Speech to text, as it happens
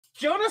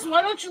Jonas,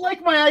 why don't you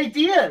like my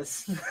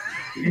ideas?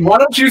 Why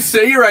don't you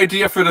say your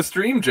idea for the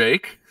stream,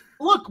 Jake?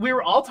 Look, we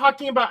were all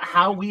talking about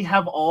how we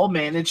have all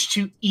managed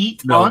to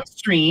eat on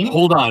stream.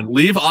 Hold on.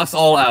 Leave us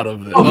all out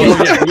of this. Okay.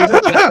 Oh,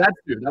 yeah. That's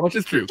true. That much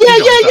is true. Yeah.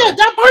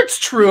 That part's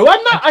true.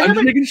 I'm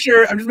just making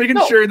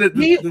sure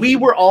that we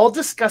were all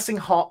discussing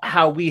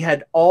how we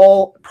had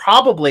all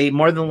probably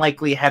more than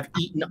likely have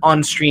eaten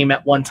on stream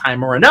at one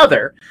time or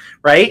another,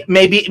 right?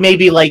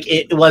 Maybe like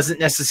it wasn't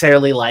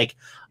necessarily like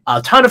a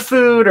ton of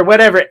food or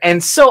whatever.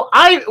 And so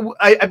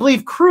I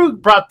believe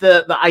Krug brought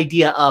the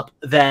idea up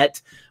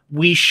that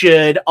we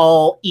should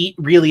all eat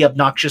really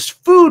obnoxious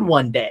food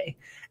one day.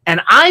 And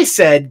I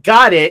said,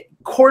 got it,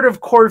 Court of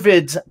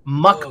Corvid's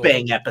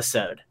mukbang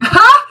episode.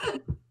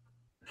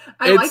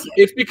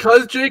 It's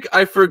because, Jake,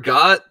 I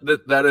forgot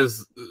that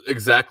is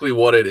exactly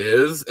what it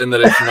is, and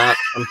that it's not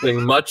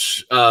something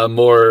much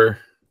more...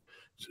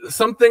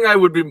 Something I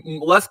would be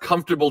less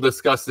comfortable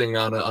discussing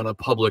on a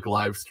public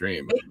live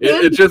stream.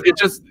 Yeah. Should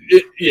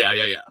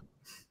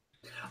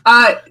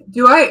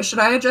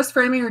I adjust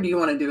framing, or do you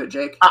want to do it,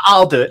 Jake?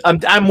 I'll do it.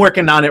 I'm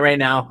working on it right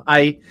now.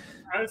 I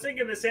was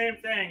thinking the same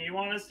thing. You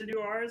want us to do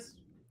ours?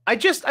 I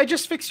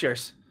just fixed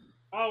yours.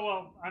 Oh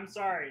well, I'm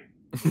sorry.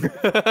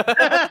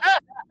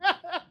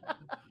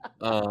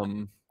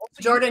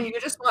 Jordan, you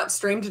just want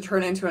stream to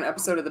turn into an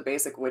episode of The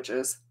Basic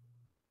Witches.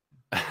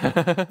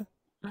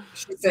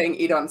 She's saying,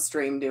 "Eat on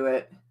stream, do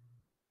it."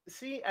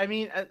 See, I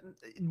mean,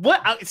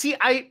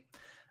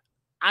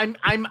 I'm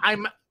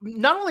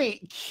not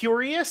only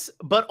curious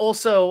but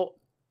also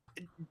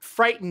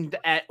frightened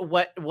at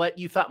what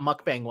you thought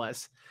mukbang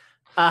was.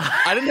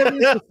 I didn't have any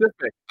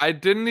specific. I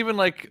didn't even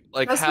like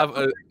have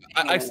a.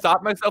 I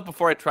stopped myself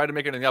before I tried to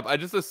make anything up. I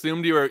just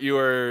assumed you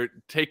were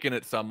taking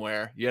it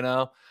somewhere, you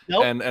know.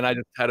 Nope. And I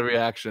just had a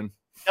reaction.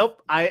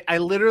 Nope. I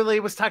literally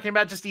was talking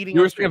about just eating.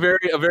 You were saying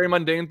a very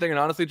mundane thing, and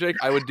honestly, Jake,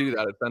 I would do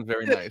that. It sounds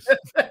very nice.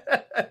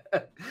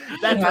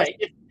 That's right.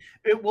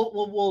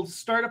 We'll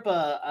start up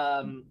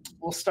a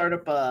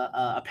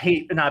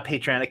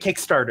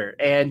Kickstarter,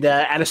 and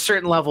at a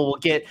certain level, we'll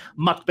get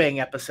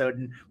mukbang episode,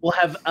 and we'll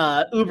have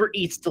Uber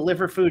Eats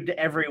deliver food to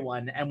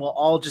everyone, and we'll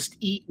all just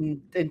eat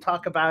and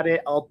talk about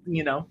it.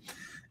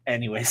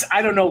 Anyways,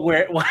 I don't know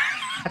where.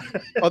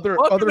 Other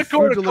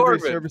food delivery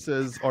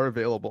services are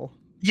available.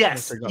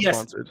 Yes.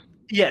 Sponsored.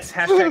 Yes.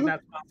 Hashtag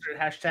not sponsored.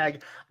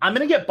 Hashtag. I'm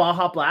gonna get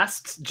Baja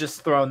Blast.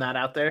 Just throwing that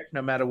out there.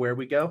 No matter where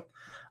we go.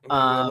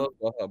 I love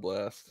Baja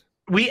Blast.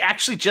 We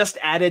actually just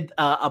added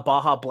a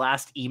Baja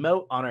Blast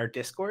emote on our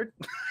Discord.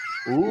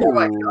 Ooh. Oh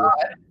my god!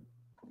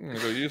 I'm gonna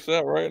go use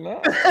that right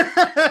now.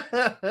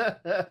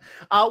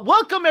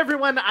 Welcome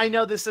everyone. I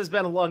know this has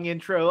been a long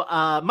intro.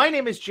 My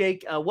name is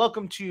Jake.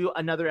 Welcome to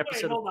another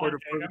episode of Court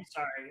of Corvid.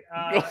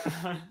 I'm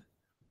sorry.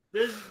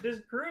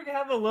 Does Krug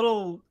have a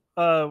little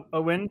a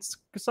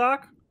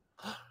windsock?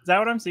 Is that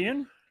what I'm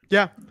seeing?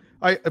 Yeah.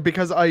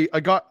 Because I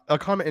got a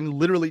comment in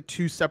literally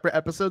 2 separate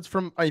episodes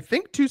from, I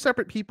think, 2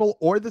 separate people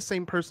or the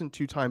same person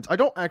 2 times. I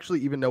don't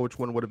actually even know which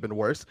one would have been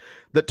worse,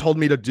 that told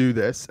me to do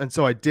this. And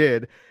so I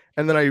did.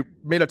 And then I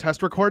made a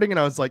test recording and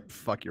I was like,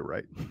 fuck, you're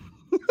right.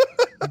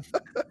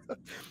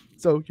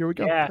 So here we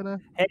go. Yeah.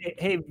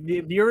 Hey,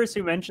 viewers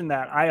who mentioned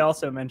that, I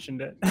also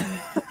mentioned it.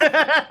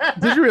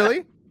 Did you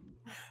really?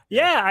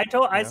 Yeah,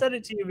 I said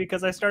it to you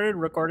because I started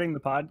recording the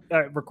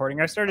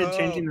I started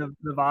changing the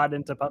VOD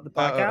into the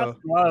podcast.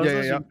 While I was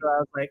listening to it, I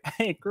was like,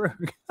 "Hey,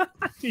 Krug,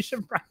 you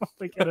should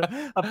probably get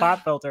a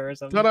pop filter or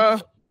something."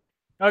 Ta-da!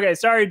 Okay,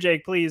 sorry,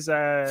 Jake. Please,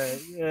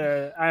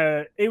 it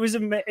was a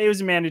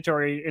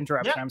mandatory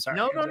interruption. Yeah, I'm sorry.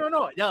 No.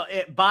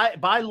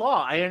 By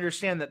law, I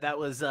understand that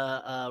was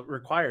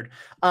required.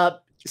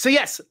 So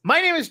yes,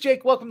 my name is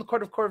Jake. Welcome to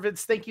Court of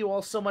Corvids. Thank you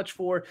all so much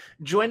for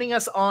joining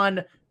us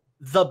on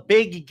the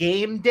big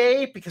game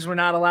day, because we're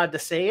not allowed to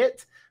say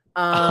it.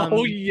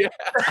 Oh yeah.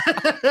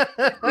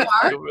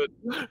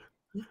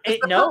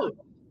 No,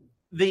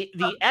 the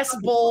S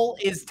Bowl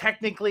is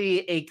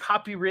technically a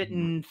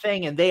copywritten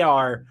thing, and they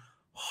are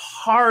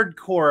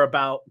hardcore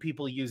about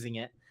people using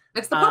it.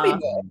 It's the puppy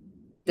bowl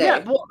day. Yeah,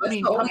 well, that's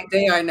the only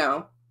day I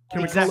know.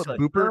 Can we call it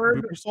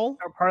Booper Soul?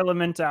 Or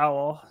Parliament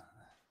Owl.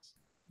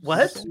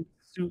 What?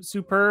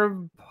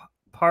 Superb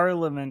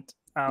Parliament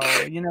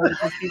Owl. You know,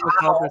 people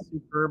call it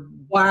superb.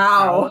 Wow.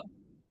 Owl.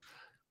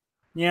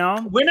 You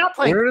know, we're not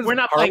playing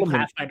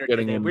Pathfinder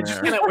today. We're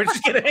just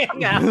gonna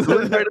hang out. Who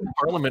invited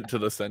Parliament to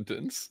the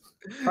sentence?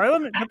 The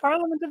Parliament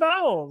of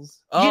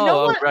Owls. Oh, you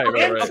know what? Right.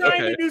 I'm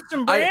trying to do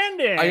some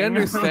branding. I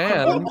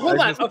understand. Hold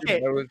on. Okay.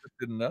 I just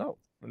didn't know.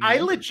 I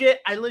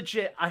legit.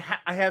 I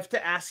have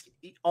to ask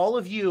all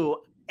of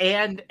you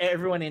and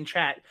everyone in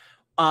chat.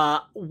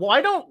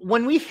 Why don't,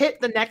 when we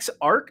hit the next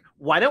arc,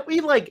 why don't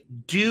we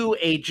do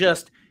a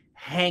just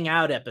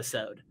hangout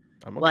episode?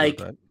 I'm okay with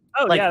that.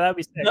 Oh, yeah, that'd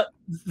be sick.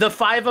 The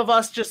 5 of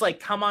us just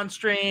come on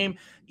stream,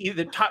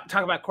 either talk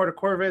about Court of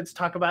Corvids,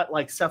 talk about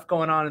stuff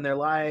going on in their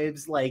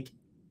lives.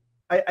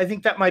 I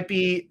think that might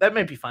be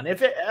fun.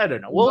 I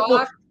don't know.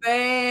 We'll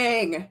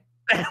bang.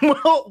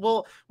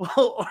 We'll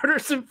order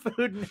some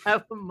food and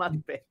have a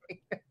mukbang.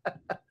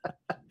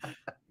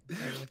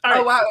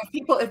 Oh wow!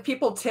 If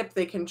people tip,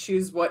 they can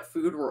choose what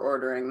food we're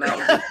ordering.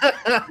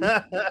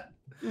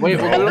 Wait,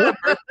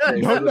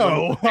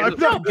 no, I'm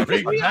not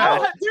doing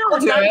that. There are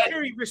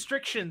dietary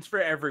restrictions for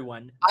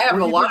everyone. I have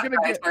a lot of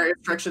dietary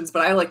restrictions,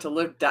 but I like to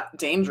live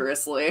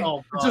dangerously.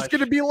 Oh, it's just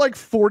gonna be like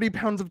 40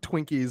 pounds of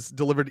Twinkies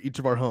delivered to each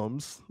of our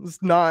homes.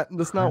 That's not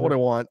what I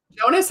want.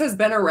 Jonas has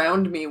been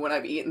around me when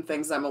I've eaten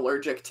things I'm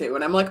allergic to,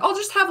 and I'm like, I'll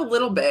just have a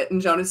little bit, and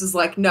Jonas is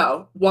like,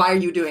 no, why are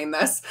you doing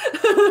this?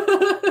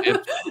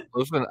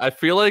 Listen, I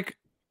feel like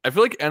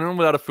anyone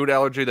without a food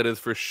allergy that is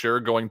for sure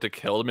going to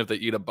kill them if they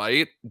eat a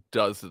bite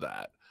does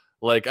that.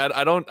 Like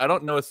I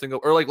don't know a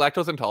single, or like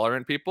lactose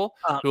intolerant people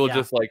who will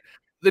just like,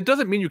 it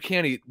doesn't mean you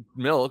can't eat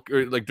milk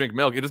or like drink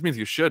milk. It just means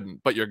you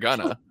shouldn't, but you're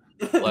gonna.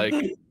 Like,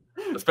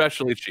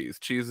 especially cheese.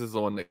 Cheese is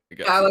the one that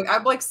gets. Yeah, like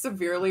I'm like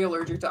severely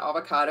allergic to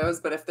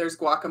avocados, but if there's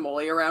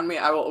guacamole around me,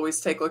 I will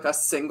always take like a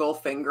single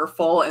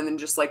fingerful and then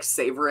just like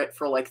savor it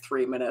for like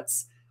 3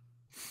 minutes.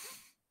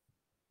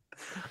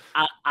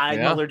 I'm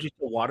allergic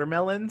to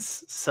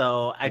watermelons,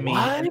 so I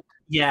mean,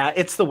 yeah,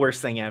 it's the worst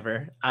thing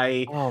ever.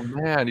 Oh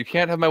man, you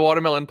can't have my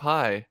watermelon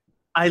pie.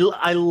 I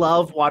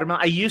love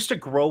watermelon. I used to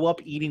grow up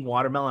eating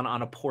watermelon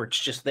on a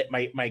porch, just that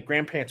my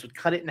grandparents would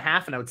cut it in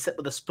half and I would sit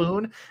with a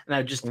spoon and I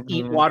would just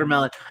eat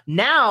watermelon.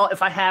 Now,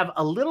 if I have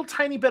a little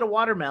tiny bit of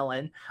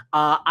watermelon,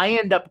 I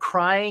end up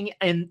crying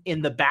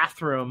in the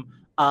bathroom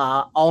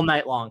all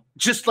night long.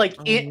 Just like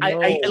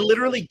I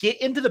literally get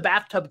into the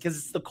bathtub because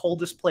it's the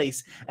coldest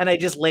place, and I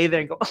just lay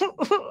there and go.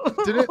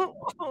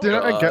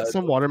 Didn't I get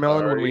some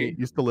watermelon when we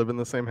used to live in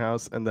the same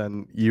house, and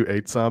then you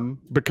ate some?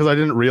 Because I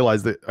didn't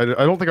realize that. I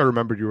don't think I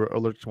remembered you were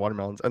allergic to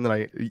watermelons, and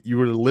then you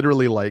were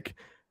literally like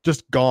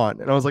just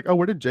gone, and I was like, oh,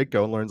 where did Jake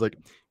go? And Lauren's like,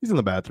 he's in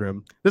the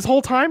bathroom this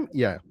whole time.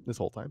 Yeah, this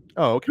whole time.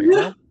 Oh,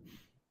 okay.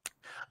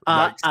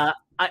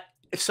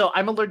 So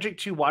I'm allergic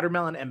to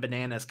watermelon and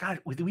bananas. God,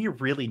 we're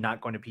really not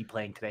going to be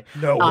playing today.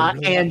 No.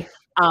 And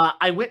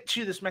I went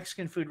to this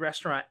Mexican food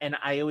restaurant, and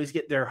I always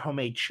get their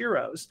homemade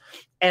churros.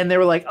 And they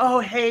were like, "Oh,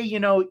 hey,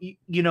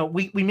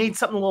 we made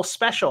something a little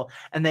special."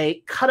 And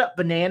they cut up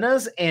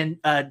bananas and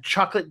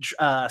chocolate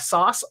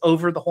sauce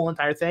over the whole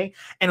entire thing,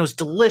 and it was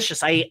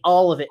delicious. I ate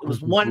all of it. It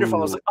was wonderful.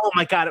 I was like, "Oh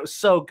my God, it was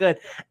so good."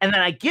 And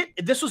then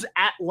this was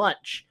at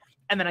lunch,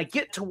 and then I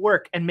get to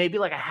work, and maybe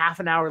like a half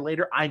an hour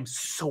later, I'm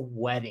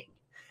sweating.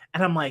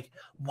 And I'm like,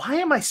 why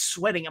am I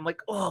sweating? I'm like,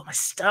 oh, my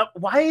stomach.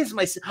 Why is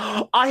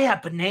I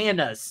have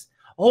bananas.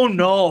 Oh,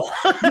 no.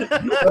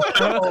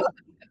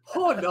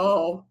 Oh,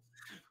 no.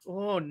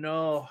 Oh,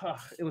 no.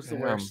 It was the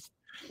worst.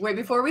 Wait,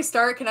 before we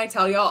start, can I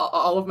tell you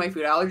all of my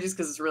food allergies?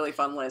 Because it's a really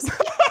fun list.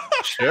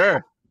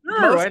 Sure.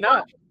 Why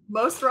not?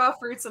 Most raw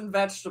fruits and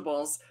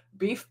vegetables,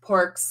 beef,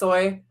 pork,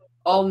 soy,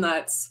 all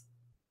nuts,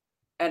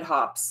 and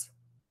hops.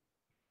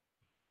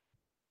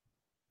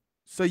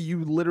 So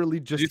you literally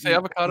just... Did you say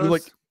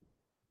avocados?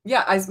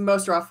 Yeah,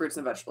 most raw fruits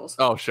and vegetables.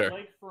 Oh, sure.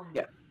 Like from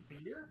beer?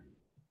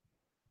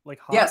 Like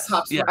hops? Yes,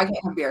 hops. Yeah. I can't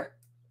have beer.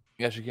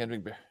 Yes, you can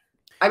drink beer.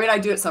 I mean, I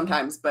do it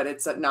sometimes, but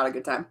it's not a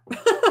good time.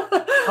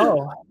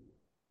 Oh.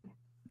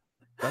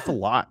 That's a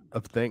lot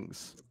of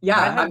things.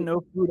 Yeah. I have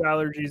no food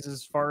allergies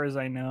as far as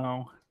I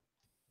know.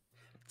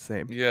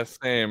 Same. Yeah,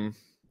 same.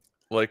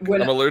 Like,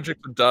 I'm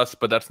allergic to dust,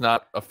 but that's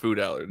not a food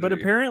allergy. But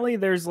apparently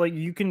there's like,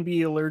 you can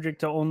be allergic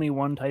to only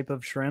one type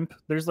of shrimp.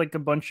 There's like a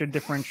bunch of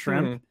different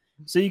shrimp.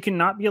 So you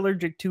cannot be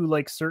allergic to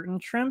like certain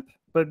shrimp,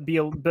 but be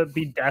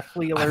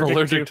deathly allergic. I'm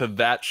allergic to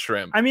that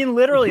shrimp. I mean,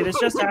 literally, this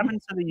just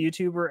happened to the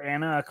YouTuber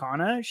Anna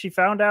Akana. She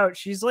found out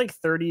she's like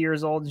 30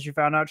 years old, and she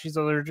found out she's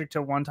allergic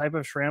to one type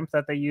of shrimp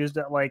that they used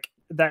at like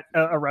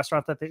a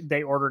restaurant that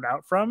they ordered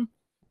out from,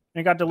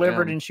 and it got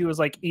delivered. And she was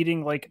like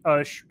eating like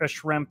a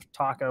shrimp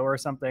taco or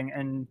something,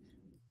 and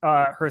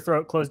her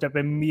throat closed up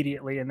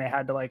immediately, and they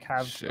had to like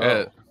have.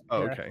 Shit.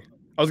 Oh, okay.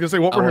 I was gonna say,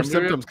 what were her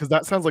symptoms? Because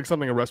that sounds like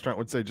something a restaurant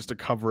would say just to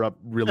cover up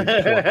really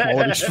poor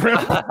quality shrimp.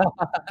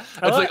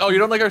 It's like, oh, you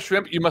don't like our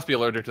shrimp? You must be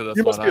allergic to this.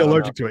 You must be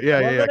allergic to it.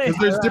 Yeah. Because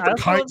there's different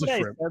kinds of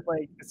shrimp.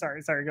 Like,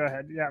 sorry, go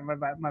ahead. Yeah, my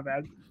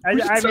bad.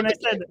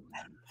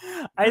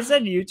 I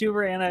said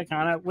YouTuber Anna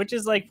Akana, which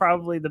is like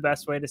probably the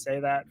best way to say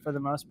that for the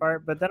most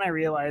part. But then I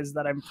realized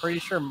that I'm pretty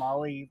sure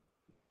Molly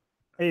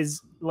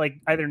is like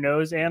either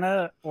knows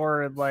Anna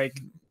or like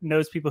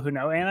knows people who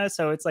know Anna,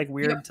 so it's like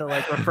weird to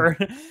like refer.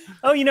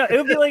 Oh, it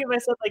would be like if I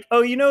said like,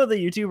 oh, the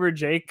YouTuber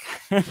Jake.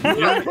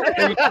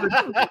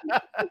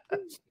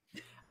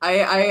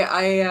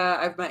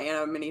 I've met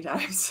Anna many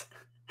times.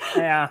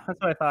 Yeah,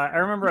 that's what I thought. I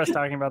remember us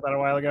talking about that a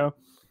while ago.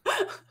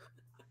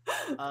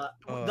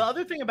 The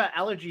other thing about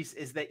allergies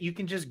is that you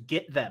can just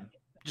get them.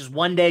 Just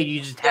one day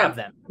you just have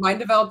them. Mine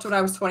developed when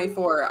I was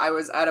 24. I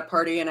was at a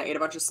party and I ate a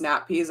bunch of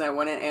snap peas and I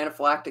went in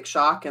anaphylactic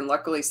shock, and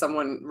luckily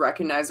someone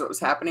recognized what was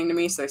happening to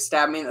me, so they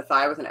stabbed me in the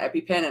thigh with an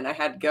EpiPen and I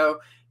had to go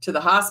to the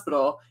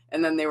hospital,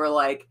 and then they were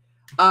like,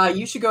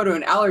 you should go to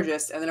an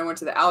allergist. And then I went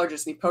to the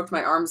allergist and he poked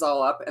my arms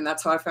all up, and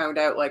that's how I found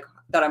out like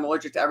that I'm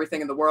allergic to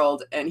everything in the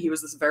world. And he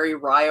was this very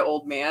wry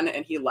old man,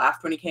 and he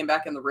laughed when he came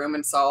back in the room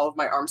and saw all of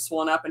my arms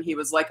swollen up, and he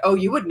was like, oh,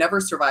 you would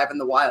never survive in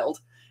the wild.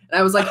 And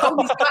I was like, oh,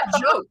 he's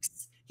got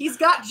jokes. He's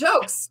got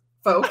jokes.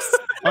 folks.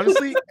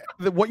 Honestly,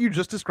 what you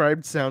just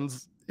described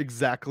sounds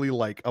exactly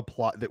like a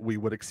plot that we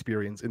would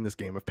experience in this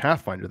game of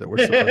Pathfinder that we're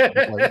supposed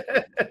to play.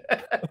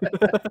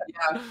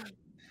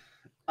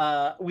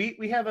 Yeah.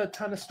 We have a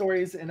ton of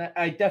stories, and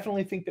I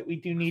definitely think that we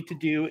do need to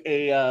do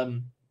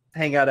a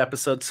hangout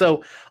episode.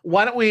 So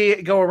why don't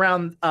we go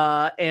around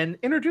and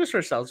introduce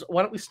ourselves?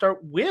 Why don't we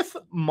start with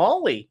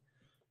Molly?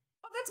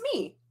 Oh, that's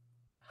me.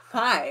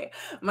 Hi,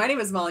 my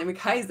name is Molly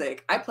McIsaac.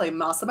 I play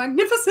Masa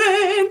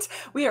Magnificent.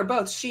 We are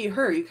both she,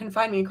 her. You can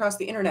find me across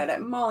the internet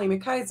at Molly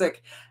McIsaac,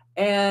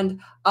 and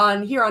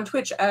here on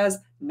Twitch as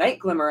Night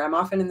Glimmer. I'm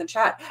often in the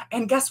chat.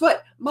 And guess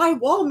what? My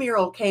wall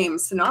mural came,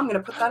 so now I'm going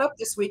to put that up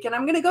this week, and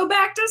I'm going to go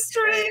back to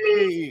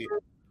streaming.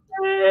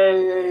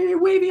 Yay!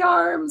 Wavy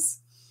arms.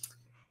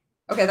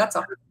 Okay, that's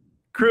all.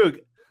 Krug.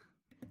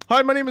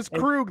 Hi, my name is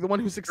Krug, the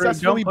one who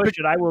successfully. Don't push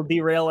it. I will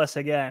derail us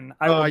again.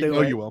 I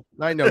know you will.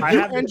 I know.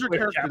 You and your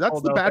character.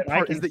 That's the bad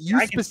part, is that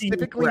you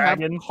specifically have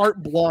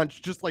carte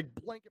blanche, just like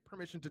blanket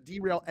permission to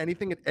derail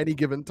anything at any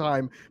given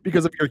time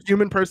because of your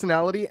human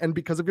personality and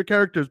because of your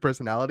character's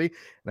personality.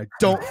 And I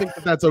don't think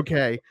that that's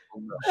okay.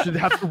 You should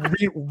have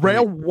to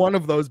rail one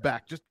of those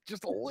back, just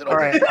a little. All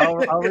right, bit.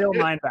 I'll reel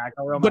mine back.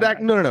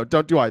 No,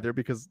 don't do either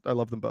because I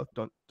love them both.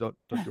 Don't do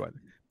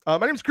either.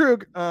 My name's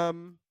Krug.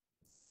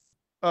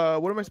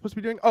 What am I supposed to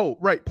be doing? Oh,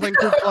 right. Playing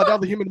Krug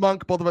Claudel, the human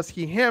monk, both of us,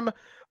 he, him.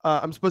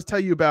 I'm supposed to tell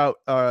you about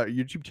our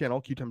YouTube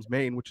channel, Q Times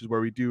Main, which is where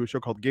we do a show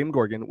called Game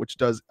Gorgon, which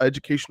does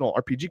educational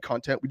RPG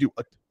content. We do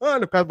a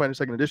ton of Pathfinder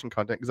 2nd Edition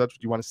content because that's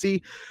what you want to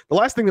see. The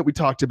last thing that we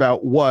talked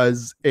about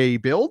was a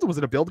build. Was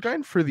it a build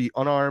guide for the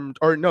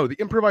the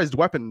improvised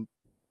weapon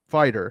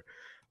fighter?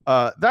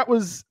 That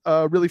was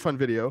a really fun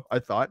video, I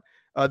thought.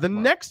 The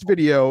next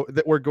video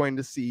that we're going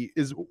to see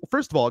is,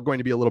 first of all, going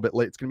to be a little bit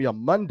late. It's going to be on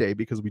Monday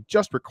because we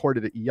just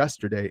recorded it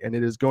yesterday, and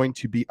it is going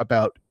to be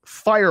about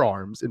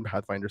firearms in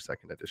Pathfinder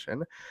 2nd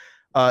Edition.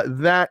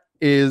 That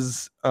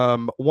is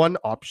one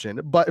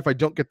option, but if I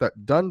don't get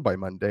that done by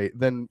Monday,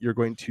 then you're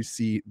going to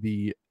see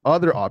the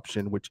other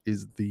option, which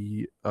is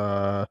which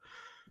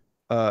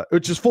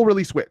is full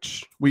release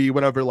Witch. We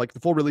went over like the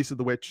full release of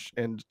the Witch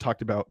and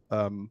talked about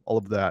all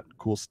of that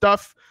cool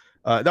stuff.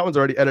 That one's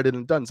already edited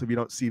and done, so if you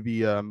don't see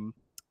the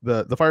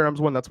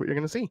firearms one, that's what you're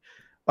going to see.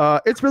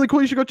 It's really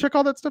cool. You should go check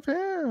all that stuff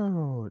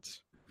out.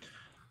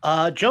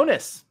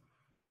 Jonas.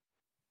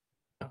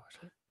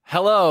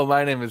 Hello,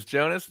 my name is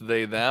Jonas,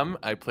 they, them.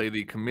 I play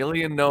the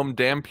Chameleon Gnome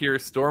Dampier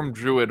Storm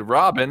Druid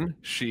Robin,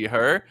 she,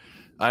 her.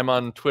 I'm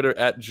on Twitter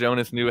at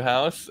Jonas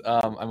Newhouse.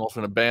 I'm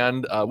also in a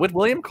band with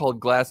William called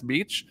Glass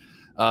Beach.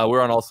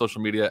 We're on all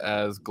social media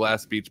as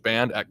Glass Beach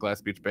Band, at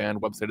Glass Beach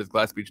Band. Website is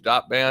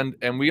glassbeach.band.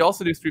 And we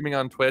also do streaming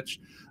on Twitch.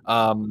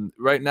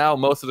 Right now,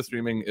 most of the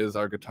streaming is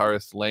our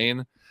guitarist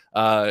Lane.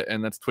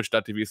 And that's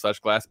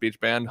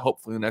twitch.tv/glassbeachband.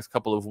 Hopefully in the next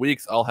couple of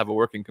weeks, I'll have a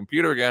working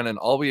computer again and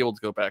I'll be able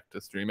to go back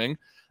to streaming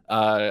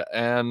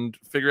and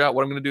figure out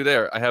what I'm going to do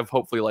there. I have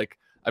hopefully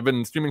I've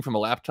been streaming from a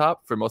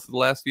laptop for most of the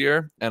last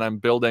year, and I'm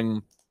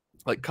building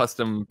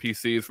custom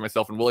PCs for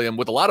myself and William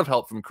with a lot of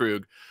help from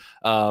Krug.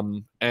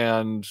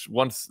 And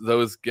once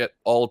those get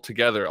all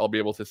together, I'll be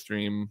able to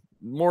stream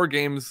more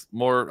games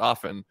more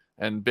often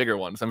and bigger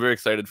ones. I'm very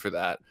excited for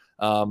that.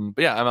 But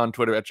yeah, I'm on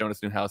Twitter at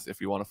Jonas Newhouse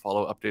if you want to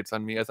follow updates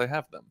on me as I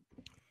have them.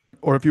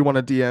 Or if you want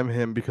to DM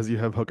him because you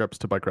have hookups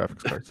to buy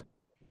graphics cards.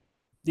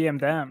 DM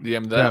them.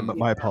 DM them.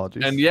 My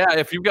apologies. And yeah,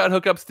 if you've got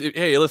hookups,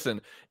 hey,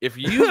 listen, if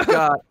you've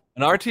got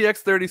an RTX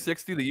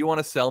 3060 that you want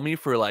to sell me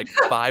for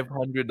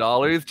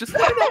 $500, just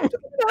let me know.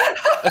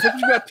 I think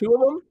you got two of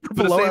them for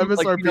below the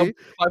same, MSRP.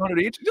 500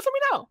 each. Just let me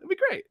know. It'd be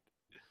great.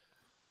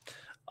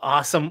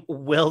 Awesome,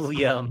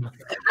 William.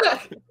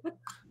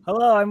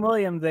 Hello, I'm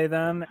William, they,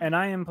 them, and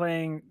I am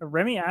playing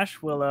Remy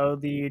Ashwillow,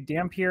 the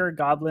Dampier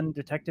Goblin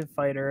Detective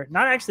Fighter.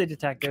 Not actually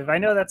detective. I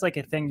know that's a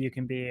thing you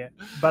can be,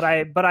 but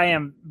I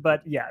am.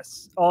 But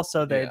yes,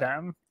 also they,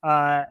 them.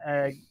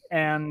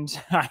 And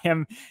I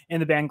am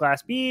in the band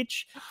Glass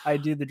Beach. I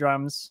do the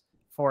drums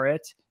for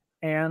it.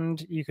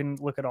 And you can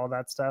look at all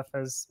that stuff,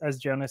 as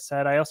Jonas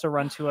said. I also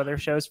run two other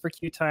shows for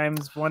Q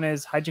Times. One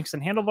is Hijinks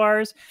and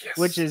Handlebars,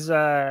 which is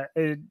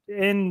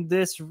in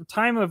this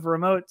time of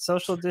remote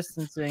social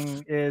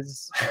distancing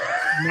is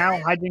now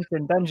Hijinks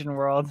and Dungeon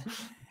World.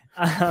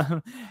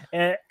 And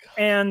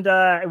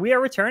we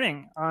are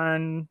returning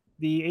on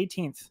the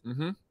 18th.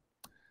 Mm-hmm.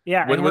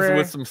 Yeah,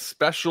 with some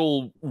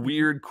special,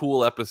 weird,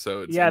 cool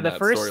episodes. Yeah, the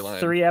first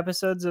 3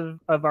 episodes of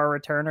our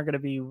return are going to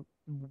be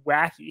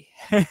wacky.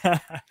 It's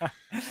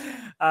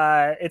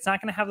not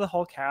going to have the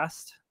whole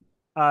cast,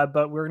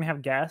 but we're going to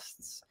have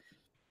guests,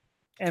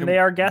 and they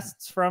are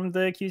guests from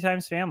the Q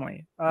Times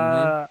family.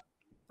 I'll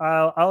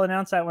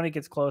announce that when it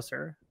gets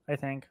closer. I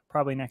think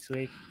probably next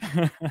week.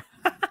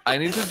 I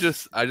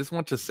just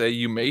want to say,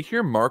 you may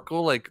hear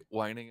Markle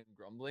whining and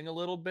grumbling a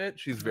little bit.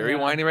 She's very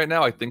whiny right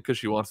now, I think, because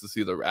she wants to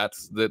see the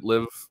rats that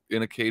live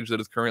in a cage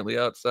that is currently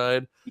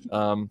outside.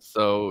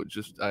 So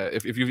just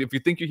if you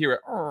think you hear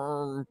it,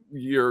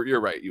 you're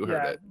right. You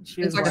heard it.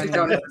 It's actually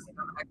Jonas.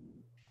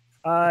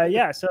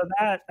 Yeah, so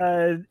that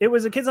it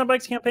was a Kids on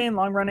Bikes campaign,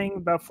 long running,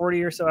 about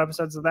 40 or so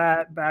episodes of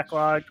that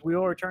backlogged. We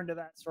will return to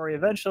that story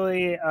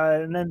eventually,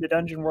 and then the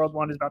Dungeon World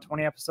one is about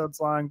 20 episodes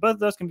long. Both of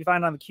those can be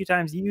found on the Q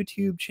Times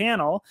YouTube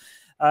channel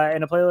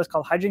in a playlist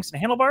called Hijinks and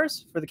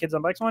Handlebars for the Kids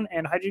on Bikes one,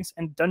 and Hijinks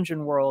and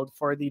Dungeon World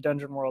for the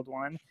Dungeon World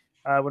one.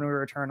 When we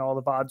return, all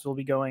the VODs will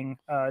be going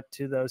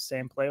to those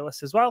same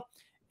playlists as well.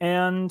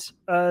 And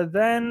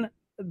then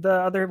the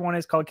other one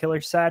is called Killer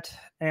Set,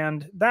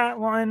 and that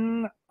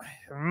one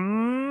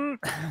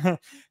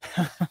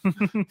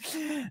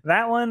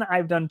that one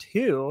I've done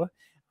too.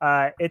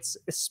 It's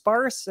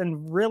sparse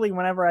and really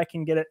whenever I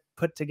can get it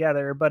put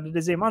together, but it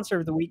is a Monster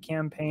of the Week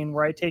campaign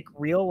where I take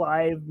real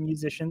live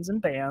musicians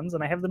and bands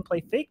and I have them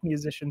play fake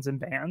musicians and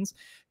bands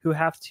who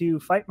have to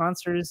fight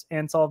monsters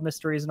and solve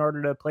mysteries in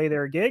order to play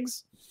their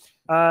gigs.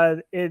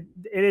 It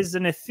is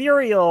an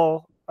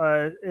ethereal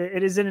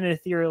it is in an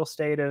ethereal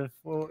state of,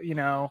 you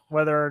know,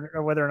 whether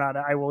or not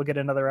I will get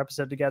another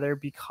episode together,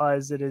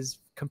 because it is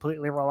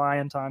completely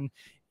reliant on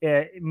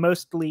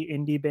mostly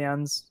indie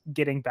bands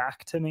getting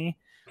back to me,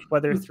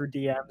 whether through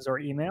DMs or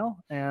email.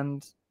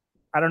 And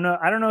I don't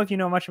know if you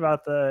know much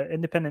about the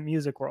independent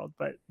music world,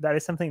 but that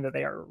is something that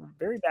they are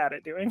very bad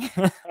at doing.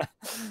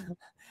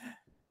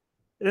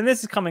 And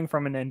this is coming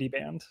from an indie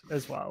band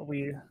as well.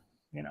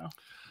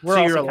 So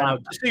you're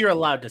allowed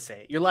to say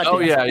it. You're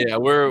allowed. Yeah.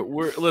 We're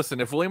listen.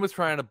 If William was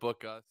trying to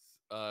book us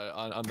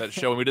on that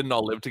show and we didn't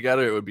all live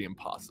together, it would be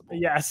impossible.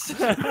 Yes.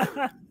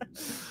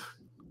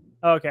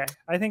 Okay,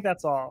 I think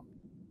that's all.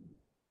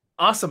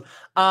 Awesome.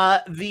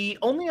 The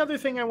only other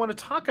thing I want to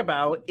talk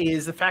about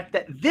is the fact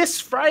that this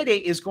Friday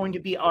is going to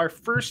be our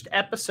first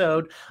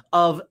episode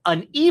of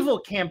an evil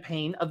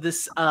campaign of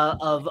this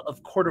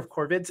of Court of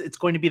Corvids. It's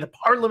going to be the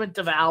Parliament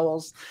of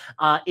Owls.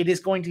 It is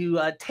going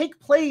to take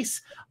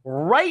place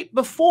right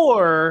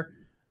before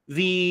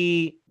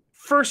the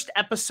first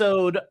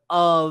episode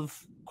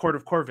of Court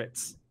of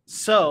Corvids.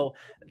 So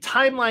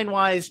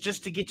timeline-wise,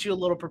 just to get you a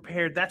little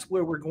prepared, that's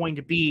where we're going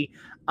to be.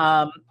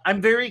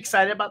 I'm very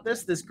excited about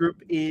this. This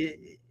group,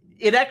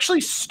 it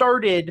actually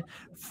started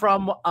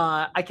from,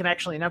 I can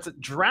actually announce it,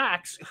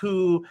 Drax,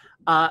 who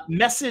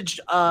messaged,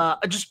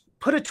 just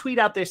put a tweet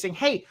out there saying,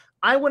 hey,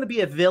 I want to be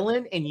a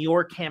villain in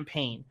your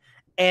campaign.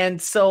 And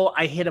so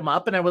I hit him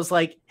up and I was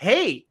like,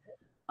 hey,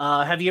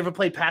 have you ever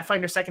played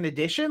Pathfinder 2nd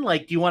Edition?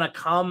 Like, do you want to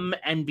come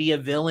and be a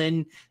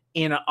villain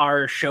in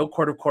our show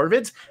Court of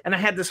Corvids? And I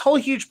had this whole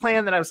huge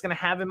plan that I was going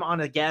to have him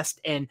on a guest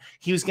and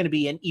he was going to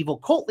be an evil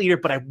cult leader,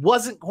 but I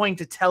wasn't going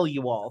to tell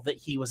you all that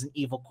he was an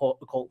evil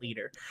cult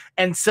leader.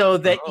 And so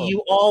that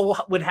you all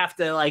would have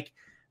to, like,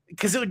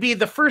 because it would be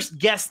the first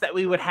guest that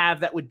we would have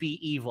that would be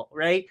evil,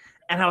 right?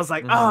 And I was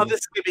like, oh, this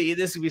would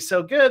be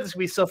so good. This would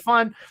be so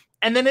fun.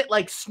 And then it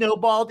like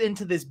snowballed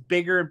into this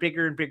bigger and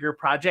bigger and bigger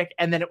project.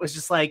 And then it was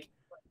just like,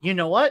 you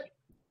know what?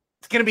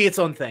 It's going to be its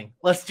own thing.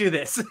 Let's do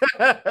this.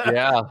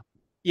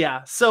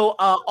 Yeah. So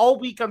all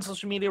week on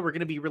social media, we're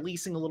going to be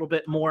releasing a little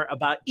bit more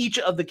about each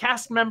of the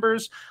cast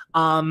members.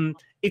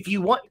 If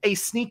you want a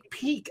sneak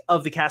peek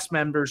of the cast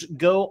members,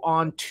 go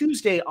on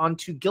Tuesday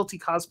onto Guilty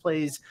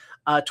Cosplay's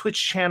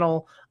Twitch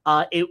channel.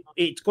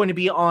 It's going to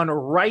be on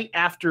right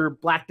after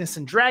Blackness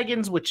and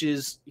Dragons, which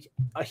is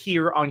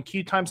here on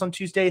Q Times on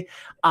Tuesday.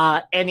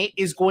 And it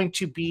is going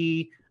to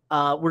be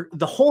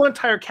the whole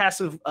entire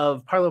cast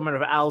of Parliament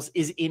of Owls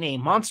is in a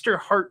Monster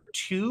Heart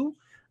 2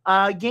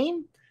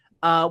 game.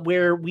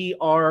 Where we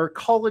are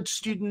college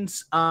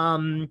students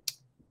in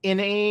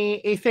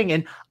a thing.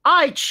 And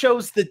I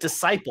chose the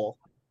Disciple.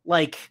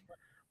 Like,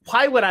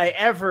 why would I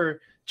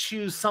ever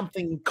choose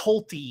something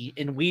culty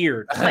and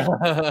weird? Like,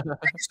 I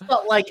just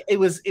felt like it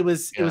was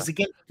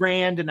against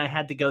brand and I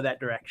had to go that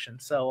direction.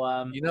 So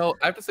I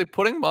have to say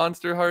putting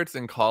Monster Hearts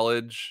in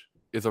college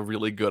is a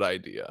really good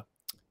idea.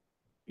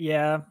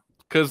 Yeah.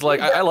 Because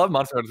like I love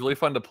Monster Hearts, it's really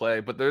fun to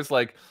play, but there's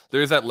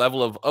that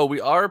level of,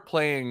 we are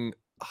playing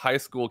high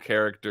school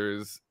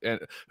characters and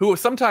who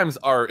sometimes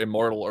are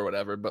immortal or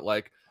whatever, but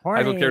like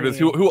high school characters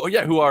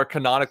who are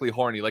canonically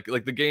horny. Like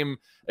the game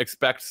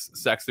expects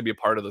sex to be a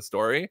part of the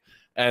story,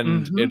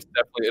 and it's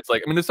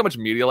like, I mean, there's so much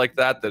media like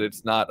that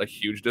it's not a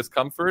huge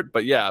discomfort.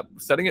 But yeah,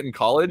 setting it in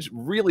college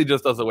really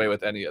just does away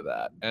with any of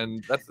that,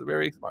 and that's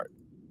very smart.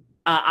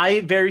 I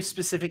very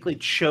specifically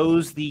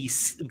chose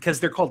these because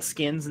they're called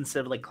skins instead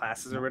of like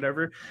classes or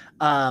whatever.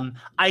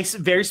 I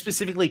very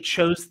specifically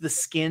chose the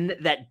skin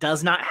that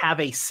does not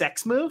have a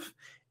sex move.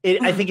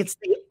 I think it's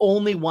the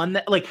only one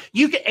that, like,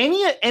 you can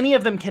any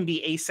of them can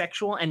be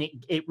asexual and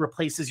it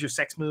replaces your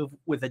sex move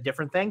with a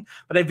different thing.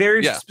 But I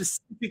very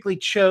specifically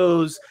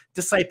chose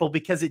Disciple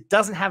because it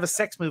doesn't have a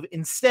sex move.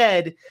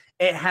 Instead,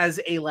 it has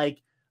a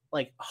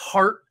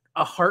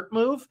heart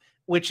move,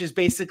 which is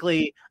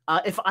basically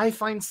if I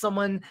find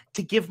someone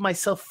to give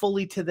myself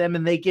fully to them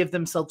and they give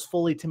themselves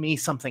fully to me,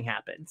 something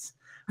happens.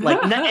 Like,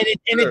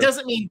 it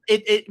doesn't mean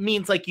it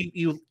means like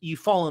you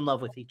fall in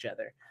love with each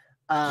other.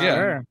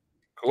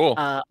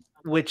 Cool.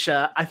 Which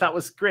I thought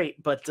was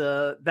great. But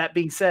that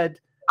being said,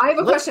 I have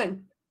a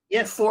question.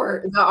 Yes,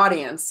 for the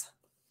audience.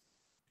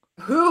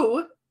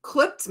 Who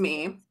clipped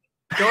me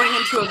going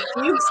into a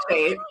fugue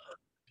state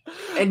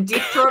and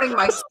deep throating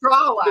my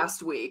straw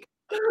last week.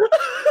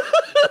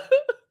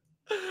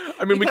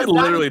 I mean, we could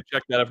literally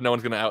check that if no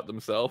one's going to out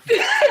themselves. They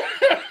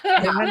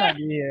might not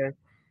be here.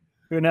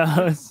 Who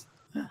knows?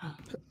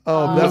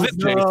 Oh, that was it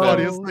the Jason?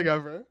 funniest thing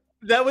ever.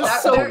 That was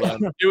That- so. there-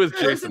 It was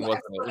There's Jason, an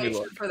wasn't it? Let me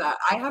explanation look. for that.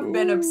 I have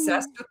been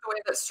obsessed with the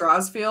way that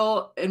straws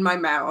feel in my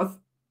mouth.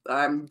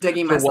 I'm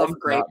digging For myself one, a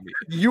grave. not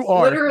me. You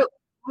are.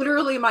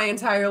 Literally my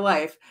entire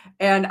life,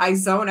 and I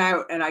zone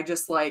out and I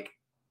just like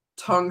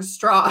tongue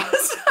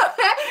straws.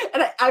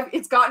 And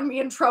it's gotten me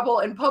in trouble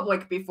in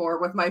public before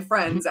with my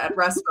friends at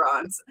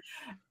restaurants.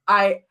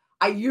 I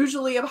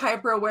usually am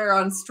hyper aware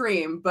on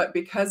stream, but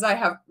because I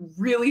have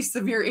really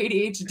severe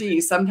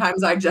ADHD,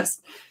 sometimes I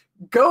just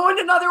go in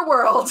another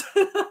world.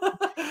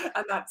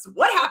 And that's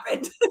what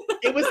happened.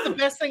 It was the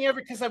best thing ever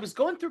because I was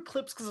going through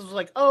clips because I was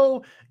like,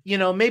 oh,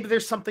 maybe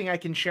there's something I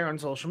can share on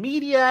social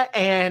media.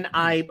 And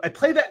I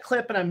play that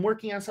clip and I'm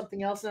working on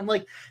something else. And I'm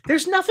like,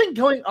 there's nothing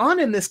going on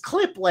in this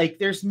clip. Like,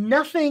 there's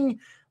nothing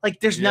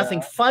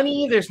nothing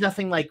funny. There's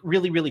nothing like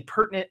really, really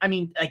pertinent. I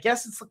mean, I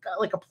guess it's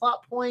like a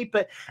plot point,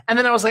 and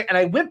then I was like, and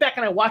I went back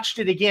and I watched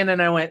it again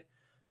and I went,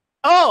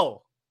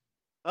 oh,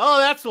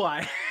 that's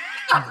why.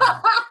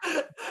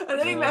 And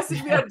then he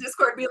messaged me on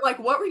Discord being like,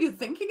 what were you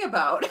thinking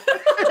about?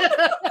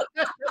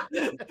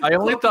 I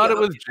only thought it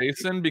was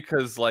Jason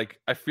because, like,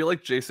 I feel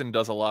like Jason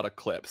does a lot of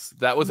clips.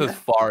 That was as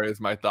far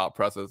as my thought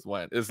process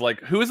went. Is like,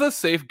 who's a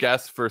safe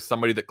guess for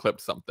somebody that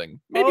clips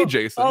something? Maybe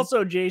Jason.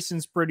 Also,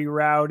 Jason's pretty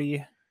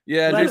rowdy.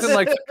 Yeah, Jason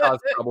likes to cause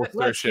trouble, stir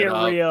Let's shit get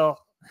up. real.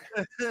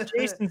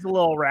 Jason's a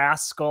little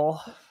rascal.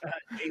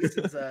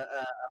 Jason's a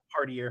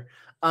partier.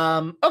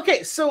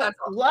 Okay, so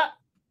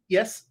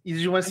yes, did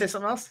you want to say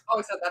something else?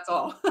 Oh, so that's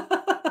all.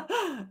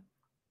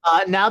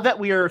 Now that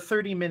we are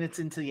 30 minutes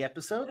into the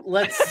episode,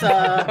 let's go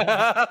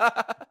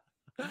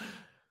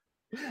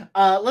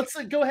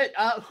ahead.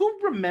 Who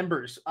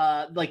remembers?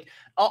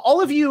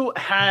 All of you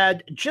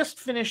had just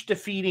finished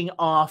defeating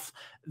off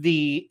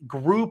the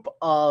group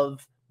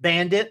of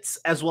bandits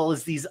as well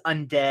as these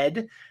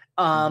undead.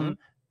 I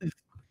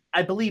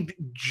believe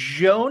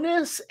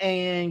Jonas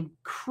and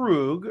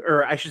Krug,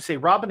 or I should say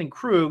Robin and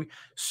Krug,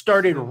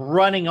 started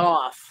running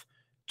off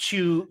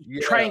to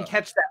try and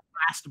catch that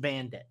last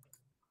bandit.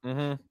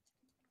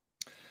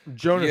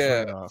 Jonas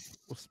ran off.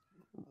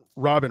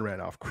 Robin ran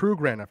off.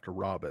 Krug ran after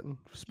Robin.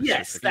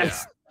 Yes,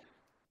 that's.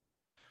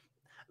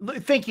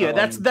 Thank you.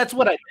 That's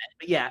what I meant.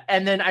 But yeah,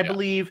 and then I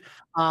believe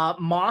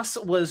Moss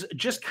was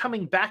just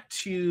coming back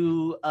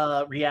to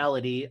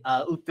reality.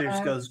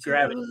 There goes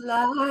gravity.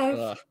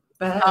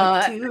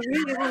 Back to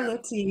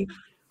reality.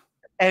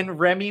 And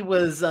Remy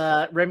was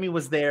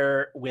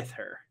there with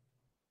her.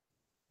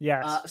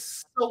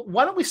 Yes. So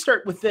why don't we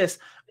start with this?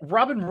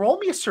 Robin, roll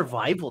me a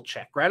survival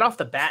check right off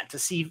the bat to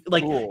see,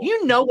 like,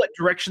 you know what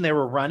direction they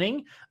were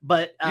running,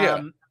 but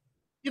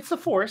it's the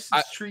forest,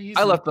 it's trees.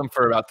 I left them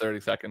for about 30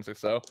 seconds or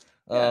so.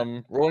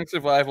 Rolling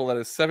survival, that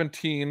is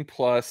 17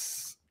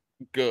 plus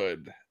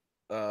good.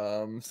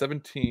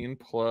 17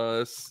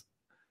 plus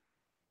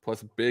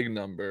big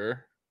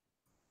number.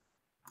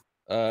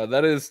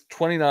 That is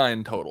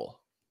 29 total.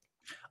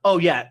 Oh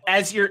yeah,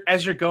 as you're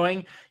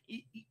going,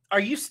 are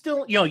you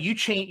still, you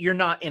change, you're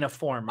not in a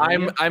form,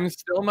 I'm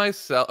still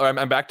myself, or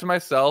I'm back to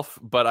myself,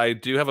 but I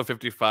do have a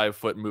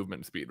 55-foot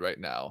movement speed right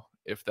now,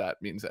 if that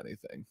means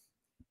anything.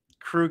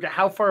 Krug,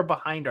 how far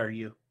behind are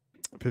you?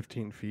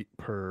 15 feet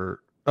per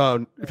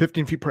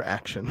 15 feet per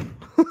action.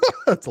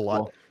 That's a lot.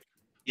 Cool.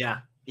 Yeah.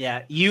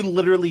 You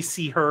literally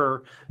see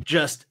her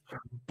just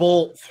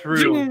bolt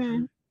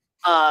through.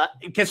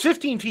 Because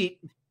 15 feet,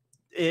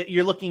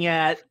 you're looking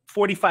at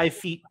 45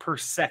 feet per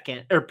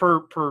second, or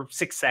per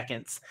 6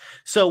 seconds.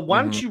 So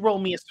why don't you roll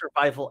me a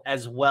survival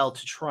as well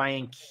to try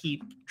and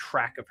keep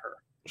track of her?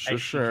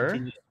 Sure.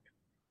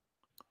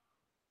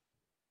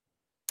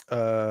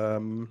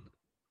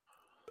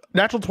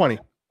 Natural 20.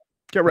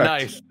 Get wrecked.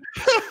 Nice.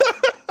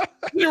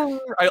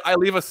 I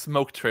leave a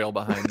smoke trail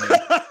behind me.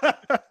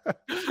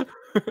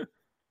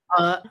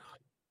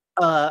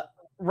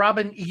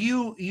 Robin,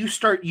 you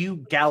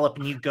gallop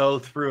and you go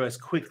through as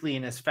quickly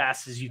and as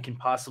fast as you can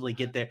possibly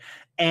get there,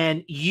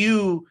 and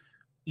you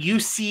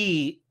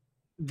see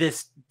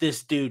this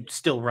dude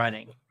still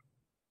running,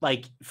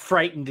 like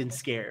frightened and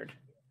scared.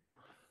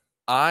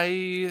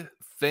 I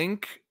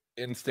think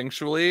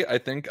instinctually,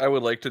 I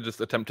would like to just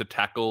attempt to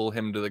tackle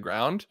him to the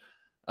ground,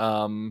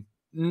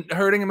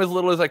 hurting him as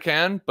little as I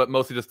can, but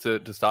mostly just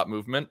to stop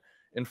movement.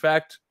 In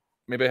fact,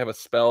 maybe I have a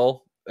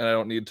spell and I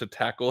don't need to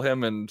tackle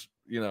him, and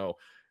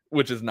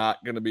which is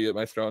not going to be at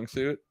my strong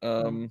suit.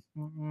 Nope,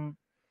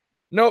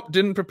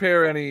 didn't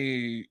prepare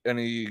any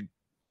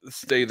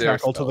stay there.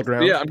 Tackle to the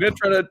ground. Yeah, I'm going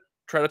to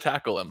try to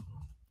tackle him.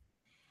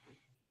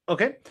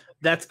 Okay,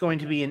 that's going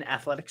to be an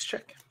athletics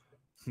check.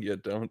 You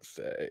don't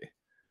say.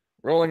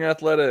 Rolling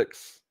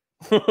athletics.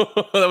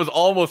 That was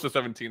almost a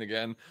 17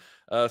 again,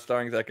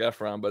 starring Zac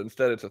Efron, but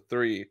instead it's a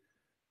 3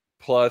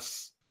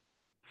 plus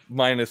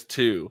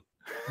 -2.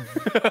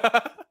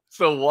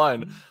 So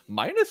 1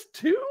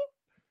 -2.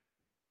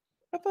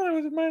 I thought it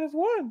was a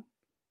 -1.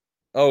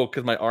 Oh,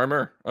 because my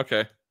armor.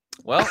 Okay.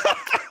 Well,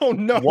 Oh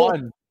no.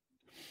 One.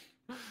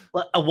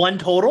 A one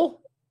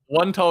total?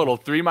 One total.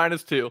 3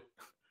 minus 2.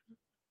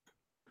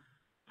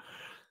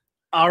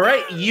 All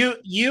right,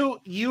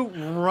 you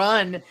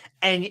run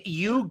and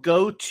you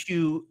go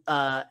to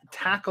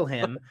tackle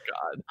him.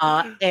 Oh,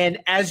 God. And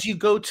as you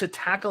go to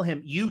tackle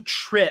him, you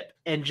trip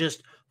and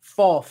just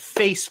fall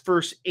face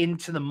first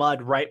into the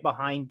mud right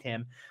behind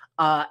him.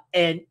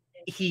 And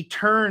he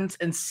turns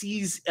and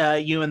sees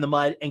you in the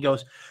mud and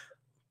goes,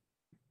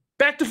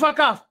 "Back the fuck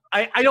off!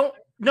 I don't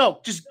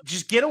know.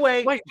 Just get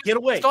away. Wait, get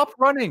away. Stop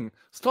running.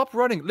 Stop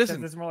running.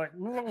 Listen. It's more like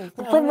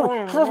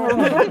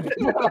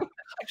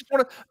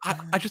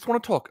I just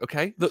want to talk,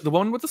 okay? The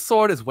one with the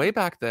sword is way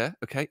back there,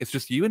 okay? It's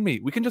just you and me.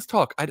 We can just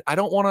talk. I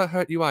don't want to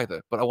hurt you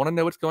either, but I want to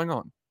know what's going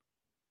on.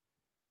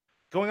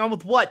 Going on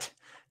with what?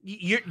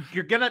 You've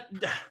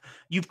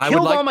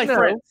killed all my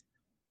friends.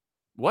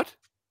 What?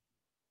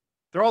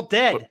 They're all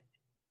dead. What?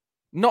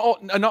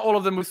 Not all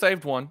of them. We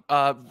saved one.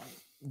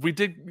 We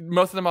did.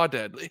 Most of them are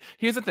dead.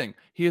 Here's the thing.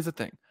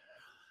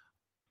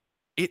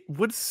 It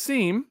would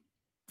seem,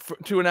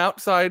 to an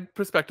outside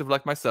perspective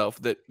like myself,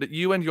 that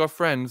you and your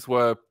friends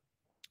were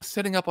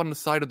sitting up on the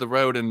side of the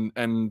road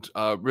and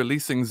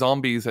releasing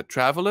zombies at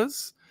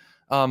travelers.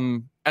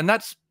 And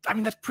that's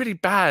pretty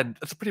bad.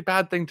 That's a pretty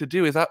bad thing to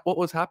do. Is that what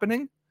was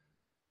happening?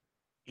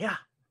 Yeah.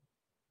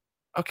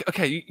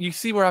 Okay. You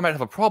see where I might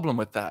have a problem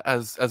with that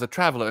as a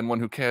traveler and one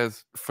who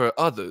cares for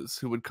others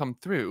who would come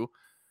through.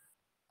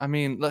 I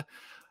mean,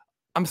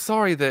 I'm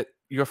sorry that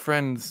your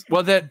friends.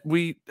 Well, that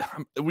we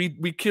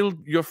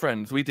killed your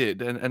friends. We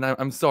did, and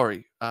I'm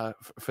sorry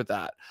for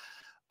that.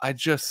 I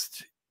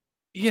just,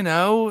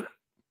 it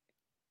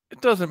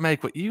doesn't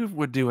make what you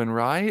were doing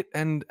right,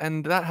 and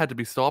that had to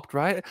be stopped,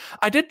 right?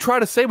 I did try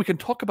to say we can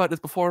talk about this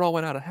before it all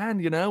went out of hand.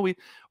 We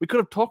could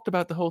have talked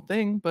about the whole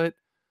thing, but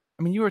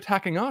I mean, you were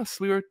attacking us.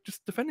 We were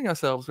just defending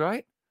ourselves,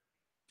 right?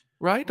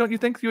 Right? Don't you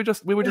think we were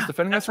just defending ourselves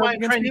against you? That's why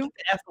I'm trying to get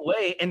the F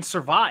away and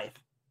survive.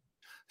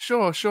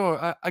 Sure.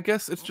 I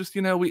guess it's just, do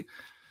you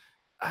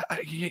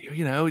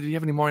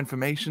have any more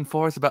information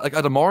for us about, like,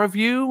 are there more of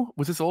you?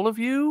 Was this all of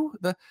you?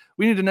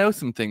 We need to know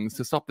some things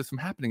to stop this from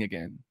happening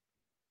again.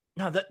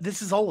 No,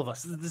 this is all of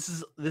us.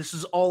 This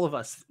is all of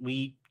us.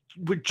 We're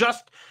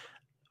just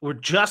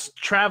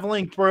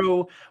traveling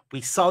through.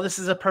 We saw this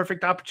as a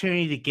perfect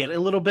opportunity to get a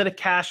little bit of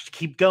cash to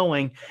keep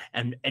going,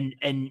 and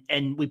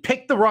we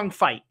picked the wrong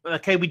fight.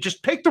 Okay, we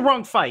just picked the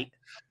wrong fight.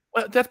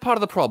 Well, that's part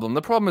of the problem.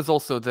 The problem is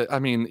also that, I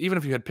mean, even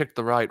if you had picked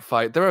the right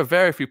fight, there are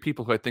very few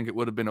people who I think it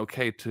would have been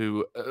okay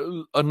to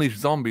unleash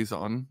zombies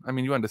on. I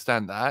mean, you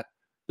understand that.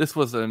 This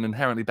was an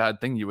inherently bad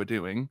thing you were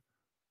doing.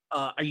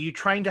 Are you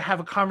trying to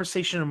have a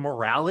conversation of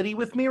morality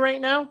with me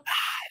right now?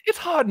 It's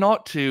hard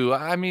not to.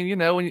 I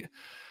mean,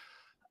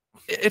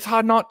 it's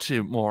hard not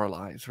to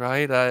moralize,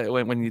 right?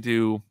 When you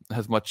do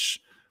as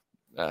much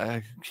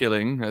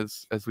killing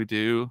as we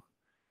do.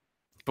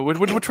 But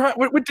we're trying.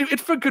 We do it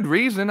for good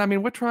reason. I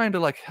mean, we're trying to,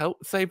 like,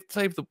 help save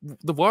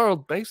the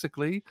world,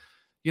 basically.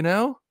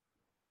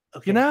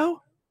 Okay.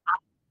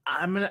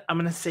 I'm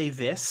gonna say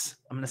this.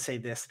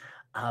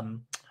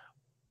 I'm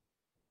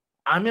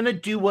gonna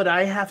do what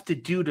I have to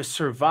do to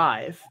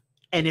survive,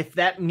 and if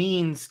that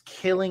means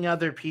killing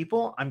other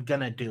people, I'm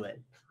gonna do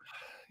it.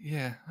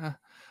 Yeah.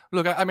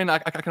 Look, I mean, I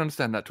can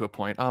understand that to a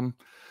point.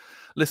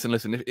 Listen.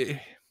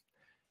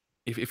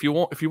 If you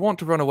want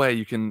to run away,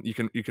 you can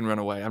run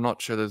away. I'm not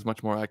sure there's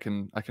much more I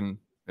can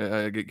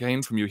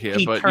gain from you here.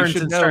 He but turns you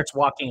should and know, starts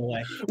walking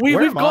away.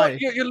 We've got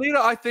your leader,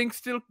 I think,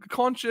 still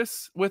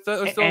conscious with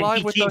still alive.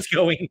 He with keeps us.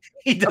 Going.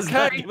 He does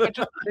not give up.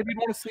 Maybe you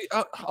want to see.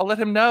 I'll let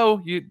him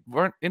know you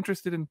weren't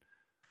interested in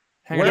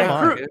hanging Where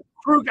out.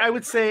 Krug, I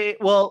would say.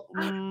 Well,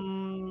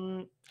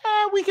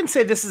 we can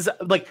say this is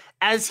like,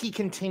 as he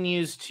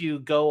continues to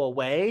go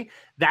away,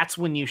 that's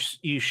when you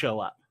show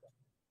up.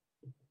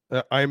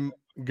 I'm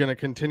gonna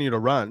continue to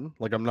run.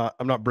 Like, I'm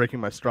not breaking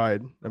my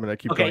stride. I'm gonna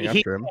keep going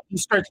after him. He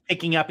starts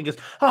picking up and goes,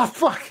 "Oh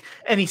fuck!"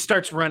 and he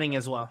starts running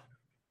as well.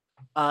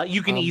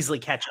 You can easily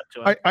catch up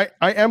to him.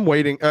 I am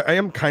waiting. I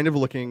am kind of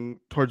looking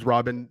towards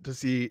Robin to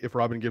see if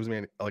Robin gives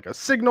me a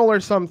signal or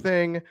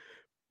something.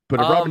 But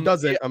if Robin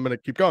doesn't, I'm gonna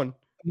keep going.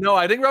 No,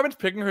 I think Robin's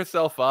picking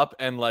herself up,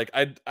 and like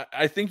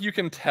I think you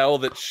can tell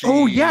that she.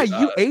 Oh yeah,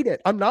 you ate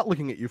it. I'm not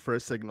looking at you for a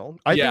signal.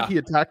 I think he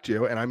attacked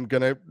you, and I'm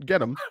gonna get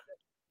him.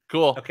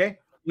 Cool. Okay.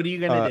 What are you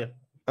gonna do?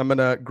 I'm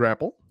gonna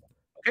grapple.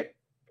 Okay.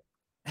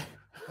 I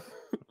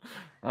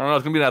don't know.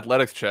 It's gonna be an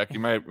athletics check. You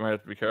might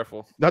have to be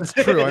careful. That's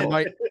true.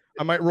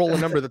 I might roll a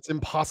number that's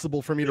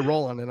impossible for me to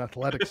roll on an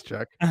athletics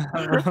check.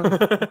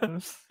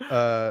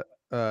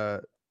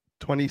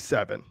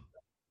 27.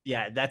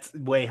 Yeah, that's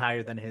way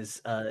higher than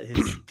his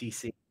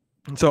DC.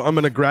 So I'm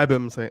gonna grab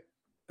him and say,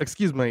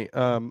 "Excuse me,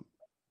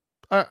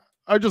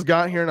 I just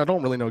got here and I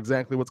don't really know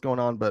exactly what's going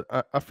on, but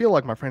I feel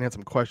like my friend had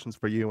some questions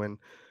for you, and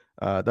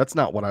that's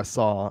not what I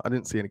saw. I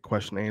didn't see any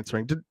question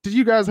answering. Did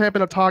you guys happen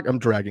to talk?" I'm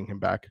dragging him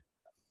back.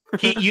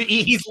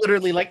 He's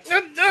literally like,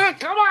 "Come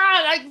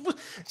on!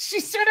 She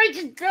said I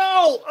could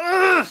go."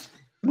 Ugh.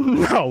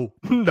 No,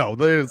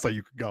 they didn't say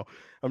you could go.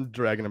 I'm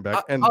dragging him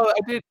back.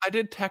 I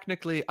did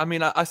technically. I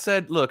mean, I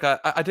said, look,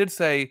 I did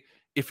say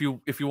if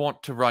you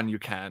want to run, you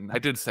can. I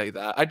did say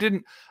that. I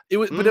didn't. It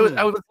was, but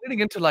I was leading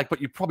into like,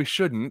 but you probably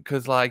shouldn't,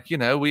 because like, you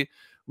know, we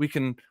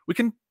can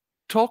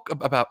talk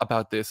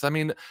about this. I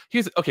mean,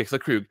 here's okay. So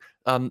Krug,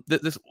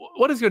 this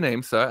what is your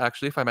name, sir?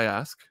 Actually, if I may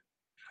ask.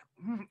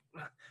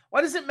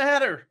 Why does it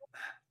matter?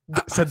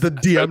 Said the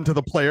DM to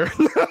the player.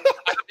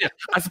 Yeah,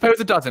 I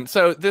suppose it doesn't.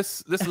 So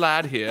this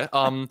lad here,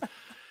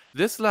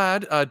 this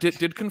lad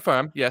did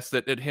confirm, yes,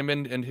 that him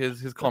and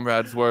his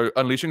comrades were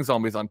unleashing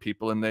zombies on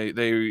people, and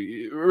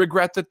they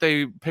regret that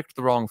they picked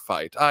the wrong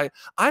fight.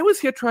 I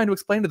was here trying to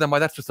explain to them why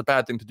that's just a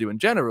bad thing to do in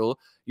general,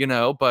 you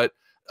know, but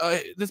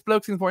this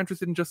bloke seems more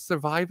interested in just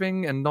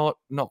surviving and not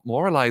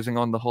moralizing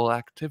on the whole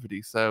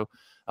activity. So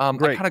I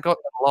kind of got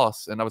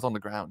lost, and I was on the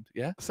ground.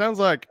 Yeah, sounds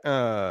like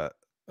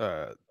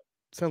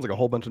sounds like a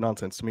whole bunch of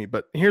nonsense to me.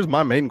 But here's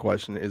my main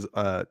question: is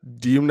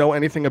do you know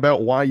anything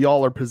about why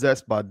y'all are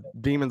possessed by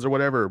demons or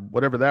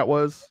whatever that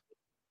was?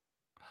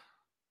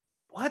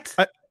 What?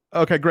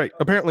 Okay, great.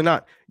 Apparently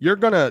not. You're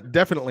gonna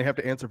definitely have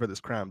to answer for this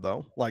crime,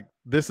 though. Like,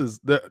 this is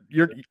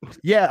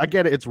yeah, I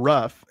get it. It's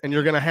rough, and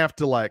you're gonna have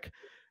to like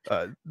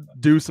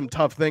do some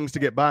tough things to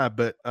get by.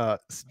 But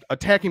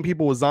attacking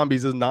people with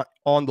zombies is not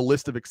on the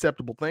list of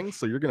acceptable things.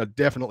 So you're gonna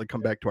definitely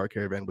come back to our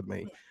caravan with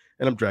me,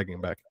 and I'm dragging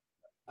him back.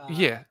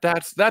 Yeah,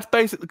 that's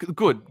basically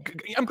good.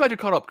 I'm glad you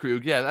caught up,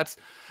 Krug. Yeah, that's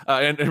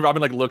and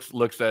Robin like looks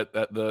at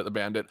the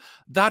bandit.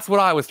 That's what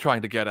I was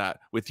trying to get at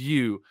with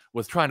you,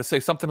 was trying to say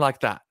something like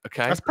that.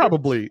 Okay, that's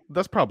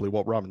probably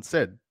what Robin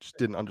said. Just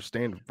didn't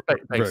understand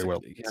very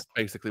well. Yeah,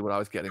 basically what I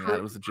was getting at.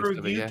 It was the gist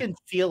of it. You can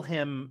feel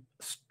him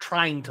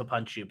trying to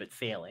punch you but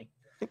failing.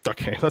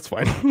 Okay, that's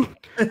fine.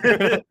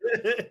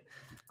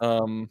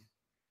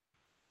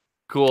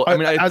 Cool. I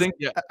mean, I think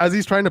as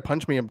he's trying to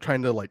punch me, I'm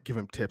trying to like give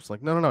him tips.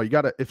 Like, no, you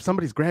gotta. If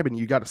somebody's grabbing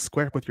you, gotta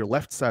square up with your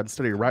left side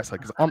instead of your right side,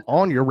 because I'm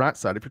on your right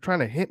side. If you're trying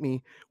to hit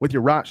me with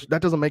your right,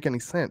 that doesn't make any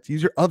sense.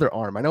 Use your other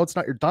arm. I know it's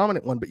not your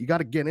dominant one, but you got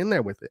to get in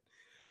there with it.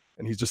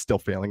 And he's just still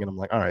failing, and I'm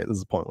like, all right, this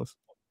is pointless.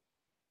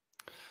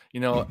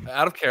 You know,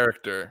 out of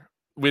character,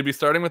 we'd be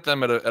starting with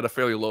them at a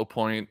fairly low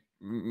point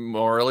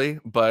morally,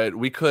 but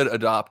we could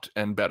adopt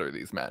and better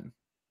these men.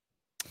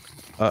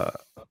 I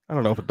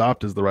don't know if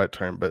adopt is the right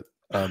term, but.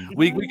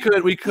 We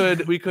could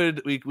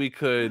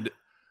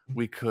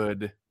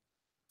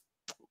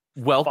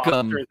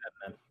welcome.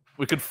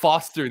 We could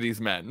foster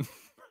these men.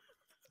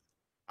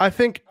 I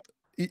think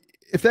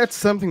if that's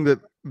something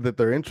that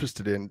they're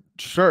interested in,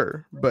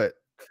 sure. But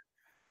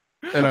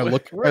and I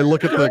look at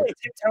the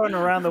tiptoeing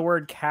around the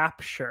word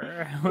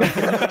capture.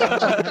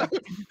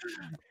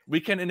 We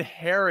can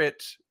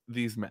inherit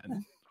these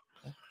men.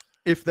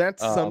 If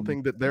that's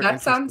something that they're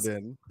interested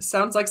in.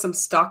 Sounds like some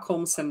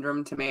Stockholm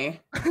syndrome to me,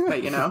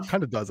 but you know.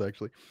 Kind of does,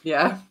 actually.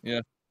 Yeah.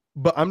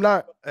 But I'm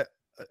not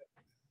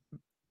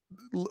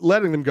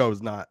letting them go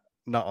is not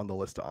on the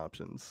list of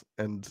options.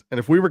 And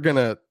if we were going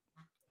to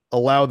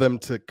allow them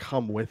to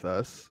come with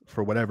us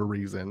for whatever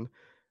reason,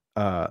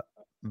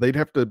 they'd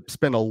have to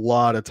spend a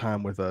lot of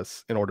time with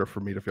us in order for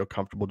me to feel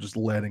comfortable just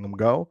letting them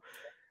go.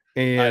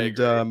 And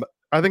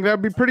I think that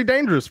would be pretty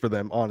dangerous for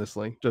them,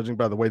 honestly, judging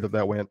by the way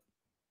that went.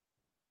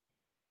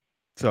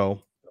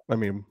 So, I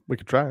mean, we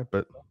could try,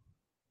 but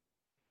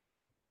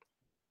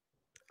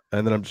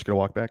and then I'm just gonna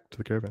walk back to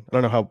the caravan. I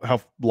don't know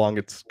how long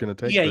it's gonna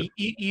take. Yeah,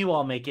 you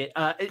all make it.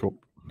 Cool.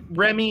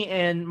 Remy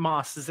and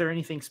Moss, is there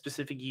anything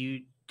specific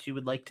you two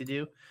would like to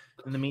do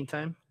in the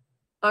meantime?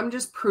 I'm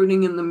just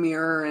pruning in the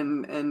mirror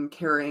and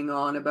carrying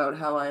on about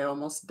how I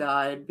almost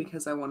died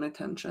because I want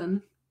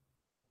attention.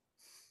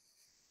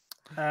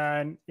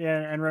 And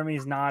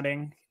Remy's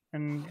nodding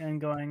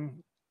and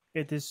going,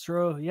 "It is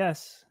true.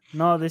 Yes.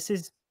 No, this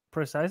is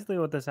precisely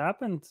what has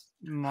happened,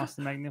 Most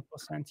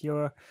Magnificent.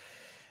 Your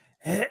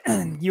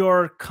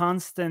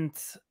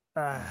constant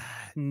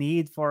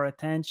need for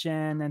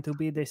attention and to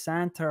be the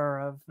center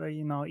of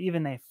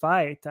even a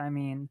fight. I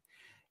mean,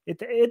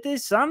 it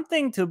is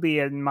something to be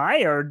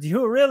admired.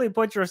 You really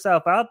put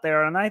yourself out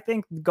there, and I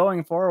think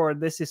going forward,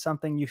 this is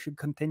something you should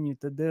continue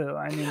to do.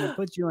 I mean, it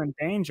puts you in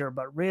danger,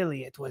 but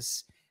really, it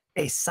was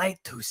a sight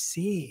to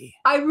see."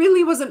 I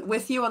really wasn't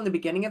with you on the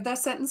beginning of that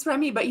sentence,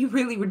 Remy, but you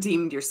really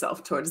redeemed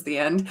yourself towards the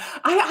end.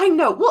 I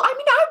know. Well, I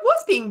mean, I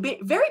was being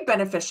very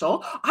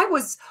beneficial. I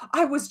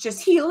was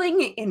just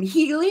healing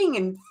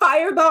and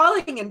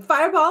fireballing,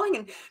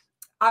 and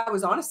I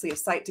was honestly a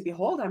sight to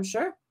behold. I'm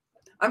sure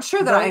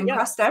that I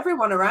impressed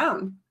everyone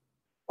around.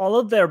 All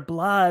of their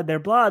blood,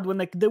 when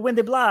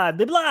the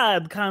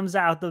blood comes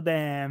out of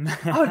them.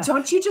 Oh,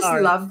 don't you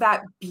just love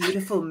that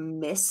beautiful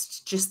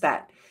mist? Just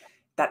that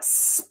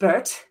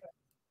spurt.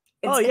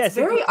 It's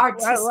very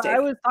artistic. I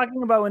was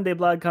talking about when the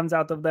blood comes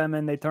out of them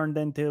and they turned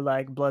into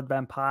like blood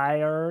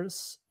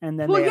vampires, and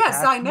then. Well,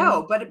 yes, I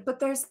know, but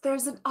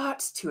there's an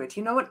art to it.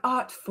 You know, an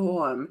art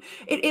form.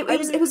 It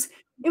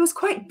was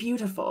quite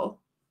beautiful.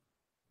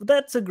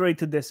 That's agree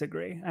to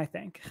disagree. I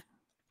think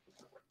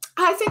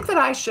that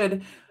I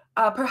should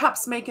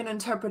perhaps make an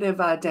interpretive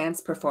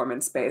dance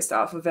performance based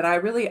off of it.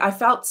 I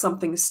felt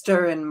something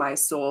stir in my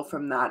soul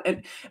from that.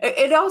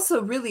 It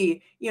also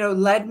really,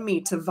 led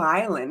me to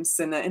violence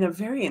in a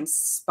very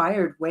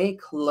inspired way.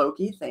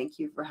 Cloaky, thank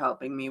you for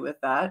helping me with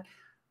that.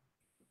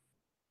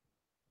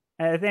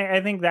 I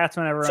think that's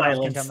when everyone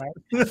else can come out.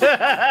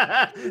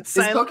 Is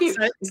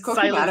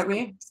Cloaky mad at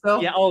me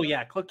still? Yeah. Oh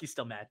yeah, Cloaky's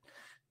still mad.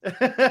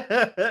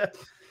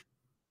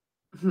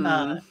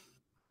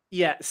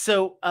 Yeah,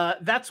 so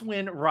that's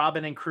when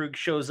Robin and Krug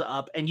shows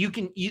up, and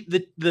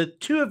the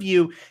two of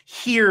you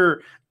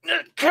hear,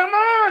 "Come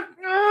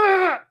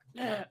on!"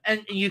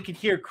 And you can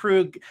hear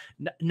Krug,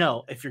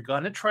 "No, if you're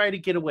gonna try to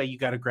get away, you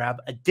got to grab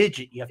a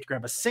digit. You have to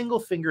grab a single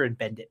finger and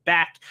bend it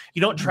back.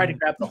 You don't try to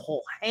grab the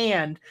whole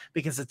hand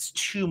because it's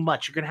too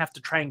much. You're gonna have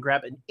to try and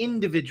grab an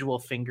individual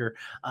finger.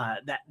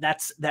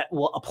 That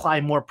will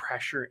apply more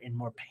pressure and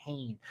more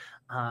pain."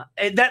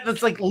 And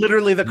that's like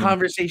literally the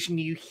conversation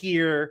you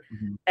hear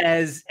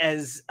as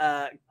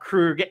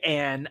Krug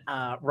and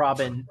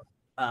Robin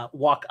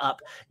walk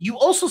up. You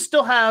also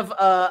still have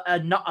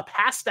a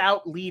passed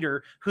out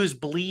leader who's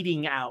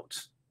bleeding out.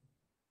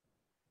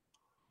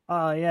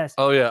 Yes.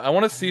 Oh yeah, I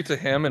want to see to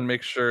him and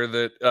make sure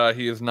that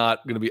he is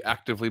not going to be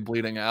actively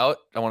bleeding out.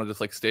 I want to just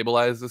like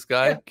stabilize this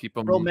guy, keep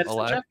him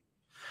alive.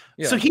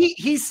 Yeah. So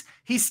he's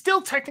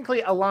still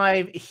technically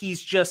alive.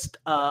 He's just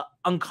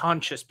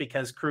unconscious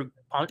because Krug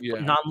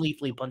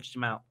non-lethally punched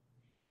him out.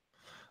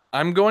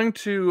 I'm not going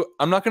to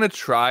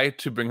try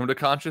to bring him to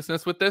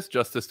consciousness with this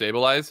just to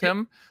stabilize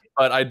him,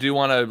 but I do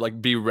want to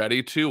like be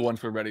ready to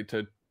once we're ready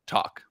to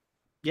talk.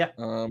 Yeah.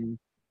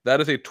 That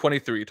is a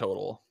 23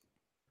 total.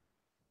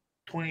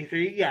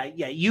 23. Yeah.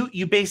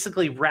 You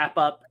basically wrap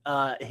up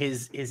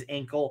his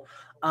ankle.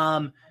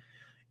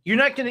 You're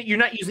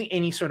not using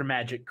any sort of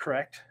magic,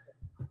 correct?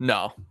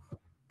 No.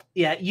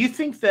 Yeah, you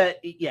think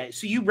that,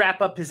 so you wrap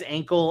up his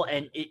ankle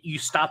and you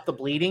stop the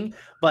bleeding,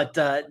 but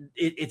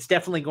it's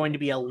definitely going to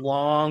be a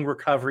long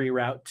recovery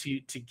route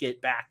to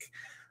get back.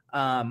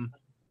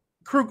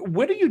 Krug,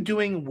 what are you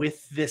doing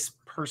with this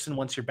person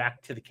once you're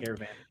back to the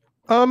caravan?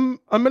 I'm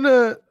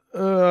gonna,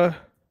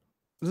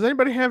 does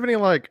anybody have any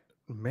like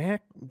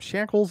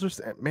shackles or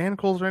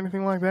manacles or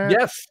anything like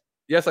that?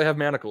 Yes, I have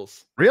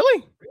manacles.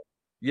 Really?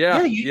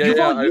 Yeah.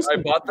 I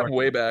bought them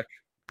way back.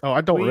 Oh,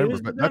 I don't remember,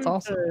 but that's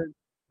awesome.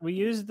 We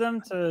used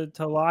them to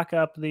lock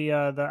up the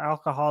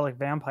alcoholic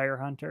vampire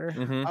hunter.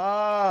 Mm-hmm.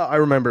 I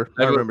remember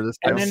this.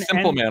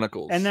 Simple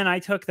manacles. And then I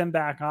took them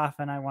back off,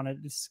 and I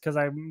wanted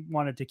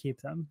to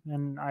keep them,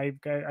 and I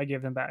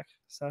gave them back.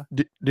 So,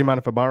 do you mind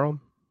if I borrow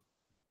them?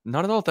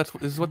 Not at all. This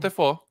is what they're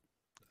for.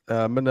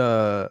 I'm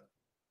gonna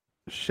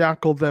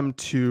shackle them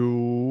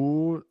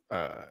to.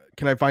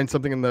 Can I find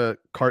something in the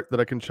cart that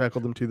I can shackle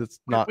them to that's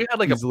not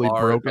easily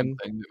broken?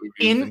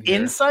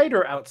 Inside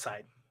or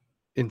outside?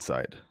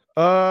 Inside.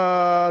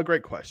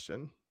 Great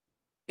question.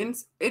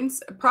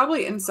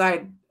 Probably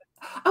inside.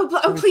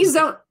 Please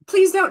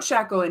don't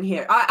shackle in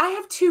here. I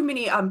have too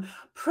many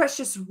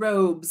precious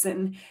robes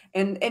and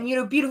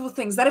beautiful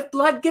things that if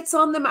blood gets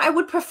on them, I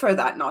would prefer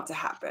that not to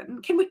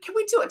happen. Can we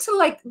do it to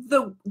like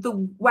the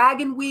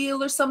wagon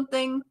wheel or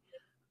something?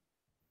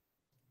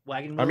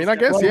 Wagon I mean, I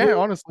guess,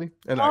 honestly.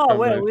 And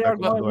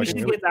we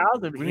should get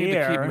out of here. We need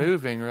to keep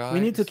moving, right? We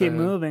need to keep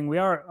moving. We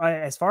are,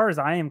 as far as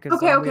I am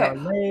concerned, we are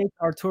late.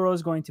 Arturo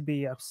is going to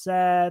be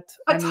upset.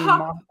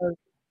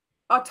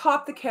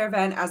 Atop the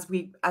caravan as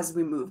we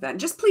move then.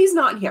 Just please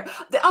not in here.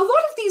 A lot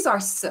of these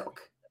are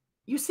silk.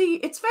 You see,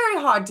 it's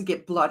very hard to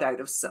get blood out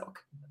of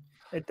silk.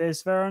 It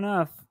is fair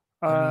enough.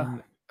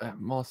 I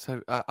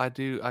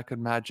could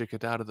magic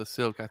it out of the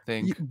silk, I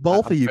think.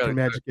 Both of you can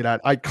magic it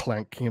out. I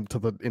clank him to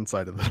the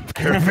inside of the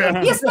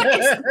caravan. Yes,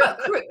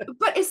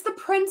 but it's the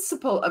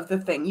principle of the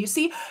thing. You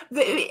see,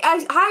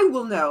 I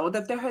will know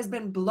that there has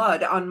been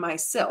blood on my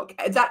silk.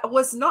 That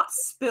was not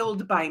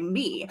spilled by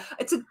me.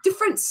 It's a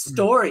different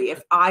story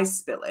if I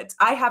spill it.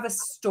 I have a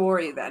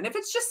story then. If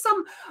it's just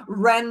some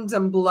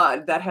random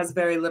blood that has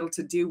very little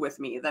to do with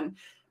me, then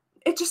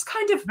it just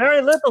kind of very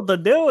little to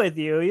do with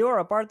you. You are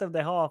a part of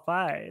the whole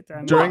fight.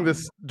 During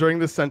this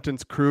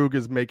sentence, Krug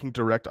is making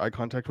direct eye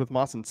contact with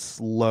Moss and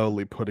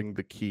slowly putting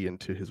the key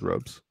into his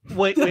robes.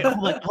 Wait,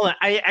 hold on.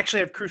 I actually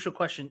have a crucial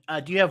question.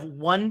 Do you have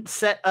one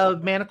set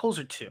of manacles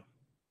or two?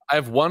 I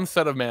have one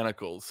set of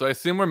manacles. So I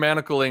assume we're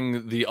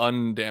manacling the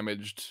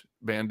undamaged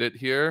bandit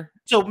here.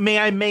 So may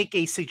I make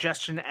a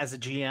suggestion as a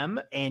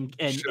GM and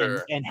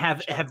sure. and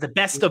have the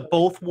best of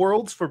both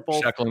worlds for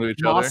both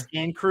Moss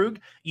and Krug?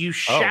 You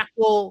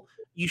shackle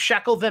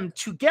them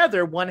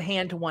together, one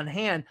hand to one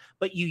hand,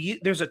 but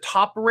there's a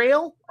top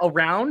rail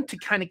around to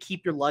kind of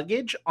keep your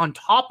luggage on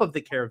top of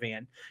the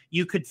caravan.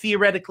 You could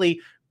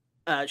theoretically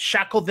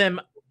shackle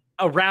them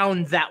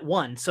around that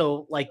one.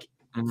 So like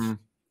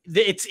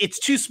it's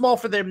too small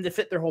for them to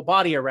fit their whole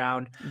body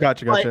around.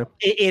 Gotcha. But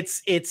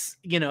it's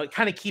it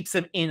kind of keeps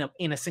them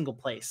in a single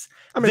place.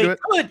 They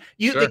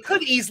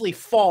could easily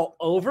fall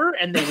over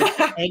and they would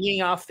be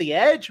hanging off the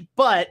edge,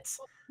 but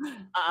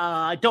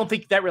I don't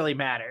think that really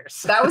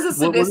matters. That was a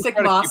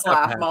sadistic Moss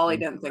laugh. Molly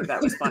didn't think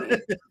that was funny.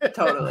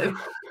 Totally.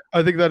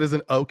 I think that is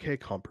an okay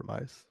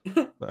compromise.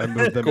 I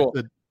moved them Cool.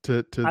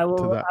 to I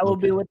will that. I will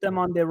be with them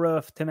on the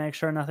roof to make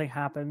sure nothing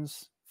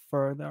happens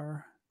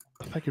further.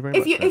 Thank you very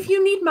much. If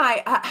you need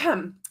my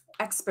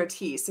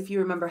expertise, if you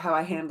remember how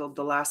I handled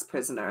the last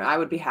prisoner, I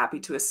would be happy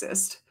to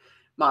assist.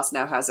 Moss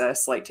now has a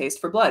slight taste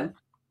for blood.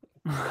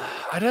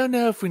 I don't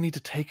know if we need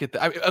to take it.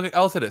 Okay,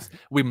 I'll say this: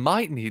 we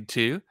might need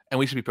to, and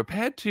we should be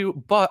prepared to.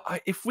 But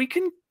if we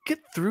can get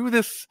through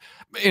this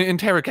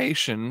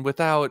interrogation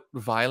without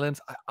violence,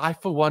 I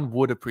for one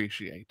would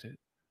appreciate it.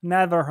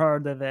 Never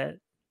heard of it.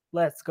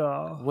 Let's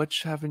go.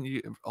 Which haven't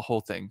you? A whole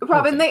thing.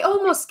 Robin, they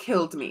almost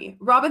killed me.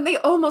 Robin, they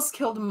almost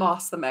killed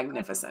Moss the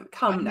Magnificent.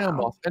 Come now.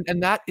 Moss.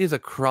 And that is a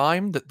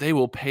crime that they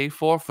will pay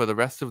for the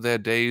rest of their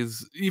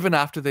days, even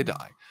after they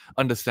die.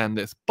 Understand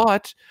this.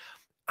 But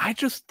I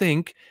just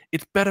think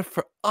it's better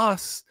for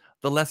us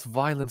the less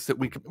violence that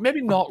we commit.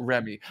 Maybe not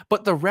Remy,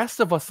 but the rest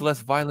of us, the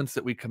less violence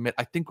that we commit,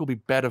 I think will be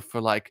better for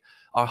like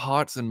our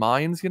hearts and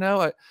minds, you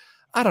know?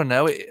 I don't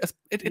know. It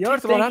You're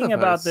takes a lot out thinking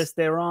of about us. this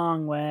the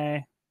wrong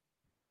way.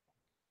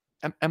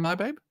 Am I,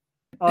 babe?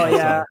 Oh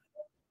yeah.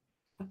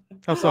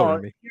 How so, Oh,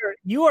 Remy?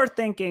 you are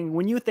thinking,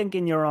 when you think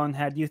in your own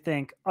head, you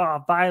think,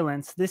 oh,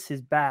 violence, this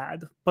is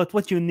bad. But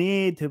what you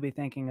need to be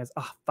thinking is,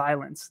 oh,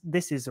 violence,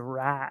 this is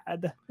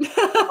rad.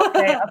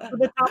 Okay, up to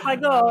the top I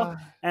go.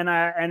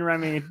 And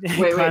Remy.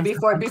 Wait,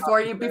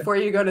 before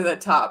you go to the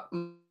top,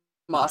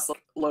 Moss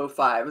low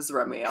fives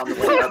Remy on the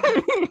way up.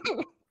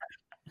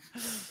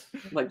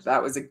 Like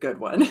that was a good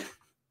one.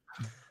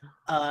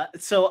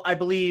 So I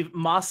believe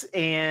Moss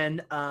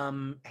and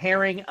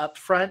Herring up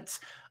front,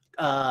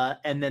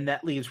 and then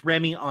that leaves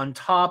Remy on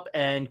top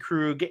and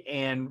Krug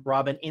and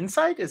Robin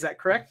inside. Is that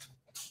correct?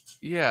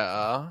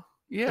 Yeah.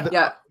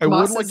 Yeah, I would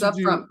Moss like is to up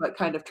do- front, but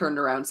kind of turned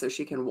around so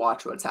she can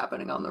watch what's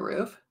happening on the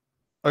roof.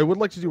 I would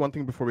like to do one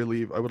thing before we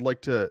leave. I would like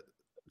to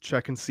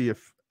check and see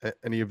if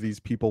any of these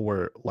people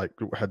were like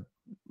had,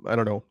 I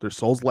don't know, their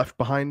souls left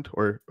behind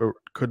or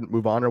couldn't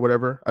move on or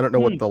whatever. I don't know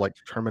what the like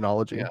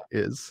terminology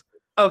is.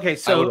 Okay, I would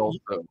so also,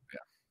 yeah.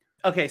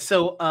 okay,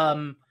 so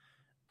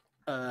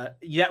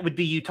that would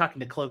be you talking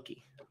to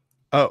Clokey.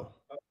 Oh,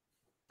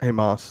 hey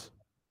Moss.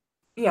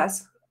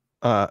 Yes.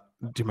 Do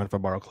you mind if I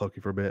borrow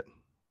Clokey for a bit?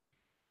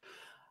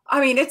 I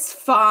mean, it's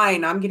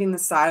fine. I'm getting the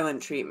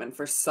silent treatment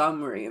for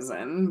some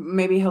reason.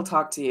 Maybe he'll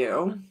talk to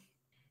you.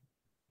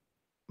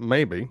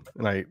 Maybe.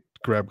 And I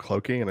grab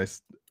Clokey and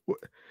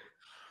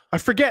I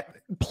forget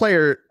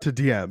player to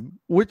DM.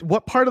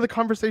 What part of the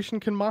conversation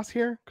can Moss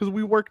hear? Because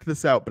we worked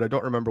this out, but I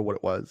don't remember what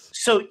it was.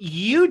 So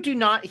you do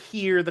not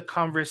hear the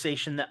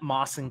conversation that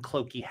Moss and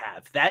Clokey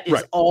have. That is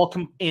Right. all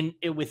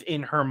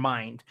within her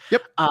mind.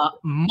 Yep.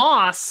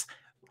 Moss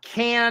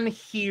can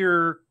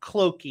hear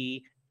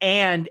Clokey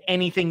and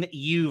anything that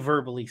you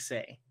verbally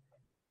say.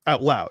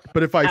 Out loud.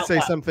 But if I Out say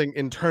loud. something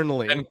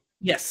internally, And-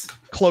 Yes.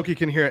 Clokey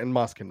can hear it and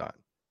Moss cannot.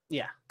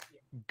 Yeah.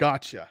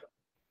 Gotcha.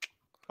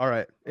 All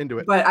right, into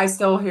it. But I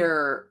still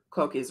hear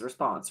Clokey's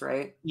response,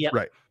 right? Yeah.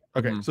 Right.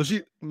 Okay, Mhm. so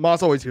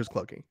Moss always hears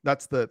Clokey.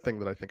 That's the thing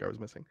that I think I was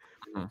missing.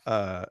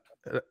 Mhm.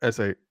 I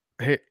say,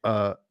 hey,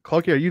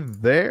 Clokey, are you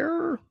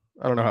there?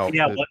 I don't know how.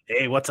 Yeah.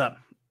 Hey, what's up?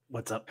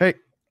 What's up? Hey,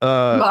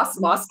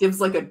 Moss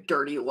gives like a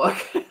dirty look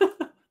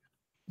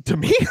to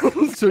me,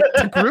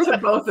 to Krug, to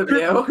both of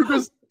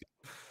you.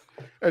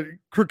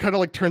 Krug kind of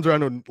like turns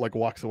around and like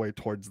walks away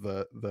towards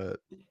the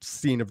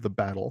scene of the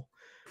battle,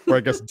 or I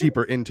guess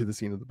deeper into the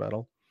scene of the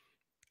battle.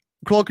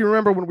 Clokey,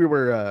 remember when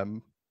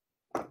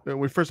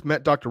we first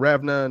met Dr.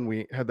 Ravna and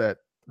we had that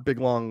big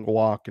long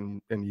walk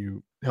and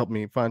you helped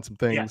me find some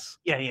things.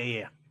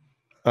 Yeah.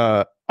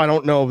 I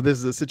don't know if this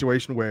is a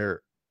situation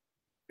where,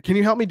 can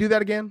you help me do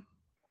that again?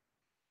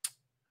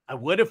 I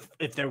would if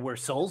there were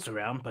souls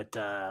around, but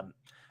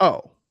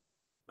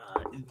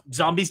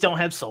zombies don't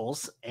have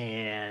souls,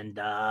 and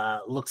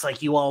looks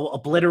like you all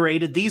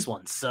obliterated these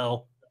ones.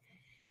 So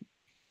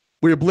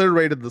we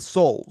obliterated the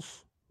souls.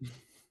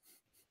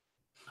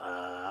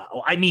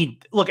 I mean,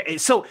 look.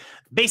 So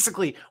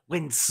basically,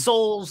 when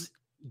souls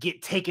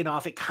get taken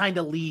off, it kind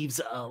of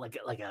leaves like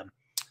a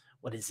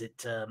what is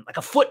it? Like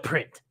a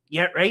footprint.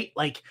 Yeah, right.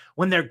 Like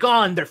when they're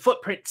gone, their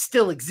footprint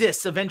still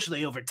exists.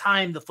 Eventually, over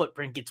time, the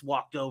footprint gets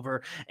walked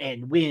over,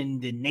 and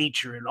wind and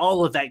nature and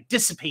all of that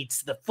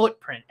dissipates the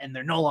footprint, and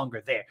they're no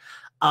longer there.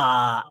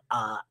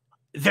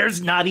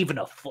 There's not even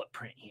a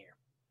footprint here.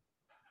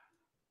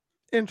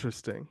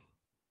 Interesting.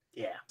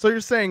 Yeah. So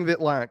you're saying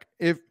that, like,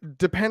 if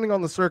depending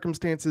on the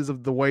circumstances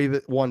of the way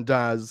that one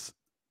dies,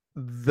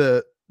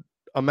 the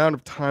amount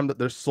of time that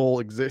their soul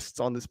exists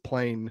on this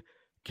plane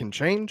can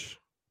change?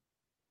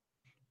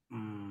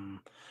 One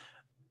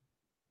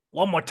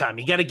more time.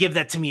 You got to give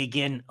that to me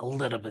again a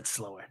little bit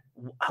slower.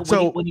 What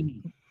do you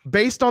mean?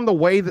 Based on the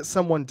way that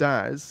someone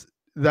dies,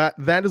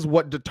 that is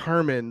what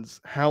determines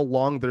how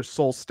long their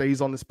soul stays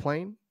on this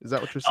plane? Is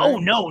that what you're saying? Oh,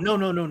 no.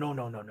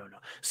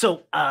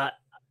 So I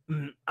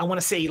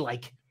want to say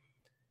like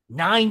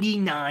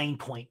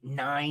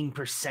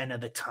 99.9%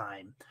 of the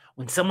time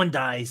when someone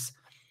dies,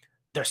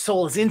 their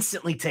soul is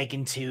instantly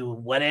taken to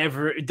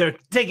whatever, they're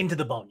taken to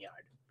the boneyard,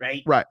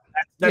 right? Right.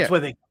 That's where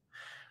they go.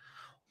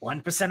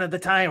 1% of the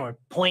time, or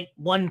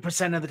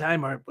 0.1% of the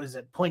time, or was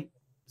it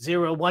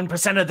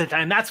 0.01% of the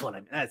time? That's what I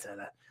mean. That's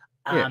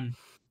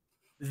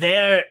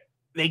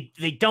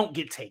they don't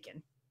get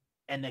taken,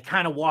 and they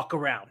kind of walk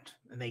around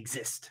and they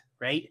exist,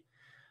 right?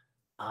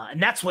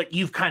 And that's what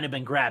you've kind of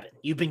been grabbing.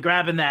 You've been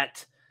grabbing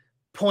that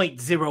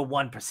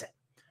 0.01%.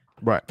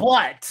 Right.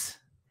 But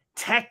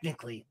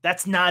technically,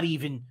 that's not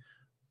even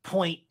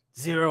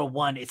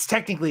 0.01. It's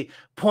technically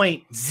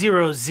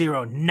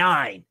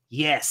 0.009.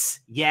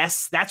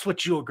 Yes, that's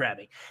what you're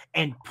grabbing.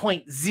 And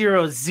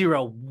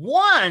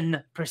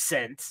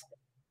 0.001%,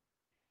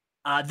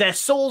 their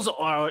souls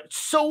are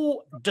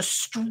so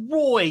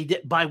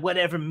destroyed by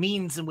whatever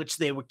means in which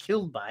they were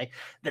killed by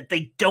that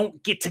they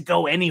don't get to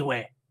go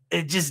anywhere.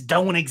 It just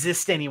don't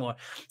exist anymore.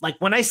 Like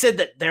when I said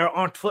that there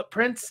aren't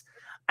footprints,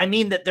 I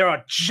mean that there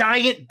are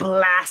giant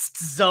blast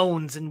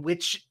zones in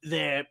which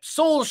their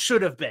souls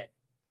should have been.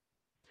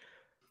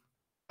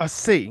 I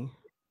see.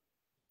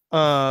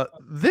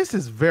 This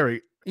is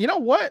very. You know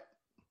what?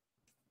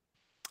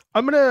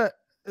 I'm gonna.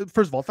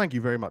 First of all, thank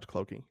you very much,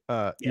 Clokey.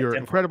 You're definitely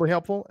incredibly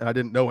helpful, and I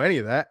didn't know any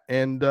of that.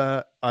 And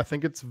I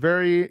think it's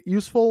very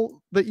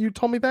useful that you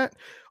told me that.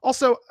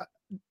 Also,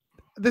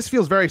 this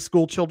feels very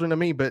school children to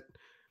me. But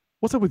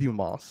what's up with you,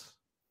 Moss?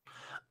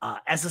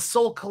 As a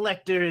soul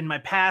collector in my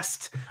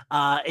past,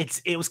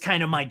 it was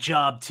kind of my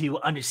job to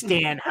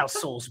understand how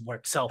souls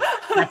work. So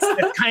that's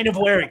kind of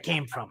where it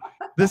came from.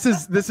 This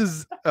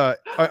is.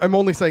 I'm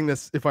only saying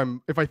this if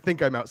I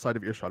think I'm outside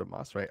of earshot of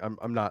Moss, right?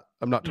 I'm not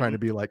trying to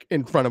be like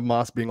in front of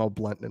Moss, being all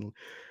blunt and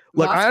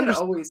like. I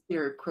always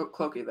hear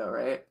Clokey though,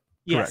 right?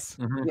 Yes.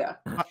 Mm-hmm. Yeah.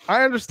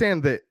 I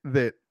understand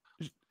that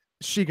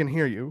she can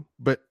hear you,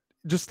 but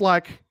just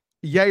like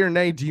yay or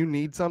nay, do you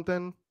need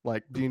something?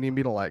 Like, do you need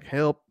me to like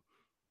help?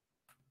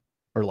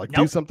 Or like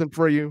do something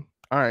for you.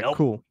 All right,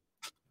 cool.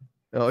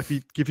 If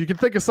you can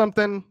think of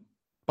something,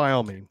 by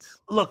all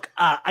means. Look,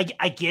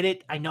 I get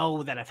it. I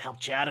know that I've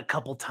helped you out a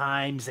couple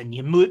times, and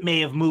you may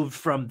have moved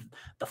from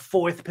the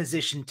 4th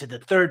position to the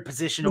 3rd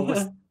position, or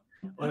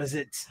was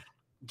it?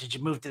 Did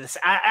you move to this?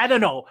 I don't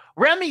know.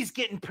 Remy's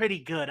getting pretty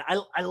good.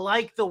 I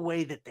like the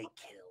way that they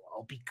kill.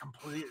 I'll be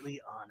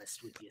completely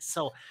honest with you.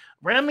 So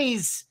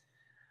Remy's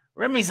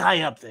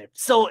high up there.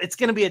 So it's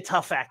going to be a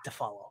tough act to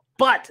follow.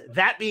 But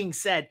that being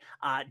said,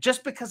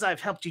 just because I've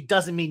helped you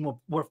doesn't mean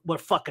we're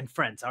fucking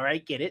friends. All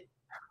right, get it?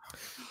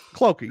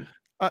 Clokey,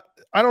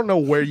 I don't know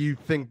where you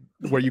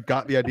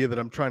got the idea that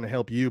I'm trying to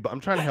help you, but I'm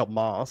trying to help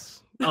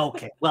Moss.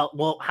 Okay,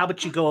 well, how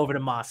about you go over to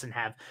Moss and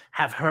have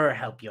her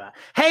help you out?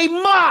 Hey,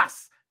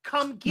 Moss,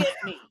 come get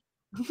me.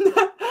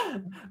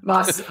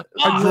 Moss,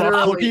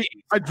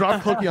 I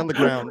dropped Clokey on the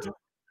ground.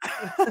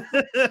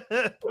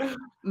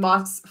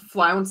 Moss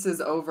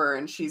flounces over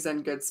and she's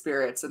in good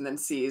spirits, and then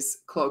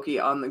sees Clokey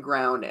on the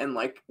ground and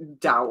like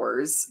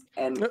dowers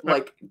and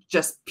like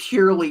just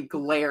purely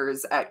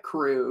glares at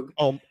Krug.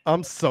 Oh,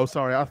 I'm so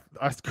sorry. I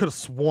could have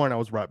sworn I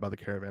was right by the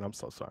caravan. I'm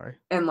so sorry.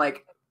 And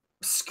like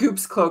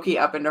scoops Clokey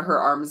up into her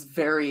arms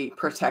very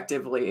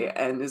protectively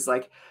and is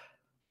like,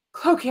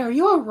 Clokey, are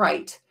you all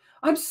right?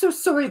 I'm so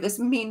sorry this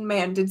mean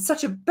man did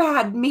such a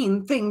bad,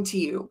 mean thing to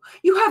you.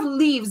 You have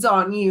leaves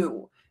on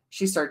you.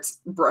 She starts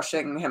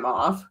brushing him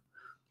off.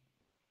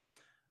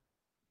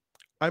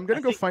 I'm going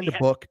to go find a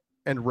book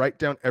and write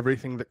down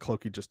everything that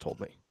Clokey just told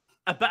me.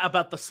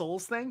 About the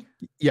souls thing?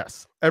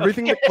 Yes.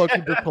 Everything that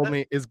Clokey just told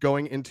me is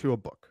going into a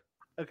book.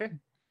 Okay.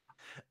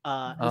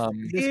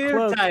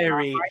 Dear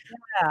diary.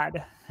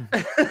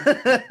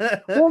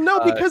 Well,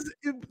 no, because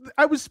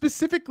I was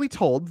specifically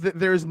told that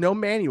there is no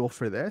manual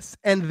for this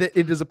and that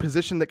it is a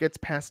position that gets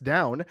passed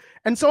down.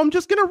 And so I'm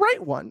just going to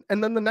write one,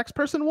 and then the next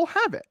person will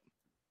have it.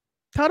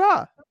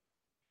 Ta-da.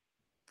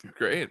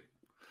 Great.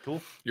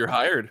 Cool. You're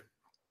hired.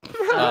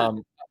 I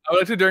would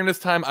like to, during this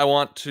time, I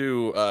want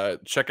to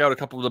check out a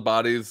couple of the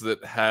bodies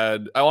that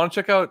had. I want to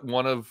check out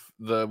one of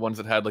the ones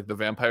that had like the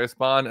vampire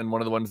spawn, and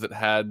one of the ones that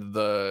had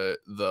the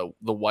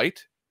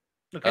white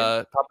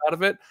pop out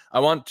of it. I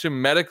want to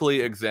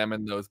medically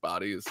examine those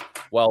bodies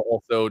while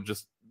also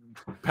just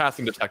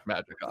passing detect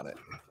magic on it.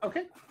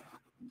 Okay.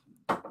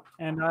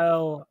 And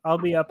I'll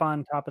be up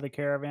on top of the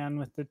caravan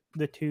with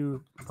the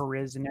 2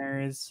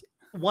 prisoners.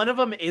 One of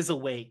them is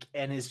awake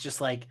and is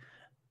just like,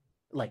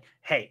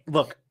 hey,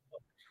 look,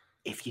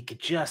 if you could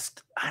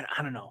just, I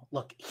don't know,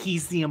 look,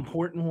 he's the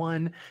important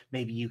one.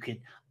 Maybe you could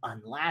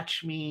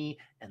unlatch me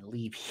and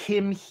leave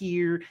him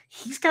here.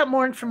 He's got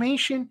more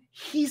information.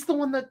 He's the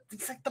one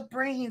it's like the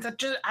brains.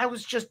 I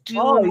was just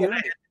doing it.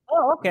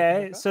 Oh,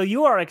 okay. So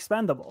you are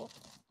expendable.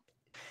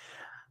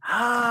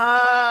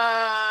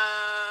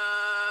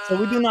 So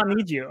we do not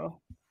need you.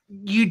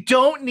 You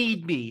don't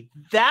need me.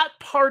 That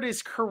part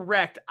is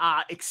correct.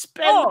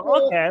 Expendable.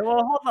 Oh, okay.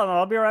 Well, hold on.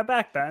 I'll be right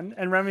back then.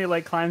 And Remy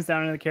like climbs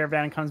down into the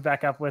caravan and comes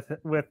back up with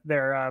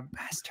their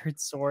bastard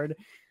sword.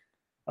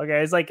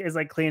 Okay, it's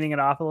like cleaning it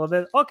off a little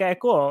bit. Okay,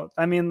 cool.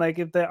 I mean, like,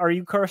 are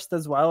you cursed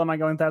as well? Am I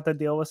going to have to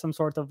deal with some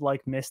sort of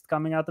like mist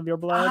coming out of your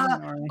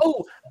blood?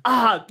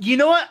 You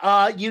know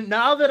what?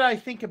 Now that I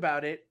think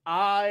about it,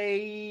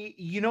 I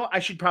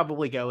should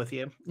probably go with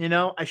you.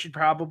 I should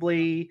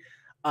probably.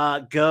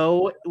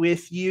 go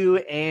with you,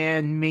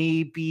 and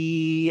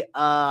maybe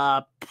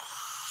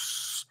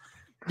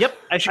yep,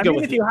 I should go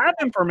with if you have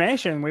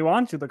information we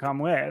want you to come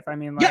with. I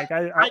mean, like,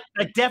 I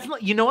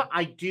definitely, you know what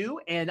I do,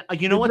 and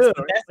you know you what's do.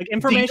 the best? Like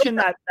information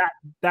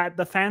that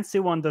the fancy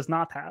one does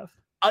not have.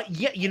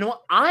 Yeah, you know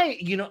what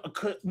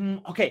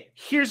okay,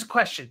 here's a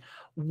question.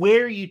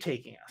 Where are you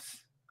taking us?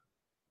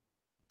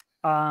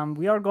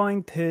 We are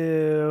going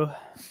to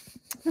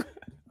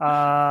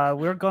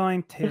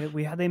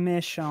we had a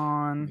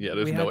mission. Yeah,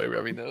 there's no way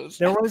Remy knows.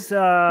 There was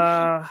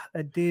a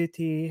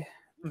duty.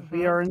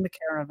 We are in the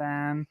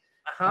caravan.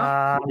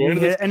 And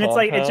it's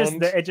like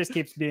it just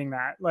keeps being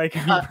that. Like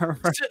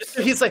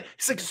so he's like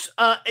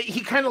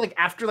he kind of like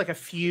after like a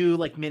few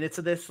like minutes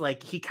of this,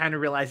 like he kind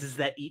of realizes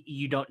that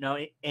you don't know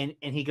it, and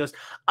he goes,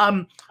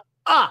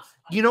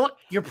 you know what?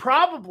 You're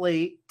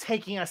probably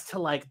taking us to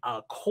like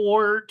a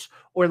court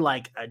or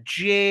like a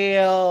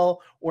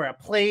jail or a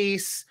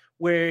place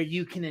where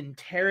you can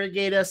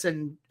interrogate us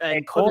and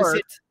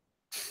court.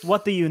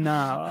 What do you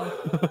know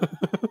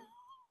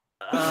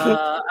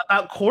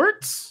about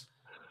courts?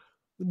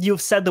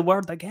 You've said the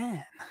word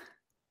again.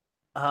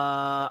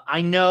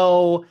 I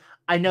know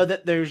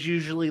that there's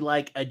usually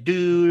like a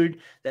dude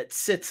that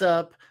sits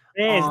up.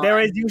 Yes, there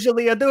is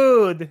usually a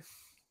dude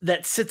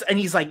that sits, and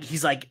he's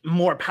like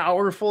more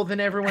powerful than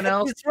everyone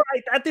else.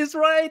 That is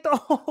right.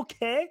 Oh,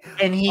 okay.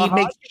 And he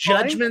makes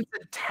judgments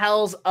and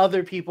tells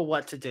other people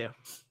what to do.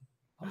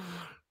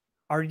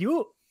 Are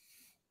you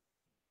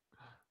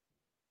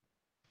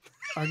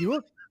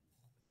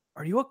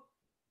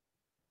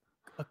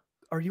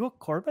a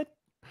Corbett?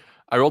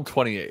 I rolled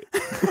 28.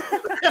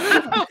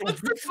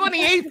 What's the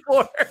 28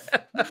 for?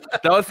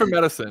 That was for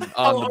medicine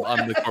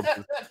on the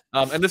corpses.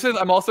 And this is,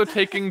 I'm also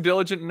taking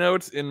diligent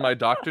notes in my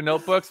doctor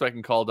notebook so I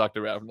can call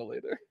Dr. Ravna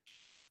later.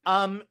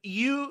 The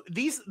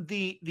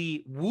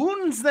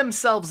wounds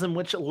themselves in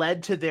which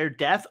led to their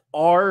death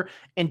are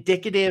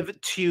indicative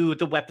to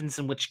the weapons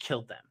in which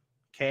killed them.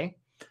 Okay.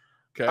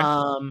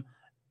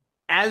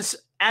 As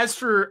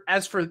for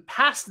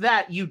past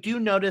that, you do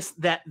notice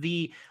that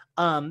the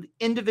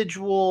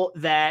individual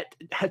that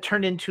had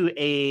turned into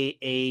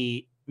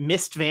a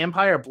mist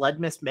vampire, blood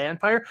mist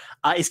vampire,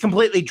 is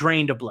completely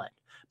drained of blood,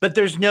 but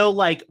there's no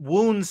like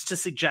wounds to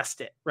suggest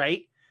it,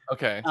 right?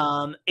 Okay.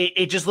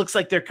 It just looks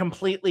like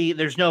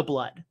there's no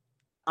blood.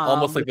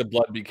 Almost like the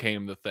blood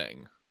became the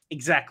thing.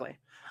 Exactly.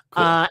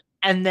 Cool.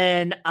 And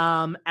then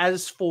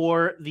as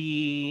for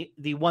the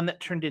one that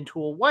turned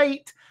into a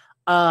white,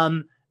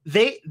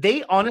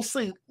 they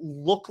honestly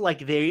look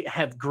like they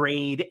have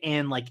grayed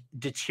and like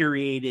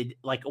deteriorated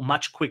like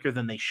much quicker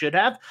than they should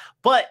have.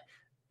 But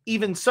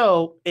even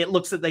so, it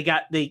looks that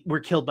they were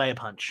killed by a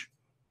punch.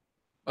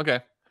 Okay.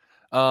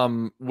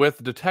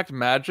 With detect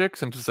magic,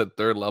 since it's at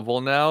 3rd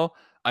level now,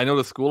 I know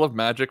the school of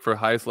magic for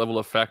highest level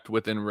effect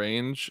within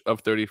range of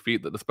 30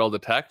 feet that the spell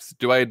detects.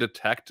 Do I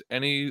detect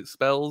any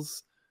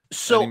spells?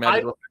 So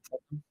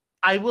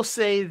I will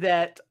say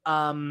that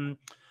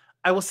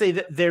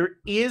there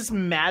is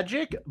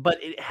magic,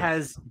 but it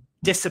has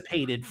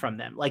dissipated from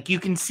them. Like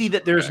you can see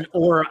that there's an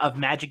aura of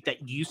magic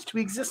that used to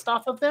exist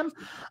off of them.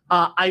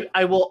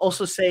 I will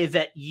also say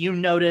that you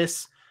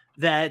notice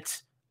that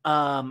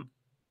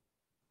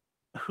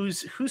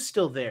who's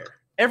still there?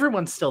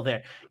 Everyone's still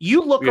there.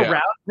 You look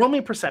around. Roll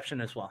me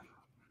perception as well.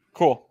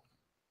 Cool.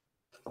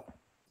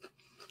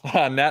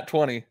 Nat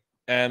 20,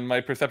 and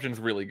my perception's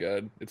really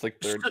good. It's like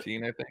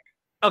 13, I think.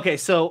 Okay,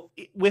 so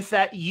with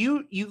that,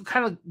 you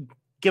kind of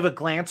give a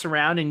glance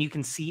around and you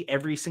can see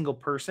every single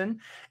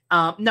person.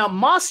 Now,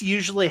 Moss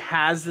usually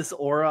has this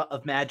aura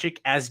of magic,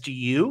 as do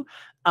you.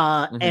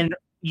 And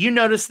you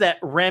notice that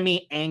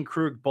Remy and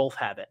Krug both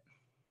have it.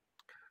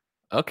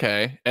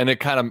 Okay, and it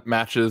kind of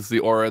matches the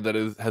aura that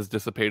has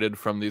dissipated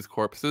from these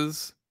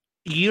corpses.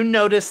 You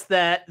notice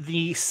that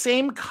the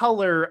same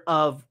color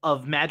of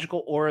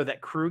magical aura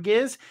that Krug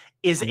is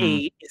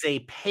a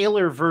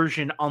paler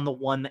version on the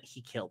one that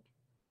he killed.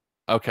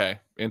 Okay,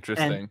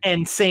 interesting.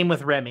 And same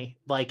with Remy.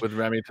 Like with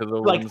Remy to the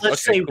like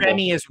let's say cool.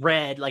 Remy is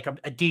red, like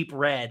a deep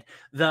red.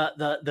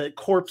 The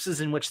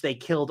corpses in which they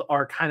killed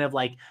are kind of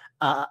like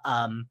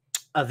a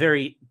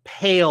very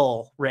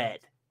pale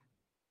red.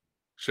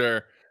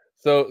 Sure.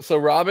 So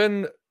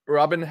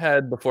Robin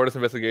had, before this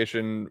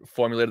investigation,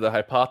 formulated the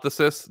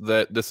hypothesis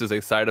that this is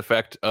a side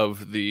effect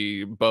of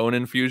the bone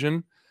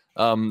infusion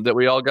that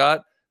we all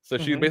got. So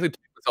she basically took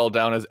this all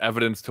down as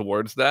evidence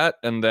towards that.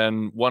 And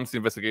then once the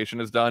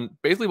investigation is done,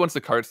 basically once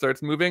the cart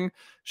starts moving,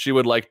 she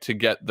would like to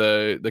get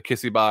the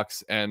kissy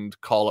box and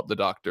call up the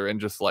doctor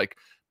and just like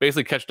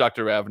basically catch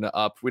Dr. Ravna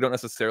up. We don't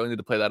necessarily need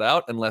to play that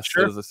out unless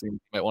there's a scene you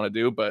might want to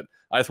do, but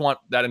I just want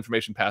that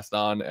information passed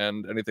on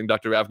and anything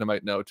Dr. Ravna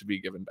might know to be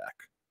given back.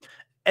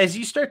 As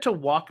you start to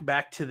walk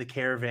back to the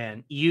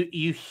caravan,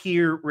 you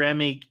hear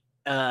Remy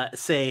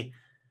say,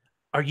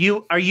 "Are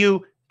you?"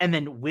 and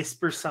then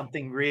whisper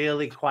something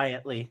really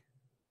quietly.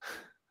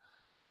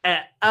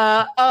 And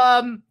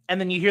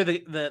then you hear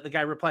the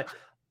guy reply,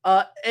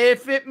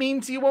 "If it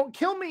means you won't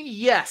kill me,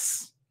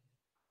 yes."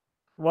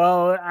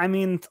 Well, I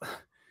mean,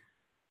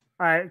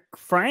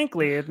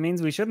 Frankly, it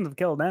means we shouldn't have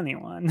killed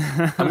anyone.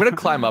 I'm gonna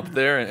climb up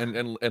there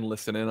and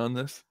listen in on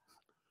this.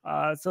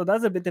 So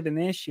that's a bit of an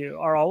issue.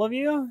 Are all of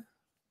you?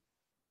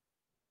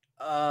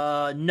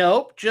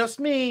 Nope, just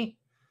me.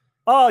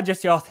 Oh,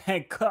 just y'all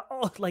think,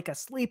 oh, like a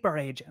sleeper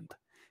agent.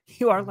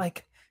 You are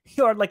like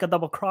a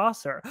double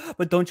crosser.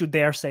 But don't you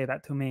dare say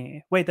that to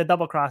me. Wait, the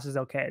double cross is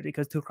okay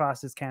because two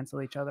crosses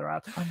cancel each other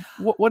out.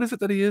 What is it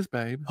that he is,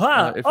 babe?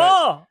 Huh?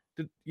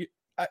 Did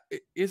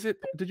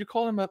you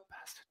call him a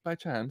bastard by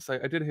chance? I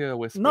did hear a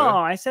whisper. No,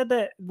 I said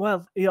that.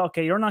 Well,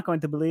 okay, you're not going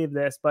to believe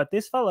this, but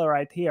this fellow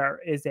right here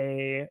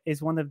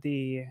is one of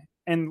the.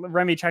 And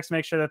Remy checks to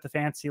make sure that the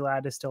fancy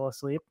lad is still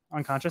asleep,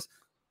 unconscious.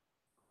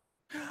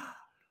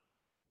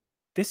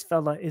 This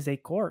fella is a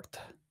court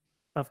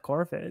of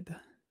Corvid.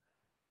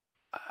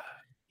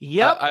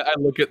 Yep. I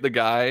look at the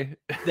guy.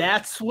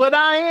 That's what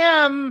I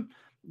am.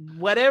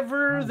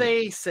 Whatever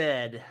they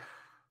said.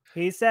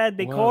 He said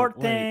the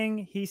court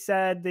thing. He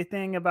said the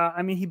thing about,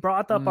 I mean, he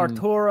brought up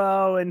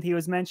Arturo and he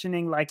was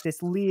mentioning like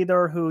this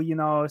leader who, you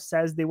know,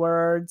 says the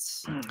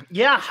words.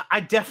 Yeah, I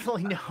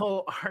definitely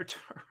know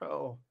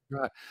Arturo.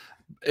 Right.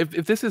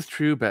 If this is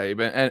true, babe,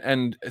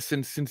 and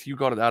since you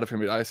got it out of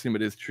him, I assume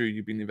it is true.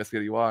 You've been the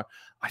investigator you are.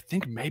 I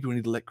think maybe we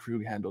need to let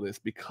Krug handle this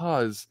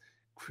because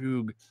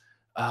Krug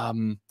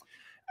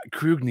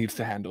needs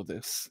to handle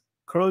this.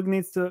 Krug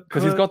needs to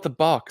because he's got the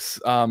box.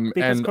 And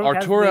Krug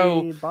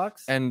Arturo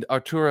box? And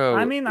Arturo.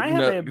 I mean, I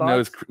have a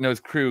box. knows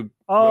Krug.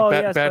 Oh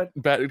yes,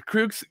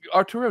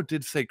 Arturo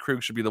did say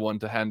Krug should be the one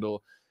to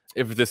handle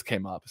if this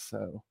came up.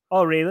 So.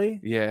 Oh really?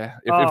 Yeah.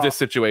 If this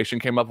situation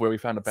came up where we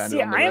found a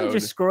bandit on the road. I am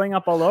just screwing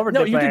up all over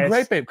the place. No, you did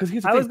great, babe.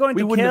 Because I was going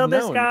to kill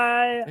this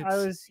guy. I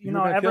was,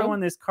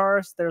 everyone is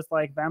cursed. There's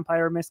like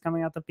vampire mist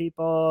coming out of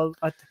people.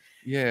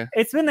 Yeah.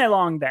 It's been a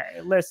long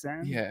day.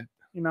 Listen. Yeah.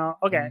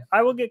 Okay,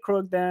 I will get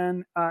Krug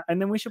then,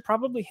 and then we should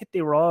probably hit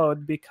the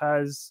road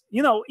because,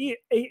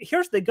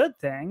 here's the good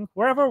thing.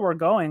 Wherever we're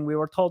going, we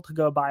were told to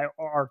go by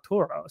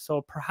Arturo.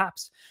 So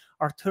perhaps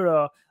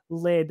Arturo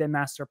laid a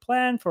master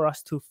plan for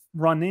us to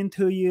run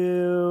into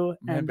you.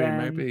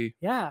 Maybe.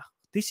 Yeah.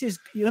 This is,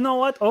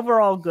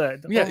 overall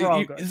good. Yeah,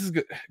 overall good. This is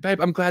good, babe.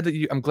 I'm glad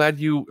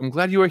you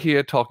are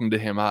here talking to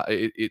him.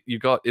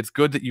 It's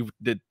good that you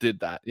did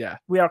that. Yeah,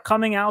 we are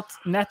coming out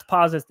net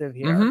positive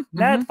here.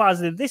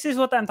 Positive. This is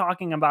what I'm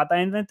talking about.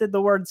 I invented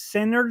the word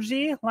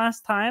synergy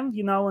last time.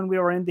 When we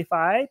were in the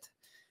fight,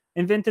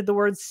 invented the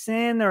word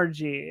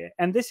synergy,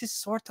 and this is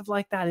sort of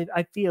like that.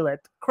 I feel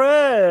it.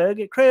 Krug,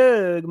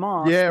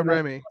 Moss. Yeah,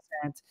 Remy.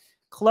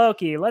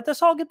 Clokey, let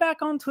us all get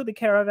back onto the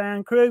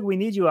caravan. Krug, we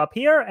need you up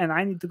here, and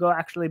I need to go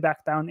actually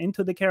back down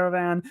into the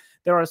caravan.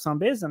 There are some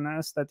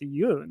business that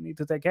you need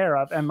to take care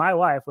of, and my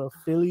wife will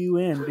fill you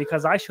in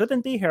because I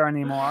shouldn't be here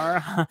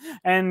anymore.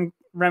 And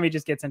Remy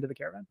just gets into the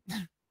caravan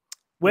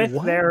with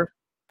their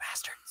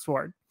bastard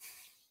sword.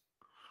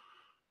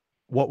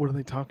 What were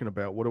they talking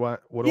about? What do I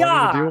need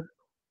to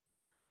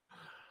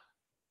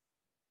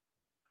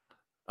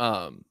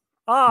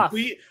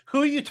do?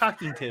 Who are you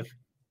talking to?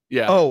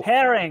 Yeah. Oh,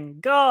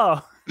 Herring,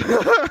 go.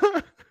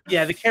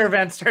 Yeah, the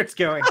caravan starts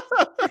going.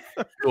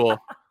 Cool.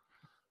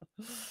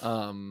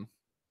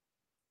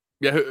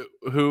 Yeah.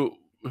 Who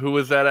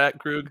was that at,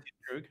 Krug?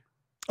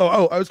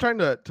 Oh, I was trying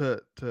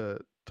to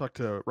talk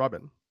to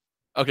Robin.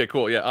 Okay,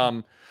 cool. Yeah.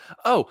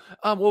 Well,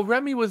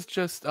 Remy was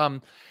just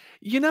Remy's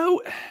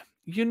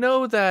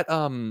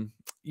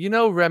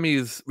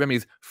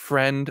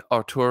friend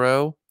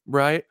Arturo,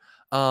 right?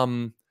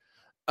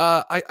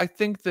 I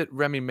think that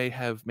Remy may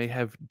have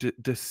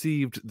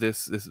deceived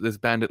this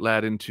bandit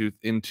lad into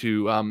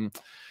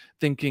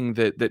thinking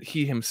that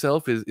he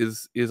himself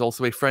is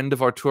also a friend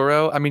of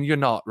Arturo. I mean, you're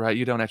not, right?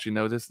 You don't actually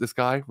know this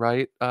guy,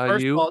 right?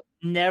 First of all,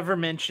 never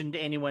mentioned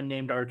anyone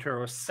named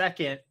Arturo.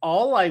 Second,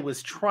 all I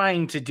was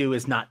trying to do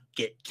is not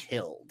get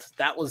killed.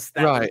 That was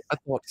right. I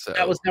thought so.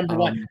 That was number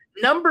one.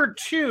 Number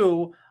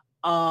two,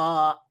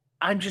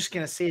 I'm just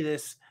gonna say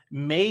this.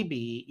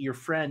 Maybe your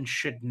friend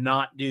should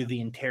not do the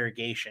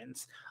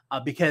interrogations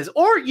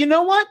or you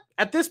know what?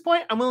 At this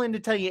point, I'm willing to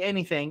tell you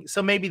anything.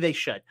 So maybe they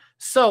should.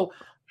 So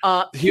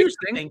here's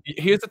the thing.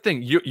 Here's the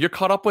thing. You're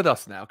caught up with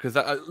us now because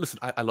listen,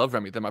 I love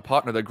Remy. They're my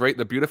partner. They're great.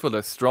 They're beautiful.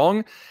 They're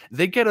strong.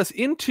 They get us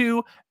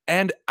into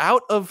and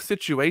out of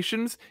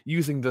situations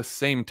using the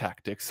same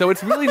tactics. So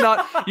it's really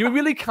not. You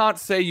really can't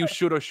say you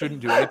should or shouldn't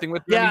do anything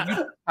with Remy. Yeah.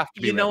 You have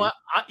to be. You know what?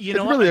 It's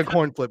really a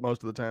coin flip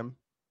most of the time.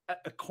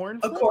 A corn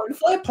flip? A corn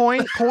flip?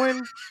 Coin.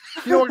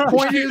 You know what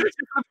coin is?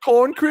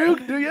 Corn,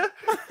 Krug, do you?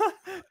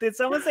 Did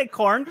someone say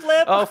corn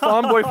flip? Oh,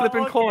 farm boy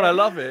flipping corn. I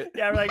love it.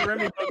 Yeah, like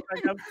Remy,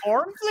 like a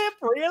corn flip?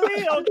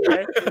 Really?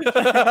 Okay.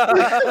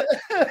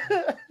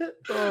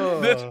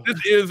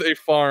 This is a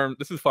farm.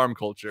 This is farm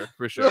culture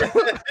for sure.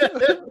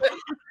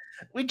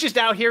 We just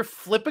out here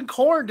flipping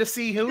corn to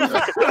see who's doing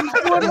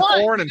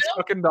what. Corn and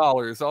sucking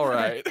dollars. All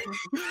right.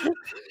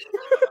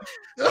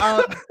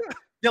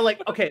 They're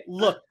like, okay,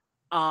 look.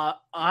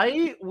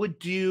 I would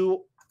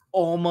do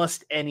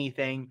almost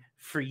anything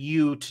for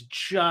you to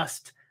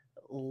just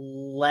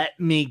let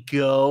me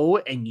go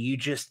and you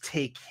just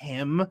take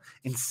him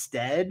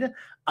instead.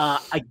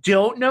 I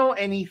don't know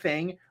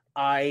anything.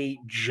 I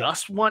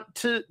just want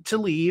to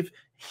leave.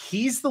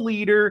 He's the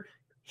leader.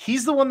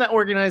 He's the one that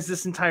organized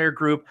this entire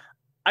group.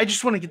 I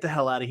just want to get the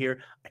hell out of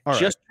here.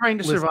 Trying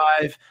to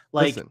survive.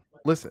 Like,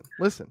 listen.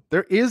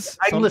 There is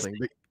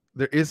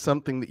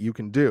something that you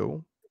can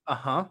do.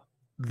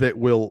 That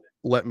will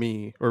let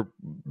me, or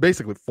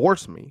basically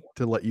force me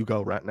to let you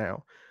go right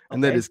now,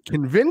 and that is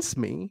convince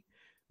me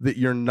that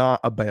you're not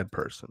a bad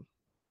person.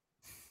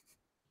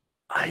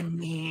 I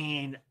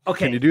mean,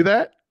 okay. Can you do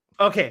that?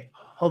 Okay,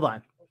 hold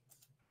on.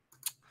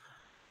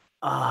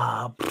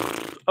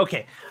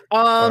 Okay.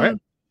 Right.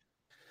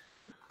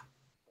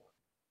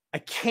 I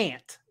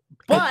can't.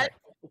 But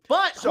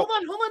hold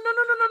on.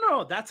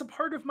 No. That's a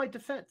part of my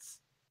defense.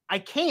 I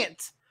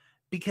can't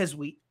because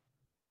we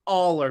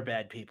all are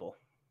bad people.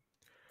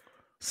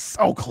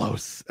 So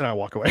close, and I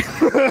walk away.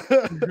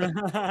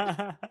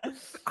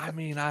 I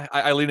mean,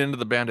 I lean into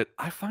the bandit.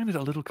 I find it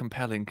a little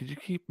compelling. Could you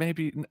keep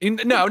maybe?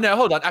 No,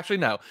 hold on. Actually,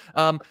 no.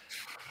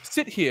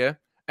 Sit here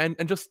and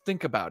just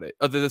think about it.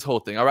 This whole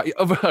thing. All right.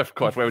 Of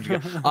course. Where would you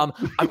go? I'm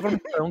going to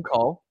make a phone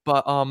call,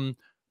 but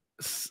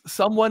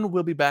someone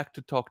will be back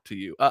to talk to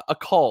you. A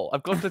call.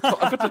 I've got to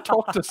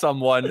talk to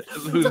someone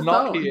who's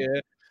not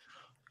here.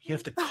 You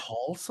have to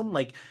call some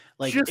like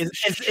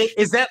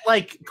is that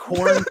like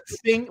corn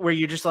thing where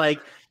you're just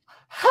like,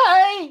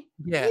 hey,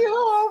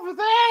 you over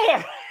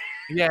there?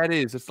 Yeah, it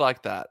is. It's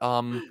like that.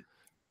 All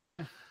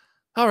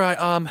right.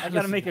 I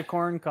gotta make a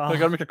corn call. I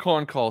gotta make a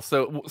corn call.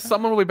 So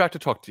someone will be back to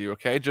talk to you.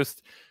 Okay,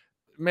 just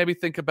maybe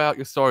think about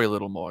your story a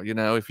little more. You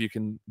know, if you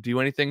can do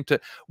anything to.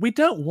 We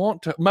don't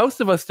want to.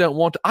 Most of us don't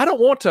want to. I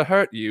don't want to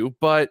hurt you,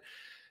 but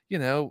you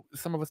know,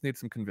 some of us need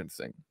some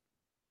convincing.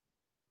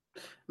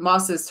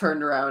 Moss is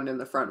turned around in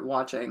the front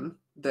watching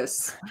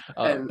this,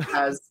 and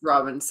as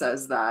Robin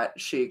says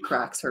that, she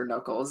cracks her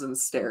knuckles and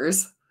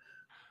stares.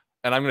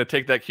 And I'm going to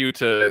take that cue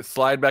to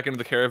slide back into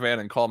the caravan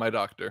and call my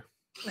doctor.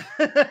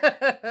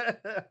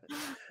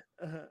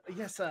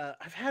 Yes,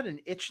 I've had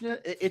an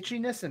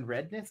itchiness and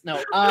redness.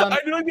 No, I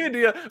like the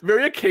idea.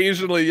 Very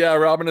occasionally,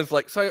 Robin is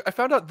like, so I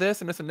found out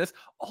this and this and this.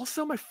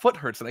 Also, my foot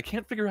hurts and I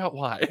can't figure out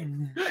why.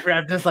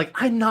 Rabna's like,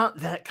 I'm not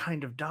that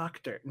kind of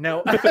doctor.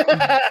 No.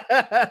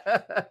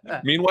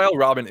 Meanwhile,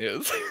 Robin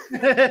is.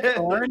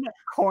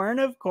 Corn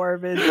of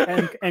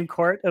Corvids and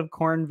Court of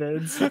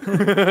Cornvids.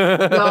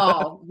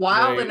 No,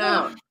 wilding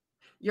out.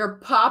 You're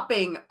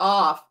popping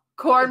off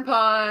corn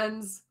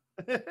puns.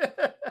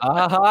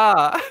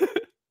 Aha.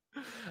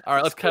 All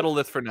right, let's kettle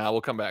this for now.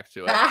 We'll come back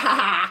to it.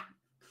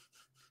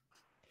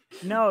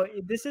 No,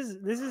 this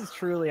is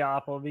truly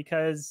awful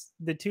because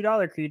the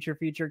 $2 Creature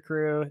feature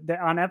crew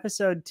on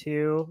episode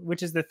 2,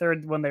 which is the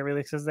third one they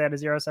released because they had a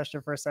 0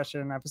 session, first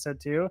session in episode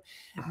 2.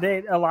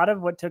 A lot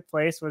of what took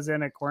place was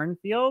in a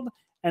cornfield,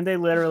 and they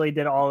literally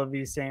did all of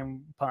these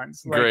same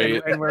puns.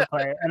 Great. In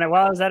wordplay. And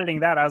while I was editing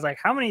that, I was like,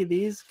 how many of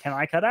these can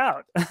I cut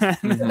out?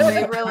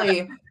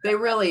 They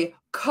really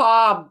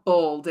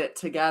cobbled it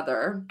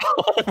together.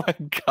 Oh my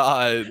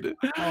god.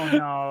 Oh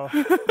no.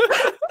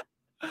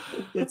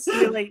 It's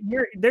like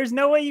there's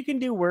no way you can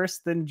do worse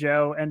than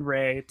Joe and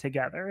Ray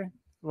together.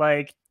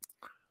 Like,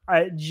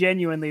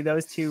 genuinely,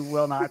 those two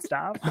will not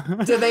stop.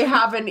 Do they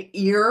have an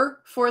ear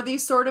for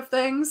these sort of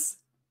things?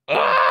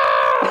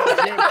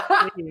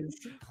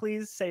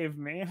 Please save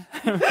me.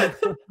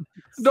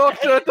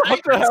 Doctor,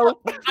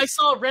 help. I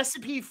saw a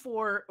recipe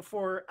for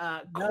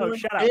corn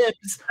shut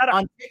bibs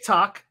on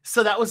TikTok,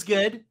 so that was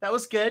good.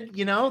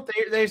 You know,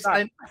 there's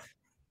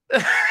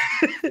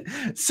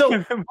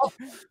so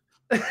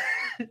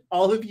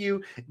all of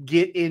you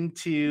get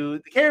into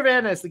the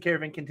caravan as the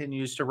caravan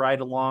continues to ride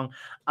along.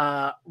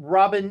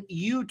 Robin,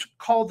 you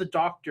call the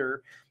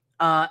doctor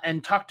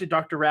and talk to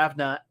Dr.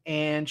 Ravna,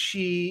 and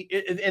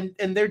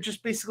and they're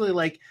just basically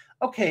like,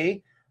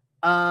 okay,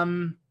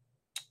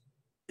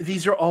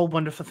 these are all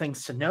wonderful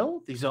things to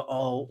know. These are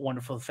all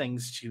wonderful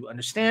things to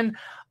understand.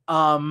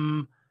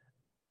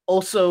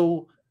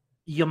 Also,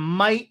 you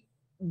might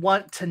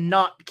want to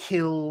not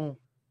kill.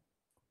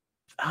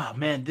 Oh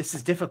man, this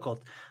is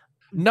difficult.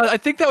 No, I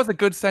think that was a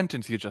good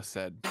sentence you just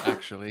said,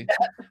 actually.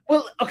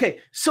 Well, okay.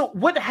 So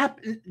what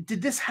happened?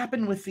 Did this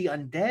happen with the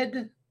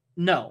undead?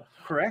 No,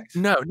 correct?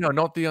 No,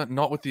 not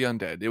with the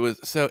undead. It was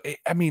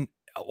I mean,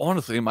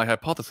 honestly, my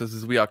hypothesis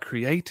is we are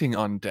creating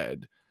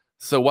undead.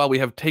 So while we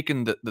have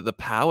taken the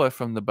power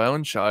from the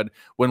bone shard,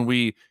 when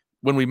we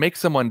make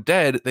someone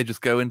dead, they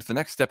just go into the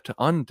next step to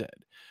undead.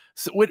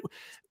 So which,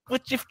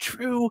 if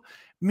true,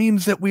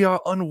 means that we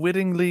are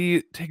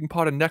unwittingly taking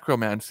part in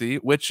necromancy,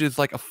 which is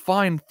like a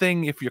fine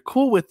thing if you're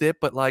cool with it,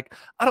 but like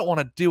I don't want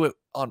to do it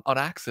on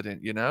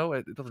accident, you know?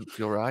 It doesn't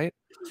feel right.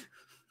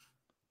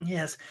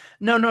 Yes.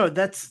 No,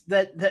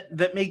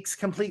 that makes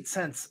complete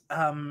sense.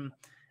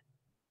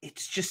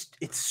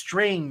 It's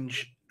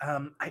strange.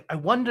 I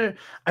wonder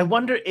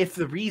if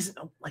the reason,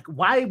 like,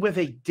 why were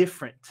they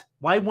different?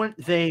 Why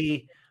weren't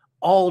they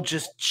all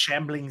just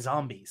shambling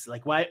zombies?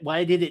 Like,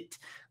 why did it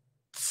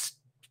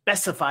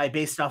specify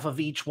based off of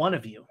each one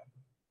of you?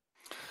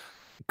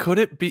 Could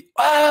it be?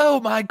 Oh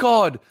my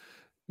God,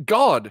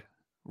 God,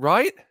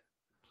 right?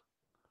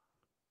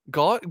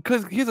 God,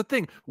 because here's the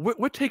thing: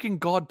 we're taking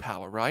God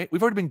power, right?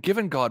 We've already been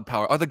given God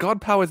power. Are the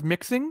God powers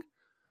mixing,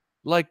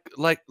 like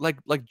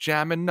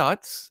jam and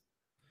nuts?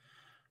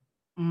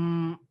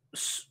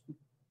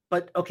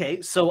 But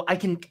okay, so I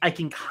can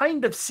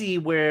kind of see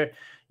where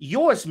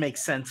yours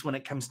makes sense when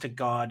it comes to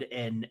God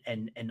and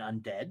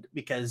undead,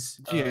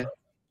 because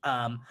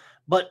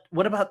but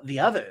what about the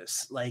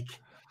others? Like,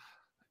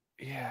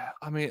 yeah,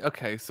 I mean,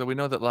 okay, so we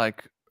know that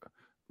like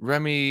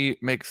Remy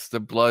makes the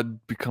blood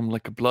become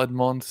like a blood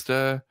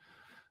monster.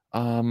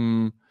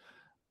 I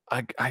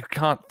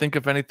can't think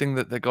of anything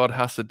that the god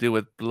has to do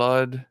with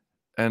blood,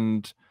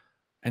 and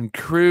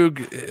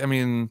Krug. I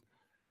mean,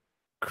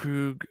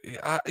 Krug.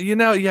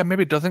 Yeah,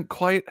 maybe it doesn't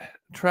quite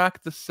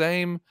track the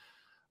same.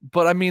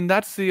 But I mean,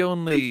 that's the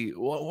only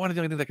one of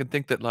the only things I can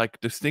think that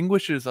like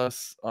distinguishes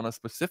us on a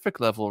specific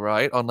level,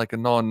 right? On like a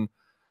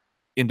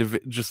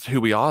non-individual, just who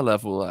we are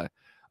level.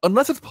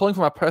 Unless it's pulling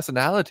from our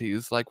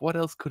personalities, like what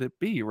else could it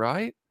be,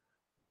 right?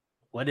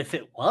 What if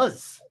it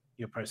was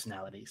your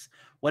personalities?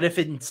 What if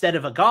instead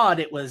of a god,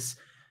 it was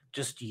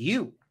just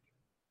you?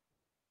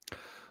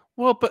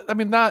 Well, but I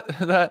mean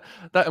that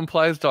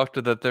implies, Doctor,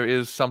 that there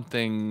is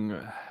something,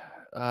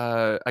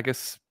 I guess,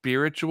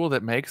 spiritual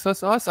that makes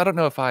us us. I don't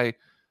know if I've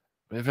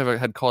ever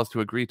had cause to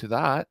agree to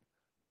that.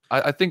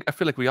 I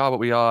feel like we are what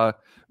we are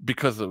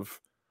because of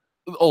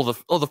all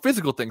the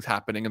physical things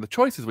happening and the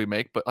choices we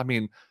make. But I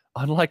mean,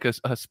 unlike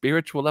a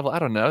spiritual level, I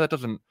don't know. That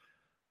doesn't.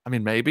 I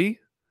mean, maybe.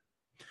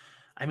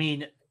 I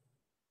mean,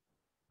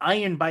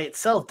 iron by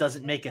itself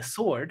doesn't make a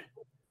sword.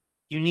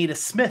 You need a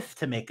smith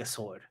to make a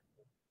sword.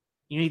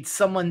 You need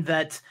someone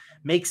that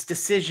makes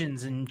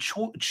decisions and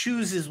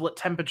chooses what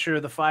temperature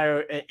the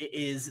fire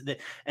is,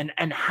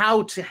 and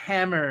how to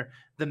hammer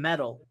the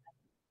metal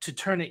to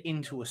turn it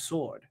into a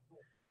sword.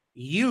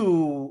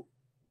 You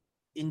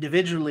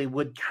individually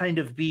would kind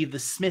of be the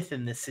smith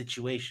in this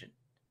situation.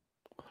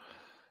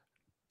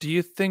 Do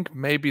you think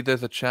maybe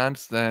there's a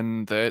chance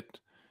then that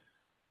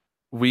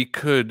we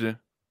could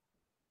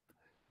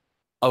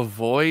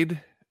avoid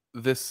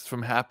this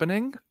from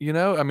happening? You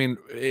know, I mean,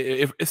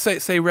 if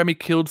say Remy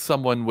killed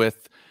someone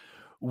with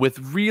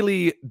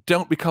really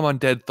don't become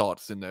undead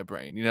thoughts in their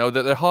brain, you know,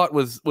 that their heart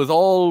was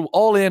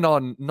all in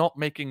on not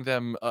making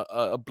them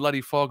a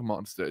bloody fog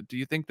monster. Do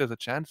you think there's a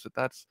chance that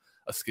that's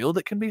a skill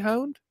that can be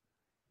honed?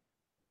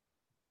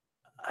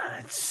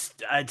 It's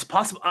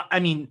possible. I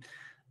mean,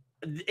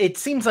 it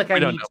seems like I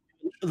need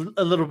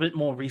a little bit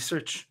more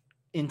research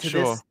into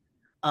this.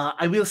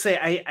 I will say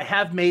I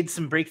have made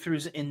some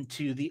breakthroughs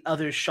into the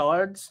other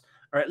shards,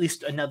 or at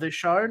least another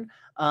shard,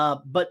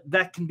 but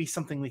that can be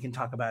something we can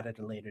talk about at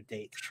a later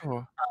date.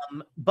 Sure.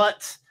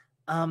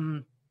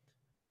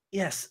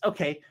 Yes,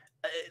 okay.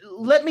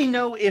 Let me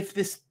know if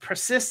this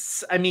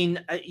persists. I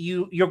mean,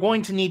 you're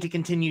going to need to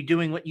continue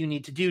doing what you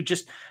need to do.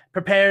 Just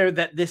prepare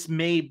that this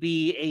may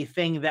be a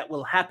thing that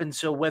will happen.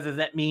 So whether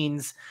that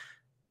means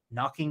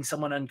knocking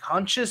someone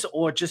unconscious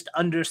or just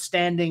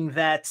understanding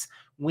that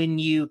when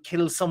you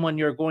kill someone,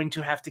 you're going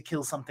to have to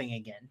kill something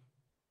again.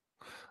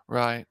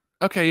 Right.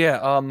 Okay, yeah.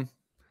 Well,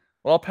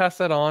 I'll pass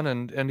that on,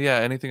 and yeah,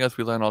 anything else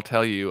we learn, I'll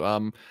tell you.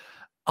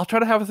 I'll try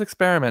to have us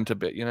experiment a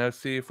bit, you know,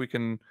 see if we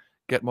can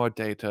get more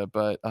data,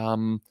 but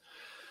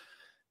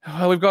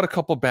well, we've got a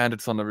couple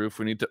bandits on the roof.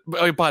 We need to.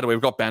 Oh, by the way,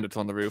 we've got bandits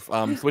on the roof.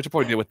 So we should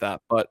probably deal with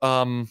that. But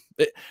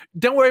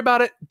don't worry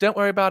about it. Don't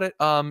worry about it.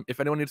 If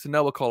anyone needs to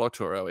know, we'll call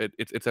Arturo.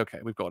 It's okay.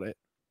 We've got it.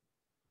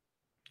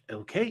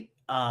 Okay.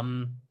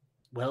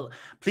 Well,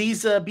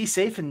 please be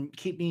safe and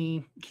keep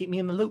me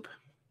in the loop.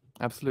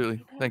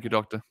 Absolutely. Thank you,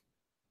 Doctor.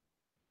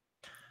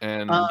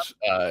 And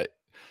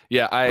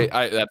yeah,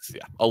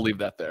 I'll leave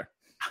that there.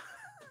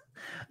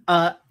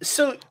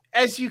 So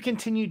as you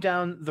continue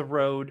down the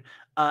road,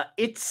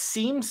 it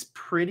seems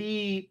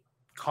pretty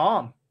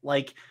calm.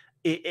 Like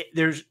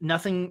there's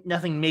nothing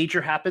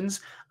major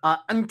happens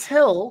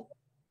until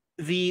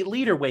the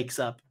leader wakes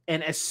up,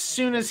 and as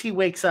soon as he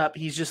wakes up,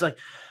 he's just like,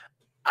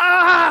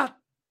 ah!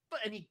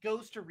 And he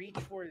goes to reach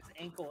for his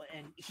ankle,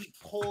 and he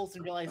pulls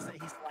and realizes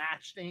that he's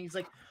latched, and he's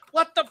like,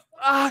 "What the?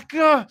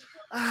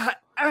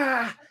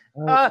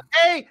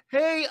 Hey,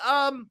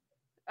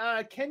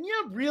 can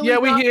you really?" Yeah,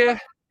 we hear.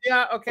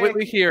 Yeah, okay.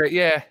 We hear it.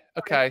 Yeah,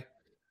 okay.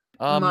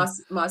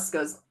 Musk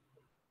goes,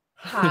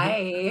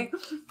 "Hi,"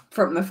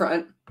 from the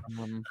front.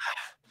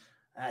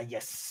 You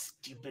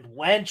stupid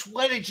wench!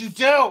 What did you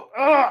do?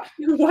 Ugh.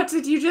 What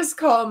did you just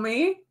call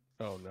me?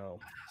 Oh no!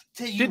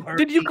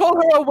 Did you call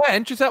her a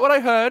wench? Is that what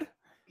I heard?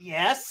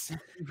 Yes.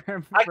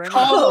 I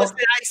call it and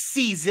I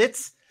seize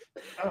it.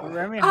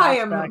 I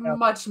am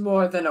much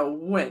more than a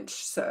wench,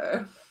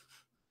 sir.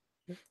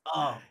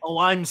 Oh,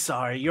 I'm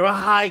sorry. You're a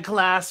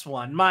high-class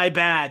one. My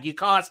bad. You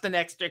cost an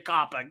extra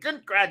copper.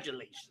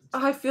 Congratulations.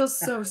 I feel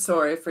so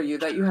sorry for you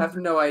that you have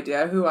no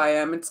idea who I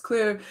am. It's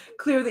clear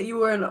that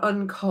you are an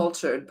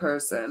uncultured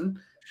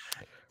person.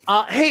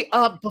 Hey,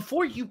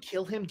 before you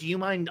kill him, do you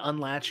mind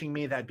unlatching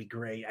me? That'd be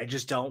great. I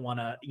just don't want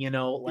to,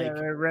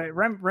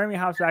 Remy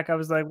hops back. I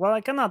was like, well,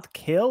 I cannot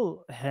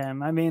kill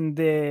him. I mean,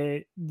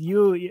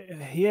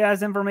 he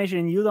has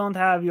information you don't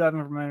have. You have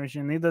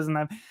information he doesn't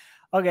have.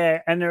 Okay,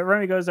 and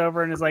Remy goes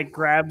over and is like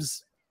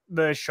grabs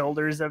the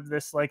shoulders of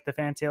this like the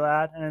fancy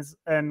lad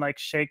and like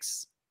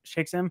shakes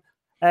him.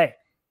 Hey,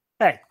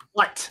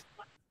 what?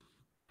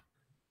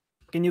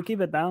 Can you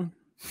keep it down?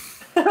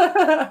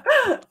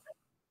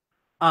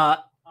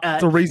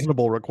 It's a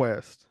reasonable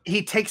request.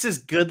 He takes his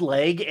good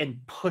leg and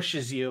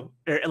pushes you,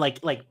 or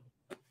like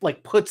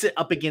puts it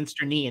up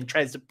against your knee and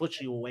tries to push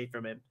you away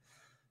from him.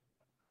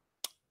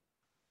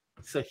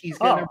 So he's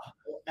gonna.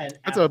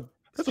 That's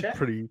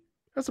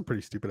a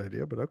pretty stupid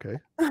idea, but okay.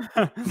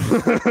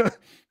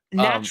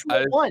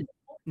 Natural one.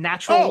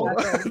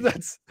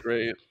 That's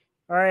great.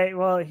 All right.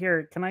 Well,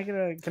 here, can I get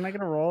a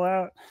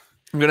rollout?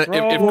 I'm gonna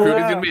if Krug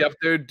is gonna be up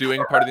there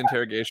doing part of the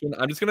interrogation,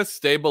 I'm just gonna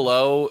stay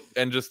below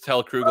and just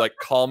tell Krug like,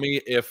 call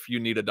me if you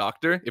need a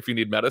doctor, if you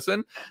need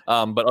medicine.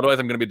 But otherwise,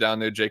 I'm gonna be down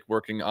there, Jake,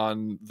 working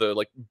on the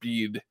like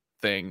bead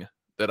thing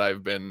that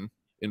I've been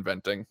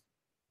inventing.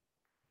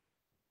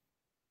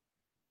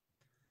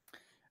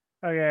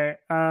 Okay.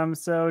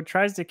 So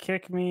tries to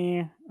kick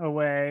me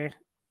away,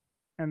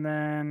 and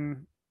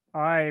then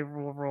I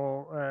will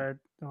roll.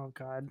 Oh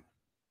God.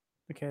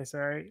 Okay.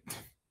 Sorry.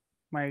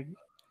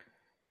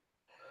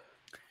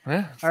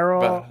 I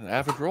roll an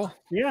average roll.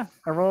 Yeah,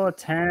 I roll a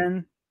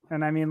 10,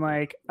 and I mean,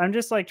 like, I'm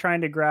just like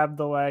trying to grab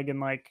the leg, and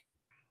like,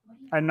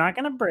 I'm not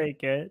gonna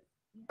break it,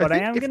 but I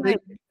am gonna.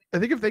 I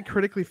think if they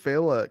critically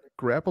fail a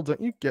grapple, don't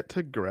you get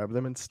to grab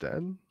them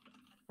instead?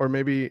 Or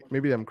maybe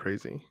I'm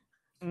crazy.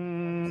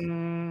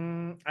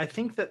 I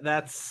think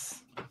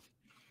that's.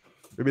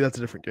 Maybe that's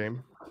a different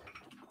game.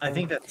 I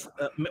think that's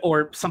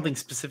or something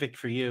specific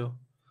for you.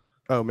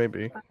 Oh,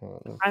 maybe.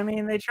 I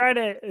mean, they try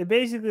to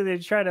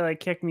like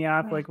kick me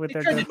off like with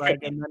their good leg,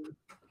 and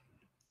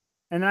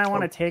then I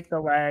want to take the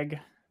leg,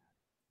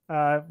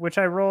 which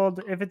I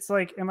rolled. If it's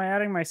like, am I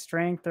adding my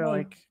strength or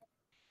like?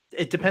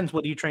 It depends.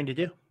 What are you trying to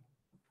do?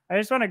 I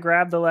just want to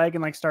grab the leg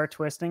and like start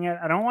twisting it.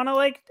 I don't want to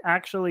like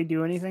actually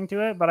do anything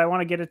to it, but I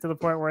want to get it to the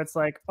point where it's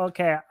like,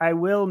 okay, I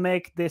will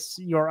make this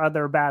your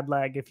other bad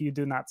leg if you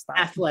do not stop.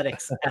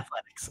 Athletics,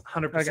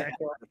 100%. Okay,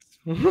 cool.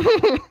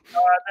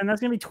 And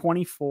that's gonna be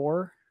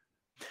 24.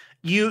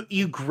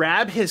 You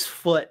grab his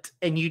foot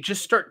and you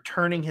just start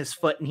turning his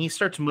foot, and he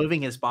starts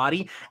moving his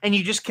body, and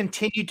you just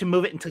continue to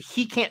move it until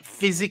he can't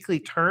physically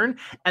turn,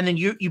 and then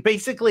you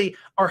basically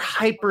are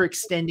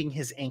hyperextending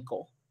his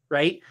ankle,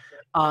 right?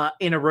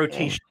 In a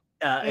rotation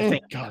thing.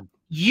 God.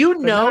 You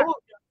know,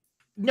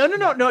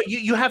 no.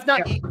 You have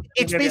not.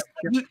 It's basically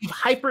you've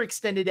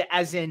hyperextended it,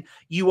 as in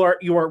you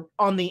are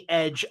on the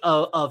edge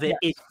of it.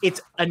 Yes.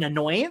 It's an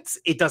annoyance.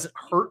 It doesn't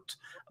hurt,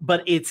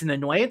 but it's an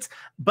annoyance.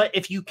 But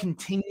if you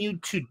continue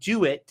to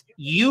do it,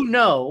 you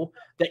know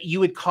that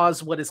you would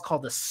cause what is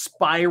called a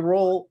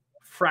spiral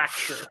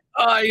fracture.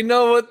 I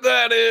know what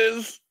that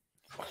is.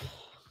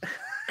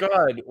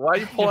 God, why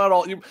you pull out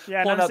all you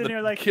pulling out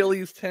the like,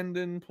 Achilles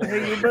tendon?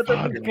 Hey, you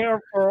better be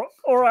careful,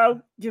 or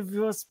I'll give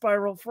you a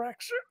spiral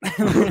fracture.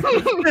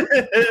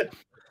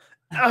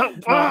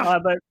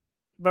 But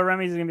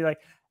Remy's gonna be like,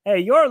 hey,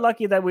 you're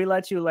lucky that we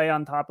let you lay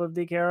on top of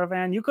the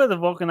caravan. You could have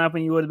woken up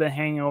and you would have been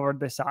hanging over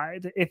the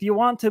side. If you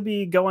want to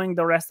be going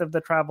the rest of the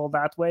travel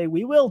that way,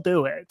 we will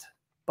do it.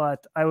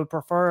 But I would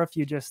prefer if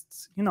you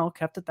just,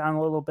 kept it down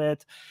a little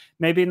bit.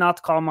 Maybe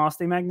not call Moss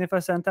the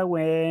Magnificent a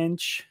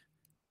winch.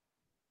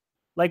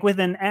 Like with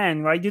an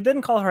N, right? You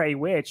didn't call her a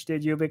witch,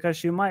 did you?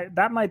 Because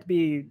that might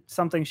be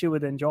something she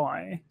would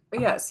enjoy.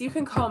 Yes, you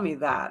can call me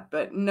that,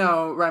 but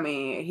no,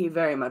 Remy, he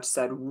very much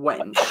said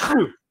wench.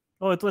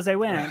 Oh, it was a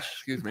winch.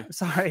 Excuse me.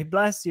 Sorry,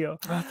 bless you.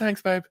 Oh,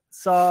 thanks, babe.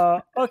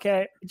 So,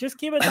 okay, just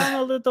keep it down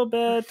a little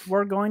bit.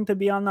 We're going to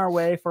be on our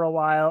way for a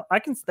while. I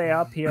can stay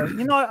up here.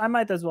 You know what? I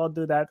might as well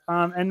do that.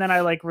 And then I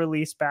like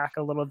release back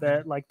a little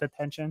bit, like the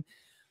tension.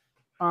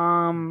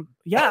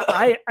 Yeah,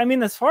 I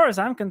mean, as far as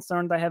I'm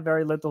concerned, I have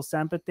very little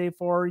sympathy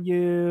for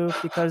you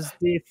because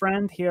the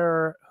friend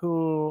here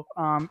who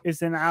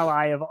is an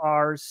ally of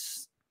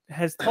ours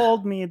has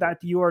told me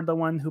that you are the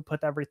one who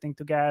put everything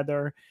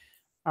together.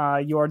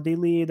 You're the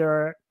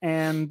leader,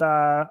 and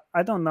I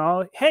don't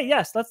know. Hey,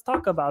 yes, let's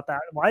talk about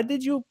that. Why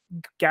did you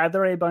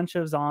gather a bunch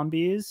of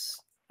zombies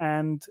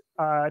and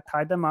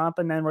tie them up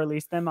and then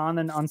release them on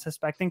an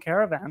unsuspecting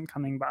caravan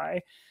coming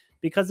by?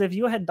 Because if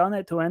you had done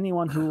it to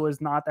anyone who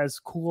was not as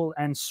cool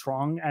and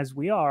strong as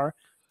we are,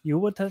 you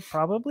would have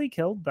probably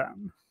killed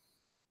them.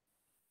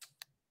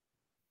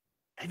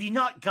 Have you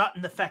not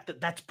gotten the fact that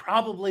that's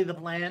probably the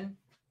plan?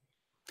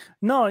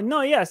 No,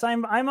 yes,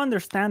 I'm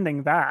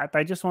understanding that.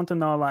 I just want to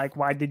know, like,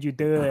 why did you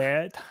do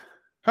it?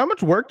 How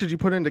much work did you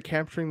put into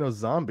capturing those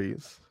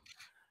zombies?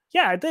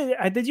 Yeah,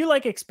 did you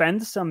like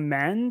expend some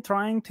men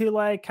trying to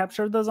like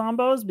capture the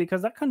zombos?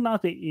 Because that could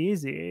not be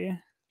easy.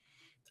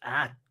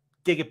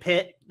 Dig a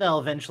pit, they'll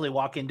eventually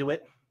walk into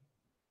it.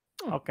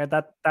 Okay,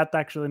 that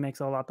actually makes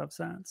a lot of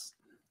sense.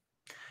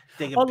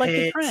 dig Oh, a like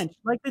the pit. trench,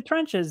 like the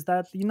trenches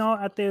that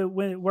at the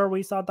where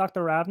we saw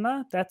Dr.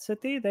 Ravna, that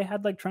city, they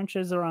had like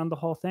trenches around the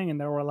whole thing, and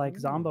there were like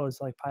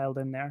zombos like piled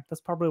in there.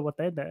 That's probably what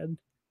they did.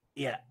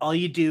 Yeah, all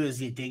you do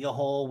is you dig a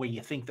hole where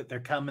you think that they're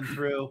coming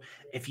through.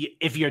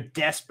 If you're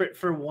desperate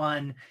for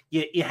one,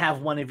 you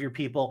have one of your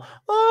people,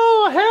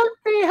 oh,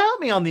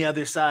 help me on the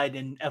other side,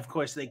 and of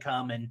course they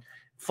come and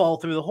fall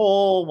through the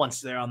hole.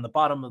 Once they're on the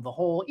bottom of the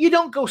hole, you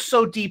don't go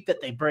so deep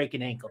that they break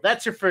an ankle.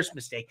 That's your first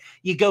mistake.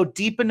 You go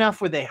deep enough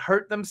where they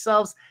hurt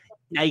themselves.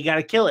 Now you got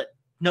to kill it.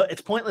 No,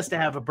 it's pointless to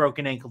have a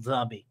broken ankle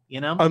zombie.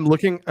 You know. I'm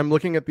looking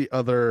at the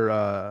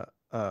other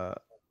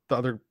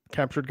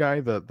captured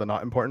guy, the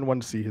not important one,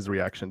 to see his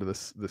reaction to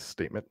this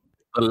statement.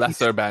 The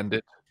lesser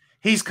bandit.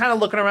 He's kind of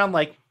looking around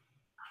like,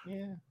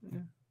 yeah.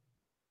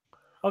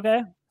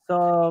 Okay,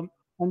 so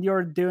and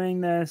you're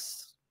doing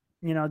this,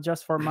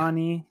 just for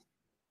money.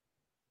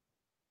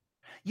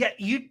 Yeah,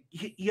 you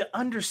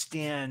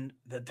understand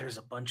that there's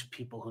a bunch of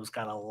people who's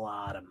got a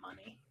lot of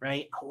money,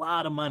 right? A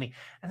lot of money.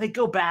 And they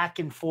go back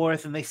and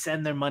forth and they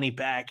send their money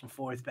back and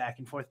forth.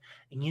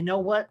 And you know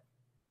what?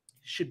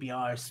 It should be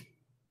ours.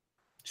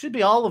 It should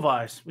be all of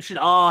ours. We should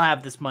all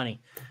have this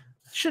money.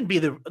 It shouldn't be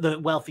the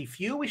wealthy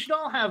few. We should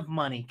all have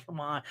money. Come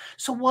on.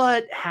 So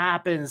what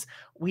happens?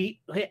 We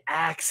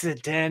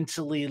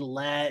accidentally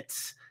let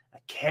a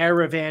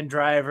caravan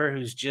driver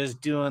who's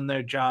just doing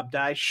their job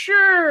die.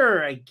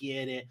 Sure, I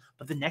get it.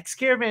 But the next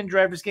caravan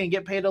driver is going to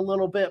get paid a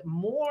little bit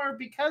more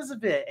because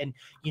of it. And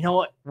you know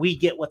what? We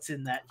get what's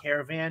in that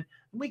caravan.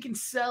 We can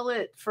sell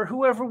it for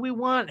whoever we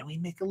want. And we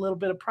make a little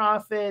bit of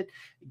profit,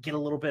 get a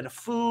little bit of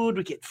food.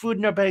 We get food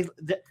in our bag.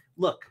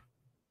 Look,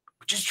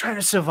 we're just trying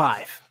to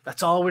survive.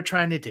 That's all we're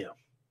trying to do.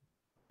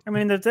 I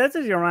mean, if that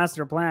is your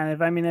master plan, if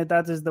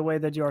that is the way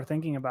that you're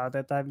thinking about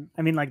it,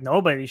 like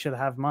nobody should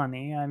have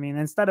money. I mean,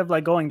 instead of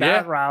like going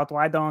that route,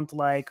 why don't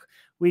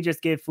we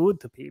just give food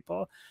to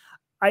people?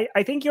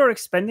 I think you're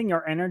expending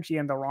your energy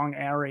in the wrong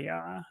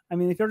area. I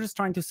mean, if you're just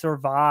trying to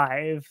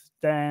survive,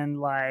 then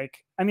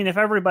if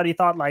everybody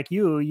thought like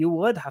you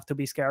would have to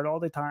be scared all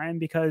the time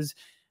because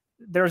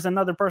there's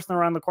another person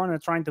around the corner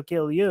trying to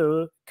kill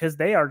you because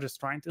they are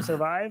just trying to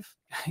survive.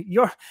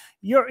 You're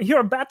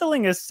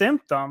battling a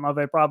symptom of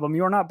a problem.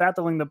 You're not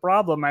battling the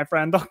problem, my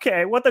friend.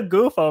 Okay, what a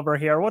goof over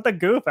here. What a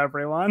goof,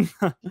 everyone.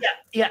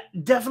 Yeah,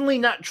 definitely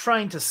not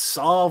trying to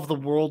solve the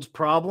world's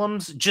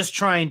problems, just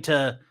trying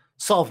to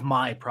solve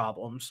my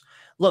problems.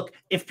 Look,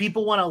 if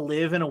people want to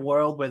live in a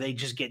world where they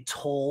just get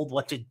told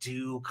what to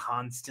do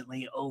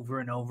constantly over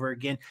and over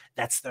again,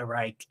 that's their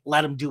right.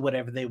 Let them do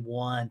whatever they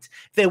want.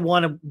 If they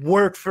want to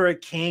work for a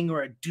king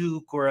or a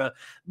duke or a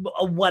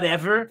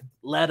whatever,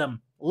 let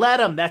them. Let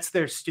them. That's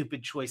their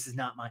stupid choices,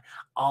 not mine.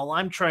 All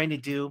I'm trying to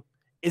do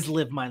is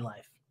live my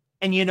life.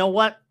 And you know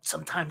what?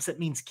 Sometimes that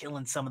means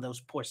killing some of those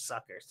poor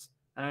suckers.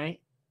 All right?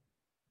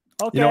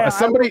 Okay, as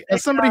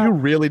somebody who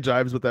really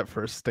jives with that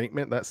first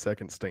statement, that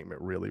second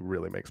statement really,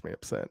 really makes me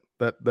upset.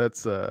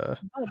 That's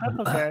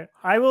okay.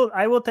 I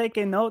will take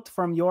a note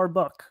from your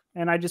book,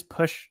 and I just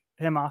push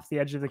him off the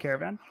edge of the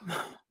caravan.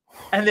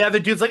 And the other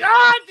dude's like,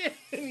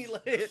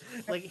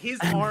 like his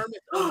arm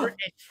is over,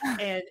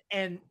 and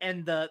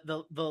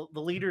the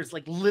leader is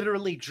like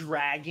literally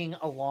dragging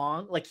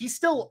along, like he's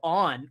still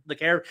on the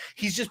caravan.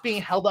 He's just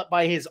being held up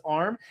by his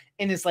arm,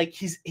 and it's like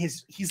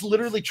he's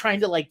literally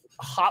trying to like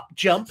hop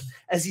jump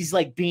as he's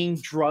like being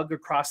dragged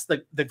across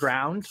the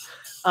ground.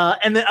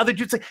 And the other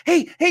dude's like,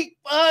 hey,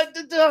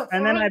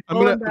 and then I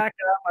pull him back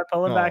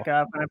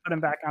up, and I put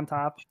him back on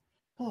top.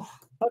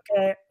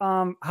 Okay.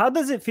 How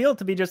does it feel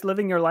to be just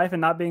living your life and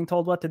not being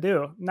told what to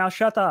do? Now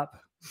shut up.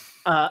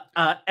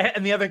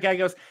 And the other guy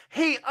goes,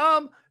 hey,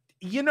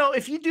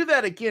 if you do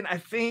that again, I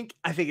think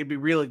it'd be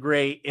really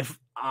great if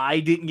I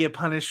didn't get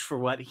punished for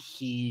what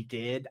he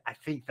did. I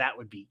think that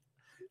would be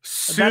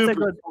super. That's a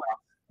good point.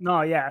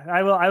 No, yeah,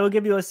 I will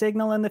give you a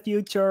signal in the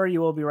future.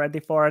 You will be ready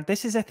for it.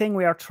 This is a thing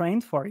we are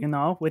trained for,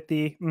 with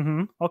the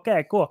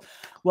Okay, cool.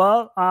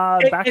 Well,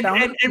 back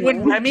down. And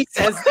when Remy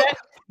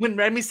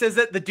says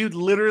that, the dude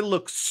literally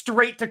looks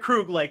straight to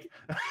Krug like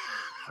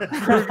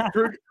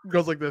Krug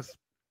goes like this.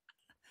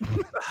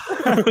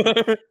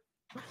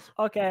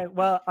 Okay,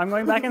 well, I'm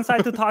going back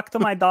inside to talk to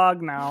my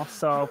dog now,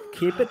 so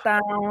keep it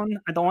down.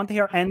 I don't want to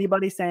hear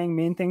anybody saying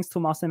mean things to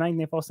Mosse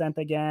Magnificent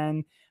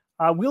again.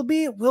 We'll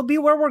be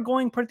where we're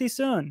going pretty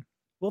soon.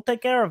 We'll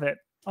take care of it.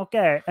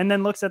 Okay, and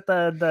then looks at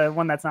the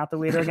one that's not the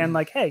leader again,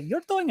 like, hey,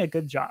 you're doing a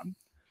good job.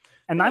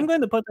 And I'm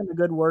going to put in a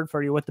good word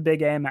for you with the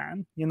big A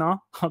man,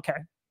 Okay.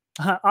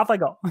 Off I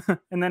go.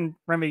 And then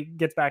Remy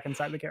gets back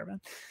inside the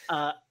caravan.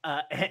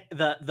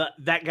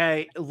 That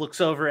guy looks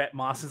over at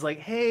Moss and is like,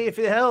 hey, if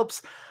it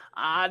helps,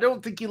 I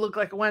don't think you look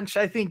like a wench.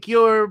 I think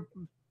you're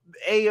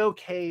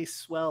A-okay,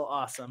 swell,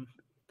 awesome.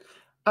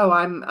 Oh,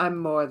 I'm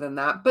more than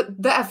that,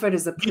 but the effort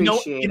is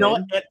appreciated.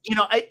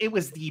 It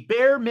was the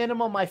bare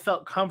minimum I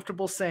felt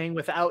comfortable saying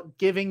without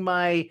giving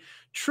my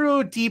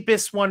true,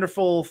 deepest,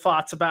 wonderful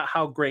thoughts about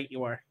how great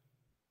you are.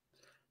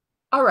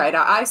 All right,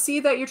 I see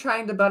that you're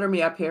trying to butter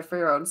me up here for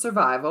your own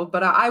survival,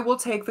 but I will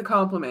take the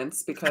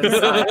compliments because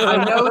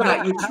I know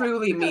that you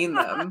truly mean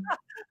them.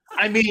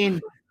 I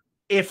mean,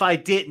 if I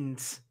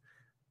didn't,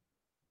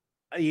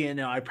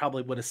 I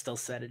probably would have still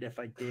said it if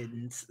I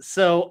didn't.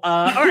 So,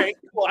 all right,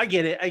 cool. I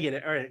get it.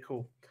 All right,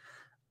 cool.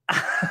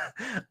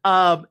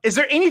 Is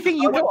there anything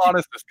you how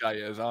honest this guy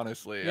is?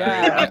 Honestly,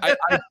 Yeah.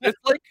 it's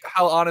like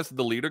how honest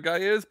the leader guy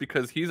is,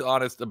 because he's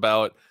honest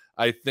about,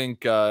 I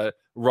think,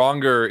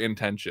 wronger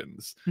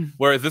intentions,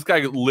 whereas this guy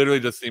literally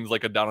just seems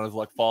like a down on his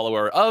luck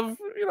follower of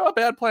a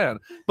bad plan.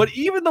 But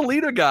even the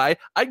leader guy,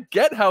 I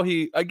get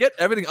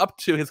everything up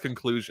to his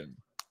conclusion,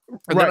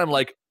 and then I'm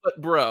like,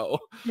 but bro,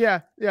 yeah.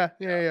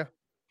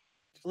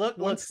 Look,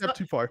 one step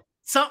too far.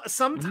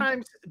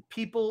 Sometimes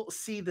people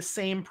see the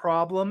same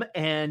problem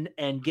and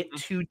get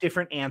two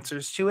different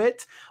answers to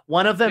it.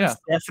 One of them is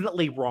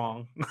definitely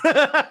wrong.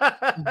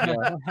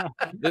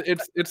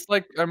 It's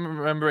like I'm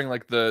remembering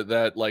like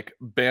that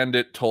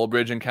bandit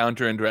Tollbridge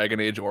encounter in Dragon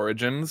Age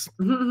Origins,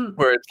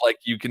 where it's like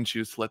you can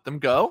choose to let them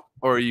go,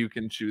 or you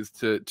can choose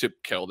to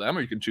kill them,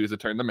 or you can choose to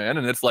turn them in,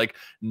 and it's like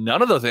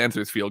none of those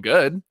answers feel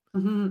good.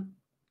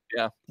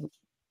 Yeah.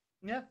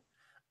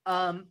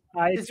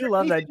 I do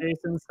love that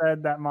Jason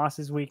said that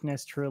Moss's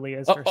weakness truly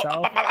is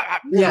herself.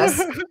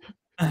 Yes.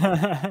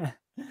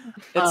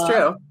 It's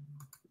true.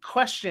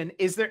 Question: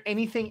 is there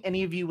anything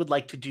any of you would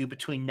like to do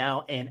between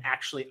now and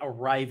actually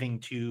arriving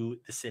to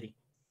the city?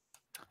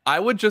 I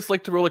would just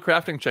like to roll a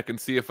crafting check and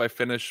see if I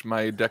finish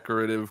my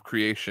decorative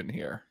creation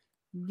here.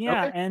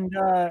 Yeah,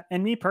 okay.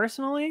 And me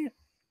personally,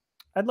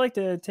 I'd like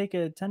to take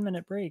a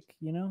 10-minute break,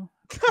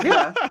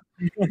 Yeah.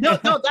 No,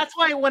 that's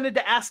why I wanted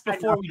to ask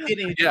before we did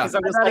anything. Yeah.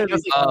 Because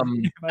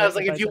I was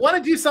like, if you want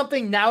to do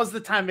something, now's the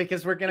time,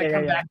 because we're gonna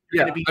come back.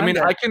 Yeah. I mean,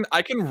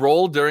 I can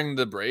roll during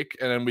the break,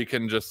 and then we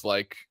can just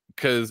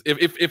because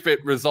if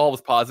it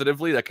resolves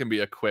positively, that can be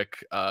a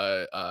quick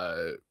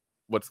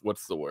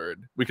what's the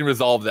word? We can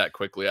resolve that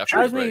quickly after.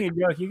 I was making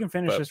a joke. You can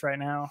finish this right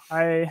now.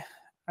 I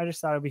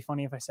just thought it'd be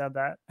funny if I said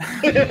that.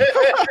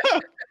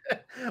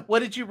 What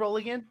did you roll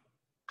again?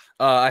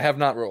 I have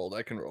not rolled.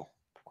 I can roll.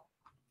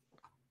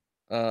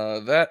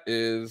 That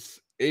is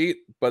 8,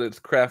 but it's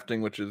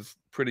crafting, which is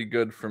pretty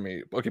good for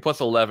me. Okay, plus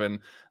 11.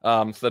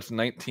 So that's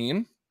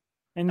 19.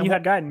 And you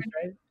had guidance,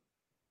 right?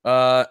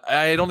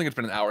 I don't think it's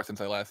been an hour since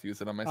I last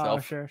used it on myself.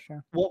 Oh, sure.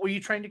 What were you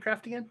trying to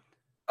craft again?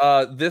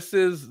 This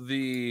is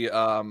the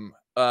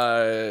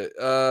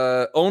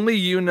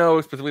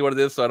only specifically what it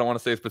is, so I don't want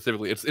to say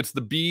specifically. It's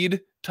the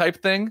bead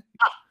type thing.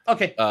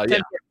 Okay.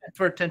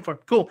 10 for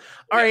cool.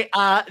 All right.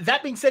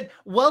 That being said,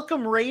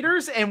 welcome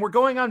Raiders, and we're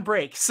going on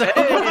break. So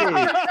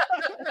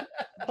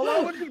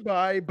hello and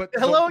goodbye. But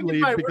hello and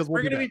goodbye. Because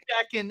we're going to be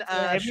back in.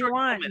 If you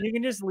want, you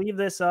can just leave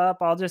this up.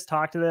 I'll just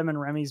talk to them in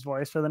Remy's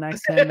voice for the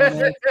next 10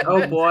 minutes.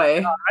 Oh boy.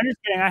 I'm just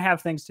kidding. I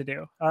have things to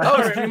do.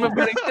 Stream of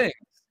many things.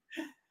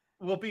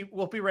 We'll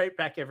be right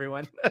back,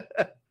 everyone.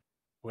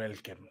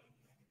 Welcome.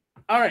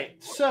 All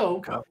right. So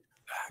welcome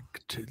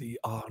back to the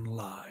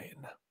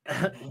online.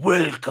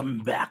 Welcome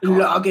back.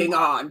 Logging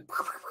on.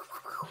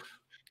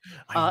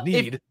 I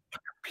need a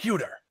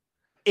computer.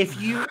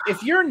 If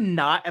you're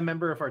not a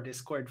member of our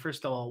Discord,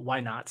 first of all, why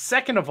not?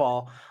 Second of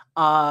all,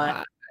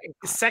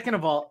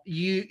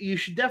 you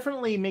should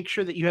definitely make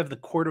sure that you have the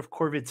Court of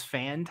Corvids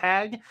fan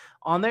tag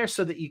on there,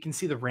 so that you can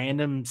see the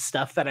random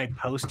stuff that I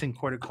post in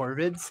Court of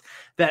Corvids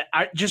that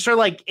are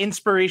like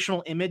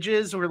inspirational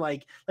images, or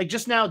like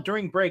just now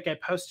during break, I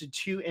posted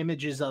 2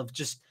 images of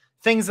just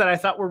things that I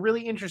thought were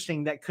really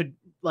interesting that could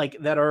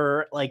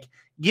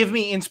give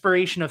me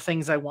inspiration of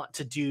things I want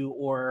to do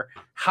or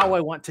how I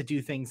want to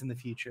do things in the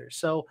future.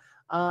 So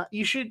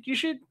you should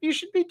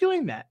be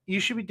doing that. You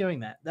should be doing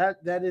that.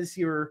 That is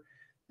your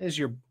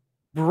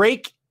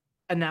break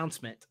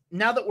announcement.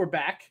 Now that we're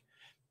back,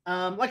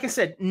 like I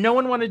said, no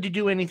one wanted to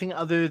do anything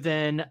other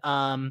than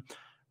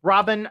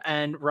Robin,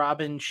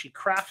 she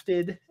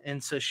crafted,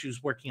 and so she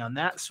was working on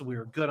that. So we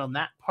were good on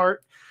that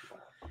part.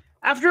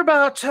 After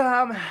about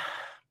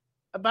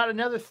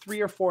another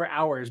 3 or 4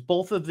 hours,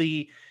 both of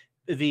the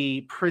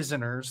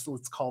prisoners,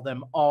 let's call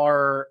them,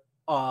 are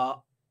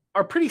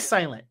pretty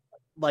silent.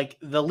 Like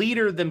the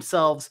leader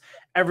themselves,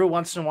 every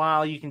once in a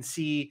while you can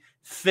see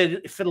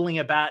fiddling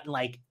about and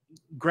like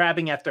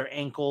grabbing at their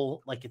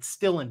ankle, like it's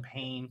still in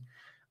pain.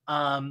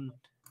 And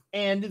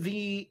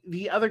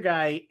the other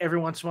guy every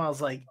once in a while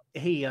is like,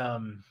 hey,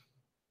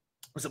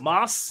 was it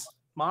Moss?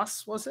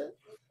 Was it?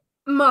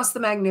 Moss the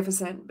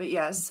Magnificent, but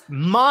yes.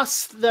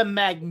 Moss the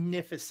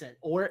Magnificent,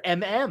 or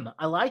MM.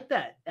 I like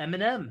that.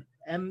 Eminem.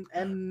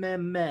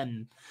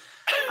 MMN.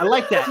 I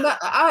like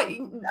that.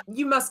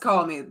 You must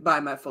call me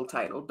by my full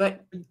title,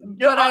 but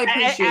I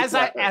appreciate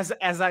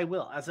as I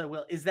will.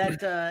 Is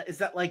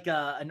that like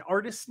an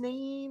artist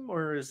name,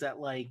 or is that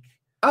like?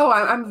 Oh,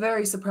 I'm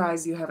very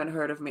surprised you haven't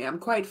heard of me. I'm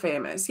quite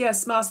famous.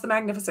 Yes, Moss the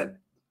Magnificent.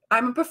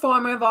 I'm a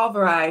performer of all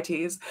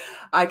varieties.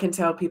 I can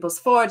tell people's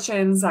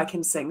fortunes. I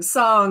can sing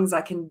songs.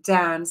 I can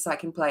dance. I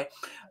can play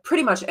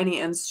pretty much any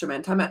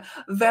instrument. I'm a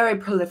very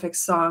prolific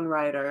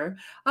songwriter.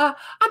 I'm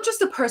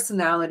just a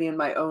personality in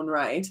my own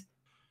right.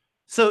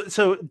 So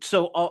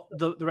all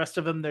the rest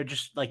of them, they're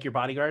just like your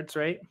bodyguards,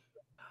 right?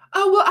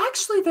 Oh, well,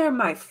 actually, they're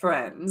my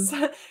friends.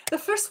 The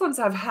first ones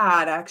I've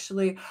had,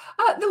 actually.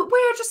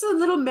 We're just a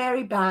little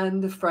merry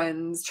band of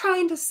friends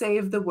trying to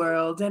save the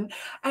world and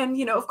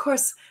of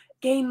course,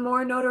 gain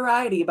more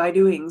notoriety by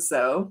doing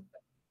so.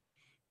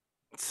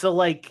 So,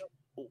 like,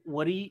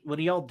 what are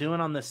y'all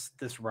doing on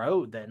this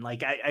road then? Like,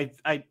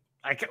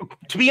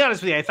 to be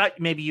honest with you, I thought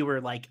maybe you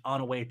were like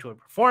on a way to a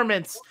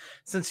performance,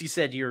 since you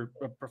said you're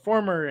a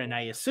performer, and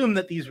I assume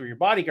that these were your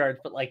bodyguards.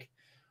 But like,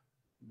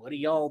 what are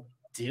y'all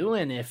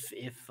doing if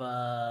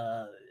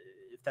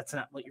that's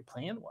not what your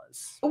plan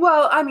was?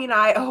 Well, I mean,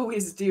 I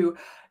always do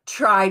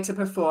try to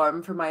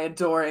perform for my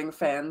adoring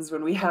fans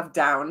when we have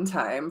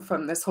downtime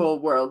from this whole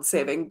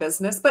world-saving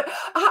business. But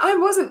I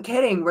wasn't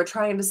kidding. We're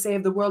trying to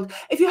save the world.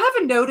 If you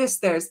haven't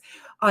noticed, there's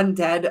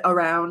undead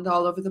around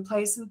all over the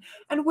place,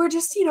 and we're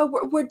just,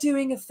 we're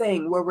doing a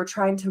thing where we're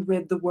trying to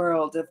rid the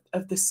world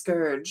of the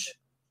scourge.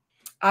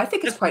 I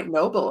think it's quite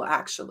noble,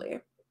 actually.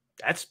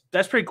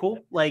 That's pretty cool.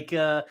 Like,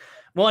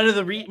 one of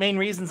the main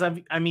reasons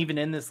I'm even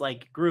in this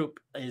like group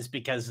is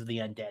because of the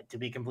undead. To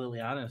be completely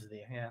honest with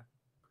you, yeah.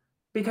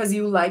 Because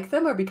you like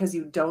them, or because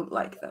you don't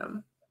like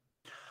them?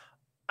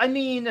 I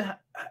mean,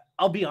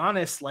 I'll be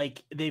honest.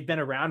 Like, they've been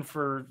around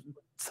for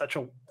such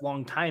a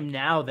long time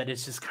now that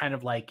it's just kind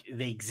of like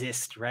they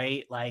exist,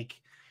 right? Like,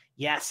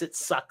 yes, it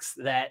sucks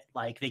that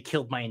like they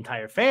killed my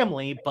entire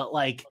family, but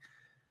like,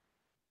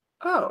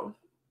 oh.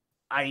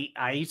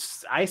 I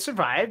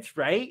survived,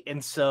 right?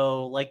 And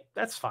so like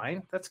that's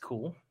fine. That's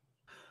cool.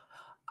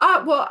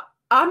 Well,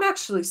 I'm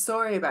actually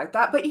sorry about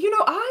that, but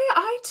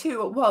I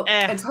too, well,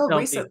 until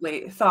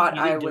recently thought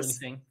I was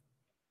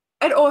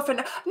an orphan,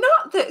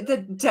 not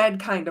the dead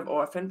kind of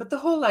orphan, but the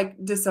whole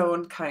like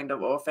disowned kind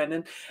of orphan.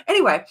 And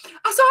anyway, so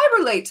I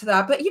relate to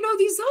that. But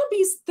these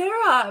zombies,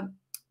 they're a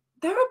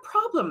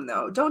problem,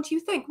 though, don't you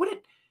think?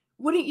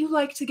 Wouldn't you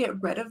like to get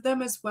rid of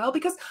them as well?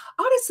 Because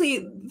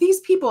honestly,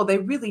 these people, they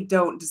really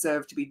don't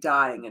deserve to be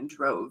dying in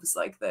droves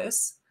like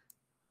this.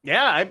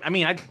 Yeah, I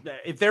mean,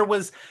 if there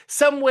was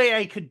some way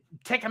I could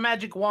take a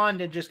magic wand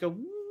and just go,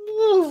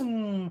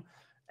 boom,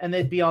 and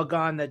they'd be all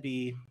gone,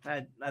 I'd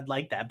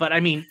like that. But I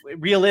mean,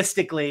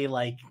 realistically,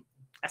 like,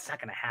 that's not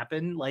going to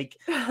happen. Like,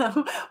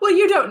 well,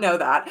 you don't know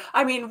that.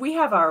 I mean, we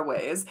have our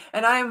ways,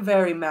 and I am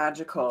very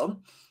magical.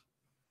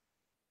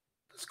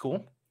 That's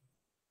cool.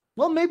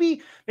 Well,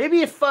 maybe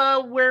if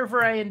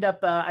wherever I end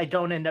up, I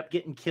don't end up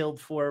getting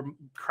killed for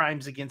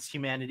crimes against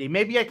humanity.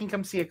 Maybe I can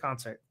come see a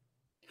concert.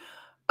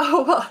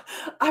 Oh, well,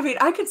 I mean,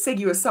 I could sing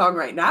you a song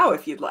right now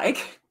if you'd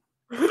like.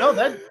 No,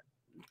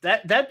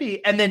 that'd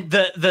be. And then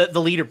the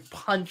leader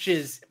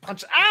punches.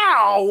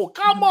 Ow!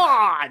 Come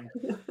on.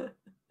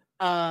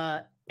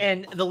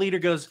 And the leader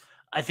goes,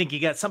 I think you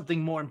got something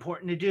more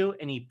important to do.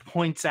 And he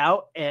points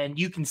out, and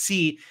you can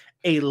see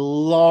a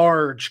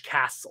large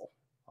castle.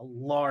 A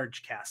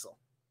large castle.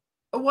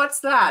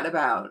 What's that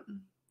about?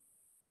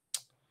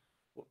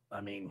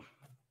 I mean,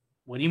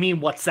 what do you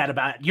mean, what's that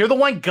about? You're the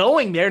one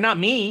going there, not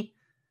me.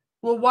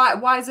 Well,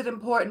 why is it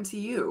important to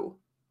you?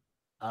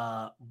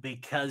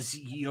 Because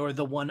you're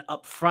the one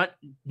up front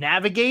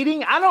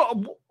navigating. I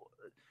don't.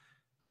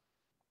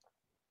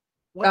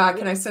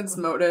 Can I sense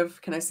motive?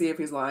 Can I see if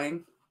he's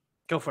lying?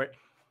 Go for it.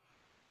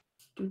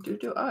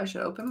 Oh, I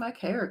should open my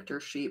character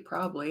sheet,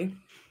 probably.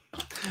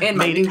 And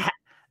made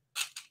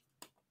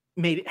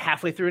it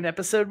halfway through an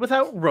episode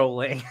without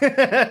rolling.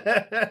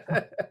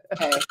 Okay.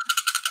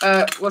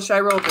 Well, should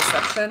I roll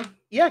deception?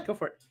 Yeah, go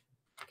for it.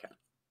 Okay.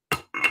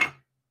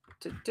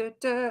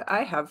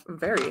 I have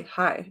very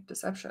high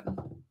deception.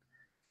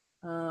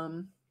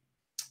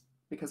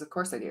 Because of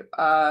course I do.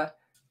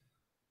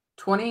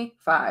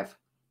 25.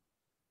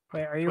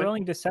 Wait, are you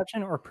rolling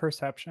deception or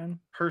perception?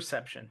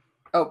 Perception.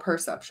 Oh,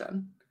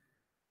 perception.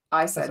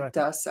 I said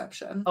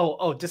deception.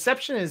 Oh,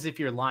 deception is if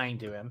you're lying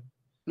to him.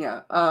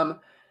 Yeah.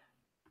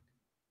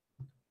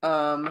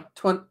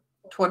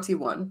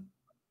 21.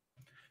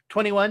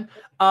 21.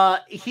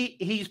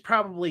 He's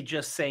probably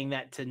just saying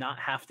that to not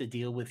have to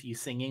deal with you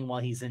singing while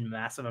he's in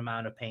massive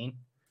amount of pain.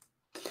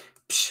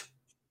 Psh.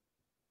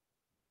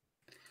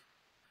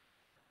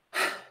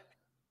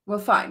 Well,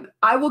 fine.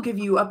 I will give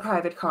you a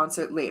private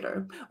concert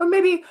later. Or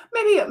maybe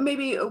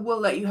we'll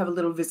let you have a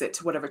little visit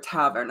to whatever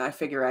tavern I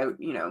figure out,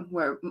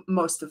 where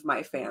most of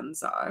my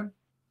fans are.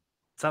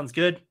 Sounds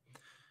good.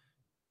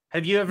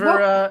 Have you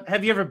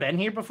ever been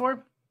here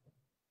before?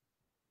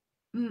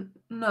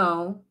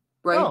 No.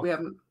 Right? Oh. We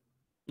haven't.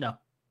 No.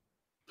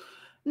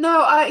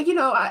 No,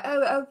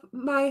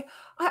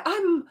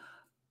 I'm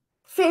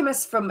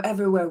famous from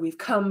everywhere we've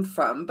come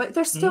from, but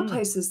there's still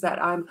places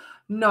that I'm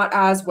not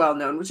as well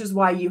known, which is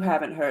why you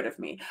haven't heard of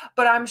me.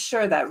 But I'm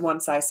sure that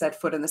once I set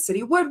foot in the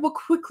city, word will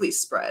quickly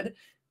spread.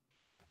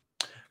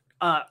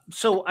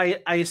 So I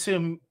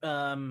assume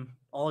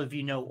all of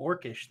you know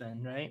Orcish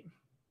then, right?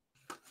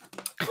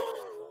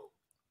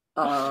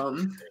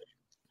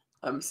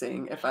 I'm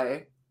seeing if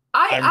I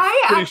I pretty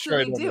actually sure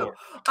I don't do. know.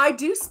 I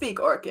do speak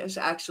Orcish,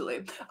 actually.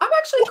 I'm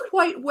actually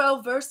quite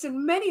well versed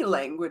in many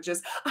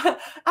languages.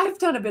 I've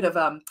done a bit of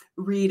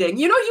reading.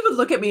 You know, you would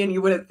look at me and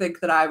you wouldn't think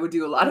that I would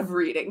do a lot of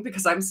reading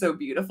because I'm so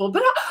beautiful,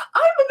 but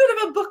I'm a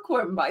bit of a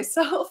bookworm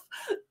myself.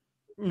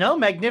 No,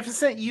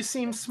 magnificent. You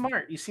seem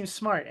smart. You seem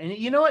smart. And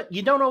you know what?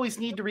 You don't always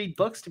need to read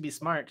books to be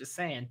smart. Just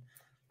saying.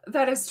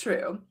 That is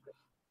true.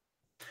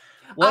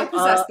 Well, I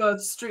possess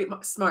both street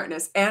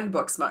smartness and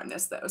book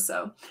smartness, though,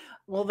 so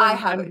well, then I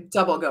have a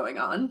double going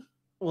on.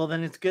 Well,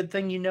 then it's a good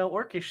thing you know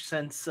Orcish,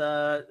 since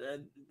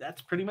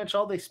that's pretty much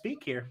all they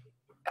speak here.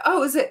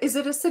 Oh, is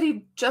it a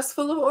city just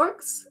full of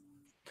orcs?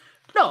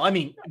 No, I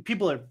mean,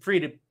 people are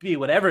free to be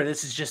whatever.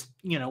 This is just,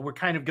 you know, we're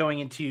kind of going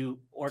into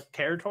orc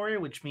territory,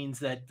 which means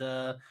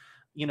that,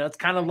 you know, it's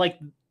kind of like,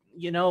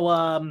 you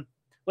know,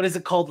 what is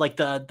it called? Like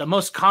the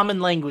most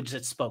common language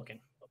that's spoken.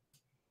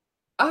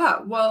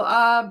 Well,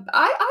 I'm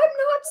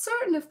not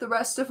certain if the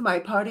rest of my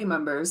party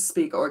members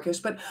speak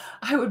Orcish, but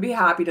I would be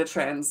happy to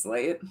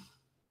translate.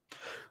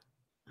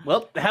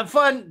 Well, have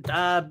fun.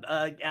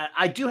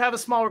 I do have a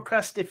small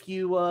request. If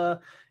you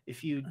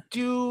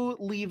do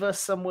leave us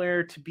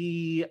somewhere to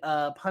be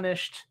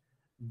punished,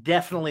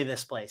 definitely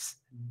this place.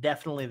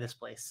 Definitely this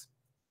place.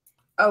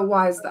 Oh,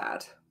 why is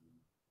that?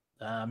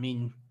 I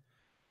mean,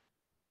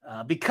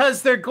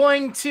 because they're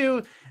going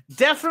to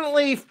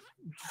definitely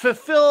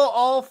fulfill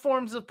all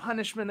forms of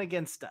punishment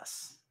against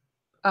us.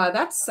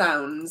 That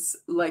sounds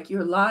like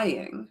you're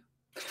lying.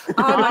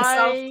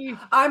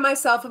 I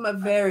myself am a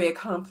very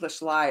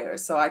accomplished liar,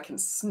 so I can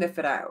sniff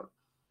it out.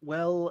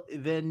 Well,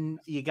 then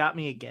you got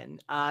me again.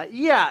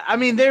 Yeah, I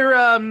mean they're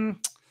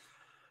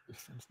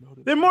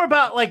more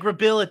about like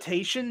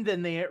rehabilitation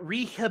than they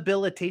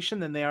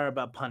are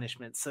about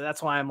punishment. So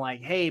that's why I'm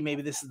like, hey,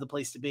 maybe this is the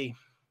place to be.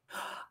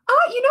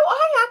 You know,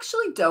 I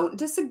actually don't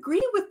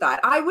disagree with that.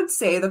 I would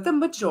say that the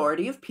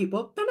majority of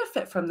people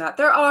benefit from that.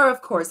 There are,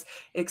 of course,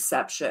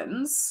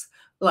 exceptions,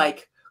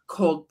 like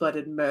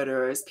cold-blooded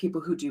murderers, people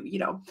who do, you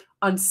know,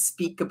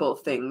 unspeakable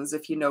things,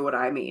 if you know what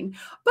I mean.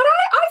 But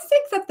I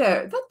think that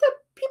the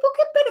people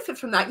can benefit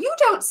from that. You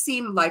don't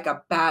seem like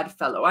a bad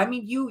fellow. I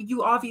mean,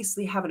 you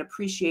obviously have an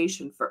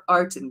appreciation for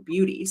art and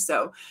beauty.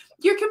 So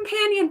your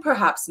companion,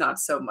 perhaps not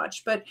so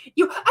much, but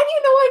you, and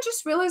you know, I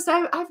just realized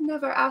I've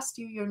never asked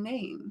you your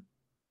name.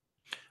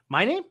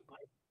 My name?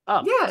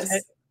 Oh, yes.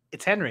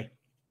 It's Henry.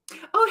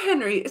 Oh,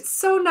 Henry, it's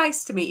so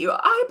nice to meet you.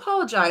 I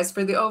apologize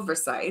for the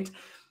oversight.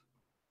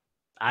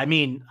 I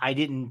mean, I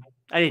didn't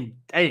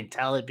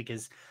tell it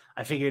because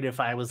I figured if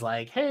I was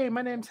like, "Hey,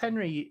 my name's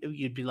Henry,"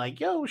 you'd be like,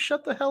 "Yo,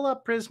 shut the hell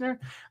up, prisoner."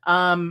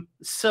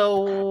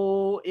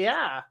 So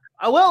yeah.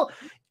 Well,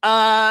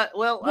 I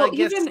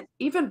guess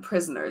even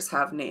prisoners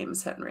have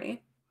names,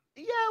 Henry.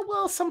 Yeah,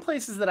 well, some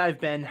places that I've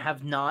been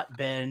have not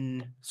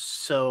been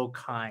so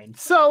kind.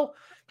 So,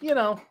 you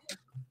know,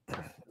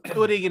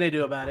 what are you gonna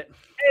do about it?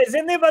 Has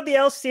anybody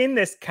else seen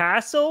this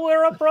castle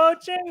we're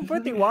approaching?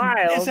 Pretty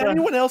wild. Is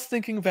anyone else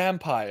thinking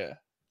vampire?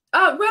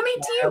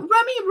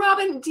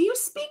 Robin, do you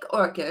speak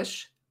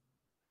Orcish?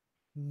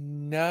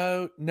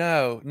 No,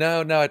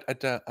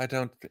 I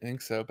don't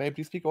think so. Babe, do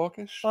you speak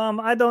Orcish?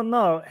 I don't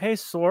know. Hey,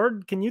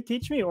 Sword, can you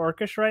teach me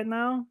Orcish right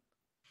now?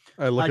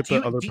 I look at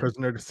the other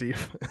prisoner to see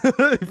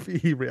if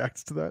he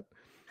reacts to that.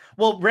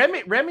 Well,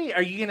 Remy,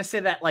 are you going to say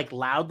that like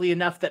loudly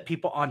enough that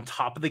people on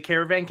top of the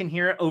caravan can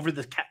hear it over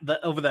the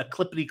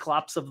clippity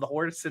clops of the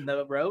horse in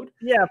the road?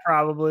 Yeah,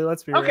 probably.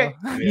 Let's be okay.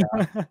 real.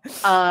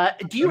 Yeah.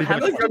 Do you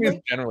have? Like Remy's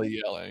generally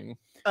yelling.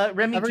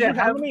 Remy,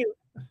 how many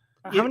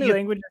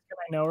languages can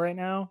I know right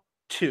now?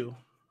 2.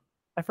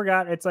 I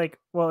forgot. It's like,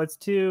 well, it's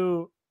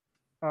 2.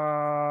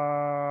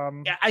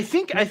 Yeah, I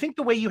think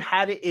the way you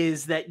had it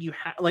is that you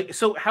have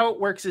so how it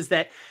works is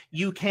that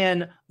you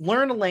can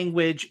learn a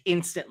language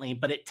instantly,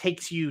 but it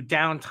takes you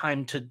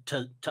downtime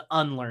to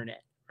unlearn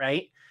it,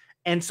 right?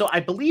 And so I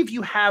believe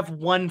you have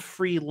one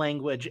free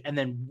language, and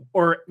then,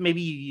 or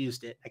maybe you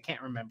used it. I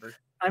can't remember.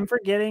 I'm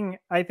forgetting.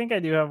 I think I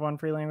do have one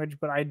free language,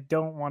 but I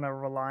don't want to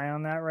rely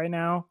on that right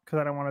now because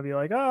I don't want to be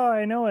like, oh,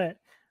 I know it.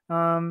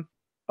 Oh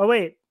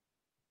wait.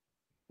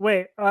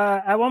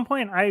 At one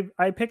point,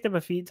 I picked up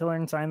a feat to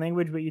learn sign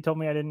language, but you told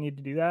me I didn't need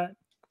to do that.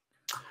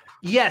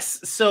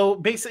 Yes. So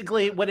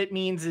basically, what it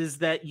means is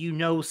that you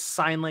know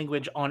sign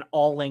language on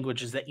all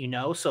languages that you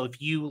know. So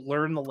if you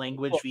learn the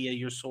language via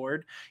your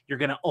sword, you're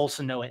going to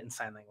also know it in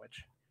sign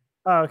language.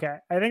 Oh, okay.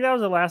 I think that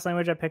was the last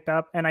language I picked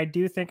up, and I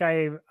do think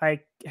I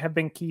have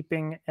been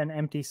keeping an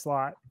empty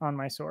slot on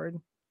my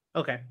sword.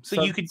 Okay,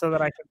 so you could so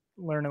that I could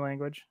learn a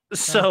language.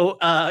 So,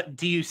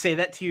 do you say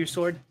that to your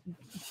sword?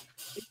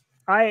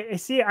 I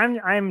see.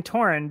 I'm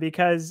torn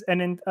because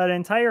an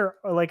entire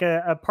like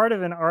a part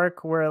of an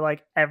arc where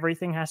like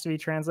everything has to be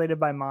translated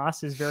by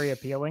Moss is very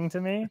appealing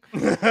to me.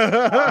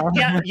 But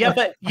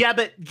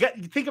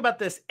think about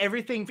this: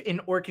 everything in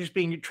Orcish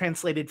being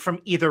translated from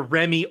either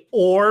Remy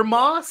or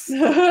Moss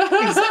is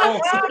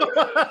also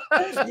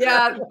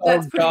yeah,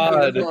 that's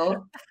pretty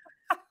beautiful.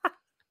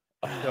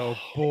 Oh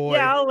boy.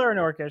 Yeah, I'll learn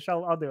Orcish.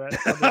 I'll do it.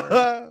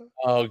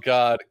 Oh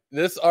god,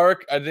 this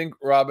arc, I think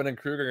Robin and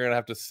Krug are gonna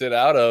have to sit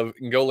out of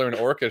and go learn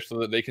Orcish so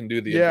that they can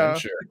do the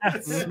adventure.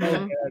 That's so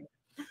good.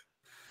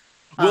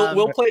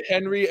 We'll play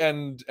Henry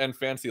and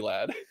Fancy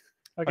Lad.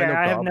 Okay,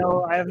 I have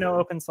no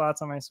open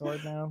slots on my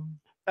sword now.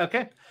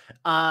 Okay.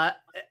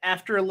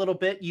 After a little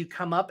bit, you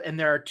come up, and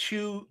there are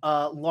two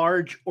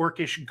large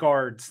Orcish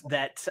guards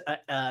that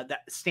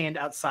stand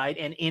outside.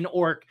 And in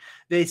Orc,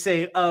 they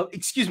say,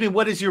 "Excuse me,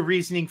 what is your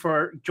reasoning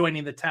for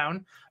joining the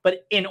town?"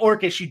 But in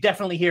Orcish, you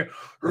definitely hear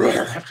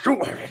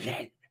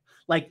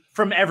like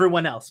from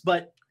everyone else.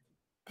 But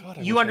God,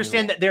 you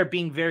understand that they're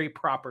being very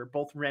proper,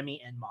 both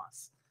Remy and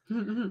Moss.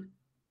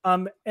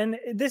 And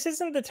this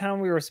isn't the town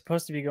we were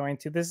supposed to be going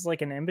to. This is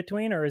like an in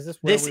between, or is this?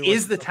 This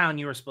is the town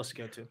you were supposed to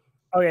go to.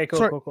 Okay,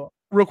 cool.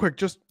 Real quick,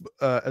 just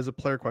as a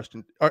player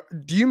question,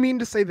 do you mean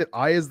to say that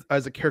I,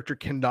 as a character,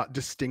 cannot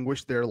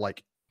distinguish their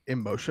like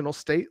emotional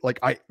state? Like,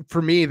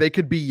 for me, they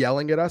could be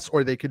yelling at us,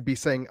 or they could be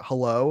saying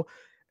hello,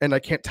 and I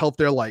can't tell if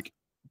they're like,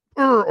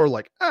 or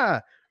like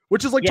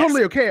which is like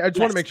totally okay. I just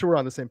want to make sure we're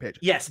on the same page.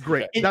 Yes,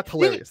 great. That's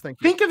hilarious. Thank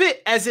you. Think of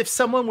it as if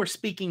someone were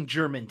speaking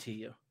German to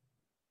you.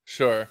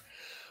 Sure.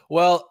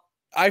 Well,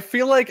 I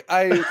feel like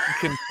I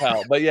can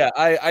tell, but yeah,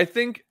 I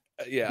think.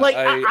 Yeah, like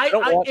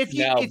if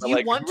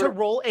you want to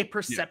roll a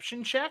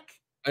perception check,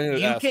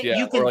 you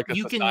can or like a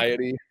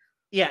society.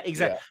 Yeah,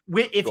 exactly.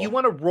 If you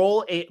want to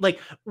roll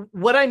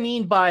what I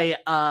mean by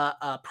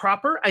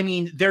proper, I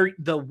mean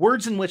the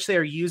words in which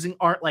they're using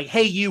aren't like,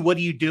 "Hey, you, what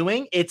are you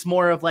doing?" It's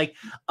more of like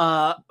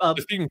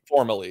speaking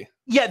formally.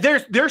 Yeah,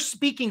 they're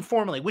speaking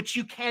formally, which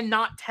you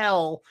cannot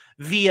tell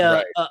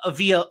via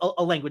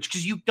a language,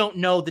 because you don't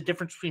know the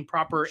difference between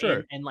proper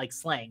and like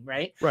slang,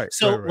 right? Right.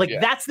 So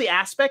that's the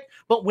aspect.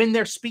 But when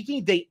they're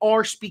speaking, they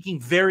are speaking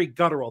very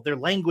guttural. Their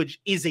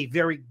language is a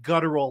very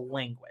guttural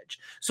language.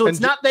 So it's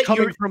not that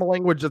coming from a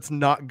language that's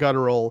not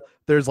guttural.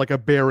 There's like a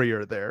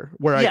barrier there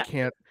where I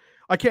can't.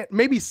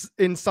 Maybe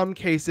in some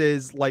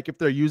cases, like if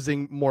they're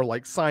using more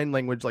like sign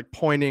language, like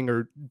pointing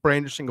or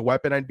brandishing a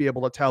weapon, I'd be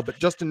able to tell. But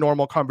just in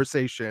normal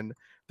conversation,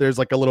 there's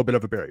like a little bit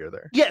of a barrier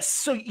there. Yes.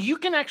 So you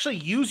can actually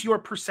use your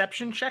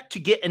perception check to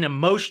get an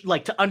emotion,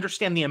 like to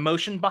understand the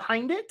emotion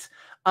behind it.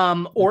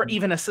 Or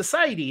even a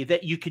society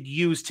that you could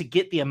use to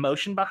get the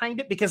emotion behind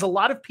it. Because a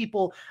lot of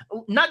people,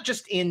 not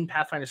just in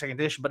Pathfinder 2nd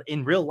Edition, but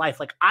in real life,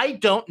 like I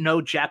don't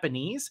know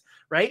Japanese,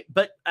 right?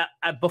 But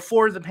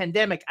before the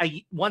pandemic,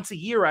 once a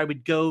year, I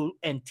would go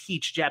and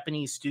teach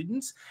Japanese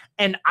students,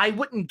 and I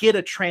wouldn't get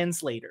a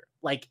translator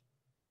like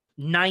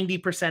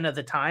 90% of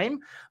the time,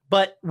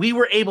 but we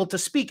were able to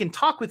speak and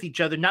talk with each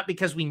other, not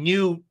because they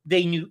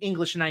knew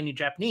English and I knew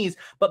Japanese,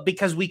 but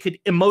because we could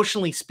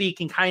emotionally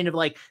speak and kind of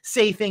like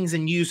say things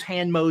and use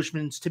hand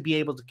motions to be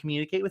able to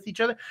communicate with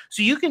each other.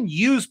 So you can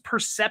use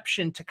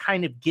perception to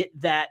kind of get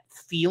that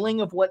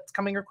feeling of what's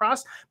coming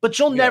across, but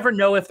you'll never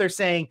know if they're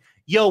saying,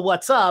 "Yo,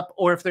 what's up?"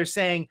 or if they're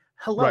saying,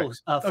 "Hello,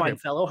 fine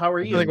fellow, how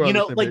are you?" You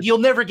know, like you'll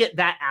never get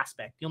that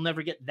aspect. You'll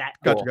never get that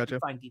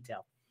fine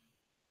detail.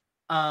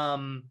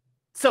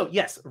 So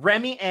yes,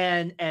 Remy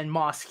and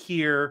Moss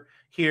here.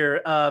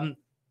 Hello,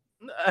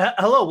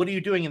 what are you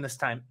doing in this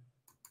time?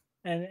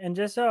 And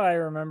just so I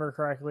remember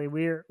correctly,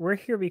 we're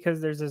here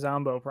because there's a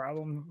Zombo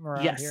problem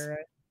around here,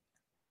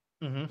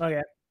 right? Mm-hmm.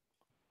 Okay.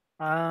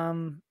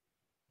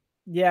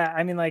 Yeah,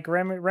 I mean, like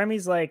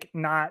Remy's like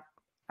not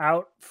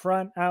out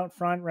front.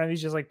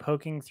 Remy's just like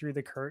poking through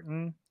the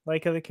curtain,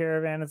 like of the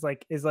caravan is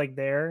like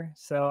there.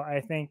 So I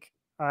think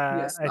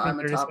they're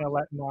just gonna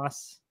let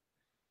Moss.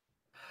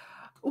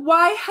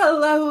 Why,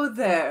 hello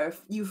there,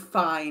 you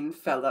fine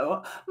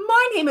fellow.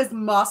 My name is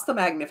Moss the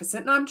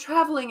Magnificent, and I'm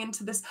traveling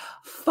into this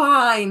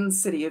fine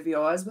city of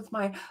yours with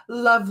my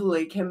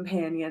lovely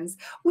companions.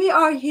 We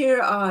are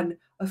here on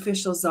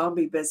official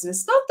zombie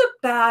business, not the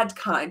bad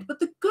kind, but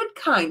the good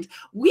kind.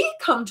 We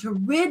come to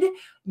rid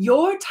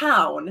your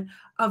town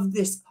of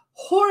this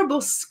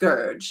horrible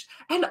scourge.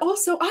 And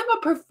also, I'm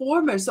a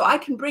performer, so I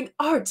can bring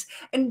art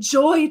and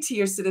joy to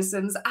your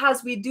citizens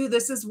as we do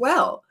this as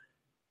well.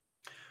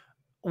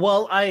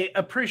 Well, I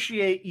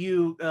appreciate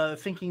you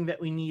thinking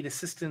that we need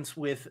assistance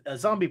with a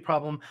zombie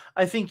problem.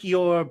 I think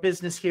your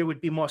business here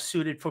would be more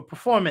suited for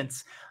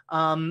performance.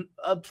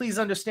 Please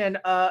understand,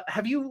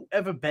 have you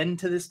ever been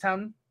to this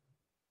town?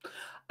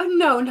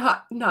 No,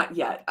 not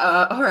yet.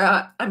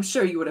 I'm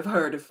sure you would have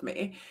heard of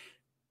me.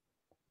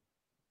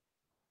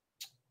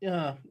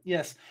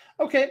 Yes.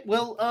 Okay,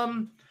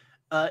 well,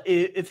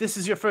 if this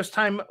is your first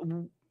time,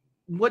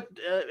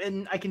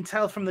 and I can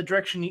tell from the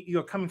direction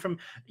you're coming from,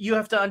 you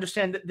have to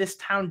understand that this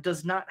town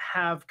does not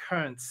have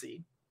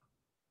currency.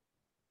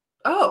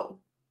 Oh.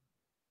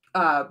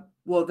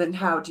 Well, then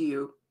how do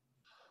you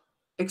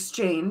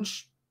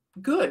exchange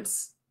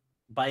goods?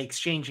 By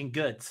exchanging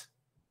goods.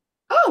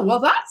 Oh, well,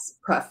 that's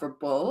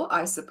preferable,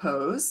 I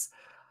suppose.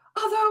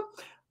 Although,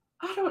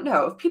 I don't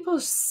know, if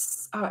people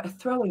are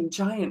throwing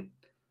giant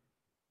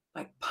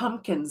like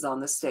pumpkins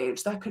on the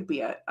stage, that could be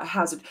a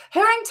hazard.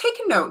 Herring, take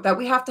a note that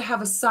we have to have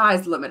a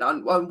size limit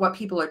on what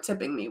people are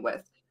tipping me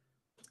with.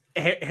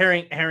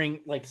 Herring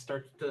like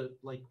starts to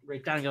like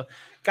write down and go,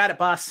 got it,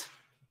 boss.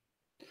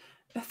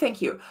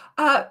 Thank you.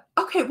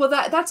 Okay, well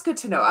that's good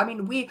to know. I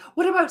mean,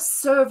 what about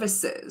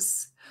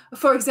services?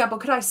 For example,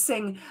 could I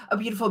sing a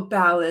beautiful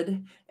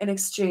ballad in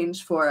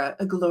exchange for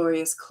a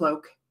glorious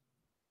cloak?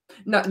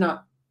 Not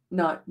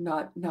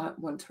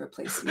one to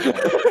replace you.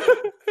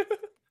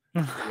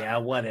 Yeah,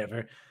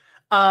 whatever.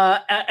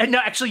 No,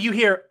 actually, you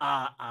hear.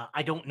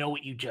 I don't know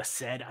what you just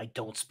said. I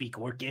don't speak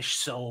Orcish,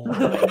 so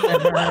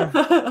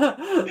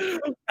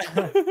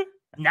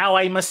now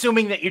I'm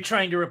assuming that you're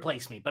trying to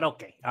replace me. But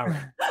okay, all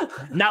right.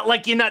 Not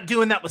like you're not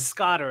doing that with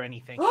Scott or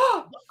anything.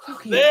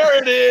 There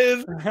it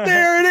is.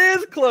 There it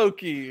is,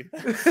 Clokey.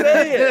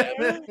 Say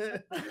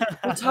it.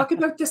 We'll talk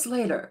about this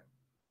later.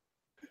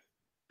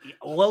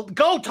 Well,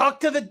 go talk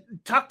to the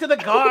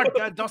guard.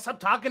 God, don't stop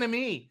talking to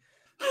me.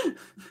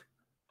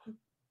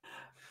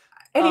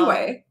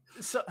 Anyway,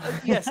 so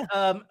yes,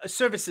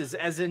 services,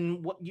 as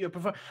in what you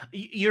prefer.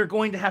 You're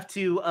going to have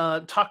to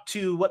talk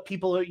to what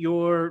people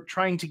you're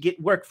trying to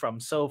get work from.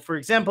 So, for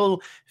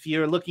example, if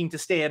you're looking to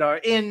stay at our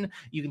inn,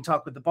 you can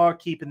talk with the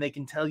barkeep, and they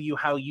can tell you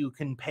how you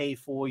can pay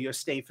for your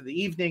stay for the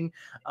evening.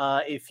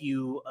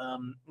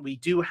 We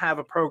do have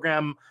a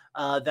program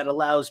that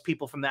allows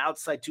people from the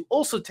outside to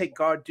also take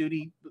guard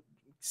duty,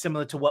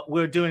 similar to what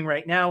we're doing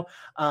right now.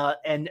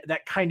 And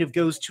that kind of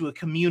goes to a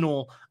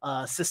communal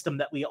system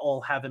that we all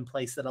have in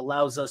place that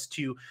allows us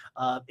to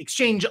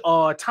exchange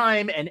our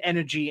time and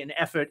energy and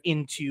effort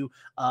into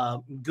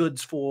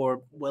goods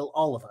for, well,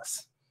 all of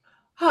us.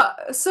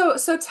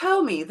 So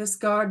tell me, this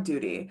guard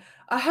duty,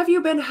 have you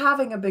been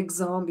having a big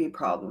zombie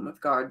problem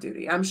with guard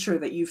duty? I'm sure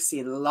that you've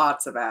seen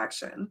lots of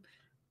action.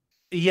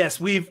 Yes,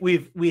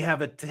 we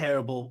have a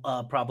terrible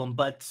problem,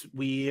 but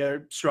we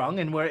are strong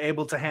and we're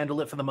able to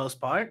handle it for the most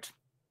part.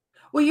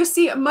 Well, you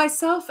see,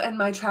 myself and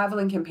my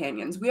traveling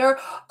companions, we are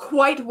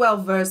quite well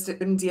versed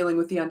in dealing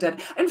with the undead.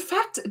 In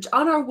fact,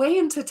 on our way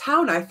into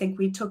town, I think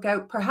we took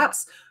out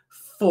perhaps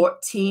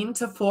 14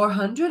 to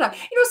 400,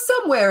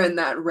 somewhere in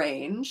that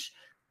range.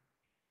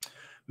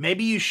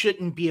 Maybe you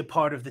shouldn't be a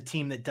part of the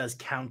team that does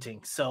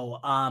counting. So,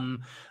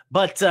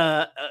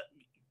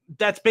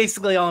 that's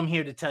basically all I'm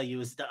here to tell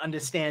you, is to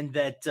understand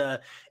that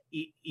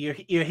you're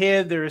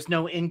here. There is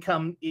no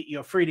income.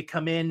 You're free to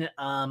come in.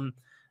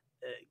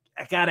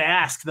 I gotta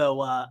ask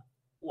though,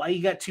 why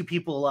you got two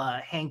people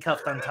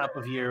handcuffed on top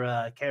of your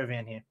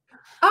caravan here?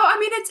 Oh, I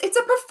mean, it's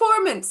a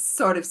performance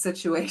sort of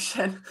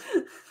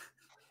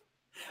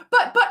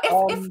but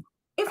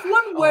if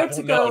one were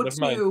to go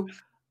to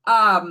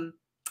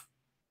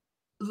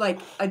like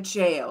a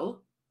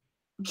jail,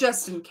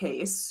 just in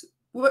case,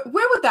 where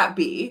would that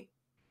be?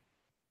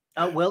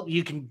 Well,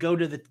 you can go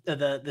to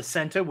the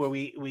center where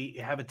we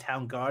have a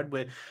town guard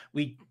where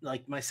we,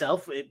 like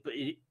myself.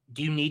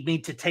 Do you need me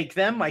to take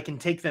them? I can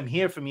take them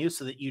here from you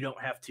so that you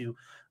don't have to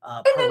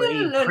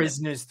parade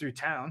prisoners through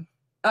town.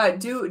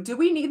 Do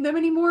we need them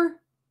anymore?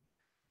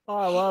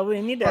 Oh well,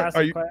 we need to ask.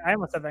 I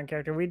almost said that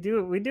character. We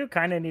do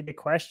kind of need to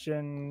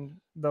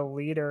question the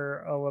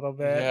leader a little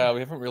bit. Yeah, we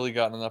haven't really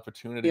gotten an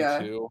opportunity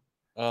to.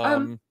 We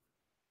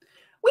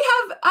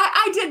have.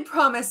 I did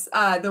promise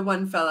the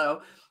one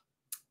fellow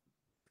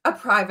a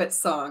private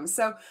song,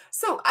 so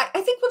I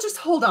think we'll just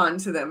hold on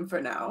to them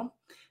for now.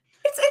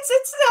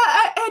 It's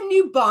a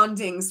new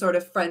bonding sort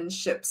of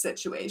friendship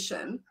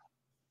situation.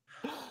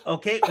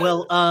 Okay,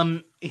 well,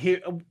 here,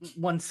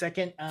 1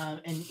 second, and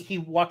he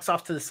walks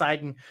off to the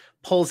side and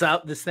pulls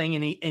out this thing,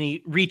 and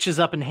he reaches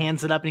up and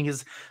hands it up, and he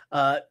goes,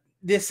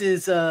 "This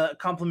is a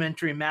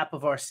complimentary map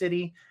of our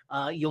city.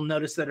 You'll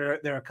notice that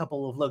there are a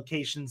couple of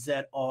locations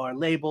that are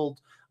labeled.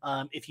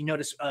 If you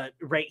notice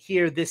right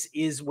here, this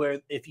is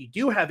where, if you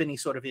do have any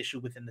sort of issue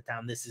within the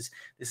town, this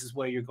is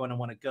where you're going to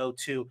want to go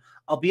to.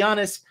 I'll be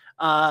honest,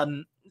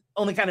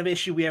 only kind of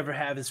issue we ever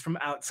have is from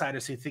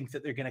outsiders who think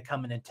that they're going to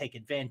come in and take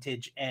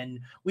advantage, and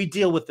we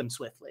deal with them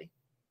swiftly."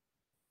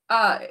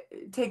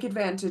 Take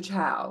advantage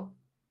how?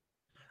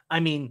 I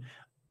mean,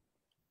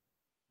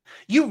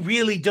 you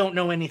really don't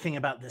know anything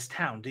about this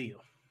town, do you?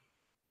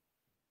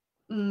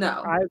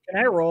 No. Can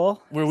I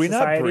roll? Were we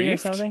not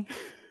briefed? Or something?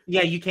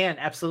 Yeah, you can,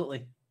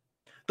 absolutely.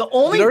 The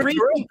only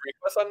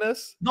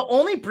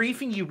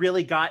briefing you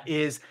really got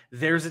is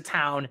there's a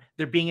town,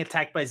 they're being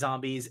attacked by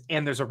zombies,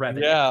 and there's a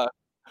revenue. Yeah.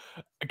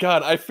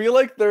 God, I feel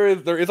like there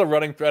is a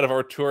running thread of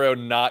Arturo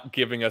not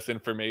giving us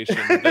information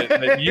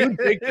that you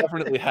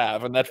definitely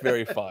have, and that's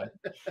very fun.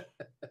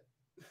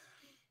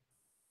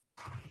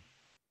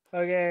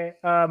 Okay,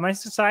 my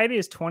society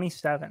is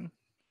 27.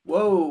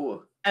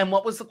 Whoa. And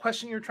what was the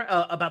question you're trying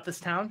about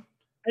this town?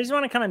 I just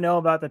want to kind of know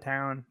about the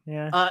town.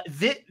 Yeah.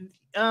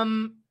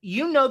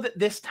 You know that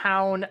this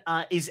town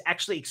is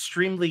actually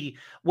extremely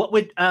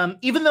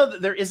even though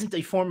there isn't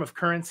a form of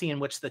currency in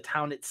which the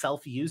town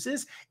itself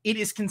uses, it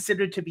is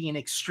considered to be an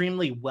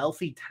extremely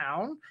wealthy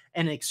town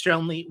and an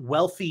extremely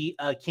wealthy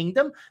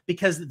kingdom,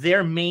 because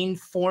their main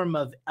form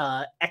of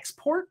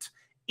export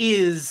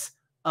is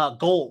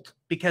gold,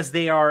 because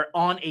they are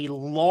on a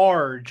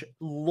large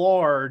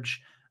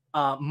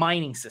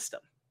mining system.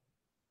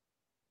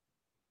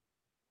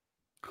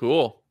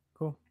 Cool.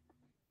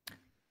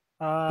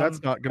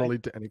 That's not going to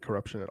lead to any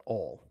corruption at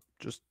all.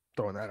 Just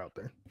throwing that out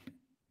there.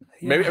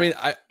 Maybe, I mean,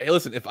 hey,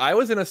 listen, if I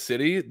was in a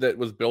city that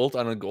was built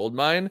on a gold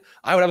mine,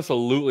 I would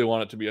absolutely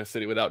want it to be a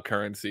city without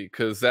currency,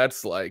 because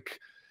that's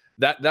like,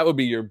 that would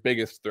be your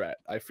biggest threat,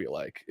 I feel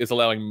like, is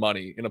allowing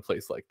money in a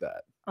place like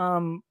that.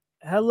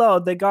 Hello,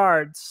 the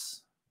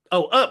guards.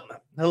 Oh,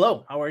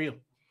 hello, how are you?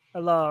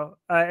 Hello.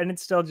 And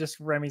it's still just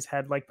Remy's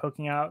head, like,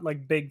 poking out,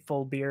 like, big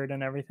full beard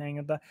and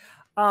everything.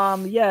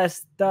 And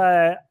yes,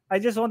 I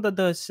just wanted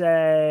to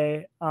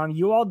say,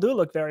 you all do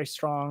look very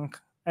strong.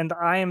 And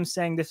I am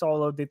saying this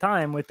all of the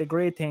time with the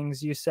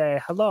greetings. You say,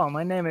 hello,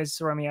 my name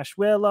is Remy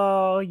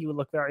Ashwillo. You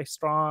look very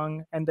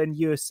strong. And then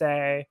you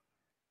say,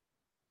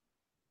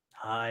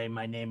 hi,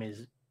 my name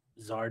is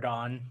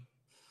Zardon.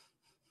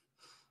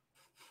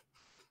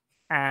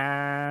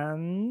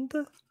 And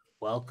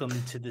welcome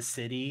to the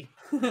city.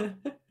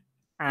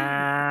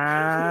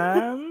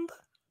 And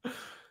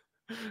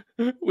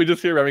we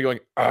just hear Remy going,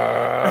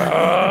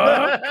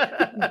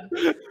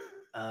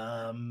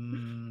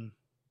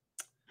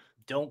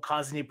 don't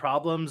cause any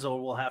problems or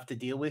we'll have to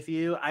deal with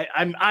you.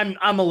 I'm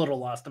a little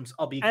lost.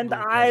 I'll be. And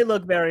I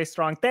look very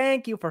strong.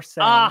 Thank you for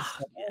saying.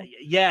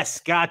 Yes,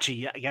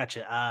 gotcha.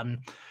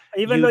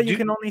 Even though you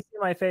can only see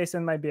my face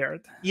and my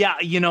beard. Yeah,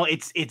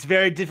 it's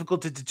very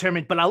difficult to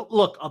determine. But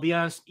I'll be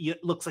honest.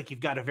 It looks like you've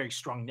got a very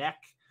strong neck.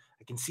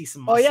 I can see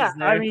some muscles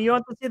there. I mean, you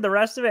want to see the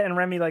rest of it, and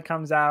Remy like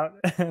comes out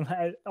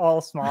all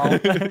small.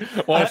 Want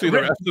to see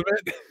the rest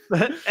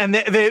of it? And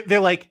they're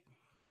like,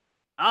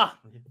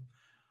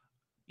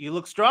 you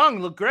look strong,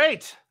 you look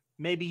great.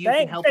 Maybe you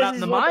can help out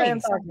in the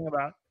mines. Talking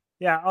about.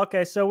 Yeah.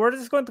 Okay. So we're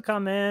just going to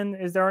come in.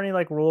 Is there any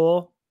like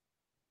rule?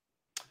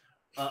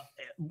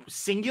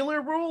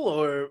 Singular rule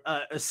or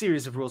a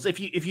series of rules? If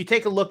you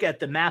take a look at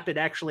the map, it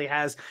actually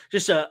has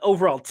just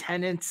overall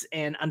tenets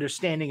and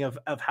understanding of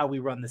how we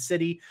run the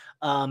city.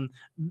 The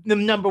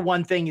number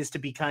one thing is to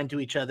be kind to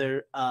each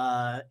other,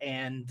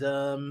 and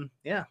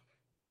yeah.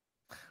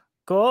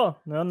 Cool.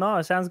 No,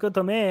 it sounds good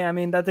to me. I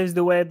mean, that is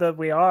the way that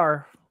we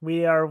are.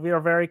 We are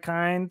very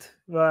kind,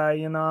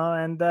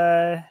 and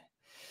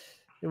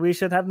we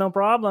should have no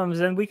problems.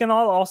 And we can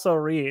all also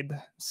read.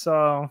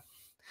 So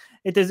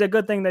it is a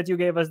good thing that you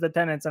gave us the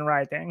tenets in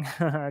writing,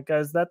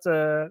 because that's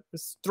a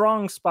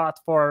strong spot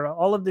for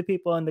all of the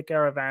people in the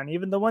caravan,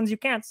 even the ones you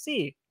can't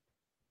see.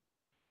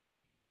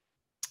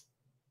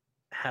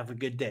 Have a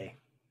good day.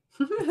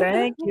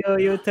 Thank you.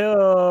 You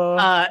too.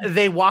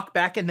 They walk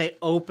back and they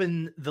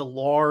open the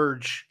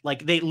large,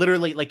 like they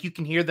literally, like you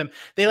can hear them.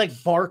 They like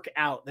bark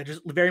out. They're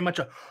just very much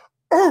a,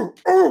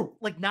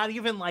 like not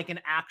even like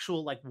an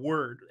actual like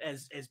word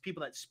as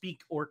people that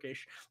speak Orcish.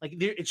 Like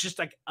it's just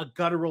like a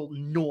guttural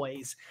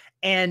noise.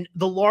 And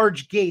the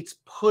large gates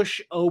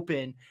push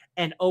open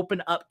and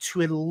open up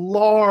to a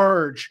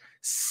large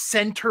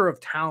center of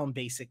town,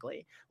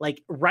 basically.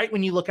 Like right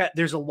when you look at,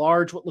 there's a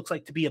large, what looks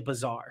like to be a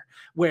bazaar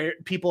where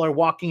people are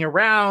walking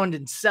around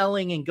and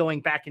selling and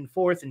going back and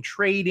forth and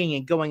trading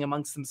and going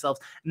amongst themselves.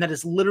 And that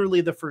is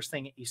literally the first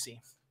thing that you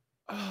see.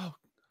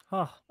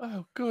 Oh,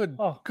 good.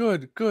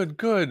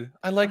 Good.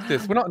 I like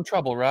this. We're not in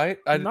trouble, right?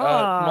 And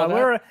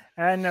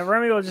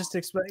Remy will just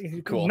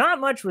explain. Cool. Not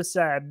much was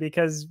said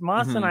because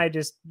Moss and I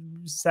just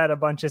said a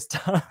bunch of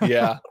stuff.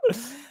 Yeah.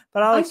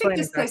 But I think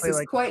this place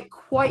is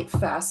quite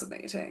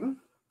fascinating.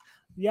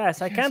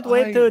 Yes, I can't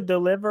wait to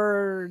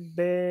deliver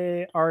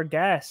our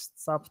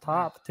guests up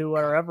top to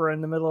wherever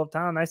in the middle of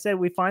town. I say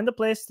we find a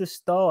place to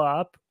stow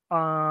up.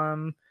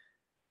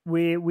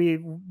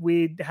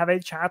 We have a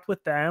chat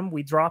with them.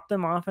 We drop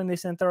them off in the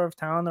center of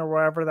town or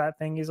wherever that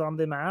thing is on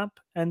the map,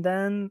 and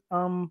then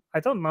I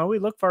don't know. We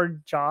look for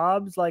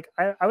jobs. Like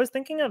I was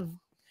thinking of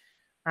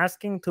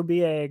asking to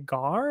be a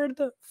guard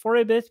for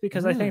a bit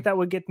because I think that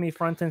would get me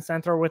front and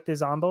center with the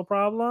Zombo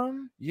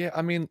problem. Yeah,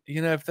 I mean,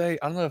 if I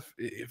don't know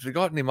if they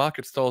got any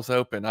market stalls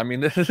open. I mean,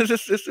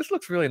 this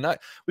looks really nice.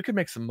 We could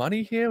make some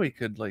money here. We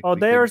could like. Oh,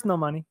 there's no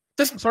money.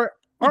 Sorry,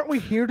 aren't we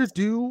here to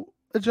do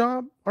a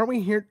job? Aren't we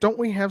here? Don't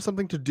we have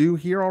something to do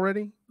here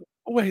already?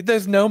 Wait,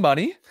 there's no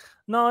money?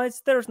 No,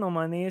 there's no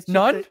money. It's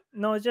none.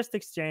 It's just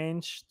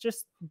exchange,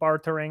 just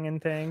bartering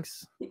and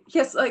things.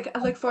 Yes,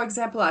 like for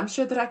example, I'm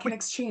sure that I can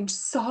exchange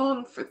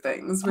song for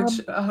things,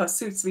 which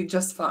suits me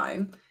just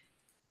fine.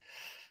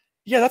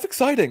 Yeah, that's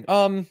exciting.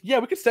 Yeah,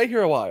 we could stay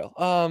here a while.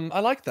 I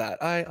like that.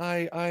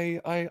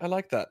 I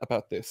like that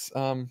about this.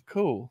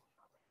 Cool.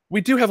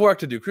 We do have work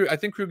to do. I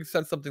think Krug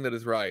said something that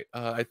is right.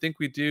 I think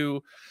we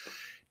do.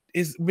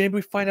 Is maybe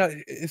we find out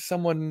is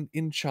someone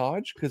in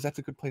charge, because that's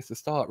a good place to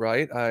start,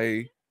 right?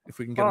 If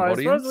we can get an audience.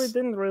 I suppose we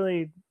didn't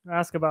really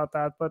ask about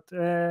that, but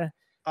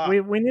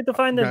we need to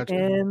find an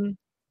inn,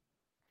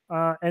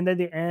 and then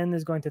the inn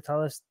is going to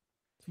tell us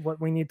what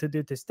we need to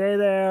do to stay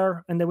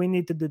there, and then we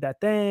need to do that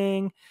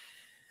thing,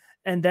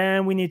 and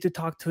then we need to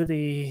talk to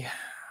the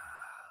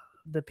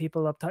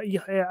people up top.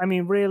 Yeah, I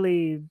mean,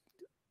 really,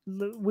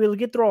 we'll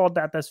get through all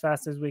that as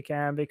fast as we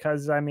can,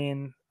 because I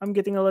mean, I'm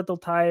getting a little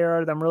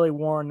tired. I'm really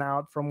worn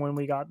out from when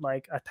we got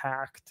like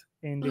attacked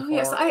in the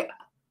forest. Yes,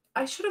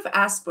 I should have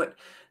asked what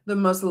the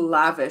most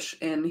lavish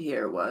inn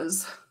here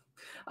was.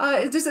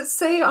 Does it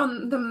say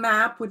on the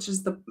map which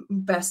is the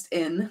best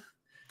inn?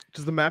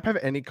 Does the map have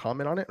any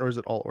comment on it, or is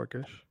it all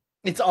Orcish?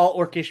 It's all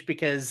Orcish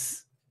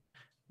because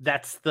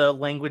that's the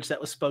language that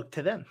was spoke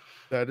to them.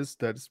 That is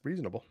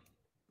reasonable.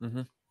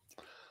 Mm-hmm.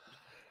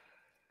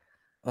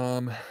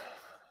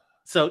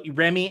 So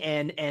Remy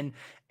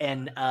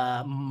and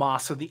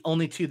Moss are the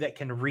only two that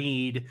can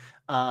read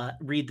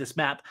this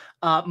map.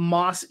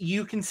 Moss,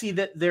 you can see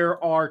that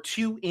there are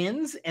 2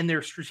 inns, and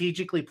they're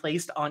strategically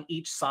placed on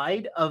each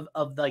side of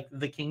like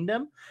the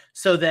kingdom,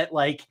 so that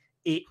like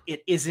it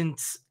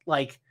isn't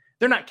like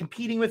they're not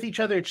competing with each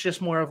other. It's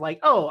just more of like,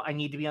 oh, I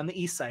need to be on the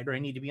east side or I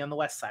need to be on the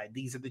west side.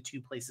 These are the 2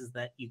 places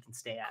that you can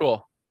stay at.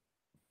 Cool.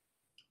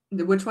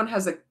 Which one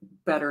has a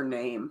better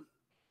name?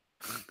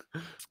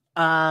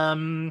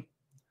 Hold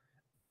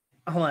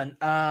on.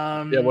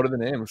 Yeah, what are the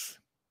names?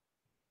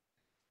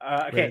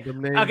 Okay.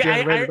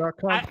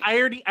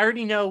 I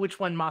already know which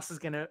one Moss is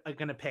gonna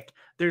pick.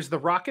 There's the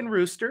Rock and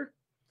Rooster,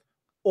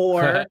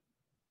 or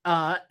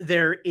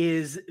there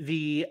is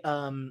the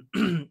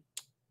 10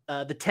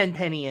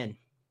 Penny Inn.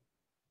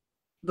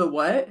 The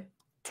what?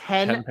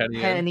 10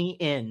 Penny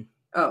Inn.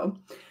 Oh,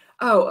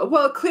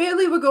 well,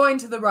 clearly we're going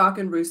to the Rock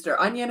and Rooster.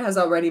 Onion has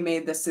already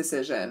made this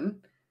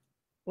decision.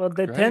 Well,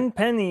 the 10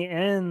 Penny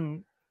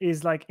Inn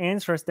is like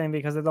interesting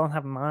because they don't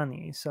have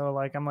money. So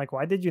like, I'm like,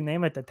 why did you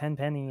name it the 10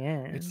 Penny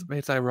Inn?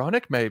 It's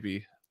ironic,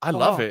 maybe. I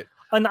love it.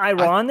 An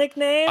ironic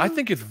name? I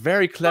think it's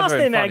very clever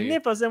and funny.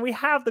 Magnificent. We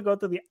have to go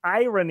to the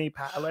Irony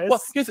Palace. Well,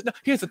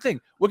 here's the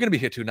thing. We're going to be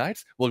here 2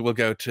 nights. We'll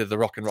go to the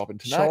Rock and Robin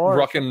tonight. Sure.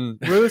 Rock and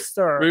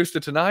Rooster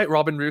tonight.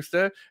 Robin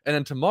Rooster. And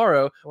then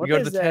tomorrow, we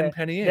go to the 10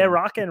 Penny Inn. They're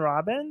Rock and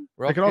Robin?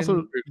 It can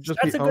also just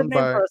That's be a good owned name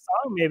by for a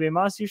song, maybe.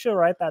 Moss, you should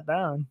write that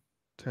down.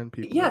 10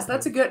 people. Yes,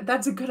 that's a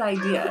good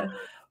idea.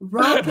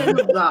 Rock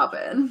and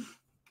Robin.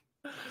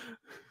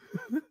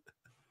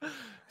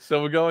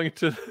 So we're going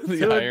to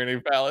the Irony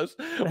Palace.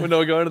 We're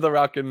going to the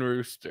Rock and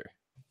Rooster.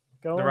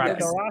 Go to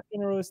the Rock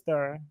and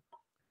Rooster.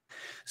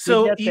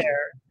 So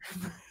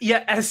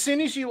yeah, as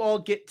soon as you all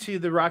get to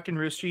the Rock and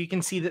Rooster, you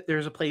can see that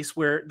there's a place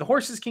where the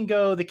horses can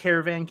go, the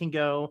caravan can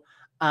go,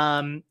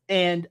 and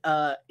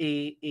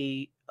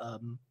a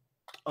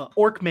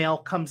orc male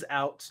comes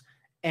out,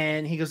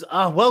 and he goes,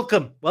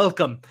 welcome.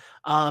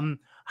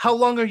 How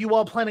long are you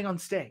all planning on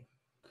staying?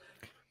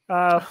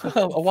 A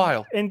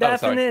while.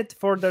 Indefinite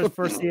for the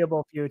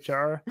foreseeable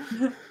future.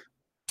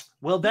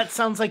 Well, that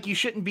sounds like you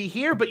shouldn't be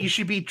here, but you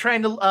should be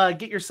trying to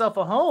get yourself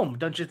a home,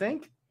 don't you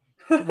think?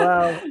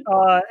 Well,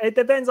 it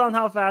depends on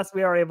how fast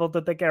we are able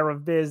to take care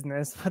of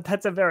business, but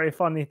that's a very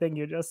funny thing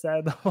you just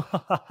said.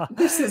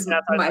 This is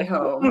my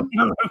home.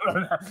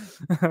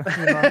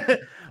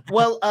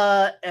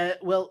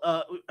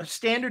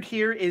 Standard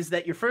here is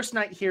that your first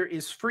night here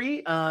is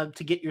free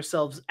to get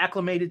yourselves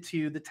acclimated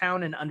to the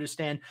town and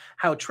understand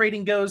how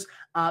trading goes.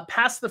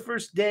 Past the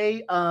first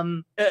day,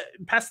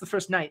 past the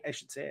first night, I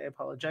should say, I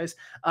apologize.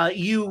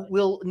 You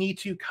will need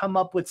to come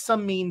up with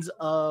some means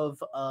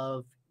of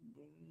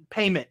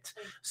payment.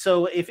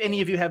 So if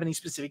any of you have any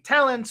specific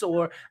talents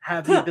or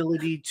have the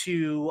ability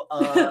to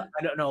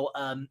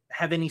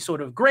have any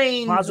sort of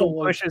grains,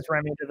 or pushes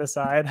Remy to the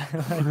side,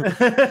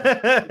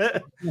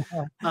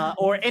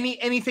 or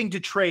anything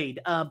to trade.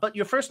 But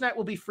your first night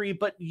will be free,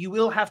 but you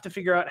will have to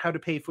figure out how to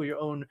pay for your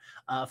own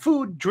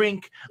food,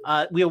 drink.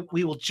 We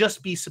will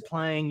just be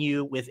supplying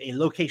you with a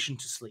location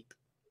to sleep.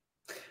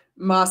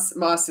 Moss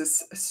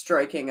is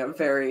striking a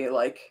very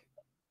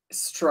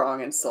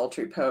strong and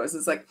sultry pose.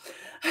 It's like,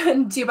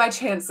 do you by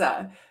chance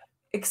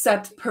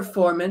accept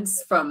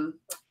performance from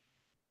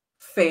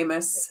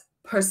famous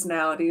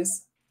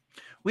personalities?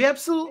 We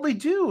absolutely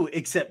do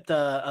accept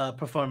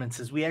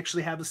performances. We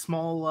actually have a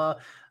small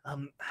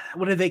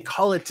what do they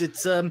call it?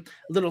 It's a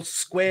little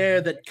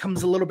square that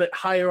comes a little bit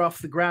higher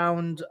off the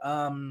ground.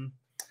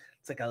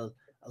 It's like a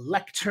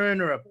lectern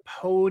or a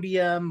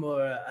podium,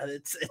 or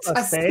it's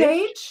a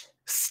stage.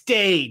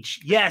 Stage,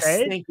 yes,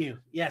 thank you.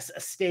 Yes, a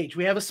stage.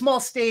 We have a small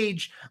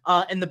stage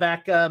in the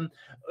back.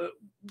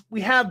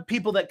 We have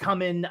people that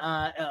come in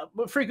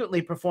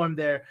frequently perform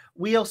there.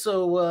 We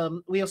also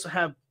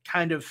have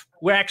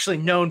we're actually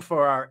known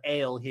for our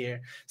ale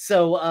here,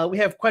 so we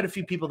have quite a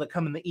few people that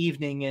come in the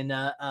evening and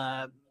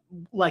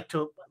like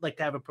to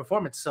have a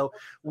performance. So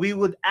we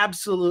would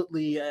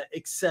absolutely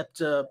accept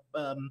a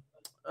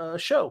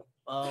show.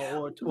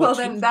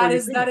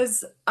 That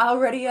is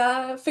already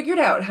figured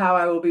out how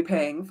I will be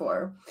paying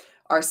for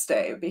our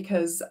stay,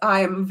 because I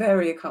am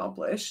very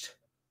accomplished.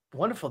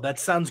 Wonderful. That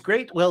sounds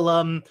great.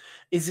 Well,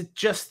 is it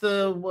just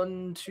the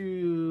 1,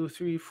 2,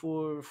 3,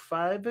 4,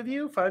 5 of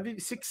you? 5 of you?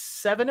 6,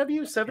 7 of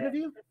you? 7 of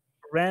you?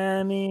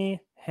 Remy,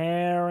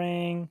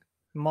 Herring,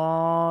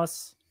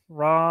 Moss,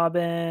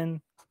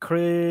 Robin,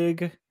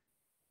 Krieg,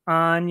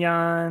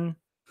 Anyan,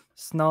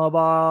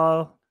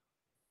 Snowball,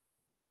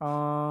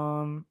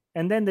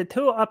 and then the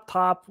 2 up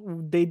top,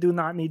 they do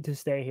not need to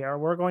stay here.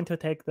 We're going to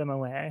take them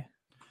away.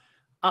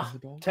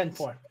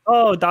 10-4.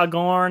 Oh,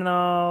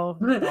 Dagorno,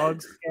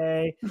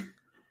 Dogskay.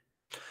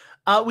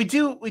 We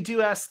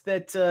do ask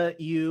that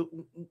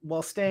you,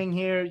 while staying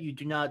here, you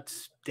do not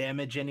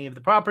damage any of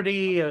the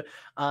property,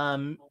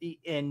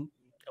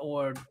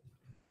 or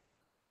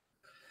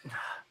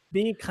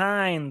be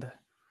kind.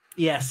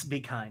 Yes, be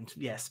kind.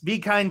 Yes, be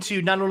kind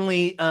to not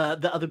only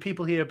the other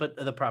people here, but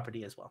the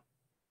property as well.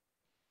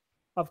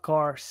 Of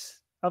course,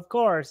 of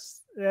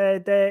course.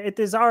 It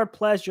is our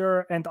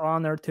pleasure and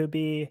honor to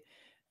be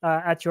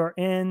at your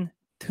inn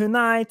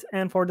tonight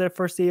and for the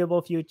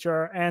foreseeable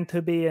future, and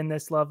to be in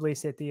this lovely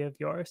city of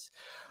yours.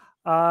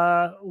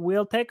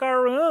 We'll take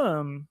our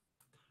room.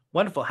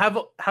 Wonderful. Have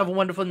a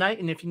wonderful night,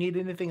 and if you need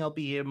anything, I'll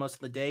be here most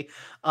of the day.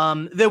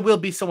 There will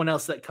be someone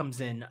else that comes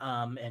in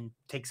and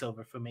takes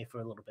over for me for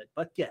a little bit,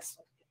 but yes.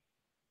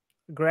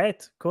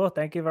 Great, cool.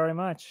 Thank you very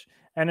much.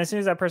 And as soon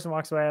as that person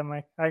walks away, I'm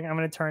like, I'm going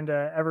to turn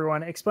to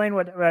everyone, explain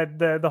what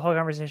the whole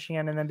conversation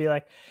again, and then be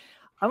like,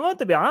 I'm going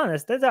to be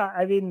honest.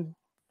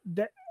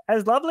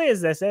 As lovely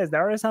as this is,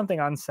 there is something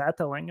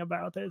unsettling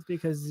about it,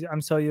 because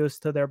I'm so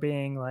used to there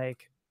being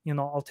like,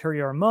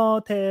 ulterior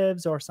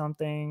motives or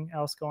something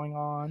else going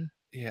on.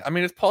 Yeah, I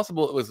mean, it's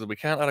possible we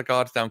can't let our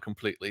guards down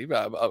completely,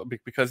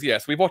 because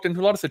yes, we've walked into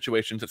a lot of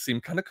situations that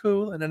seemed kind of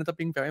cool and ended up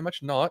being very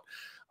much not.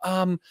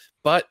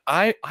 But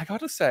I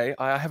gotta say,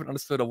 I haven't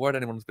understood a word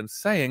anyone's been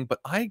saying, but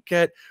I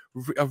get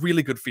a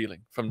really good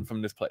feeling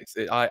from this place.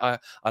 I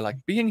like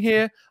being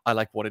here. I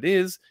like what it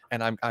is,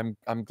 and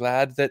I'm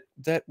glad that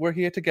we're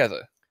here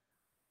together.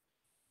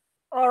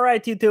 All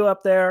right, you two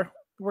up there,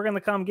 we're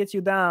gonna come get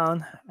you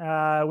down.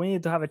 We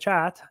need to have a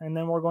chat, and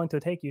then we're going to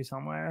take you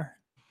somewhere.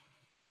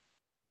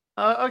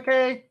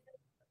 Okay.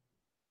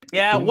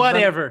 Yeah,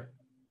 whatever.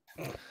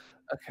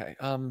 Okay.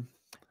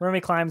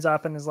 Remy climbs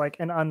up and is like,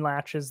 and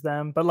unlatches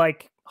them, but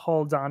like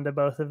holds on to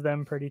both of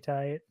them pretty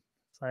tight.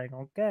 It's like,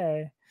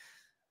 okay.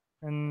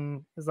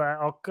 And is like,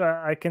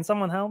 can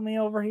someone help me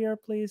over here,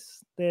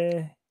 please?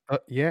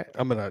 Yeah,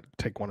 I'm gonna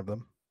take one of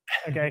them.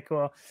 Okay,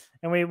 cool.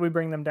 And we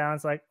bring them down.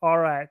 It's like, all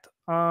right,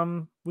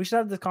 we should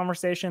have this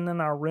conversation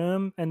in our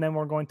room, and then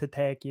we're going to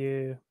take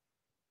you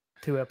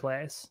to a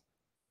place.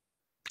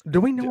 Do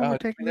we know where we're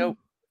taking them?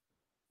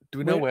 Do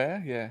we know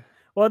where? Yeah.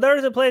 Well,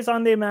 there's a place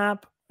on the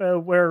map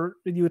where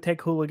you would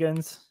take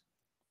hooligans.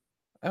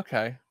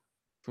 Okay.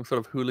 Some sort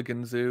of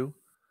hooligan zoo.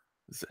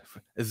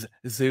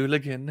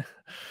 Zooligan.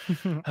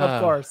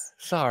 Of course.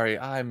 Sorry,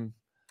 I'm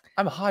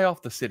high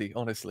off the city,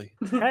 honestly.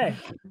 Hey.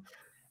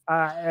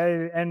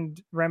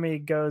 And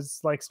Remy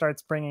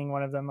starts bringing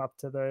one of them up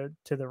to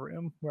the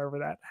room, wherever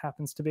that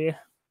happens to be.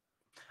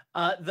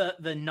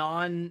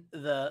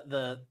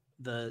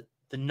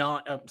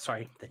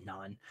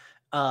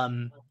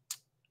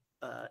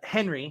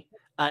 Henry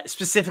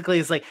specifically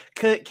is like,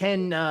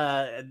 can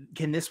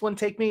this one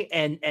take me,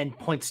 and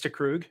points to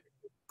Krug.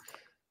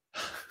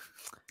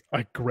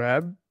 I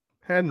grab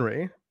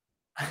Henry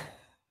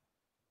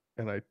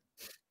and I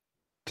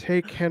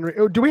take Henry.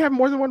 Oh, do we have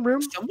more than one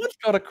room? Someone's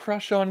got a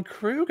crush on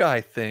Krug,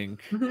 I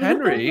think.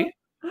 Henry,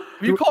 have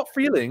you caught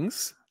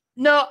feelings?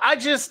 No,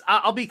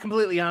 I'll be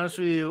completely honest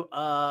with you.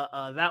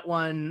 That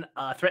one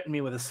threatened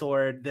me with a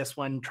sword. This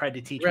one tried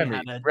to teach me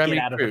how to get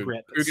out of a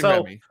grip.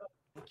 So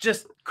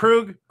just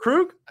Krug,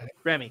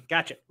 Remy,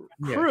 gotcha.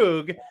 Yeah.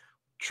 Krug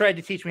tried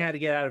to teach me how to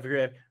get out of a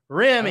grip.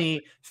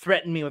 Remy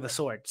threatened me with a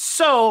sword.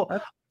 So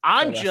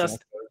I'm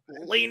just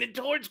leaning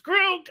towards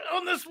Krug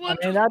on this one.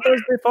 I mean, that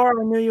was before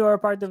I knew you were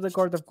part of the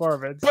Court of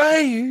Corvids.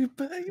 Babe.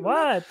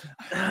 What?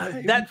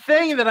 That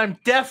thing that I'm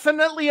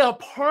definitely a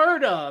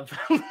part of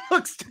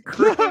looks to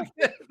Krug.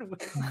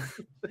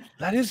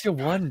 That is your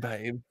one,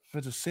 babe, for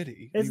the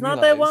city. It's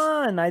not that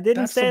one. I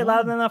didn't say it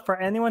loud enough for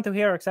anyone to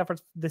hear except for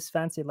this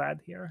fancy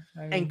lad here.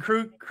 And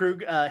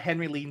Krug,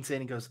 Henry leans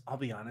in and goes, I'll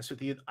be honest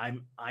with you. I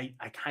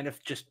kind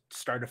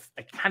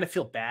of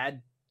feel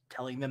bad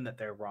telling them that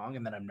they're wrong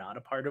and that I'm not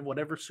a part of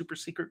whatever super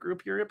secret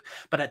group you're in.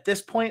 But at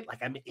this point, like,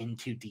 I'm in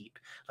too deep.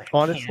 Like,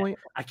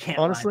 I can't.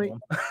 Honestly,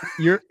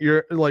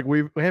 you're like,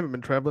 we haven't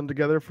been traveling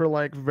together for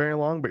like very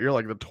long, but you're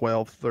like the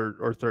 12th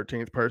or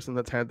 13th person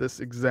that's had this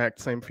exact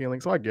same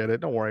feeling. So I get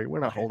it. Don't worry, we're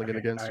not holding it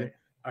against you.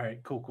 All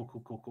right,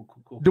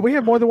 cool. Do we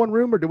have more than one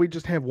room, or do we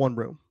just have one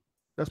room?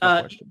 That's my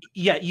question.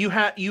 Yeah,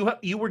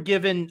 you were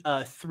given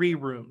 3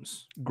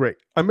 rooms. Great.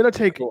 I'm gonna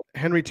take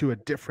Henry to a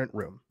different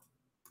room.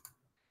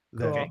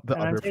 Cool.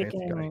 I'm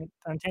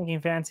taking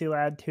Fancy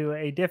Lad to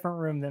a different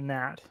room than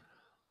that.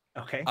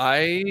 Okay.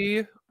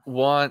 I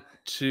want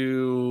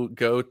to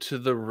go to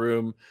the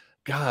room.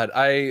 God,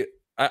 I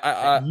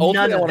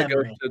ultimately want to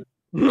go to the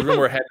room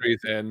where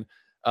Henry's in.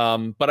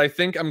 But I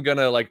think I'm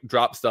gonna like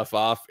drop stuff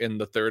off in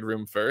the 3rd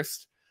room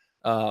first.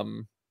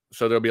 So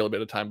there'll be a little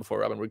bit of time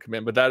before Robin would come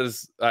in. But that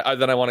is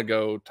then I want to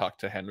go talk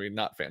to Henry,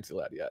 not Fancy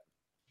Lad yet.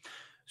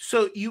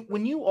 So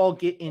when you all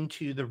get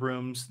into the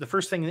rooms, the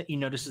first thing that you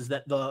notice is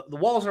that the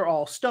walls are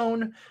all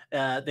stone.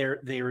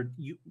 They're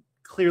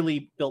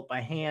clearly built by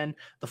hand.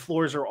 The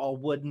floors are all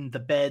wooden. The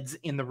beds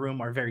in the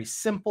room are very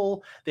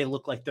simple. They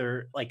look like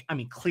they're like, I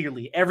mean,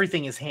 clearly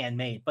everything is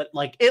handmade, but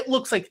like it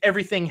looks like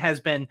everything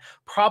has been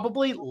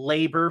probably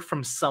labor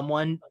from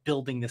someone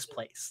building this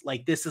place.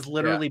 Like this has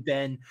literally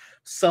been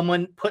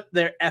someone put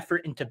their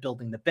effort into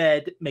building the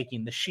bed,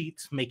 making the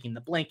sheets, making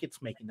the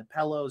blankets, making the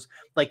pillows.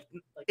 Like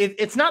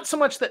it's not so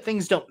much that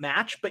things don't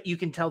match, but you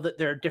can tell that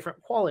there are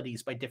different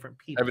qualities by different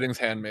people. Everything's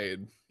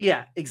handmade.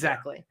 Yeah,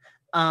 exactly.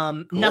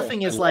 Cool.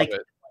 Nothing is like,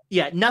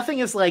 nothing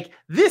is like,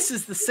 this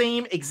is the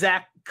same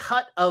exact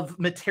cut of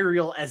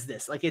material as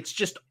this. Like it's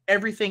just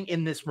everything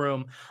in this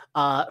room,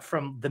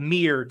 from the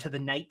mirror to the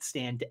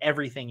nightstand to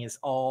everything is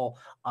all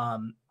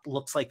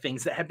looks like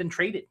things that have been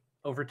traded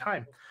over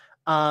time.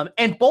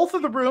 And both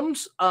of the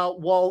rooms,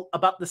 while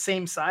about the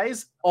same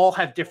size, all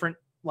have different,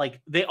 like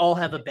they all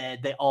have a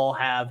bed, they all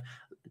have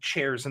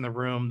chairs in the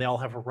room, they all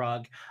have a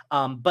rug,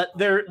 but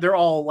they're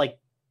all like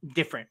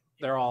different.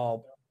 They're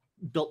all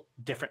built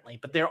differently,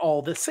 but they're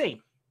all the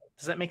same.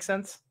 Does that make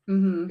sense?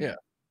 Mm-hmm. Yeah.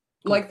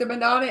 Like the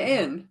Madonna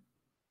Inn.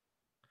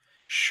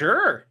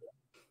 Sure.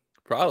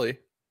 Probably.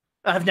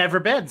 I've never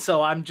been,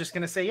 so I'm just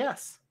going to say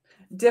yes.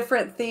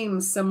 Different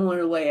themes,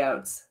 similar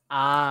layouts.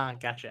 Ah,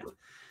 gotcha.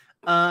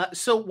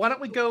 So why don't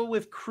we go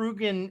with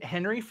Krug and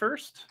Henry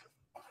first,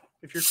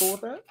 if you're cool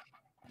with that?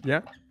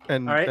 Yeah.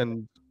 And all right.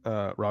 And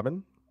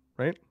Robin,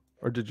 right?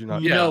 Or did you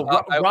not? Yeah.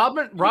 No,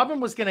 Robin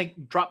was going to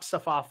drop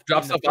stuff off.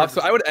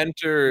 So I would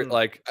enter,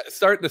 like,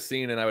 start the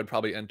scene, and I would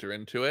probably enter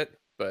into it.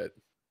 But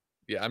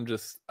yeah, I'm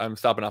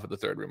stopping off at the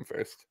third room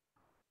first.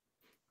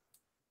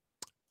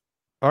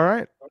 All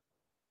right.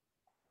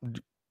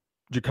 Did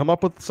you come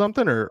up with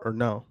something or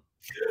no?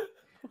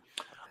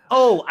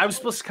 Oh, I was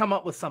supposed to come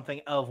up with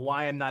something of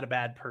why I'm not a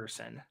bad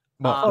person.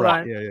 Well,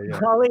 right. Yeah.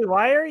 Holly,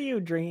 why are you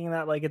drinking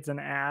that like it's an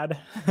ad?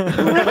 and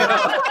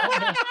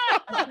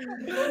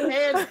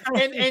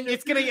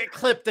it's gonna get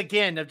clipped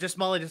again of just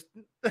Molly just.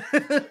 Damn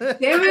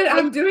it!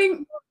 I'm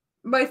doing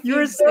my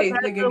theme thing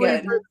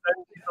again.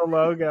 The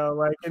logo,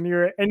 like, and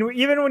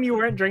even when you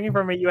weren't drinking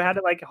from it, you had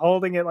it like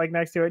holding it like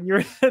next to it,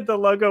 and the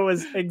logo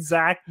was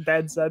exact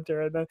dead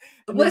center. And then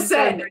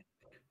listen.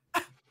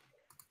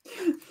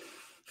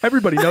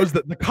 Everybody knows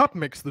that the cup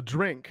makes the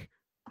drink.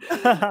 All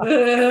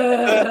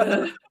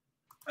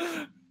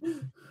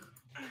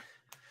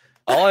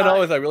I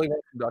know is I really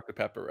want some Dr.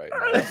 Pepper right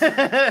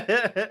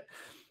now.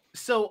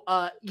 So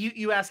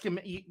you ask him,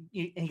 and he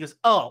goes,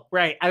 "Oh,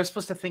 right. I was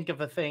supposed to think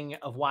of a thing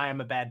of why I'm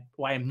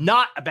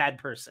not a bad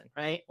person,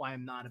 right? Why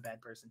I'm not a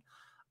bad person.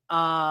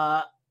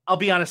 I'll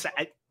be honest,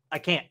 I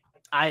can't.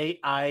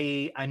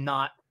 I'm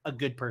not a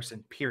good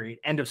person. Period.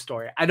 End of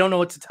story. I don't know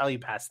what to tell you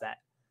past that."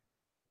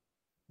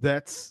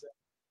 That's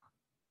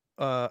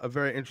a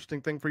very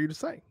interesting thing for you to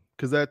say,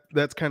 because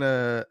that's kind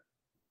of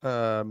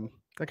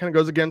that kind of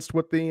goes against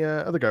what the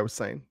other guy was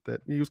saying,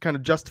 that he was kind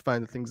of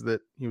justifying the things that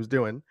he was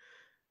doing.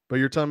 But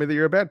you're telling me that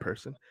you're a bad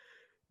person.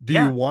 Do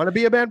you want to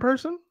be a bad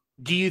person?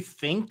 Do you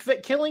think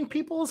that killing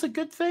people is a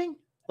good thing?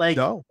 Like,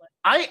 no.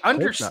 I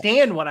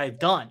understand what I've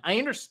done. I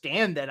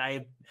understand that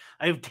I've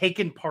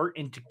taken part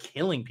into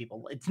killing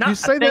people. It's not. You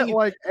say that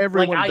like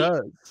everyone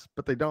does,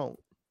 but they don't.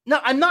 No,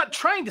 I'm not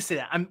trying to say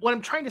that. What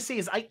I'm trying to say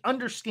is I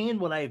understand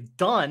what I've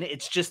done.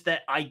 It's just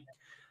that I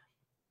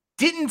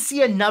didn't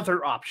see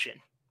another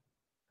option.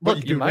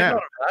 Look, you might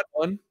not have had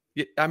one.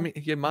 I mean,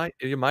 you might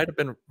have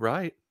been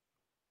right.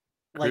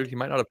 Like, you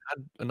might not have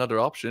had another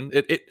option.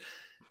 It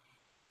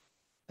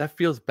that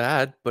feels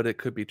bad, but it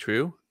could be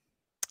true.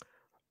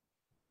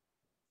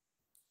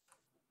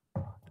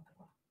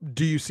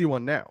 Do you see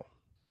one now?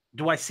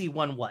 Do I see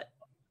one what?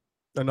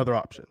 Another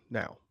option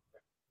now.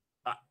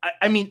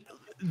 I mean,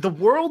 the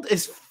world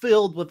is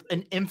filled with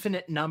an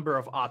infinite number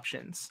of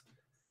options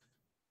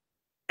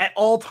at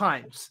all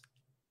times.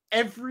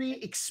 Every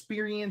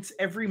experience,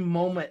 every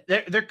moment,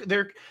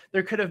 there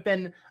could have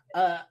been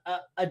a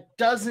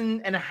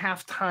dozen and a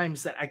half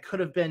times that I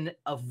could have been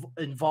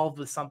involved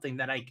with something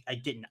that I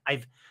didn't.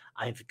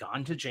 I've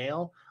gone to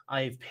jail.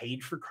 I've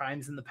paid for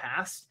crimes in the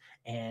past,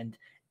 and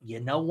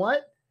you know what?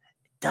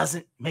 It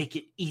doesn't make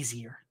it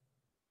easier.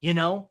 You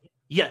know,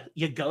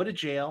 you go to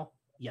jail,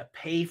 you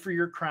pay for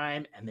your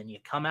crime, and then you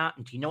come out,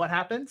 and do you know what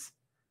happens?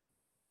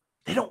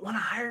 They don't want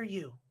to hire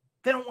you.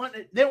 They don't want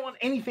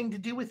anything to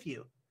do with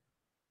you.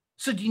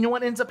 So do you know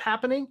what ends up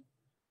happening?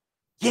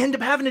 You end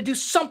up having to do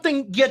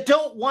something you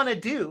don't want to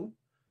do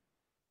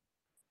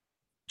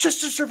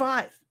just to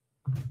survive.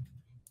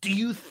 Do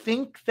you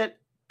think that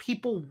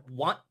people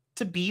want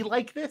to be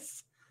like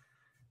this?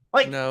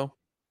 Like, no.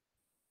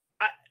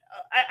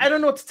 I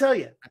don't know what to tell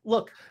you.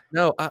 Look.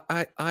 No,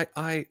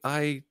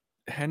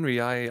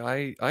 Henry,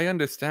 I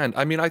understand.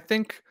 I mean, I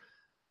think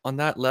on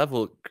that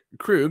level,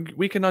 Krug,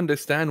 we can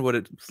understand what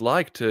it's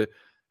like to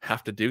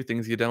have to do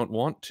things you don't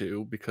want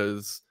to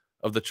because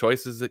of the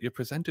choices that you're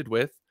presented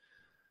with.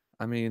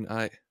 I mean,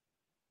 I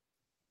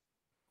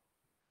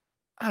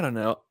don't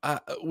know.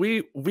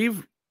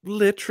 We've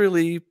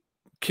literally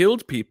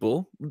killed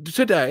people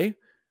today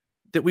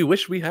that we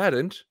wish we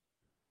hadn't,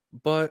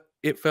 but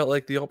it felt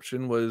like the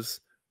option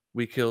was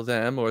we kill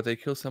them or they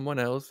kill someone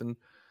else. And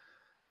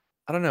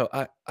I don't know.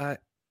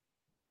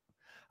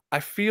 I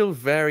feel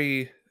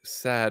very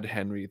sad,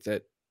 Henry,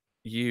 that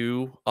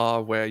you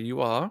are where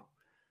you are.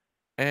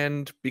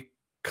 And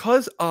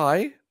because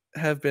I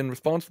have been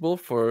responsible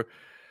for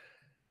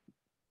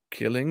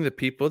killing the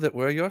people that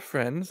were your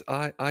friends,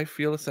 I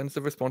feel a sense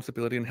of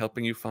responsibility in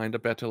helping you find a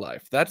better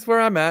life. That's where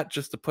I'm at,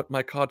 just to put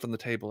my cards on the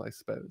table, I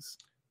suppose.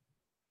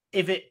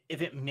 If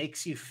it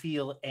makes you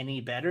feel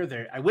any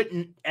better, I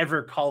wouldn't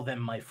ever call them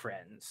my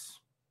friends.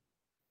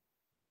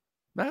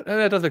 That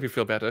does make me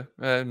feel better,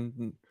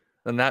 and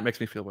that makes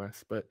me feel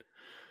worse. But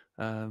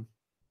I'm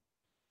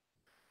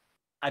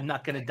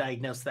not going to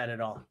diagnose that at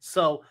all.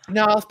 So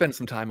no, I'll spend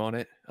some time on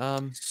it.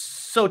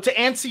 So to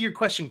answer your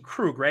question,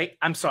 Krug, right?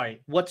 I'm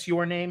sorry. What's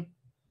your name?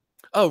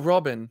 Oh,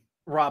 Robin.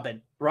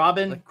 Robin,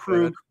 like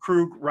Krug,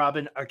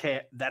 Robin.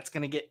 Okay, that's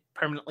going to get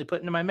permanently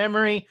put into my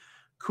memory.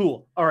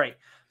 Cool. All right.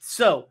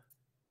 So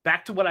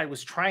back to what I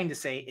was trying to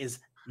say is,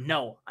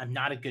 no, I'm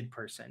not a good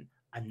person.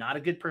 I'm not a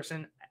good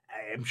person.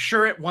 I'm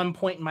sure at one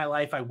point in my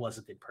life I was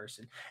a good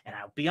person. And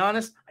I'll be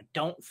honest, I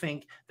don't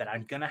think that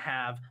I'm going to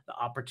have the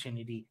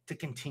opportunity to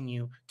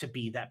continue to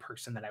be that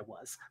person that I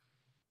was.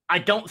 I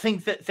don't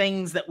think that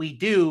things that we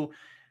do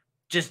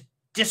just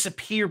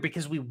disappear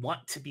because we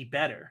want to be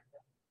better,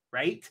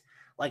 right?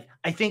 Like,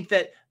 I think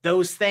that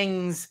those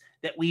things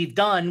that we've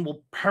done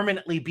will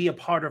permanently be a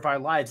part of our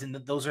lives, and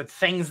that those are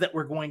things that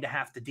we're going to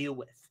have to deal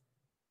with.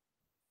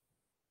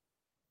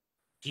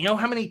 Do you know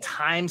how many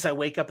times I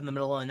wake up in the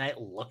middle of the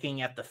night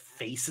looking at the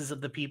faces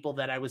of the people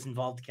that I was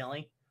involved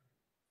killing?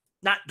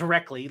 Not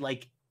directly,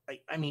 like,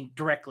 I mean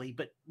directly,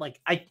 but like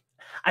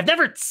I've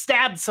never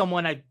stabbed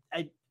someone.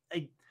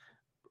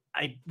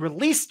 I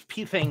released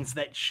things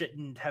that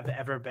shouldn't have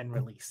ever been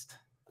released.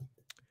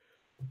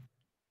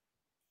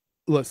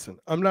 Listen,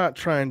 I'm not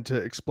trying to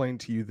explain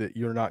to you that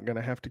you're not going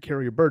to have to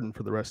carry a burden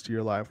for the rest of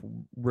your life,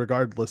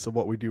 regardless of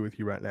what we do with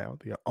you right now.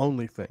 The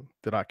only thing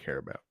that I care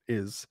about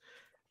is,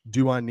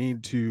 do I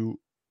need to,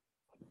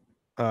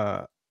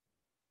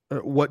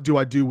 what do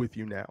I do with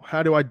you now?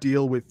 How do I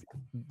deal with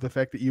the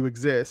fact that you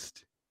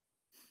exist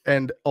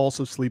and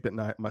also sleep at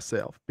night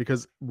myself?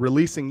 Because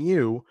releasing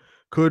you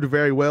could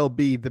very well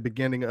be the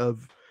beginning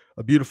of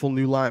a beautiful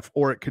new life,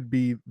 or it could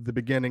be the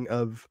beginning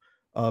of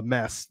a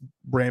mass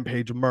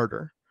rampage of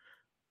murder.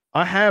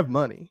 I have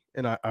money,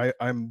 and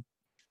I'm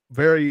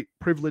very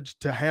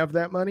privileged to have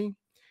that money.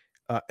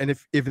 And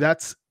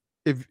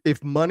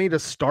if money to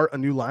start a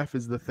new life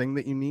is the thing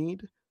that you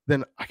need,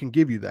 then I can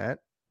give you that.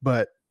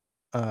 But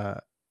I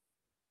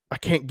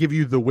can't give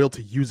you the will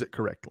to use it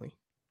correctly.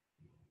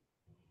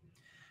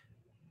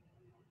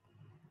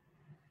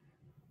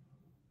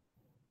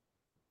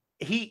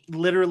 He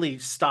literally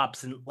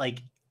stops and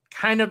like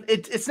kind of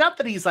it's not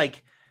that he's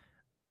like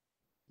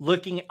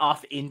looking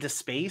off into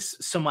space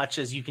so much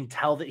as you can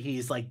tell that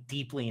he's like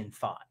deeply in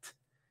thought,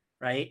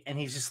 right? And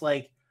he's just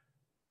like,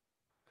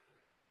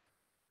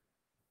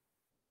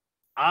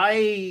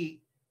 I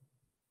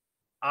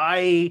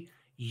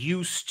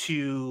used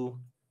to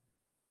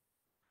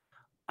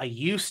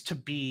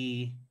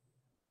be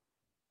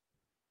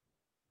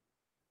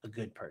a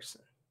good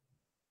person.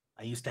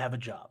 I used to have a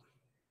job.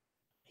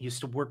 I used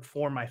to work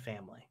for my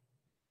family.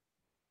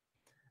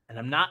 And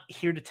I'm not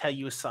here to tell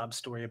you a sob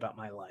story about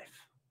my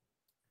life,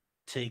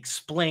 to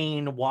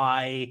explain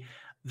why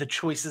the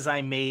choices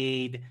I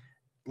made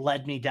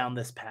led me down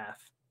this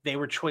path. They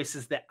were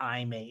choices that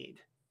I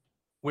made.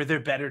 Were there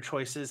better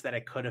choices that I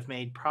could have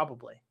made?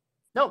 Probably.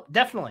 No,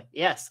 definitely.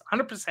 Yes.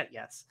 100%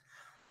 yes.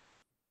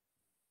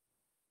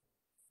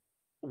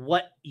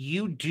 What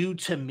you do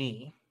to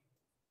me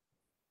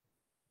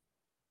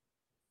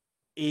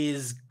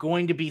is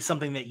going to be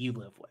something that you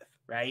live with,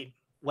 right?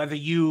 Whether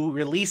you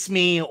release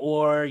me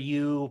or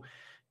you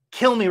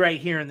kill me right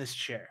here in this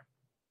chair.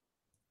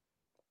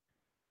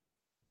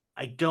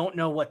 I don't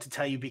know what to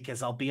tell you,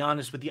 because I'll be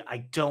honest with you, I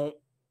don't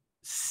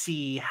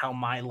see how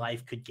my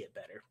life could get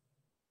better.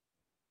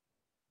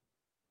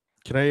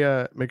 Can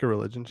I make a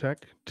religion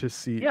check to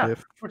see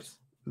if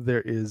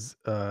there is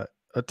a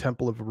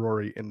Temple of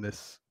Rory in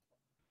this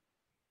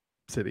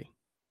city?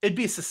 It'd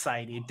be a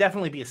society. It'd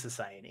definitely be a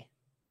society.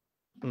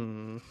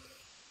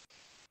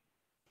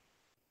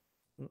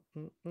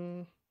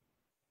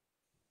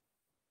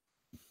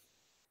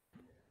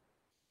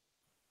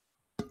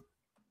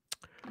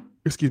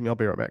 Excuse me, I'll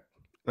be right back.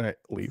 All right,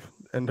 leave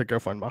and go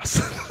find Moss.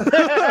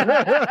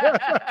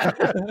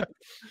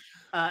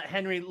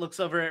 Henry looks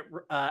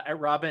over at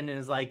Robin and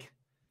is like,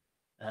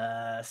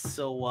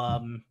 so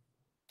what's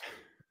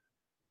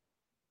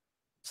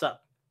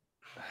up?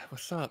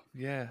 What's up?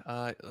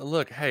 Yeah.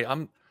 Look, hey,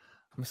 I'm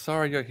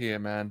sorry you're here,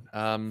 man.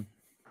 I'll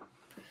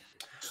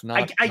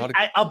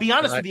be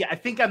honest with you. I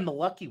think I'm the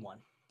lucky one.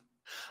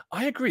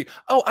 I agree.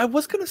 Oh, I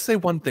was gonna say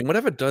one thing.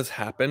 Whatever does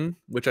happen,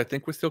 which I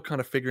think we're still kind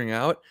of figuring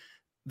out,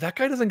 that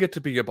guy doesn't get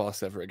to be your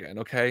boss ever again.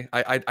 Okay,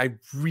 I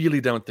really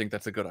don't think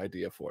that's a good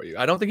idea for you.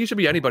 I don't think you should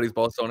be anybody's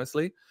boss,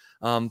 honestly.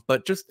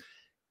 But just,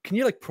 can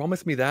you like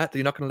promise me that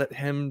you're not gonna let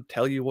him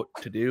tell you what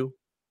to do?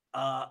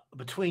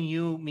 Between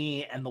you,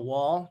 me, and the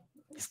wall,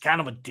 he's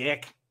kind of a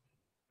dick.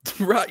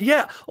 Right?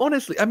 Yeah.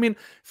 Honestly, I mean,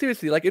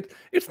 seriously, like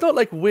it's not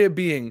like we're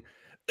being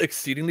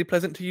exceedingly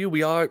pleasant to you.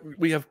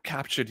 We have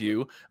captured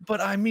you, but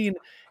I mean,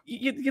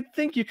 you'd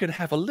think you could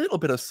have a little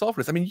bit of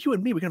softness. I mean, you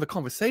and me, we can have a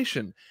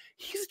conversation.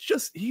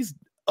 He's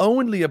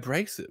only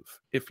abrasive.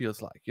 It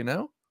feels like, you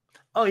know.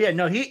 Oh yeah,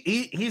 no,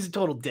 he's a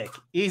total dick.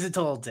 He's a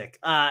total dick.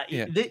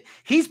 Yeah.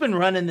 He's been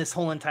running this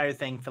whole entire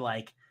thing for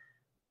like,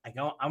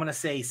 I'm gonna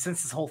say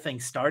since this whole thing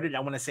started.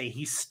 I want to say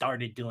he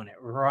started doing it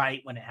right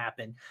when it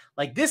happened.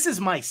 Like this is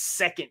my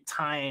second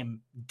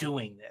time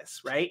doing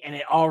this, right? And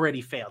it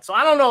already failed. So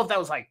I don't know if that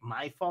was like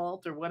my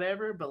fault or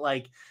whatever, but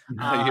like,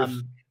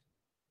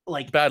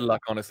 like bad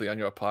luck, honestly, on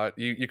your part.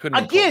 You couldn't.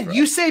 Again,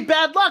 you say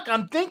bad luck.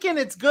 I'm thinking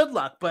it's good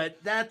luck,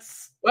 but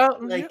that's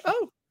like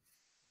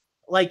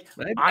like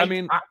I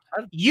mean,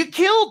 you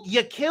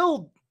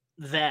killed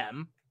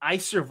them. I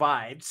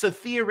survived. So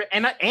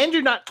and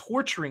you're not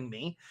torturing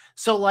me.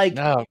 So like,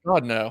 no,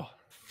 God, no.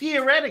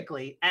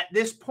 Theoretically, at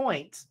this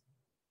point,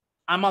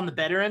 I'm on the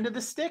better end of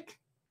the stick,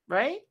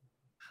 right?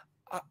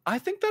 I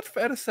think that's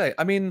fair to say.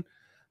 I mean,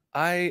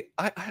 I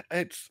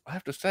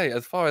have to say,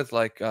 as far as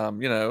like,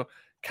 you know,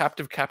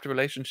 captive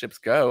relationships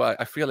go,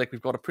 I feel like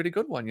we've got a pretty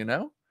good one, you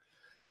know?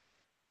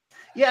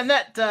 Yeah, and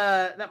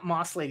that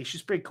Moss lady,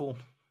 she's pretty cool.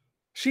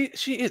 She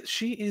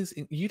is.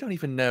 You don't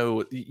even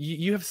know.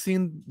 You have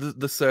seen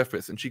the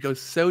surface, and she goes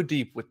so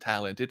deep with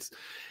talent. It's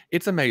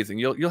amazing.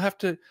 You'll have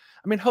to.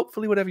 I mean,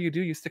 hopefully, whatever you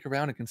do, you stick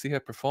around and can see her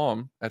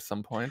perform at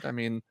some point. I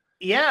mean,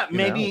 yeah,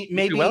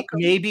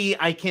 maybe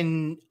I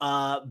can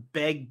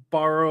beg,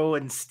 borrow,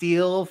 and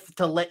steal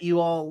to let you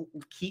all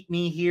keep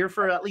me here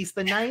for at least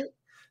the night,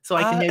 so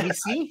I can maybe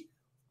see.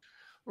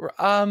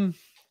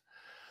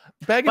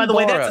 Beg By and the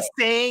way, borrow. that's a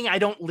saying. I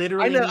don't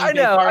literally. I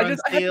know. I was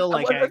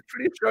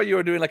pretty sure you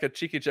were doing like a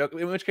cheeky joke.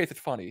 In which case, it's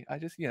funny. I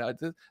just, you know,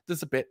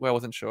 there's a bit where I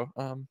wasn't sure.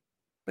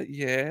 But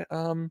yeah.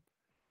 I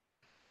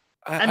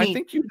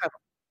think you have.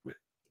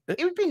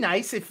 It would be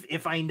nice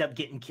if I end up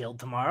getting killed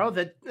tomorrow.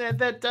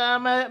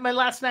 My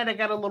last night I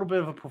got a little bit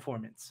of a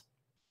performance.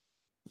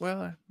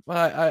 Well,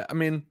 I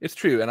mean, it's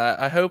true, and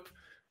I hope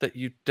that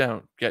you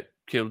don't get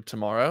killed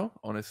tomorrow.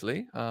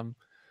 Honestly,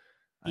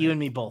 you and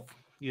me both.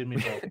 You and me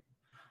both.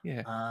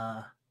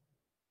 Yeah.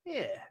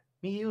 Yeah.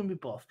 Me, you, and me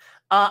both.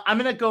 I'm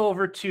gonna go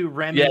over to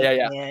Remy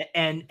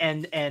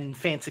and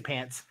Fancy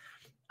Pants.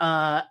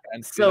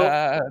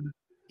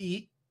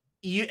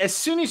 You as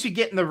soon as you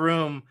get in the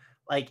room,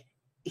 like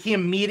he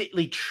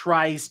immediately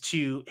tries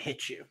to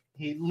hit you.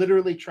 He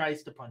literally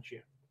tries to punch you.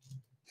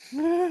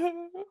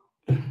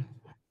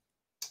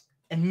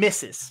 And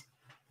misses.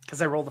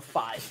 Because I rolled a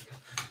 5.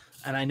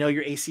 And I know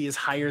your AC is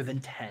higher than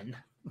 10.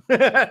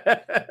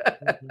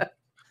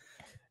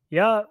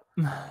 Yeah.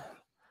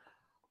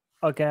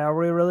 Okay, are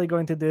we really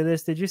going to do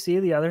this? Did you see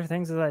the other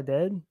things that I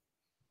did?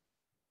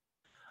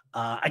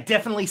 I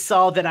definitely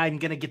saw that I'm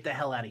gonna get the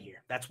hell out of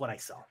here. That's what I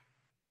saw.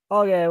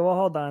 Okay, well,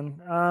 hold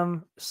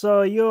on.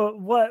 So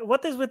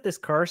what is with this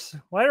curse?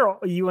 Why are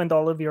you and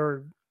all of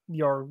your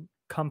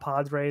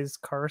compadres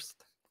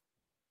cursed?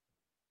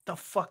 The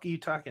fuck are you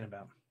talking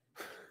about?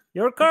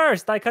 You're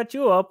cursed. I cut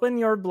you open.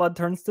 Your blood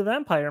turns to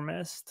vampire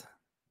mist.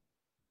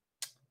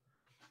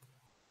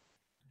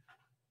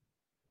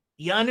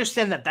 You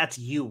understand that that's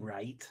you,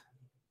 right?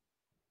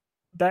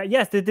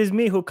 Yes, it is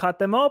me who cut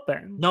them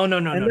open. No.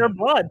 And their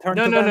blood turned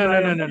to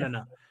vampire mist.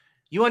 No.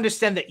 You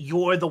understand that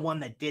you're the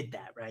one that did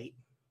that, right?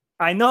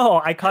 I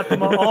know. I cut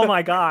them off. Oh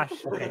my gosh.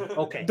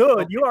 Okay.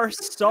 Dude, you are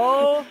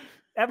so...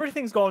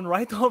 Everything's going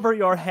right over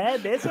your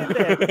head, isn't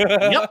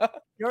it?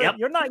 Yep.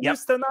 You're not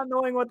used to not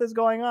knowing what is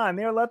going on.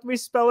 Here, let me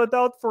spell it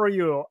out for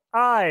you.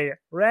 I,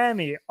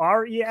 Remy,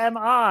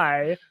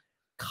 Remi,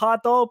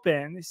 cut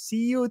open,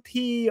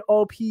 Cutopen,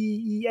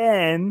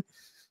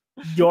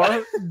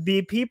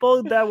 the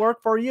people that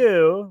work for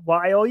you,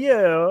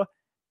 YOU,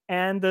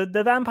 and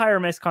the vampire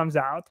mist comes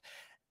out.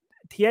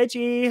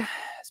 THE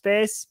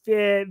space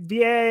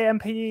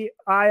VAMPIRE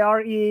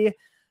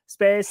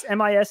space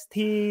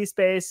MIST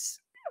space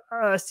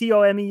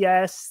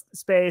COMES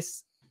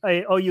space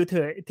OUT.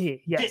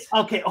 Yes.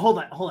 Okay, hold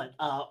on.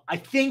 I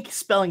think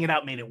spelling it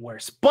out made it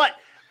worse. But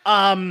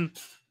no,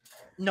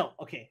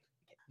 okay.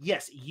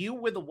 Yes, you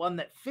were the one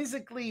that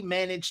physically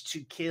managed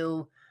to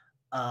kill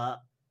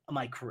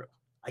my crew.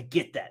 I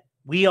get that.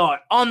 We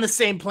are on the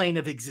same plane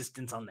of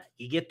existence on that.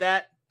 You get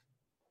that?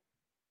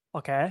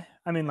 Okay.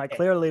 I mean, like,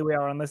 clearly we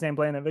are on the same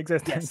plane of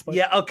existence. Yes.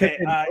 Yeah, okay.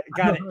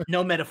 Got it.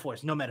 No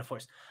metaphors.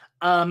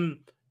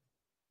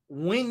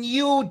 When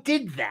you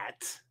did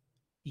that,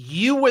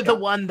 you were the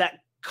one that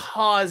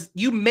caused...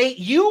 You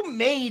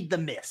made the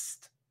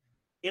mist.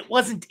 It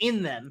wasn't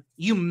in them.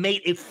 You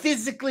made... It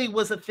physically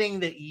was a thing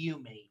that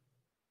you made.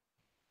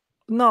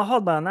 No,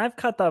 hold on. I've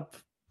cut up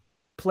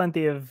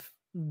plenty of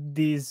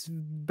these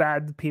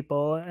bad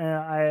people.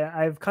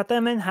 I've cut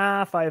them in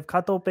half. I've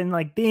cut open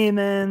like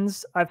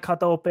demons. I've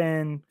cut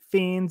open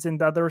fiends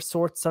and other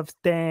sorts of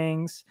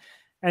things.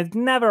 And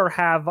never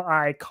have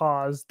I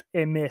caused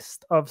a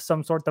mist of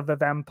some sort of a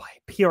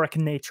vampiric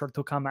nature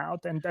to come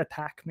out and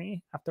attack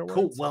me afterwards.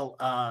 Cool. Well,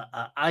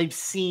 I've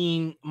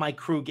seen my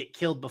crew get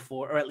killed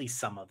before, or at least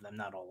some of them,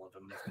 not all of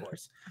them, of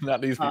course. Not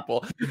these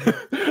people.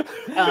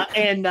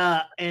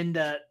 And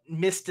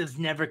mist has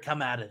never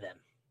come out of them.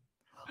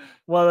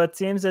 Well, it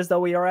seems as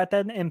though we are at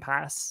an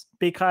impasse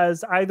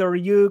because either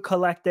you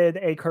collected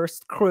a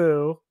cursed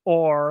crew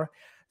or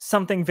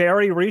something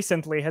very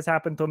recently has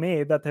happened to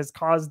me that has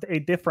caused a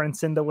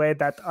difference in the way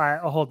that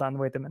hold on,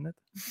 wait a minute.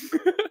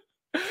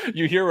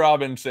 You hear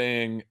Robin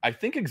saying, I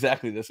think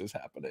exactly this is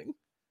happening.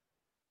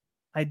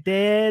 I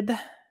did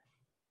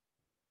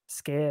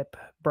skip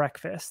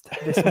breakfast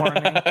this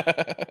morning.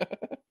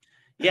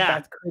 Yeah.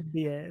 That could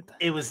be it.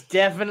 It was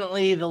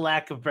definitely the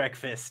lack of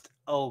breakfast.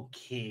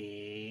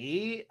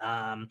 Okay.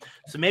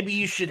 So maybe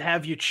you should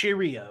have your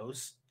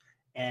Cheerios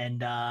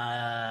and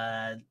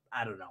I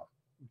don't know.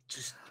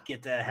 Just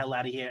get the hell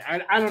out of here.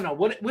 I don't know.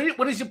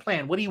 What is your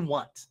plan? What do you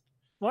want?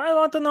 Well, I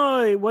want to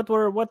know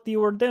what you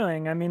were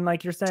doing. I mean,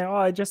 like you're saying,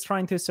 I'm just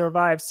trying to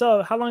survive.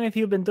 So how long have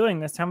you been doing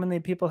this? How many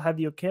people have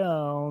you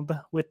killed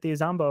with the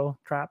Zombo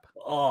trap?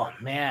 Oh,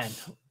 man.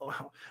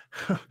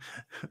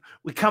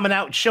 We're coming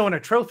out and showing our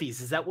trophies.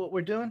 Is that what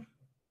we're doing?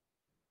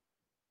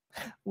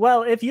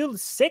 Well, if you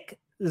sick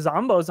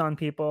zombos on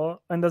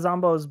people and the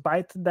zombos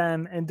bite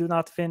them and do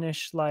not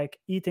finish like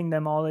eating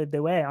them all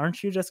the way,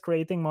 aren't you just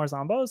creating more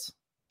zombos?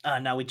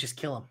 No, we just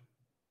kill them.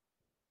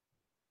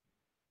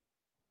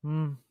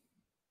 Hmm.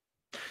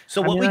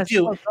 So what we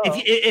do,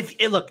 if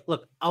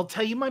look, I'll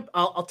tell you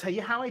I'll tell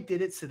you how I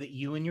did it so that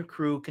you and your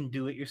crew can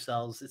do it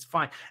yourselves. It's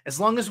fine as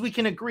long as we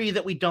can agree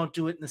that we don't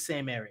do it in the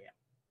same area.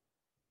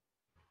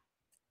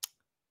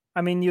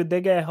 I mean, you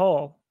dig a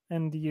hole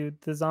and the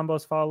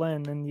zombos fall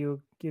in, and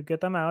you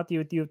get them out.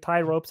 You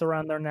tie ropes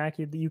around their neck.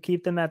 You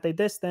keep them at a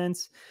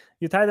distance.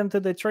 You tie them to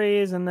the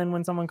trees, and then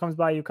when someone comes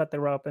by, you cut the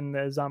rope, and the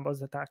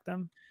zombos attack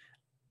them.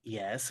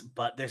 Yes,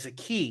 but there's a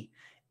key.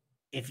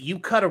 If you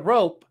cut a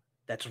rope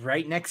that's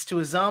right next to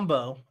a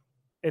zombo,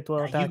 it will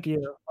attack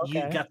you.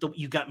 Okay.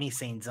 You got me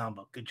saying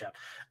zombo. Good job.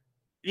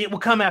 It will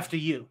come after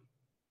you.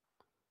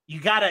 You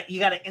gotta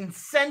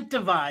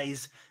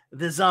incentivize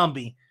the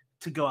zombie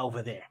to go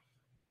over there.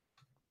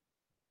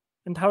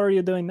 And how are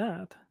you doing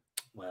that?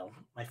 Well,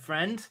 my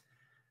friend,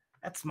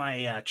 that's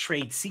my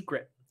trade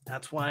secret.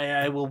 That's why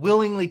I will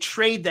willingly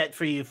trade that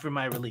for you for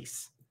my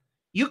release.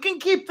 You can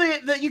keep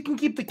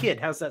the kid.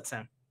 How's that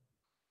sound?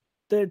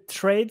 The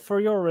trade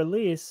for your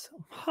release?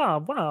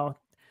 Huh, wow.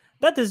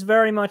 That is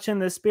very much in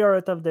the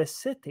spirit of this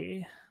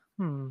city.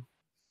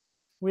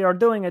 We are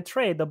doing a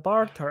trade, a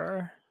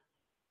barter.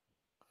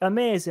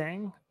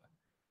 Amazing.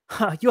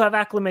 You have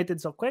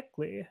acclimated so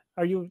quickly.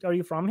 Are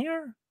you from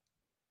here?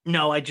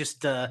 No, I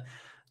just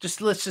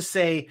let's just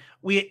say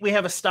we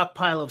have a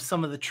stockpile of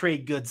some of the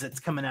trade goods that's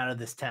coming out of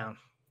this town.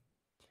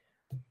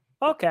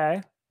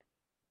 Okay.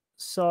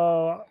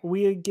 So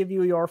we give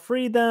you your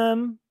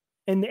freedom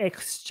in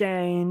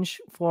exchange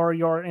for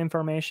your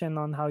information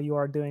on how you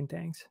are doing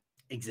things.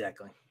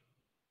 Exactly.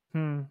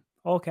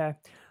 Okay.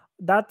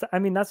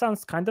 That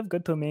sounds kind of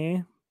good to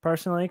me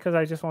personally, because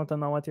I just want to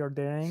know what you're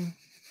doing.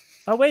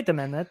 Oh, wait a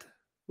minute.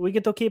 We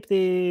get to keep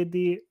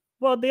the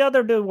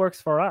other dude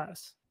works for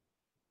us.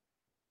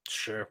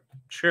 Sure.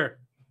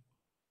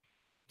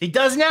 He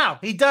does now.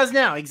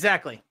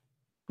 Exactly.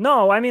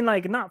 No, I mean,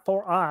 like, not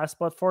for us,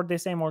 but for the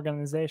same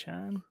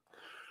organization.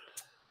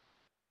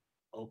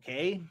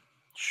 Okay.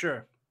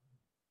 Sure.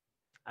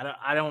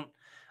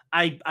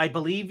 I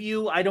believe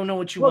you. I don't know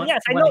what you want.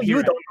 Yes, I know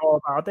you don't know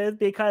about it,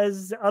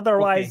 because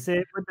otherwise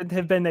it wouldn't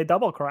have been a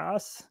double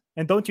cross.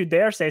 And don't you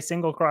dare say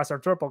single cross or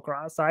triple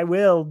cross. I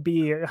will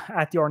be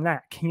at your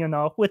neck,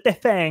 with the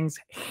fangs.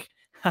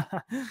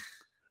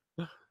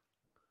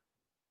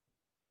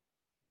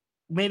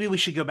 Maybe we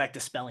should go back to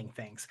spelling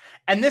things.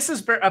 And this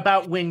is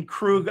about when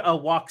Krug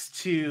walks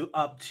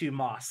up to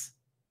Moss.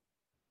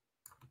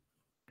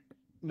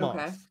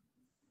 Okay.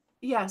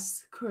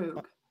 Yes,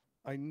 Krug.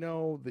 I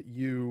know that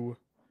you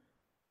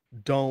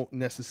don't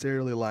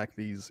necessarily like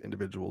these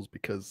individuals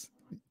because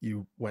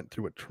you went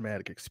through a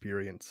traumatic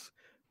experience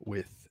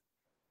with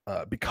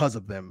because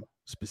of them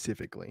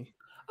specifically.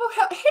 Oh,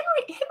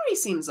 Henry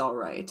seems all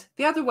right.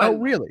 The other one. Oh,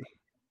 really?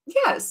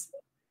 Yes.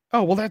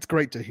 Oh, well, that's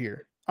great to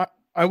hear.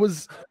 I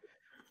was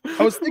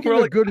thinking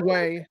a good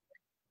way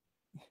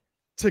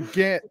to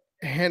give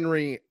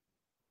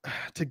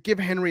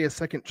Henry a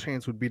second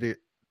chance would be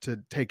to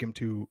take him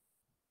to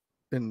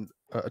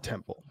a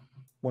temple,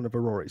 one of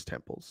Aurore's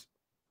temples.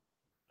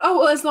 Oh,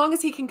 well, as long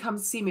as he can come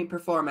see me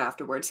perform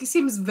afterwards. He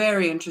seems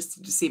very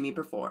interested to see me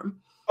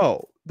perform.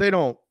 Oh, they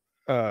don't.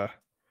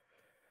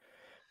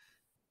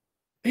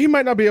 He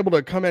might not be able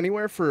to come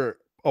anywhere for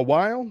a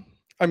while.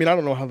 I mean, I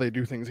don't know how they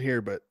do things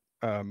here, but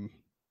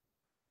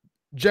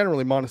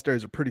generally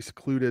monasteries are pretty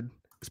secluded,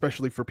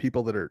 especially for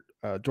people that are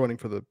joining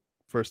for the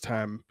first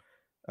time.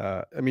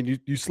 I mean,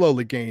 you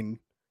slowly gain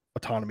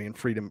autonomy and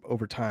freedom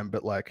over time,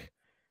 but like,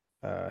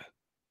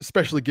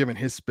 especially given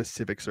his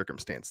specific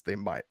circumstance, they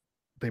might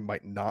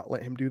not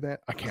let him do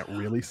that. I can't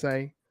really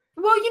say.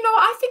 Well,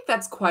 I think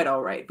that's quite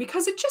all right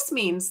because it just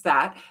means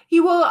that I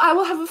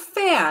will have a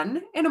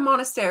fan in a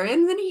monastery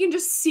and then he can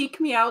just seek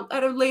me out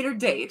at a later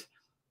date.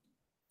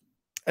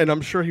 And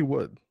I'm sure he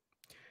would.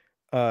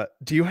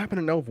 Do you happen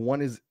to know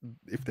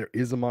if there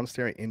is a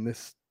monastery in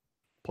this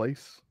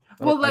place?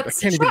 Well, I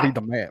can't even read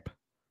the map.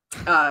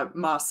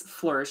 Moss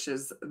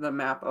flourishes the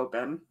map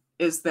open.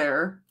 Is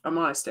there a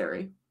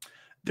monastery?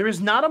 There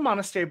is not a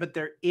monastery, but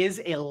there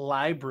is a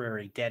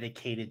library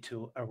dedicated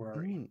to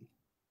Aurori.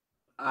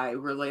 I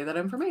relay that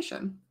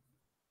information.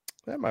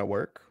 That might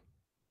work.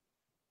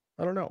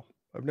 I don't know.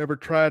 I've never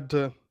tried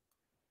to.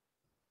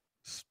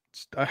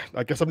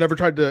 I guess I've never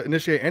tried to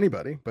initiate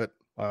anybody, but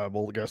I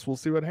guess we'll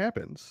see what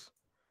happens.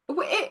 If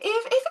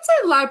it's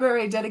a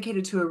library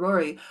dedicated to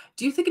Aurori,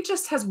 do you think it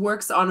just has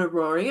works on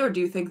Aurori, or do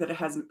you think that it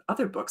has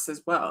other books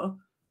as well?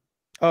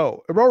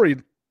 Oh,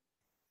 Aurori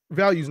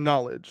values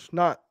knowledge,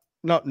 not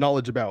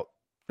knowledge about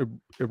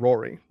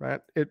Aurori,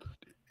 right?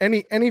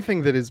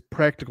 Anything that is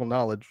practical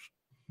knowledge,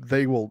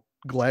 they will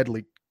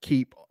gladly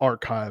keep,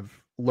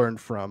 archive, learn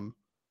from.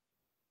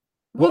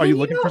 Well, are you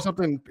looking for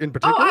something in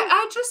particular?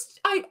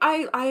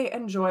 I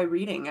enjoy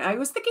reading. I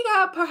was thinking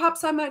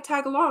perhaps I might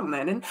tag along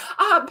then, and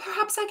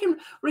perhaps I can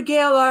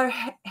regale our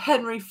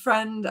Henry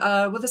friend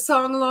with a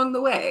song along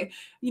the way.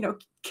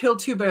 Kill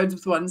two birds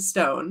with one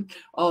stone,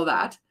 all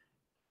that.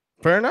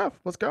 Fair enough.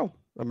 Let's go.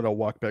 I'm going to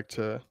walk back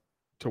to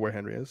where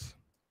Henry is.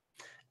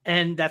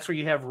 And that's where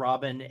you have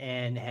Robin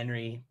and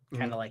Henry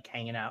kind of like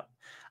hanging out.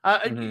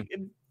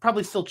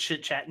 Probably still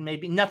chit-chatting,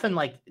 maybe. Nothing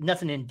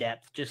in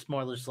depth, just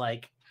more or less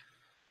like,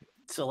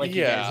 so like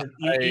yeah,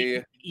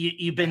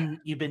 you've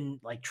been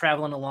like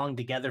traveling along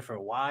together for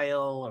a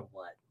while or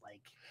what?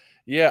 Like,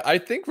 yeah, I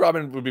think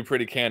Robin would be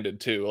pretty candid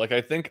too. Like, I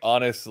think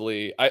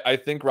honestly, I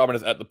think Robin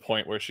is at the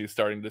point where she's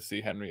starting to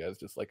see Henry as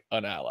just like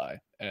an ally,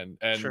 and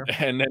Sure.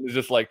 and then is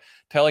just like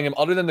telling him,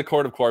 other than the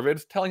Court of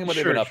Corvids, telling him what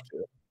they've been up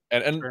to,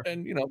 and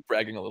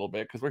bragging a little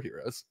bit because we're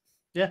heroes.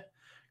 Yeah,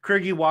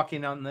 Krug,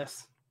 walking on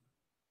this.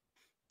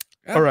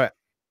 Yeah. All right,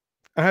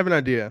 I have an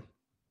idea,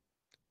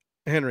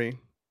 Henry.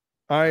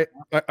 I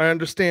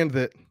understand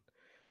that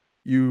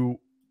you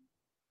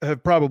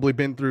have probably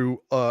been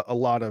through a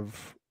lot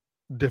of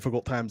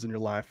difficult times in your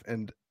life,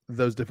 and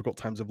those difficult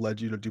times have led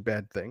you to do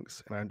bad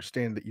things. And I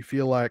understand that you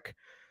feel like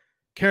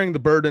carrying the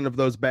burden of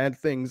those bad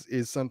things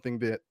is something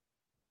that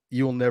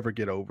you'll never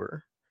get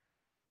over.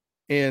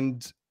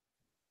 And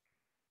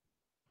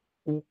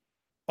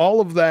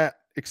all of that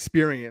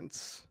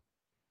experience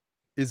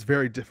is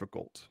very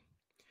difficult.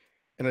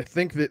 And I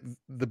think that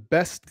the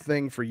best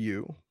thing for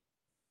you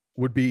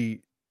would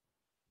be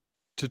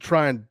to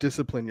try and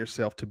discipline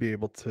yourself to be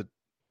able to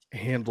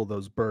handle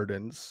those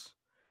burdens.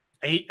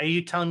 Are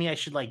you telling me I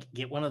should like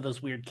get one of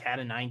those weird cat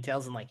of nine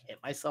tails and like hit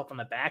myself on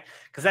the back?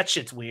 Because that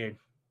shit's weird.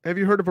 Have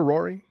you heard of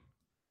Aurori?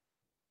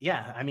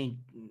 Yeah, I mean,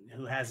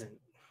 who hasn't?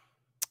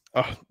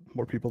 Oh,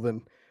 more people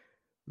than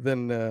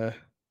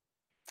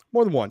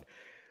more than one.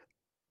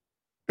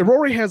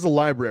 Aurori has a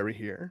library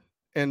here,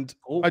 and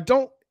I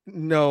don't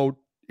know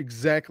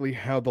exactly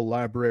how the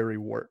library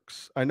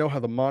works. I know how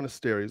the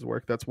monasteries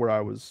work. That's where I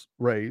was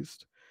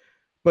raised.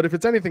 But if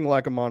it's anything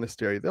like a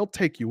monastery, they'll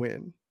take you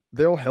in.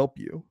 They'll help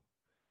you.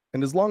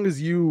 And as long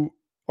as you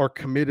are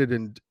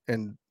committed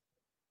and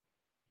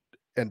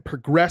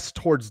progress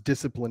towards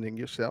disciplining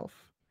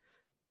yourself,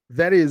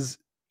 that is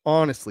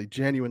honestly,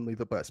 genuinely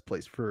the best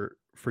place for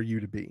you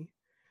to be.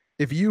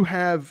 If you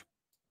have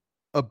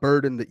a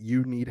burden that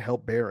you need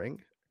help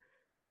bearing,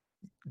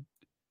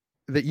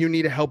 that you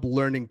need help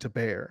learning to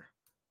bear,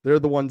 they're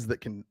the ones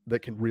that can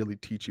really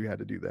teach you how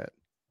to do that.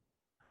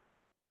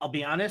 I'll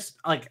be honest.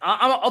 Like,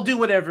 I'll do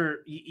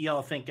whatever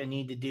y'all think I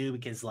need to do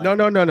because, like, no.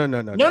 Hold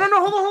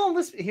on.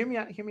 Listen, hear me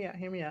out.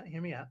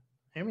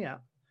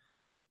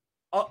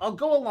 I'll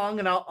go along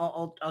and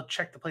I'll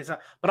check the place out.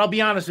 But I'll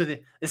be honest with you.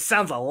 This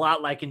sounds a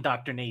lot like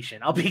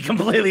indoctrination. I'll be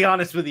completely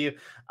honest with you.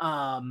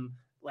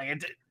 Like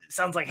it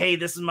sounds like, hey,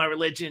 this is my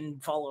religion.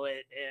 Follow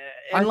it.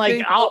 And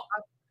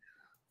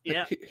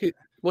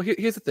Well,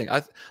 here's the thing.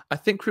 I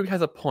think Krug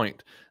has a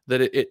point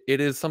that it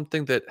is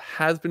something that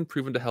has been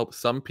proven to help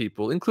some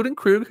people, including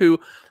Krug, who,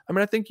 I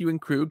mean, I think you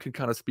and Krug can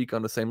kind of speak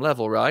on the same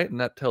level, right? And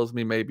that tells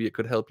me maybe it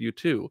could help you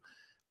too.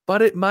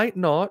 But it might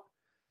not.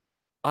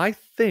 I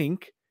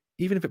think,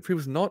 even if it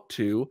proves not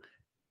to,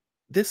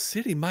 this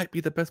city might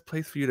be the best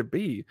place for you to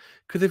be.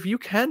 Because if you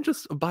can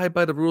just abide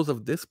by the rules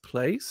of this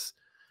place,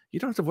 you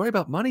don't have to worry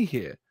about money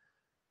here.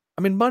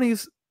 I mean,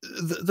 money's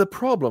the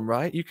problem,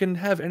 right? You can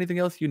have anything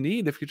else you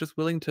need if you're just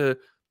willing to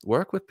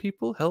work with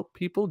people, help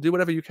people, do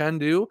whatever you can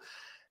do.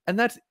 And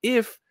that's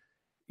if,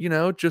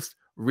 just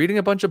reading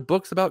a bunch of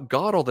books about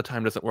God all the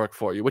time doesn't work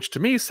for you, which to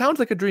me sounds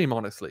like a dream,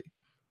 honestly.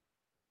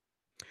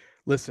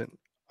 Listen,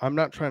 I'm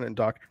not trying to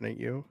indoctrinate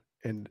you,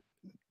 and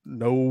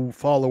no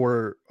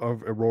follower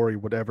of Aurori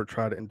would ever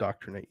try to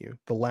indoctrinate you.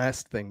 The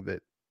last thing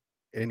that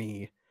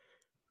any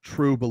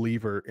true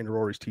believer in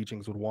Aurori's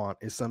teachings would want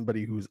is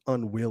somebody who's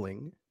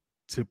unwilling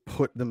to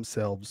put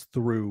themselves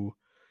through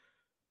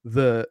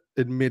the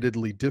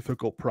admittedly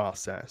difficult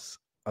process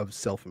of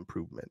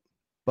self-improvement.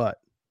 But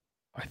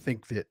I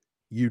think that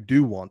you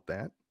do want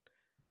that.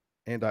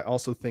 And I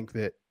also think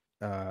that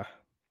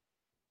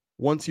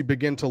once you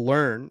begin to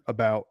learn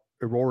about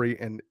Irori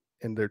and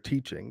their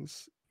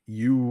teachings,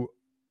 you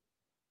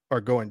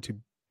are going to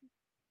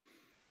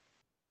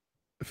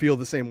feel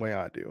the same way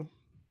I do.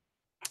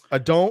 I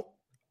don't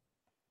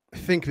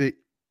think that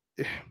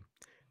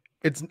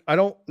I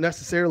don't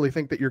necessarily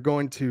think that you're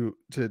going to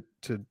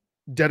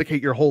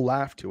dedicate your whole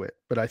life to it,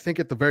 but I think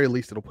at the very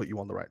least it'll put you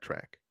on the right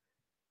track.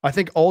 I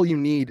think all you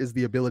need is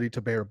the ability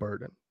to bear a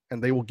burden,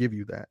 and they will give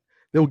you that.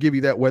 They will give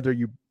you that whether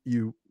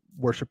you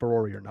worship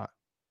Irori or not.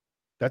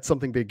 That's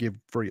something they give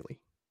freely.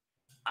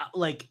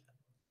 Like,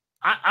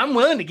 I'm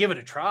willing to give it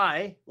a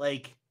try.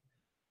 Like,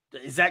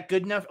 is that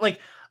good enough? Like,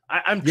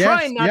 I'm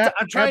trying not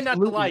to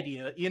lie to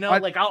you. You know,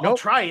 I'll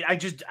try it.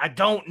 I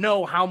don't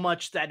know how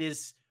much that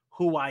is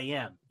who I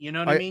am. You know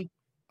what I mean?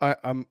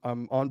 I'm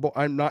on board.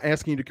 I'm not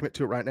asking you to commit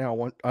to it right now.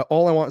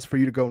 All I want is for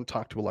you to go and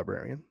talk to a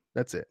librarian.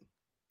 That's it.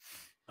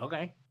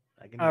 Okay.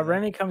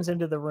 Remy comes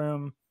into the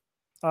room,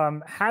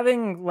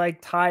 having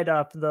like tied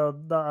up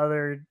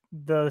the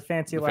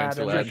fancy lad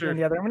and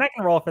the other. I mean, I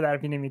can roll for that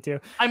if you need me to.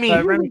 I mean,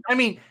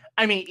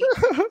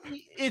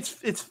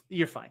 it's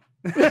you're fine.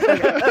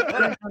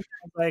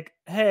 Like,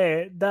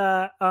 hey,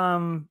 the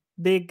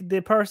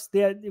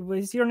person,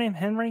 was your name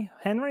Henry?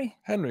 Henry?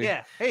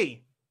 Yeah.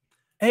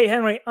 Hey,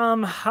 Henry,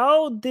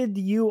 how did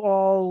you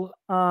all,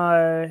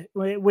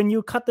 when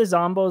you cut the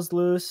zombos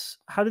loose,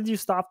 how did you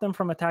stop them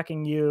from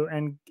attacking you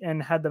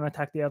and had them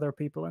attack the other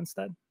people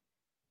instead?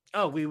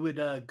 Oh, we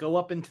would go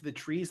up into the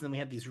trees, and then we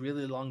had these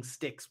really long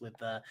sticks with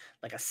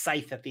like a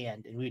scythe at the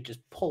end, and we would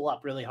just pull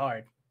up really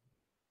hard.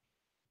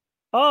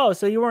 Oh,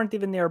 so you weren't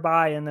even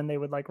nearby, and then they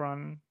would like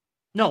run.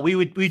 No,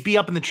 we'd be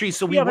up in the trees,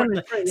 so we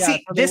weren't.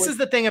 This is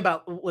the thing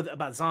about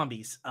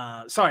zombies.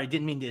 Sorry,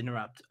 didn't mean to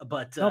interrupt,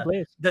 but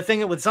the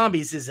thing with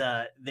zombies is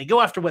they go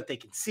after what they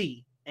can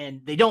see,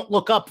 and they don't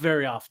look up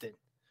very often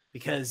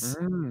because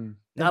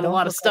not a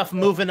lot of stuff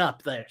moving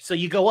up there. So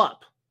you go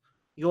up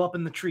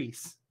in the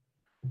trees.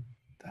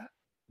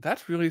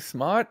 That's really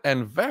smart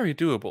and very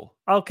doable.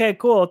 Okay,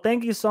 cool.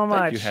 Thank you so much.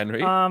 Thank you,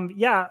 Henry.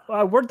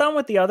 We're done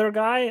with the other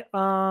guy.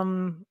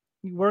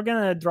 We're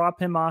gonna drop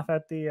him off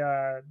at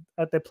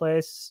the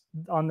place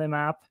on the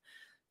map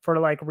for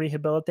like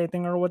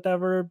rehabilitating or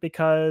whatever,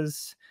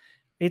 because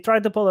he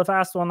tried to pull a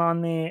fast one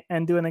on me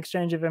and do an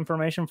exchange of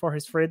information for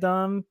his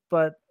freedom,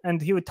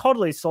 and he would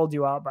totally sold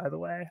you out, by the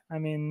way. I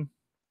mean,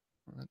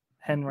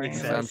 Henry.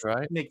 Sounds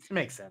right. Makes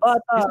sense.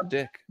 But, he's a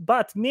dick.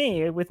 But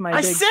me with my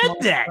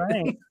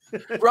brain,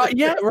 right?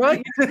 Yeah,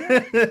 right.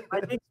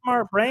 My big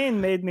smart brain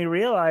made me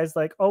realize,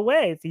 like, oh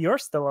wait, you're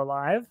still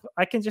alive.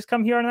 I can just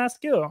come here and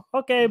ask you.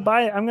 Okay,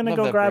 bye. I'm gonna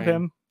go grab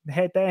him.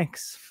 Hey,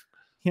 thanks.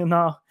 You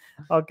know.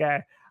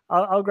 Okay,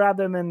 I'll grab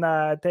him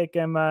and take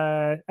him.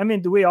 I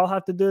mean, do we all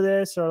have to do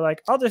this, or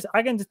like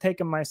I can just take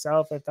him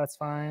myself if that's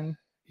fine.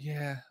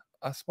 Yeah.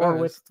 I suppose. Or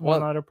with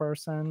one other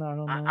person. I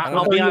don't know.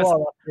 I'll be honest.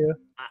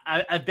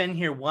 I've been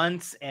here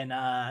once and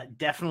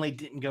definitely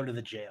didn't go to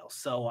the jail.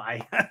 So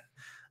I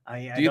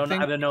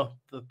don't know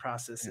the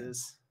process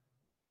is.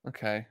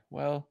 Okay.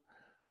 Well,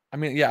 I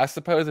mean, yeah, I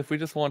suppose if we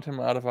just want him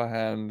out of our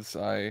hands,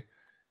 I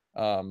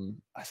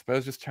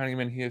suppose just turning him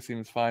in here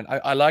seems fine.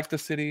 I like the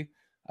city.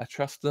 I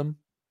trust them.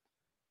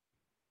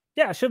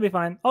 Yeah, it should be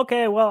fine.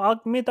 Okay, well, I'll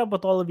meet up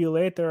with all of you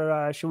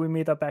later. Should we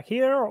meet up back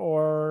here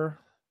or?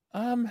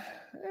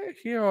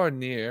 Here or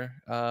near.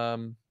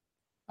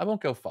 I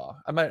won't go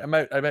far. I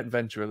might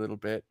venture a little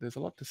bit. There's a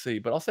lot to see,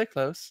 but I'll stay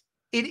close.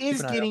 It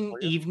is getting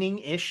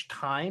evening-ish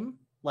time.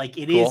 Like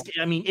it is.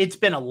 I mean, it's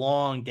been a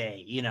long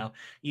day. You know,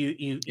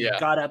 you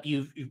got up,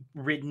 you've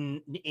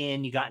ridden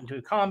in, you got into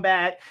a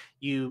combat,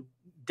 you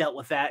dealt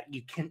with that,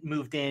 you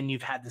moved in,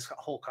 you've had this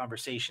whole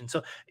conversation.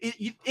 So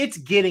it's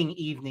getting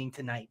evening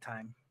to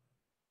nighttime.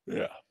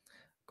 Yeah.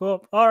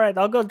 Cool. All right,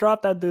 I'll go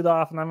drop that dude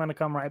off, and I'm gonna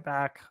come right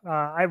back.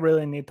 I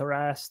really need to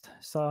rest.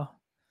 So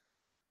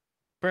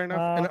fair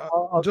enough. And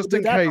I'll just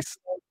in case.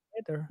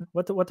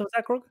 What was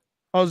that, Krug?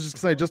 I was just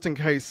gonna say, just in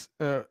case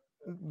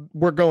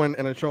we're going,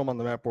 and I show them on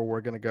the map where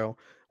we're gonna go.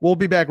 We'll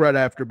be back right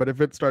after. But if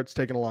it starts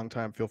taking a long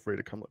time, feel free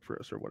to come look for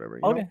us or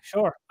whatever. You know?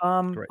 Sure.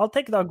 I'll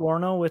take the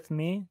Gorno with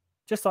me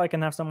just so I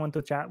can have someone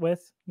to chat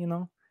with. You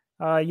know.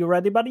 You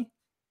ready, buddy?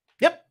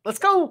 Yep. Let's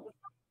go.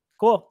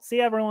 Cool. See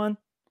everyone.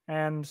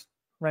 And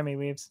Remy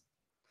leaves.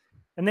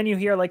 And then you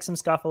hear like some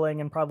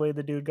scuffling and probably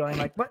the dude going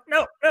like, "What?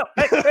 No,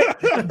 hey.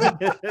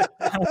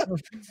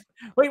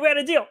 Wait, we had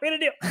a deal.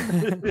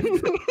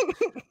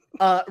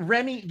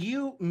 Remy,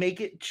 you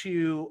make it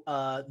to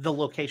the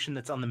location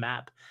that's on the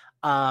map.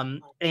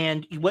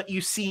 And what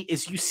you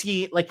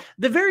see like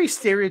the very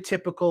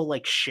stereotypical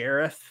like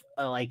sheriff,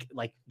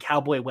 like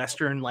cowboy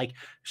western, like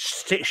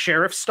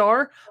sheriff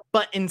star,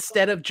 but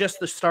instead of just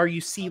the star,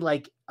 you see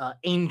like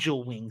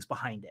angel wings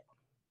behind it.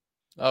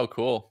 Oh,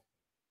 cool.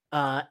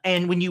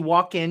 And when you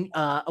walk in,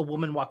 a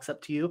woman walks up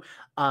to you,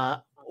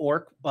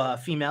 orc,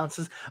 female, and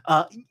says,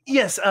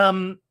 "Yes, how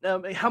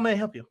may I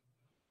help you?"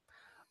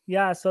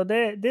 Yeah, so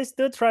this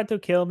dude tried to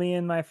kill me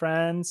and my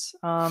friends.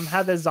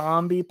 Had a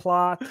zombie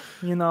plot,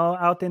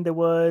 out in the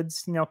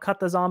woods. Cut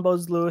the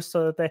zombos loose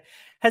so that they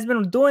has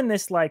been doing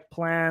this like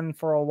plan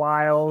for a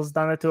while. Has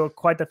done it to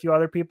quite a few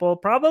other people.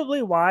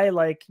 Probably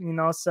why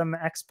some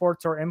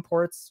exports or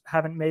imports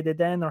haven't made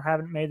it in or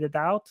haven't made it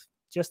out.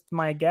 Just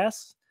my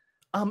guess.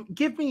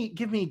 Give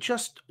me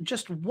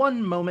just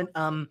one moment.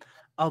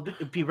 I'll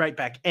be right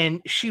back.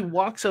 And she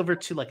walks over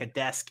to like a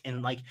desk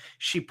and like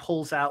she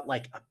pulls out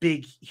like a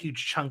big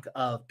huge chunk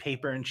of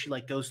paper and she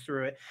like goes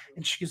through it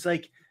and she's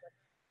like,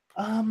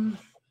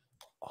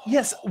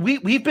 yes,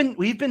 we've been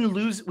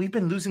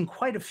losing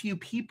quite a few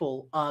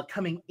people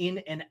coming in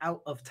and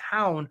out of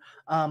town.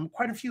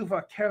 Quite a few of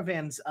our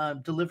caravans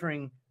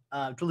delivering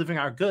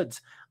our goods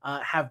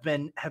have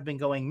been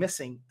going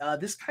missing.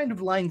 This kind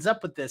of lines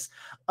up with this.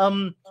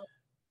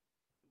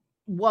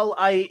 While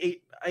I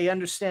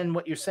understand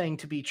what you're saying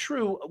to be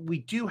true, we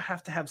do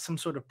have to have some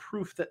sort of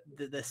proof that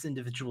this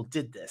individual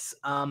did this.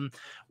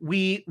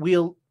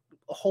 We'll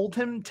hold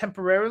him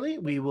temporarily.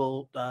 We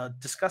will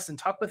discuss and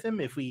talk with him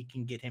if we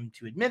can get him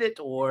to admit it,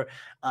 or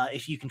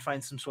if you can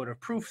find some sort of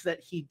proof that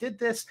he did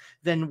this,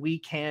 then we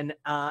can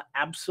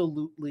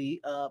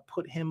absolutely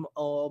put him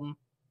to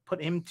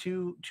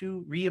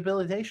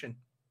rehabilitation.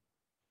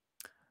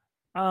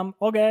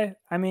 Okay.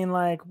 I mean,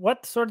 like,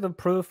 what sort of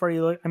proof are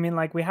you? I mean,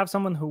 like, we have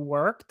someone who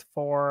worked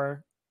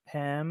for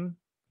him.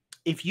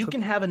 If you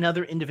can have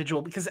another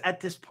individual, because at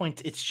this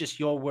point it's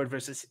just your word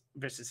versus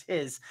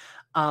his.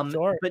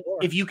 Sure.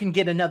 If you can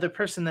get another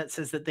person that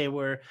says that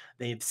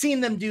they've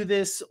seen them do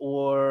this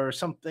or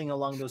something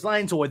along those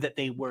lines, or that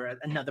they were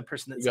another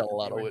person that got a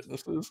lot of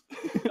witnesses.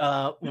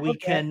 We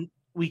can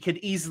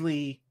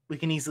easily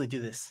do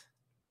this.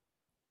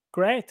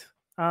 Great.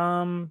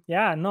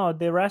 Yeah, no,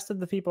 the rest of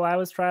the people I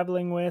was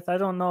traveling with, I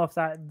don't know if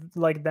that,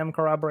 like, them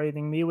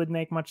corroborating me would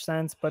make much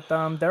sense, but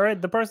they're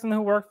the person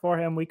who worked for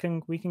him, we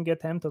can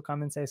get him to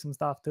come and say some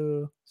stuff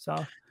too.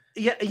 So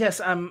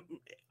yes,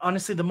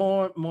 honestly, the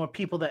more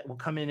people that will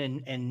come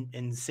in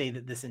and say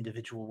that this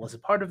individual was a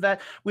part of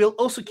that, we'll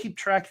also keep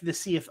track to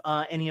see if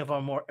any of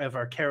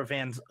our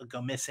caravans go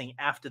missing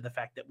after the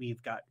fact that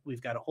we've got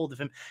a hold of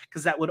him,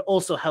 because that would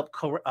also help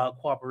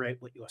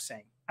corroborate what you're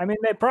saying. I mean,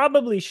 they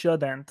probably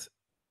shouldn't,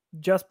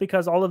 just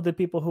because all of the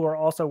people who are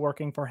also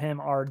working for him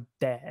are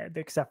dead,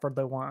 except for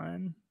the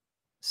one.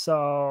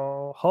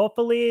 So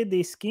hopefully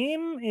the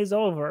scheme is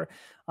over.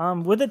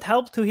 Would it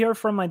help to hear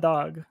from my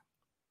dog?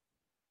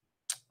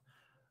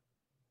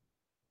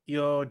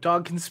 Your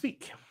dog can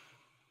speak.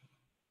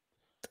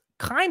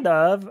 Kind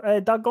of.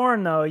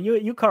 Dagorno,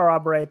 you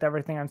corroborate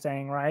everything I'm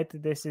saying, right?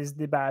 This is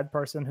the bad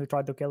person who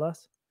tried to kill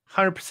us?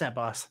 100%,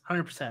 boss.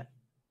 100%.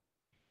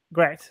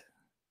 Great.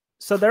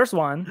 So there's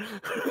one.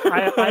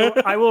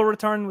 I will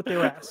return with the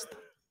rest.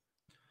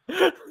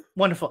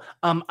 Wonderful.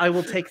 I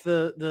will take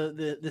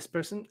this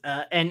person,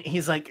 and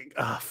he's like,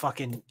 oh,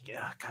 fucking,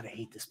 yeah, God, I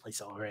hate this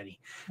place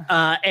already.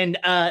 And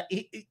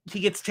he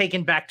gets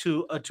taken back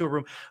to a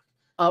room.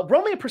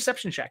 Roll me a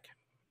perception check.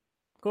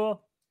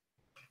 Cool.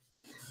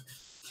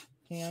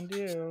 Can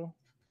do.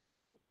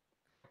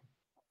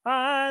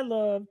 I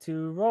love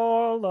to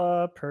roll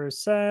a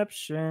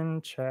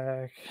perception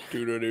check.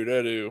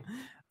 Do.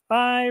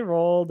 I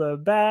rolled a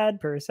bad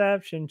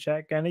perception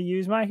check. Gonna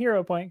use my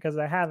hero point because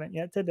I haven't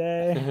yet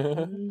today.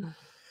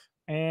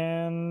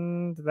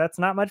 And that's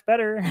not much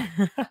better.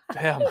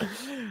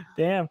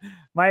 Damn.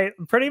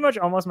 Pretty much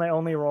almost my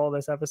only roll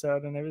this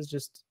episode, and it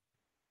was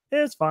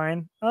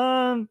fine.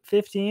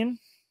 15.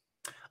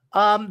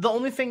 The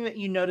only thing that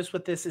you notice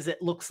with this is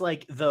it looks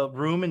like the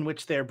room in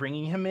which they're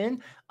bringing him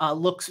in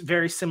looks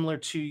very similar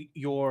to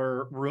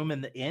your room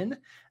in the inn,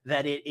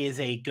 that it is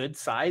a good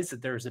size,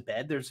 that there's a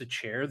bed, there's a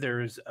chair,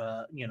 there's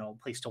a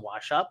place to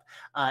wash up.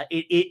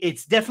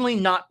 It's definitely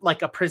not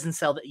like a prison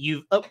cell that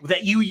you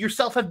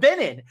yourself have been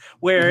in,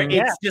 where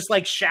it's just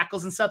like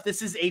shackles and stuff.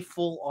 This is a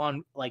full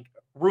on like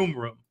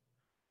room.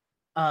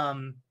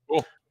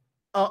 Cool.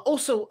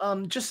 Also,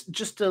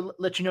 just to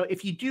let you know,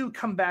 if you do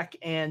come back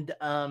and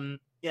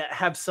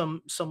have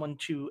someone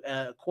to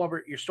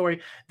corroborate your story,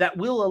 that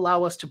will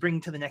allow us to bring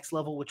to the next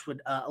level, which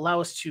would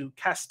allow us to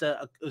cast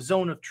a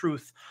zone of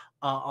truth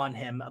on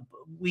him.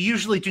 We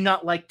usually do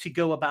not like to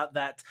go about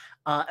that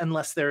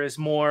unless there is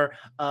more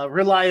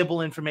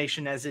reliable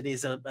information, as it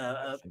is a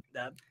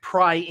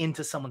pry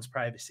into someone's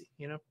privacy.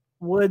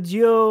 Would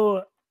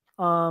you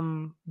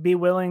be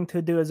willing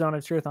to do a zone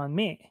of truth on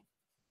me?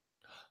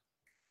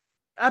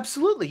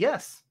 Absolutely,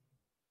 yes.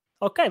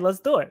 Okay,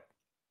 let's do it.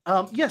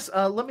 Yes,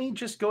 let me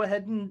just go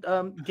ahead and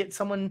get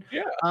someone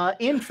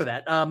in for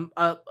that.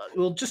 It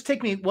will just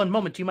take me one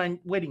moment. Do you mind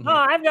waiting here? Oh,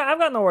 I've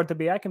got nowhere to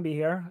be. I can be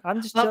here.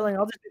 I'm just chilling.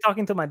 I'll just be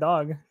talking to my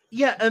dog.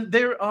 Yeah,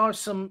 there are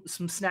some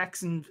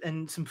snacks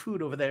and some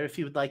food over there if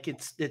you would like.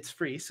 It's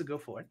free, so go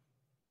for it.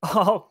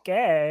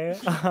 Okay.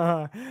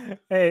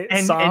 Hey,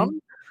 Sam?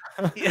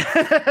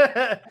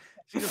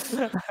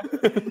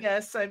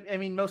 Yes, I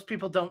mean, most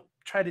people don't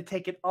try to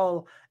take it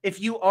all.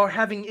 If you are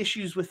having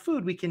issues with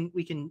food, we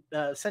can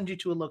send you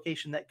to a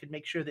location that could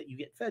make sure that you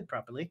get fed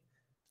properly.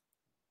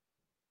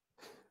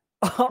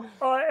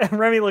 And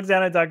Remy looks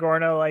down at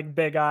Dagorno like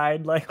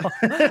big-eyed, like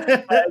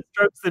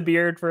strokes the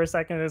beard for a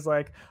second and is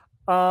like,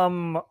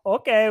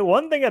 okay,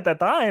 one thing at a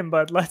time,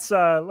 but let's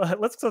start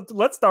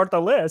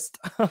the list.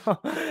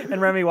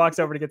 And Remy walks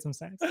over to get some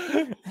snacks.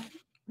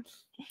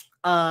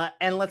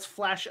 And let's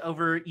flash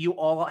over. You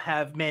all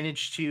have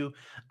managed to,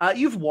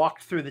 you've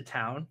walked through the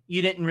town.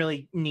 You didn't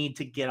really need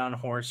to get on a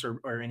horse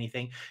or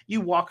anything.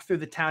 You walk through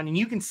the town and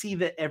you can see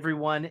that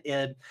everyone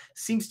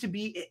seems to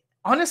be,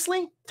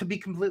 honestly, to be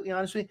completely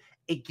honest with you,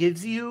 it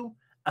gives you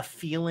a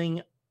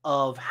feeling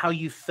of how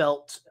you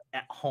felt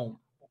at home.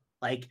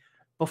 Like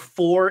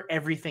before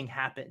everything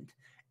happened,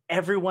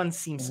 everyone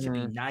seems to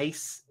be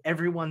nice.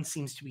 Everyone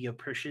seems to be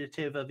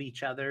appreciative of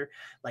each other.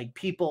 Like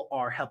people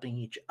are helping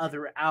each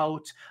other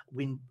out.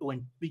 When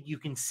you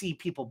can see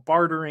people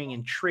bartering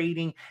and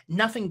trading,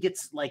 nothing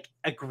gets like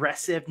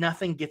aggressive.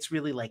 Nothing gets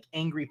really like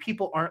angry.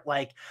 People aren't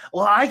like,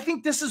 well, I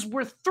think this is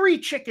worth 3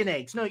 chicken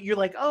eggs. No, you're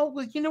like, oh,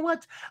 well, you know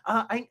what?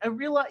 I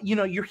realize,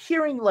 you're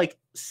hearing like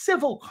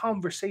civil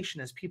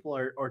conversation as people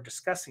are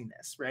discussing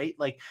this, right?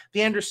 Like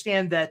they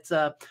understand that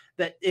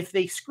that if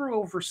they screw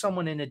over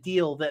someone in a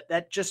deal,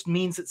 that just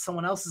means that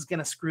someone else is going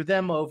to screw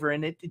them over,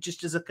 and it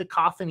just is a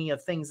cacophony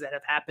of things that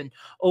have happened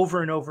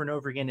over and over and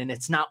over again, and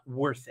it's not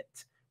worth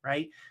it,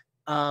 right?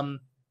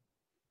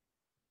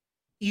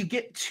 You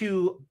get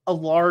to a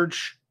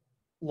large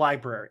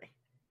library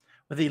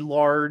with a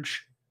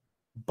large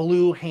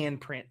blue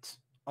handprint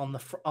on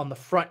the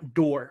front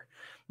door.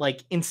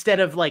 Like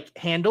instead of like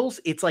handles,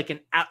 it's like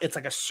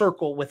a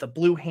circle with a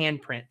blue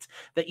handprint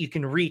that you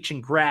can reach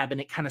and grab, and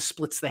it kind of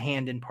splits the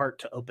hand in part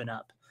to open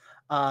up.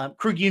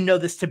 Krug, you know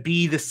this to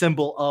be the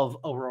symbol of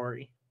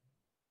Aurora.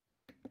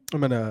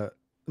 I'm gonna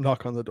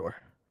knock on the door.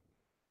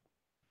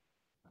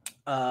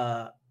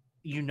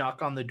 You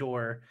knock on the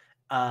door,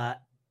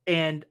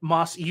 and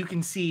Moss, you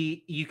can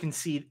see in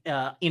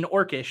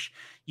Orcish,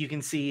 you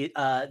can see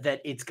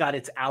that it's got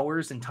its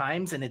hours and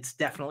times, and it's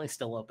definitely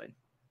still open.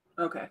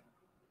 Okay.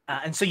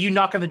 And so you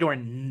knock on the door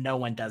and no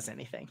one does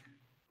anything.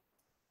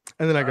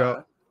 And then I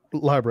go,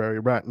 library,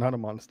 rat, not a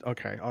monster.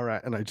 Okay, all right.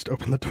 And I just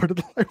open the door to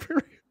the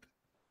library.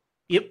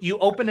 Yep, you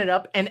open it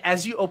up. And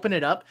as you open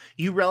it up,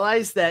 you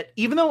realize that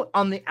even though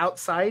on the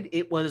outside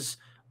it was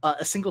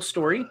a single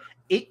story,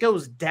 it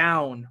goes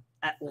down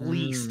at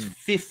least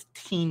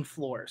 15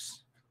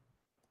 floors.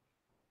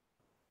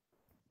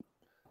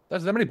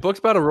 There's that many books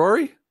about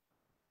Aurora?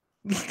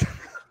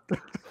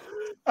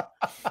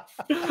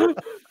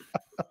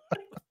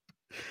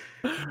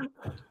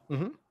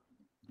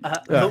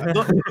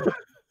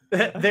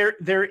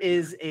 There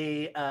is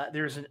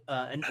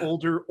an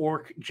older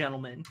orc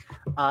gentleman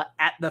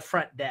at the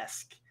front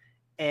desk,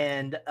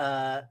 and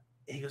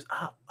he goes,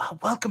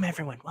 "Welcome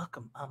everyone,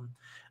 welcome."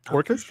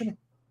 Orcish?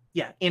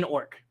 Yeah, in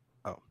orc.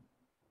 Oh,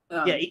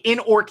 yeah, in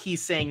orc.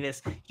 He's saying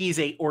this. He's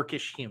a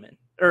orcish human,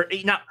 or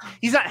not?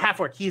 He's not half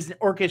orc. He's an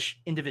orcish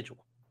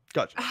individual.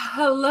 Gotcha.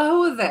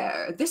 Hello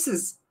there. This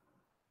is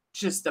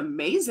just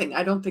amazing.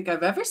 I don't think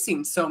I've ever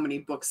seen so many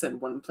books in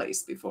one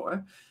place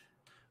before.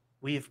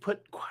 We've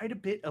put quite a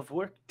bit of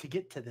work to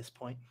get to this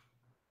point.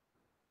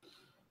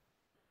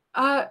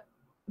 Well,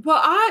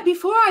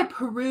 before I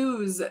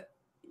peruse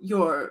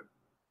your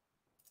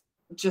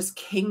just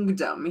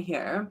kingdom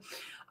here,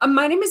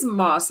 my name is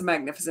Moss the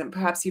Magnificent.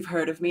 Perhaps you've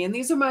heard of me, and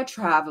these are my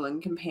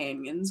traveling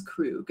companions,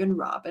 Krug and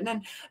Robin,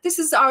 and this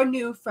is our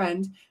new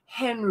friend,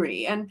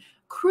 Henry. And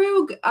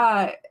Krug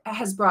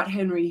has brought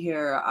Henry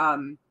here.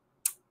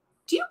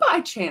 Do you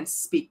by chance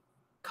speak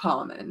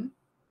Common?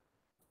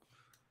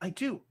 I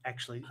do,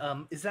 actually.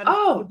 Is that a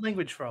good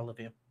language for all of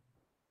you?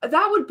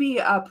 That would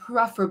be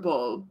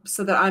preferable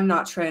so that I'm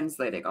not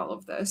translating all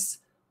of this.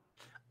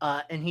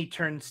 And he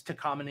turns to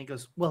Common and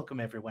goes, "Welcome,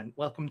 everyone.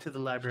 Welcome to the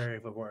Library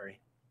of Aurora."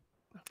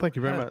 Thank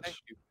you very much. Thank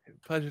you.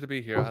 Pleasure to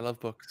be here. I love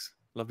books.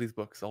 Love these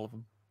books, all of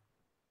them.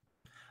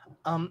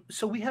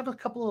 So we have a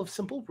couple of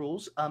simple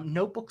rules.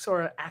 No books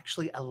are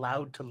actually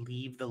allowed to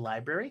leave the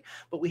library,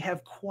 but we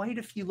have quite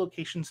a few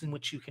locations in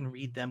which you can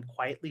read them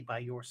quietly by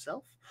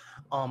yourself.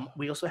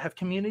 We also have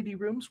community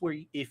rooms where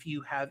if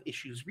you have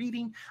issues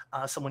reading,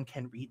 someone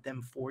can read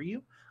them for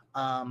you.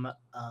 But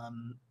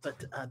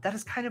that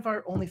is kind of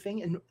our only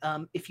thing.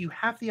 And if you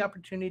have the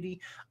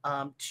opportunity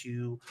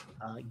to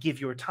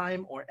give your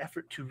time or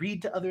effort to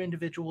read to other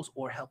individuals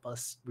or help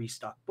us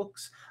restock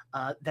books,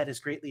 that is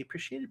greatly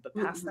appreciated. But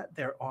past that,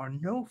 there are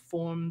no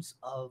forms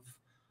of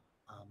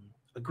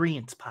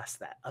agreements past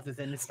that, other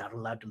than it's not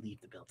allowed to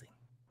leave the building.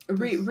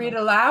 Read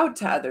aloud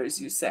to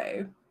others, you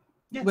say?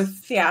 Yes.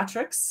 With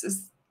theatrics?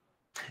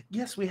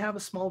 Yes, we have a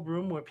small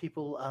room where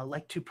people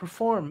like to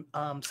perform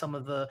some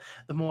of the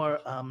more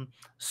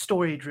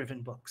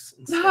story-driven books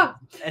instead of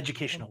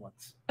educational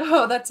ones.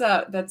 Oh,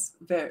 that's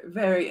very,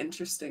 very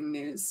interesting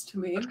news to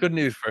me. That's good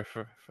news for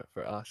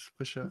us,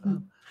 for sure.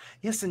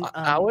 Yes, and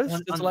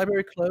hours? Does the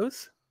library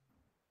close?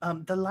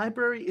 The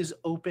library is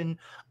open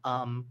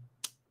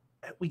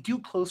we do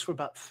close for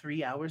about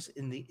 3 hours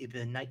in the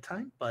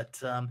nighttime,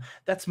 but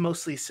that's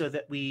mostly so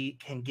that we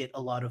can get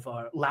a lot of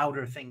our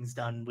louder things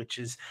done, which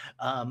is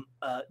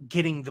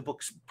getting the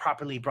books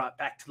properly brought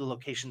back to the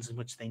locations in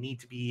which they need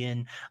to be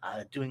in,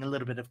 doing a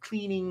little bit of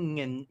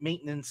cleaning and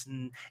maintenance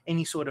and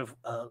any sort of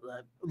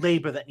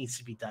labor that needs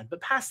to be done.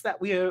 But past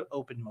that, we are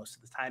open most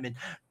of the time. And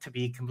to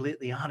be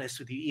completely honest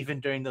with you, even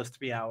during those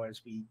 3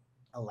 hours, we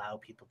allow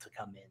people to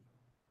come in.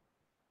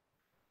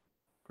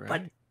 Great.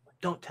 But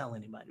don't tell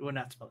anybody. We're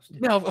not supposed to.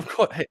 No, of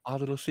course. Hey, our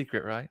little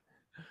secret, right?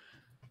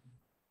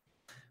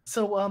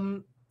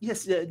 So,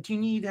 yes. Do you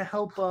need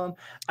help?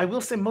 I will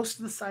say most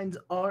of the signs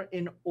are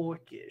in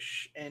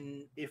Orcish,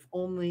 and if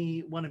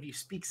only one of you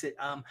speaks it,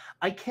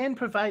 I can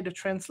provide a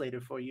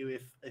translator for you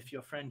if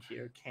your friend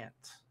here can't.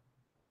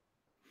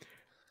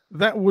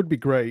 That would be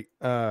great.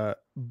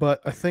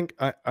 But I think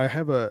I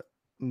have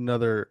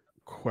another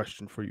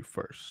question for you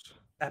first.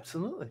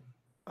 Absolutely.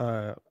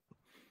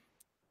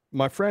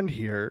 My friend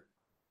here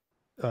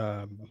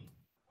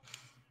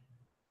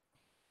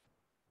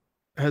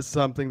has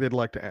something they'd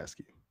like to ask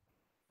you.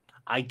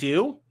 I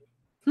do.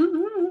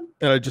 And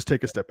I just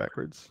take a step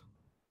backwards.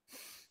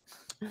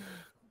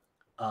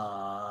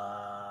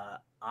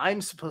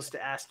 I'm supposed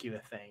to ask you a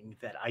thing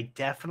that I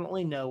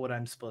definitely know what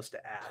I'm supposed to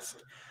ask,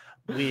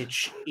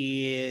 which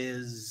is,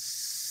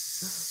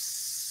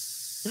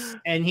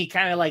 and he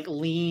kind of like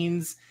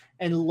leans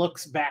and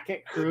looks back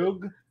at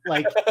Krug,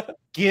 like,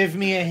 give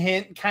me a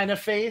hint kind of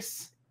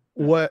face.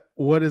 What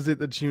is it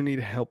that you need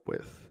help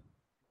with?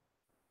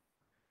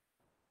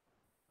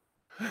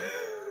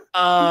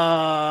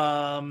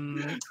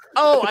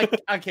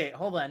 Okay,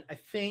 hold on. I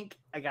think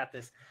I got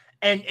this.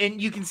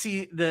 And you can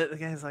see the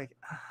guy's like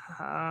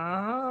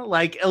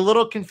a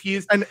little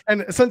confused. And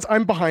since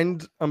I'm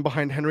behind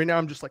Henry now,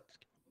 I'm just like,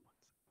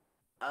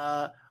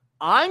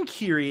 I'm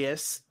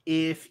curious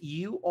if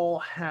you all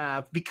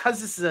have,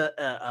 because this is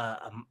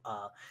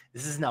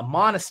this isn't a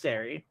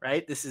monastery,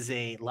 right? This is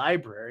a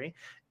library.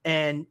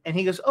 And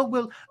he goes, oh,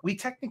 well, we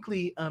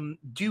technically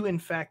do, in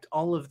fact,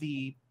 all of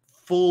the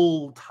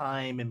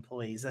full-time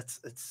employees.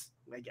 That's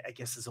I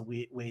guess is a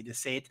way to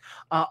say it,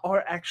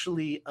 are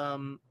actually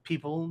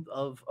people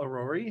of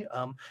Aurori.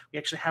 We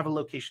actually have a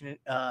location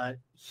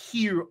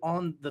here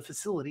on the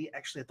facility,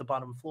 actually at the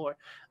bottom floor,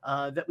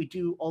 that we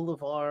do all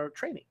of our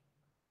training.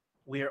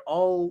 We're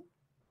all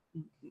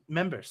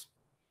members.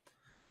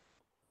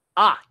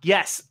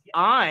 Yes,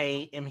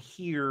 I am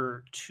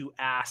here to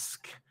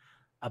ask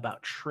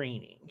about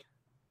training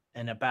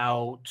and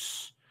about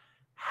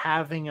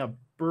having a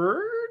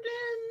burden.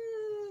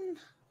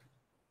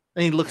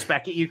 And he looks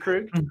back at you,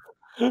 Krug.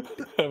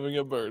 Having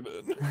a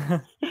burden.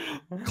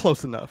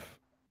 Close enough.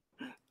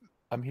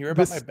 I'm here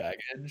about my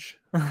baggage.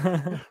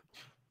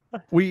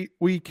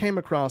 We came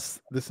across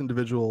this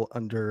individual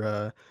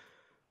under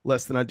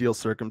less than ideal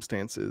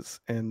circumstances,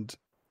 and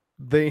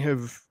they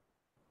have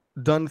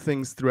done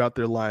things throughout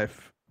their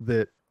life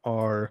that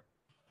are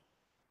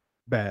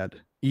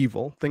bad,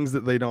 evil, things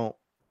that they don't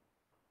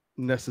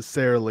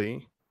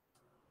necessarily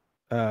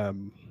I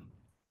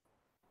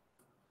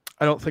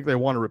don't think they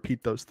want to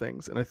repeat those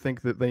things, and I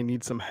think that they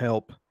need some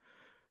help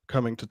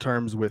coming to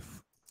terms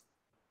with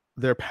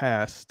their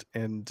past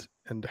and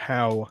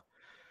how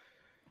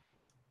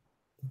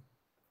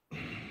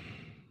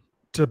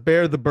to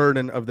bear the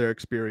burden of their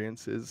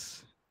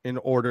experiences in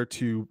order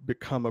to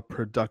become a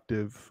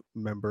productive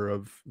member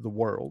of the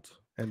world.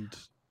 And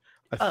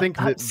I think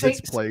that this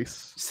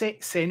place...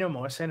 Say no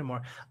more, say no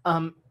more.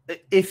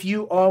 If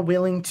you are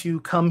willing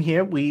to come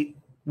here, we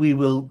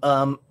will...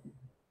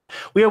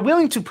 we are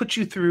willing to put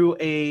you through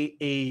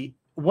a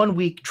 1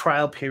 week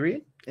trial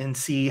period and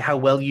see how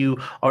well you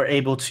are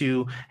able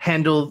to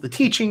handle the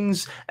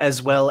teachings,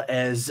 as well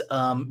as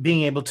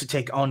being able to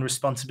take on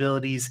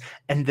responsibilities,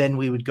 and then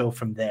we would go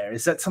from there.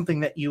 Is that something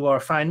that you are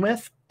fine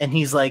with? And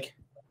he's like,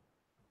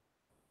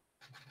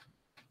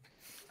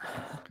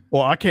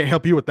 well, I can't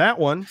help you with that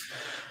one.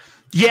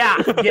 Yeah,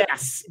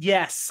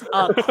 yes.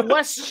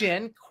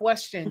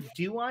 Question.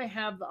 Do I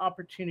have the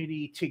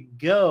opportunity to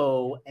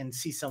go and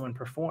see someone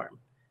perform?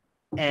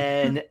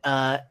 And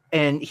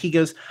he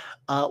goes,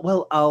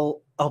 well,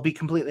 I'll be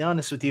completely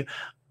honest with you.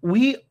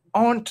 We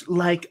aren't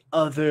like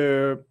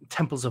other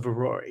temples of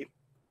Aurori.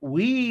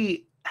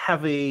 We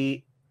have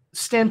a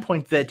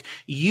standpoint that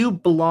you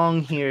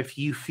belong here if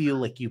you feel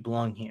like you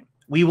belong here.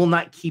 We will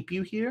not keep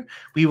you here.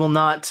 We will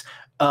not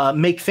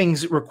make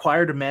things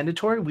required or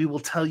mandatory. We will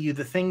tell you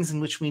the things in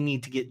which we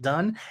need to get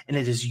done, and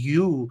it is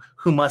you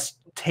who must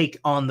take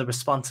on the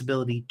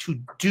responsibility to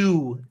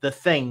do the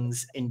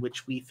things in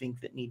which we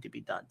think that need to be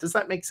done. Does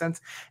that make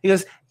sense? He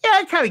goes, yeah,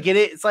 I kind of get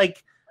it. It's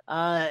like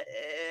I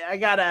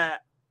gotta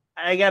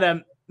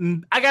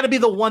be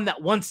the one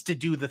that wants to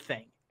do the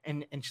thing.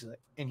 And she's like,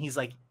 and he's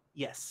like,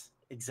 yes,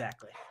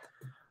 exactly.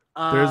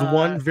 There's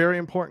one very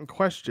important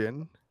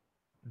question.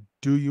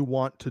 Do you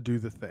want to do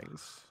the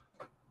things?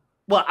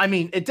 Well, I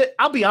mean,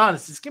 I'll be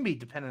honest, it's going to be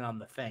dependent on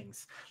the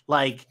things.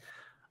 Like,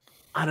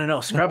 I don't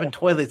know, scrubbing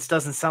toilets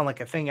doesn't sound like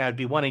a thing I would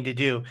be wanting to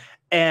do.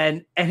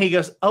 And he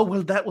goes, oh,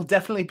 well, that will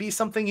definitely be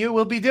something you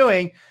will be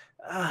doing.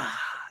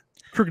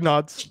 Krug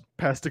nods.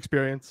 Past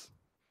experience.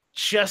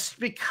 Just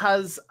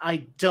because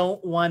I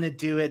don't want to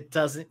do it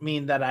doesn't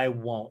mean that I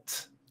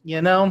won't.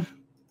 You know?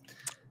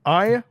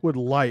 I would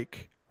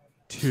like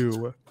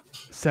to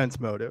sense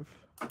motive.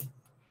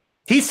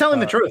 He's telling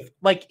the truth.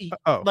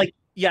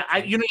 Yeah,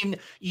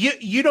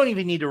 you don't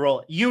even need to roll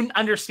it. You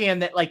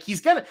understand that like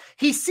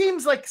he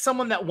seems like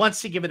someone that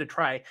wants to give it a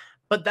try,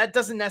 but that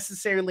doesn't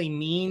necessarily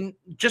mean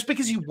just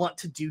because you want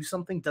to do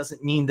something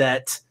doesn't mean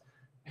that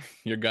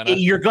you're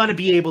gonna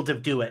be able to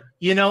do it.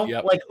 You know,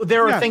 like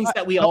there are things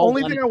that we all. The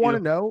only thing I want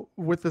to know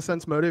with the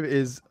sense motive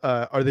is,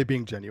 are they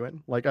being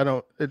genuine? Like I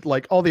don't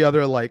like all the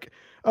other like,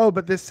 oh,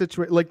 but this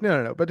situation, like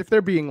no. But if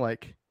they're being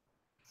like,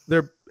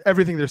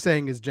 everything they're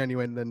saying is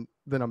genuine, then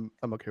I'm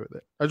okay with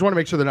it. I just want to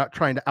make sure they're not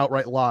trying to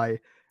outright lie,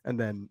 and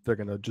then they're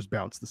gonna just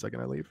bounce the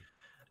second I leave.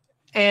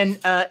 And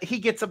he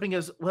gets up and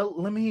goes, "Well,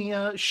 let me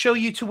show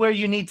you to where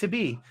you need to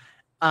be."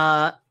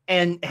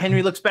 And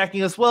Henry looks back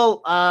and goes,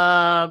 "Well,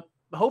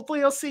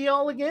 hopefully I'll see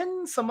y'all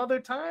again some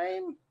other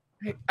time."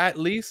 Hey, at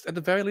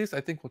the very least,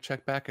 I think we'll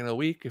check back in a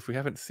week if we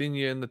haven't seen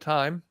you in the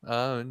time.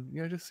 And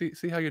just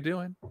see how you're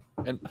doing.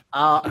 And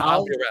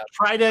I'll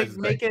try to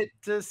make it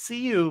to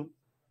see you,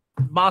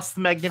 Moss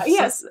the Magnificent.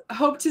 Yes,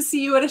 hope to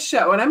see you at a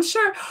show, and I'm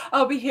sure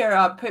I'll be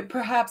here,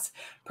 perhaps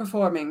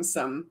performing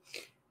some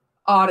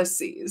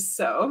odysseys.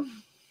 So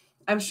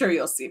I'm sure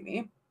you'll see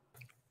me.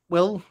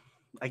 Well,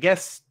 I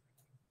guess.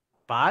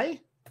 Bye.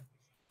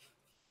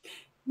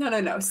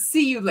 No.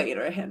 See you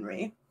later,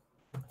 Henry.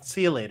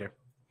 See you later.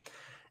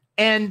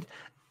 And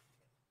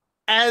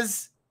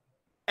as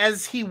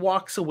he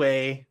walks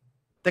away,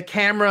 the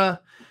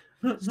camera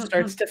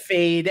starts to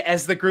fade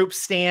as the group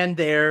stand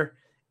there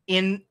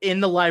in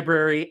the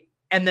library,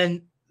 and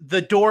then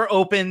the door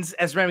opens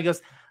as Remy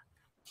goes,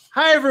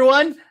 "Hi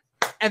everyone,"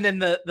 and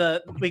then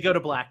we go to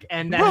black,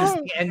 and that is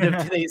the end of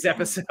today's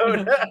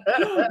episode.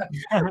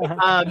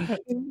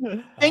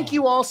 Thank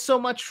you all so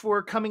much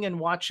for coming and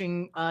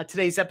watching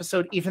today's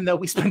episode, even though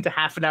we spent a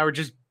half an hour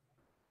just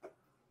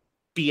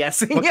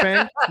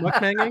BSing.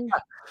 Mukbanging.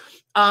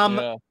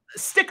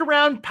 Stick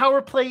around.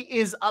 Power Play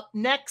is up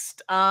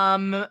next.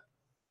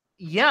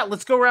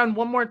 Let's go around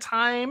one more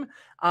time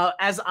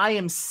as I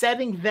am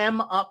setting them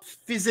up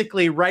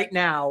physically right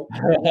now.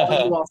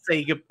 You all say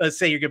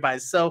your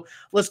goodbyes. So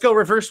let's go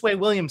reverse way.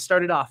 William,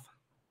 start it off.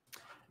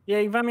 Yeah,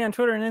 you can find me on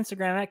Twitter and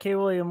Instagram at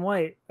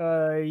kwilliamwhite.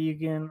 You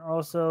can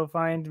also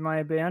find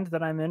my band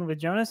that I'm in with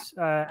Jonas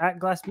at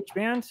Glass Beach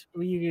Band.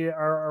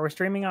 We're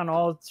streaming on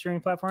all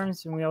streaming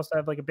platforms, and we also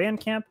have like a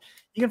band camp.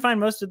 You can find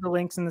most of the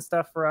links and the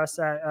stuff for us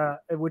at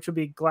which would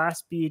be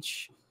Glass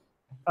Beach.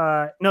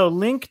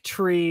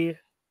 Linktree.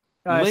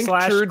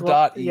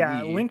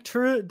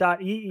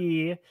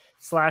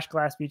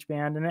 Linktree.ee/Glass Beach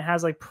Band, and it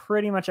has like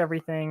pretty much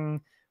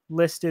everything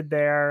listed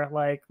there,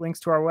 like links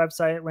to our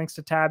website, links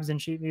to tabs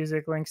and sheet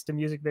music, links to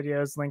music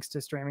videos, links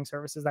to streaming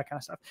services, that kind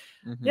of stuff.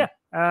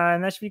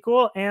 And that should be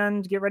cool.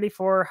 And get ready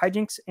for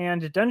Hijinks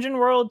and Dungeon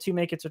World to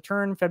make its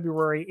return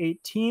February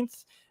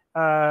 18th.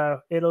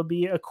 It'll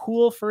be a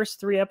cool first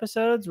 3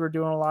 episodes. We're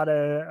doing a lot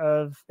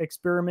of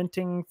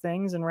experimenting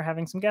things, and we're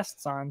having some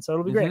guests on, so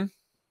it'll be great.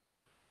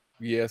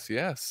 Yes.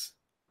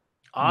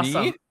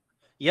 Awesome. Me?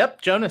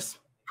 Yep, Jonas.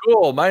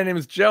 Cool. My name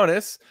is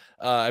Jonas.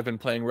 I've been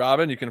playing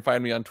Robin. You can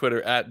find me on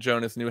Twitter at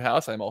Jonas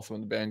Newhouse. I'm also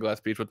in the band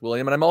Glass Beach with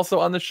William, and I'm also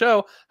on the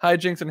show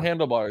Hijinks and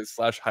Handlebars /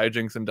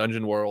 Hijinks and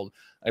Dungeon World.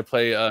 I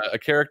play a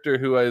character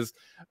who is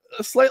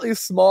slightly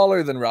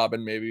smaller than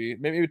Robin,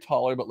 maybe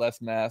taller but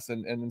less mass.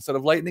 And instead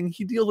of lightning,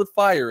 he deals with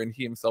fire, and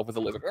he himself is a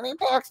lizard. And he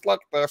talks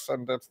like this,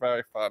 and it's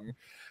very fun.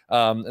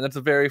 And that's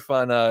a very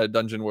fun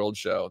Dungeon World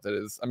show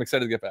I'm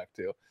excited to get back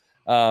to.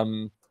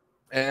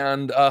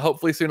 And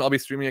hopefully soon I'll be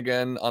streaming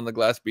again on the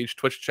Glass Beach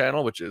Twitch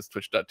channel, which is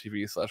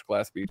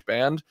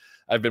twitch.tv/glassbeachband.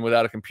 I've been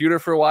without a computer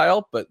for a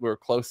while, but we're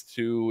close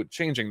to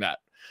changing that.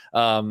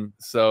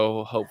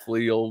 So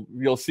hopefully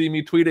you'll see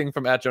me tweeting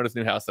from at Jonas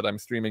Newhouse that I'm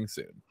streaming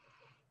soon.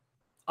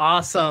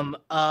 Awesome.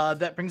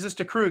 That brings us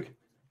to Krug.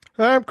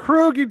 I'm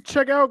Krug. You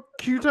check out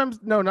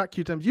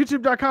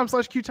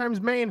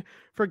youtube.com/QTimesMain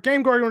for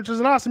Game Gorgon, which is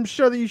an awesome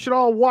show that you should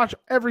all watch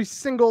every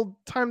single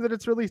time that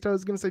it's released. I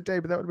was going to say day,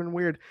 but that would have been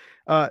weird.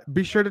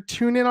 Be sure to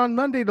tune in on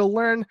Monday to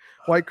learn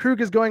why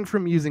Krug is going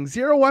from using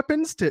 0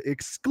 weapons to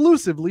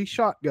exclusively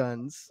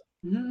shotguns.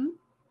 Mm-hmm.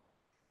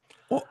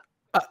 Well,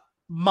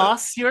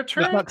 Moss, your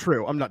turn? That's not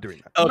true. I'm not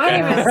doing that.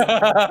 Okay.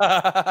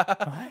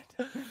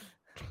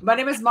 My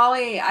name is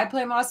Molly. I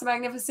play Moss the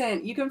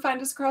Magnificent. You can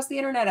find us across the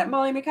internet at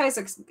Molly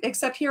McIsaac,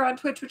 except here on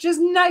Twitch, which is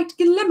Night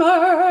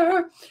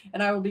Glimmer.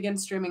 And I will begin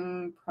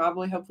streaming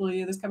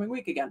hopefully this coming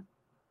week again.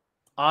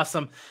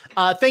 Awesome.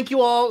 Thank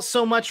you all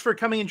so much for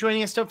coming and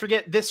joining us. Don't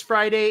forget, this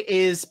Friday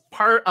is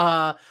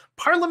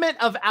Parliament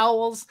of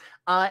Owls.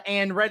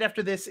 And right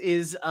after this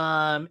is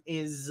Power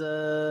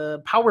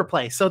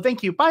Play. So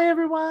thank you. Bye,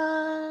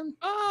 everyone.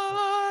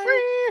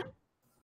 Bye.